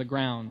distance from the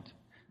ground.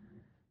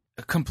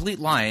 A complete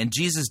lie, and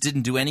Jesus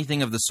didn't do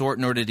anything of the sort,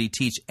 nor did he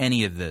teach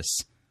any of this.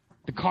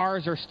 The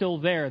cars are still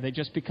there, they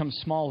just become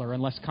smaller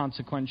and less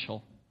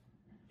consequential.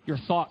 Your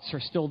thoughts are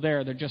still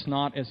there, they're just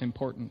not as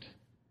important.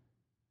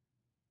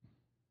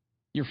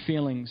 Your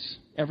feelings,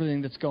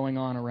 everything that's going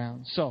on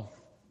around. So,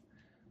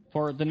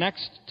 for the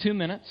next 2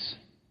 minutes,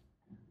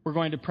 we're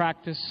going to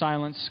practice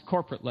silence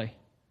corporately.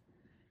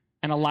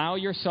 And allow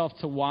yourself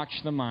to watch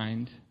the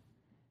mind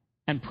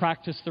and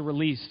practice the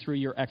release through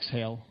your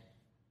exhale.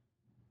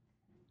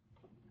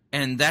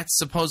 And that's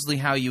supposedly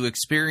how you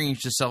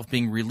experience yourself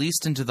being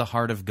released into the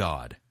heart of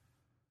God,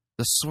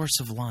 the source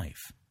of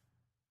life.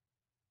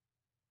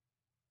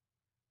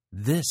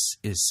 This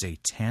is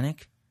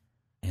satanic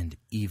and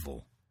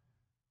evil.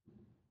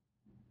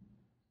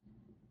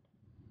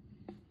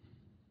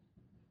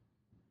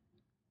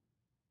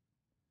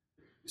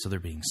 So they're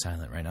being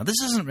silent right now. This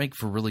doesn't make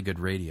for really good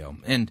radio.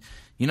 And,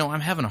 you know, I'm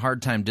having a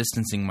hard time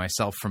distancing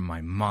myself from my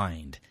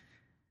mind.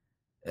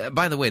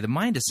 By the way, the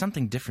mind is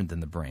something different than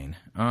the brain.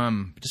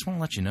 Just want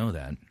to let you know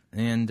that.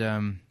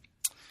 And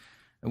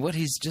what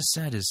he's just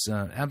said is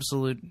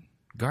absolute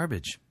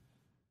garbage.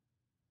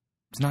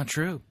 It's not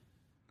true.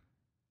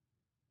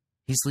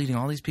 He's leading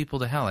all these people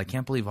to hell. I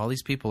can't believe all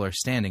these people are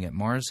standing at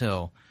Mars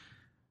Hill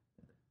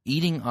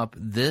eating up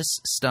this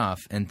stuff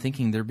and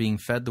thinking they're being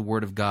fed the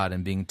Word of God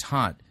and being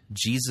taught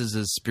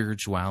Jesus'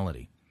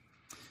 spirituality.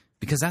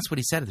 Because that's what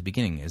he said at the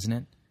beginning, isn't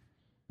it?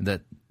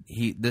 That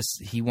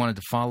he wanted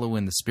to follow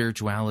in the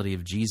spirituality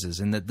of Jesus,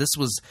 and that this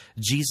was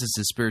Jesus'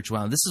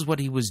 spirituality. This is what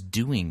he was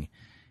doing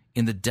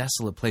in the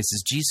desolate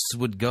places. Jesus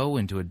would go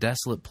into a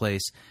desolate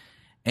place,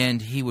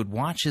 and he would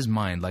watch his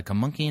mind like a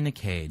monkey in a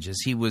cage as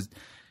he would,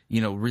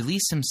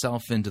 release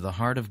himself into the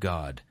heart of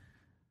God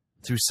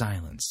through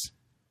silence.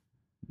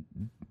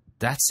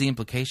 That's the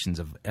implications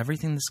of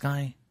everything this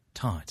guy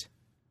taught.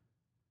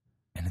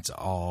 And it's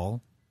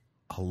all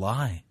a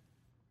lie.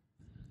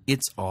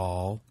 It's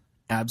all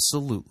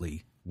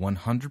absolutely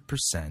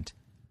 100%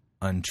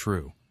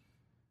 untrue.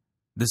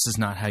 This is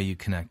not how you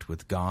connect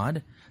with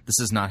God. This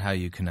is not how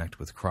you connect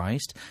with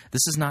Christ.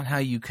 This is not how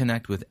you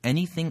connect with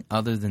anything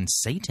other than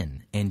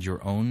Satan and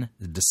your own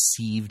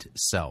deceived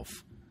self.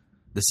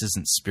 This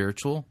isn't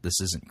spiritual. This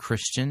isn't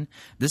Christian.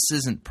 This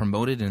isn't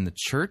promoted in the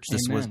church.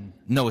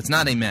 No, it's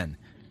not amen.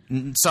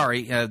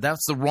 Sorry,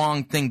 that's the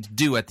wrong thing to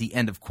do at the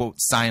end of, quote,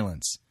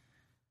 silence.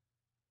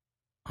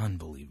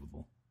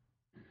 Unbelievable.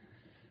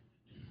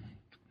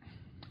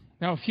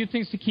 Now, a few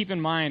things to keep in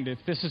mind if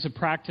this is a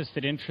practice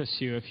that interests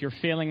you, if you're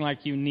feeling like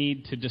you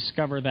need to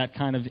discover that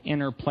kind of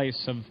inner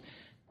place of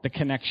the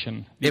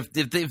connection. If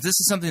this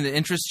is something that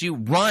interests you,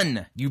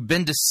 run. You've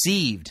been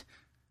deceived.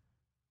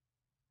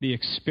 the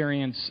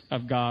experience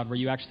of God, where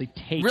you actually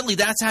taste. Really,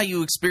 that's how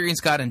you experience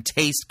God and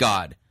taste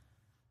God.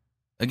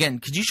 Again,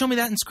 could you show me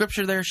that in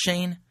Scripture there,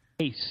 Shane?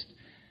 Taste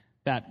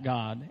that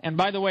God. And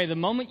by the way, the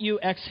moment you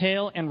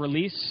exhale and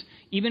release,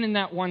 even in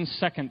that 1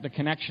 second, the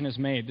connection is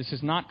made. This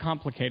is not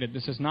complicated.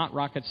 This is not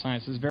rocket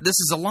science. This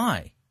is a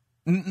lie.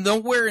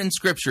 Nowhere in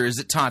Scripture is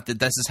it taught that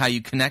this is how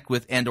you connect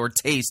with and or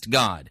taste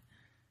God.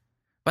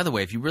 By the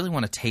way, if you really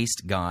want to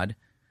taste God,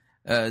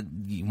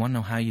 you want to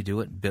know how you do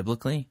it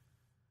biblically?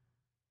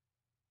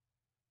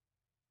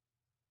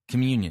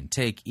 Communion.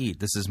 Take,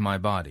 eat. This is my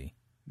body,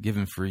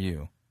 given for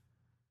you.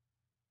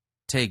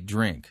 Take,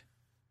 drink.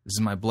 This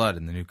is my blood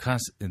in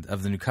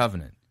of the new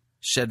covenant,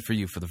 shed for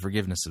you for the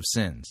forgiveness of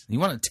sins. You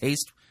want to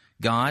taste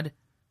God?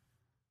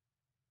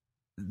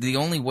 The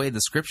only way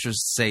the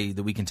Scriptures say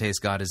that we can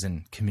taste God is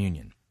in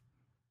communion.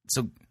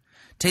 So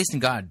tasting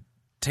God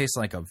tastes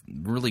like a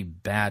really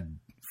bad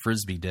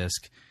Frisbee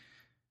disc,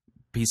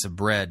 piece of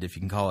bread, if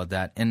you can call it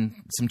that, and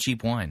some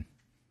cheap wine.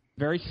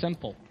 Very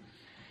simple.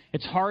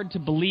 It's hard to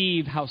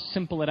believe how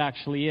simple it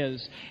actually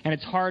is, and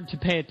it's hard to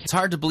pay attention. It's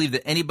hard to believe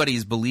that anybody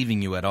is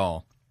believing you at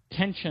all.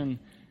 Attention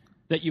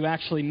that you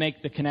actually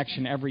make the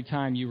connection every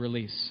time you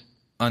release.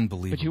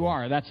 Unbelievable. But you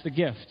are. That's the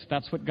gift.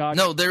 That's what God...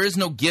 No, there is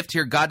no gift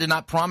here. God did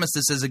not promise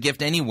this as a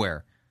gift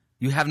anywhere.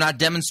 You have not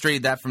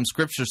demonstrated that from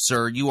Scripture,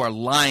 sir. You are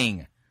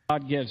lying.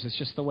 God gives. It's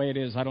just the way it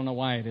is. I don't know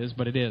why it is,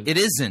 but it is. It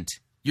isn't.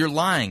 You're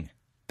lying.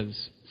 It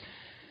is.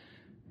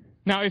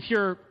 Now, if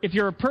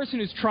you're a person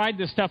who's tried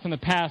this stuff in the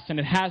past and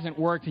it hasn't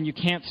worked and you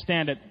can't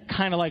stand it,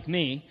 kind of like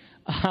me,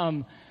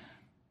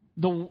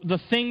 the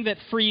thing that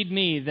freed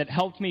me, that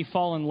helped me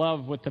fall in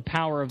love with the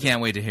power of...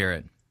 Can't wait to hear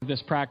it.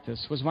 ...this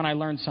practice was when I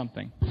learned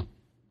something.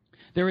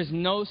 There is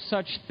no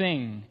such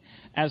thing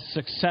as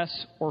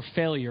success or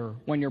failure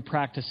when you're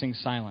practicing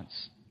silence.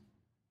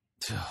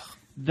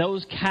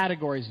 Those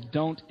categories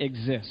don't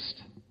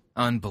exist.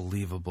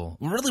 Unbelievable.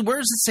 Really, where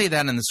does it say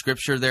that in the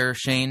Scripture there,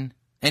 Shane?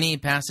 Any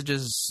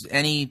passages,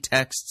 any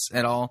texts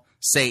at all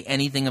say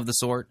anything of the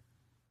sort?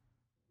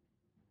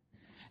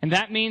 And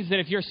that means that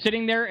if you're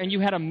sitting there and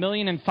you had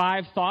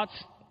 1,000,005 thoughts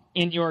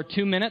in your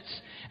 2 minutes,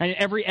 and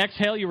every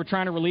exhale you were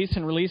trying to release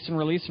and release and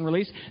release and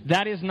release,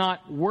 that is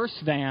not worse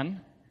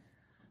than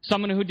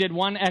someone who did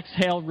one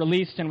exhale,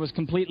 released, and was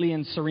completely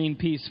in serene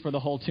peace for the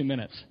whole 2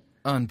 minutes.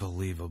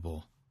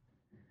 Unbelievable.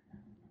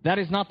 That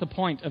is not the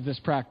point of this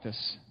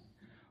practice.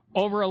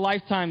 Over a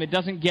lifetime, it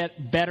doesn't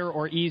get better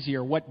or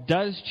easier. What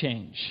does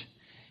change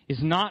is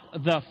not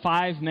the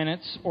 5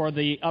 minutes or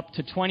the up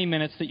to 20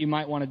 minutes that you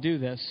might want to do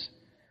this.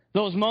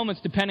 Those moments,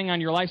 depending on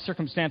your life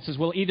circumstances,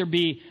 will either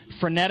be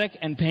frenetic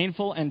and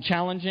painful and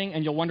challenging,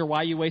 and you'll wonder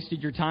why you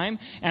wasted your time,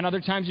 and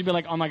other times you'll be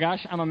like, oh my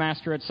gosh, I'm a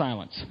master at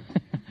silence.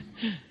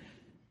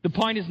 The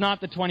point is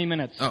not the 20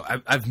 minutes. Oh,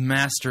 I've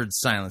mastered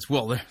silence.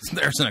 Well,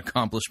 there's an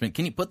accomplishment.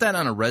 Can you put that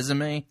on a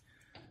resume?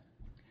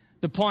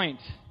 The point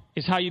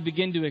is how you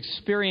begin to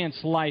experience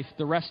life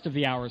the rest of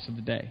the hours of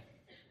the day.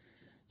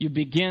 You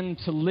begin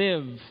to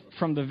live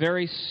from the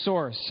very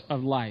source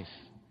of life.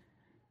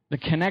 The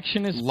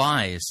connection is...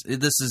 Lies.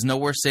 This is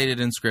nowhere stated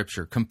in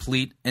Scripture.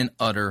 Complete and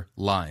utter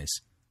lies.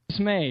 It's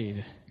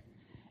made,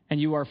 and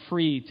you are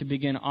free to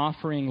begin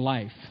offering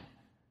life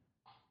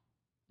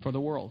for the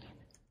world.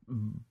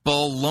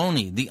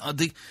 Baloney.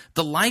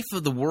 The life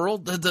of the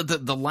world,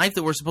 the life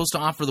that we're supposed to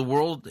offer the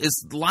world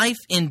is life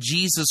in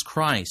Jesus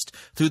Christ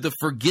through the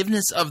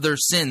forgiveness of their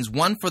sins,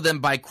 won for them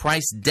by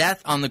Christ's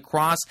death on the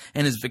cross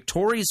and his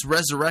victorious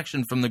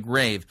resurrection from the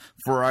grave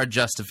for our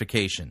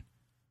justification.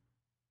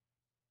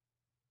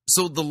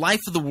 So the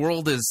life of the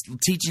world is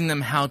teaching them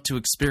how to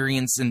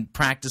experience and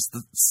practice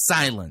the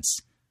silence.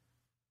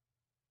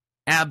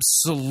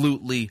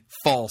 Absolutely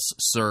false,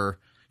 sir.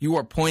 You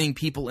are pointing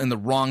people in the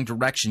wrong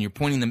direction. You're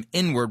pointing them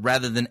inward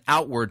rather than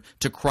outward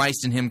to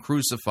Christ and him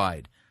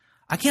crucified.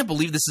 I can't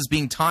believe this is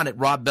being taught at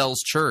Rob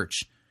Bell's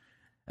church.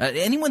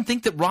 Anyone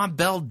think that Rob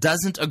Bell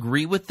doesn't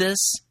agree with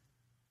this?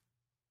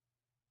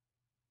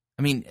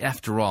 I mean,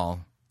 after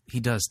all, he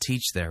does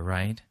teach there,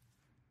 right?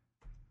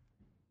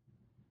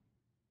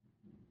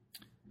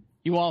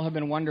 You all have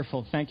been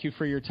wonderful. Thank you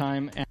for your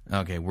time.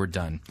 Okay, we're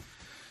done.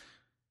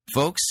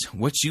 Folks,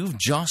 what you've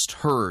just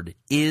heard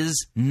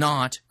is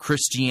not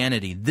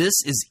Christianity. This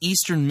is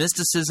Eastern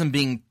mysticism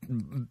being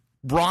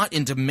brought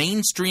into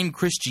mainstream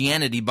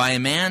Christianity by a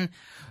man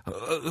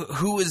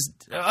who is...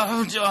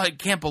 Oh, I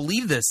can't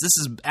believe this. This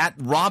is at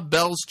Rob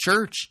Bell's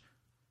church.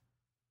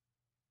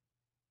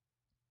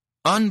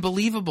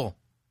 Unbelievable.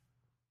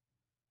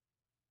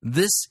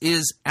 This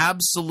is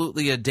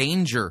absolutely a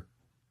danger.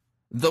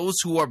 Those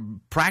who are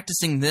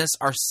practicing this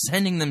are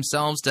sending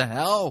themselves to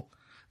hell.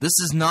 This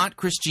is not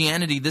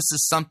Christianity. This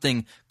is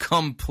something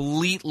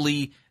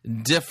completely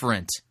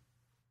different.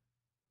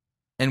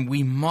 And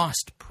we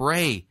must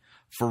pray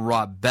for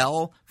Rob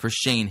Bell, for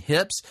Shane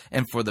Hips,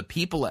 and for the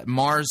people at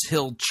Mars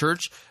Hill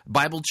Church,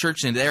 Bible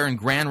Church, and there in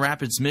Grand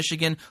Rapids,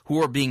 Michigan,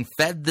 who are being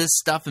fed this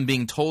stuff and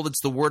being told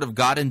it's the Word of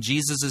God and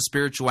Jesus'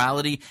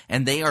 spirituality,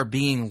 and they are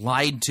being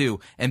lied to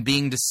and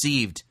being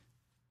deceived.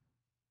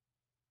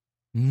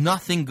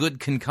 Nothing good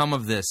can come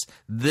of this.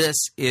 This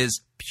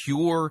is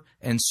pure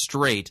and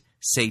straight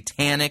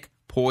satanic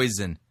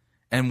poison.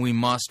 And we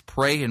must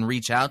pray and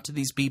reach out to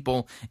these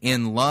people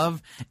in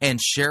love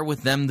and share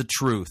with them the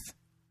truth.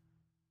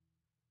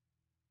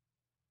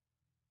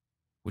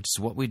 Which is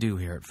what we do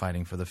here at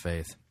Fighting for the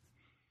Faith.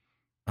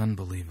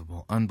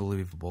 Unbelievable,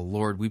 unbelievable.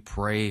 Lord, we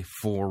pray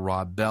for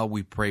Rob Bell,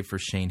 we pray for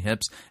Shane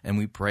Hips, and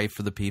we pray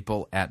for the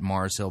people at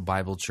Mars Hill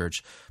Bible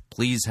Church.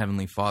 Please,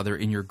 Heavenly Father,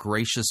 in your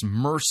gracious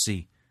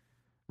mercy,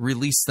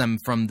 release them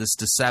from this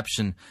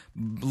deception.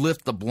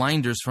 Lift the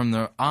blinders from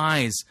their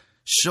eyes.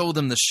 Show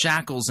them the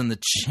shackles and the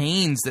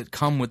chains that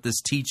come with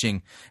this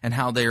teaching and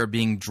how they are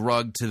being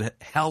drugged to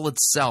hell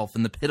itself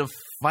in the pit of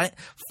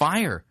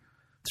fire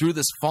through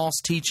this false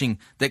teaching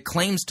that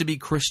claims to be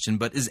Christian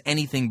but is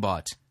anything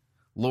but.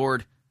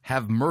 Lord,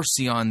 have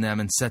mercy on them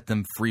and set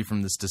them free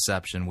from this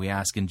deception. We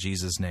ask in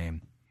Jesus'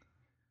 name.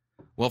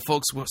 Well,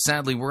 folks,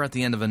 sadly, we're at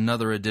the end of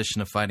another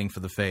edition of Fighting for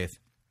the Faith.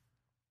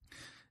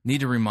 Need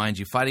to remind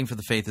you, Fighting for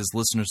the Faith is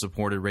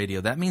listener-supported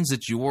radio. That means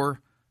that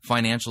your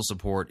financial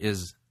support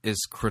is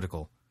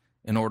critical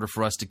in order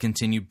for us to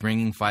continue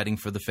bringing Fighting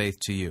for the Faith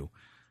to you.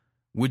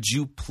 Would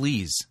you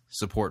please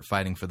support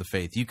Fighting for the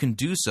Faith? You can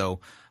do so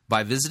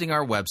by visiting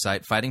our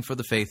website,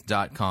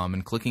 fightingforthefaith.com,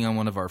 and clicking on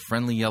one of our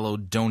friendly yellow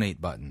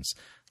donate buttons.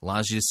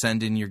 Allows you to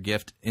send in your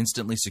gift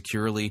instantly,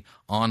 securely,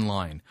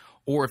 online.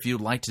 Or if you'd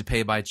like to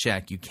pay by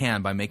check, you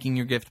can by making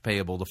your gift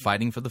payable to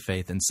Fighting for the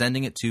Faith and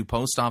sending it to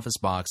Post Office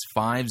Box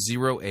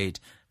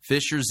 508,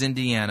 Fishers,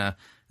 Indiana,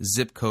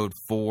 zip code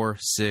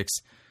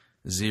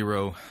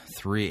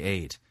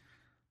 46038.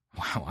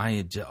 Wow,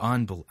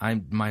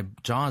 my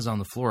jaw's on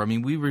the floor. I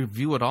mean, we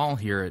review it all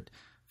here at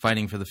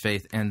Fighting for the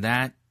Faith, and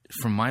that,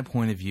 from my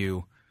point of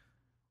view,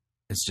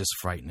 is just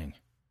frightening.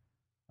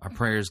 Our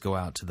prayers go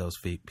out to those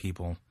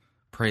people.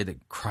 Pray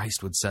that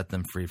Christ would set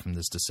them free from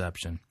this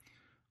deception.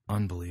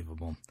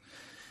 Unbelievable.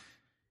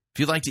 If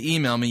you'd like to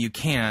email me, you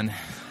can.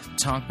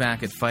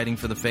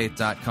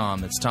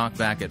 Talkback@fightingforthefaith.com. It's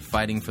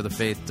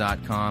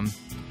talkback@fightingforthefaith.com.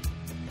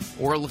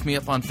 Or look me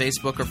up on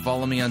Facebook or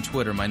follow me on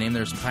Twitter. My name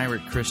there is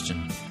Pirate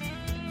Christian.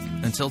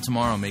 Until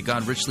tomorrow, may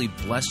God richly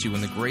bless you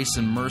in the grace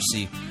and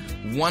mercy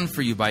won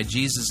for you by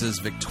Jesus'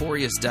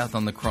 victorious death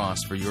on the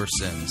cross for your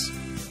sins.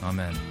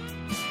 Amen.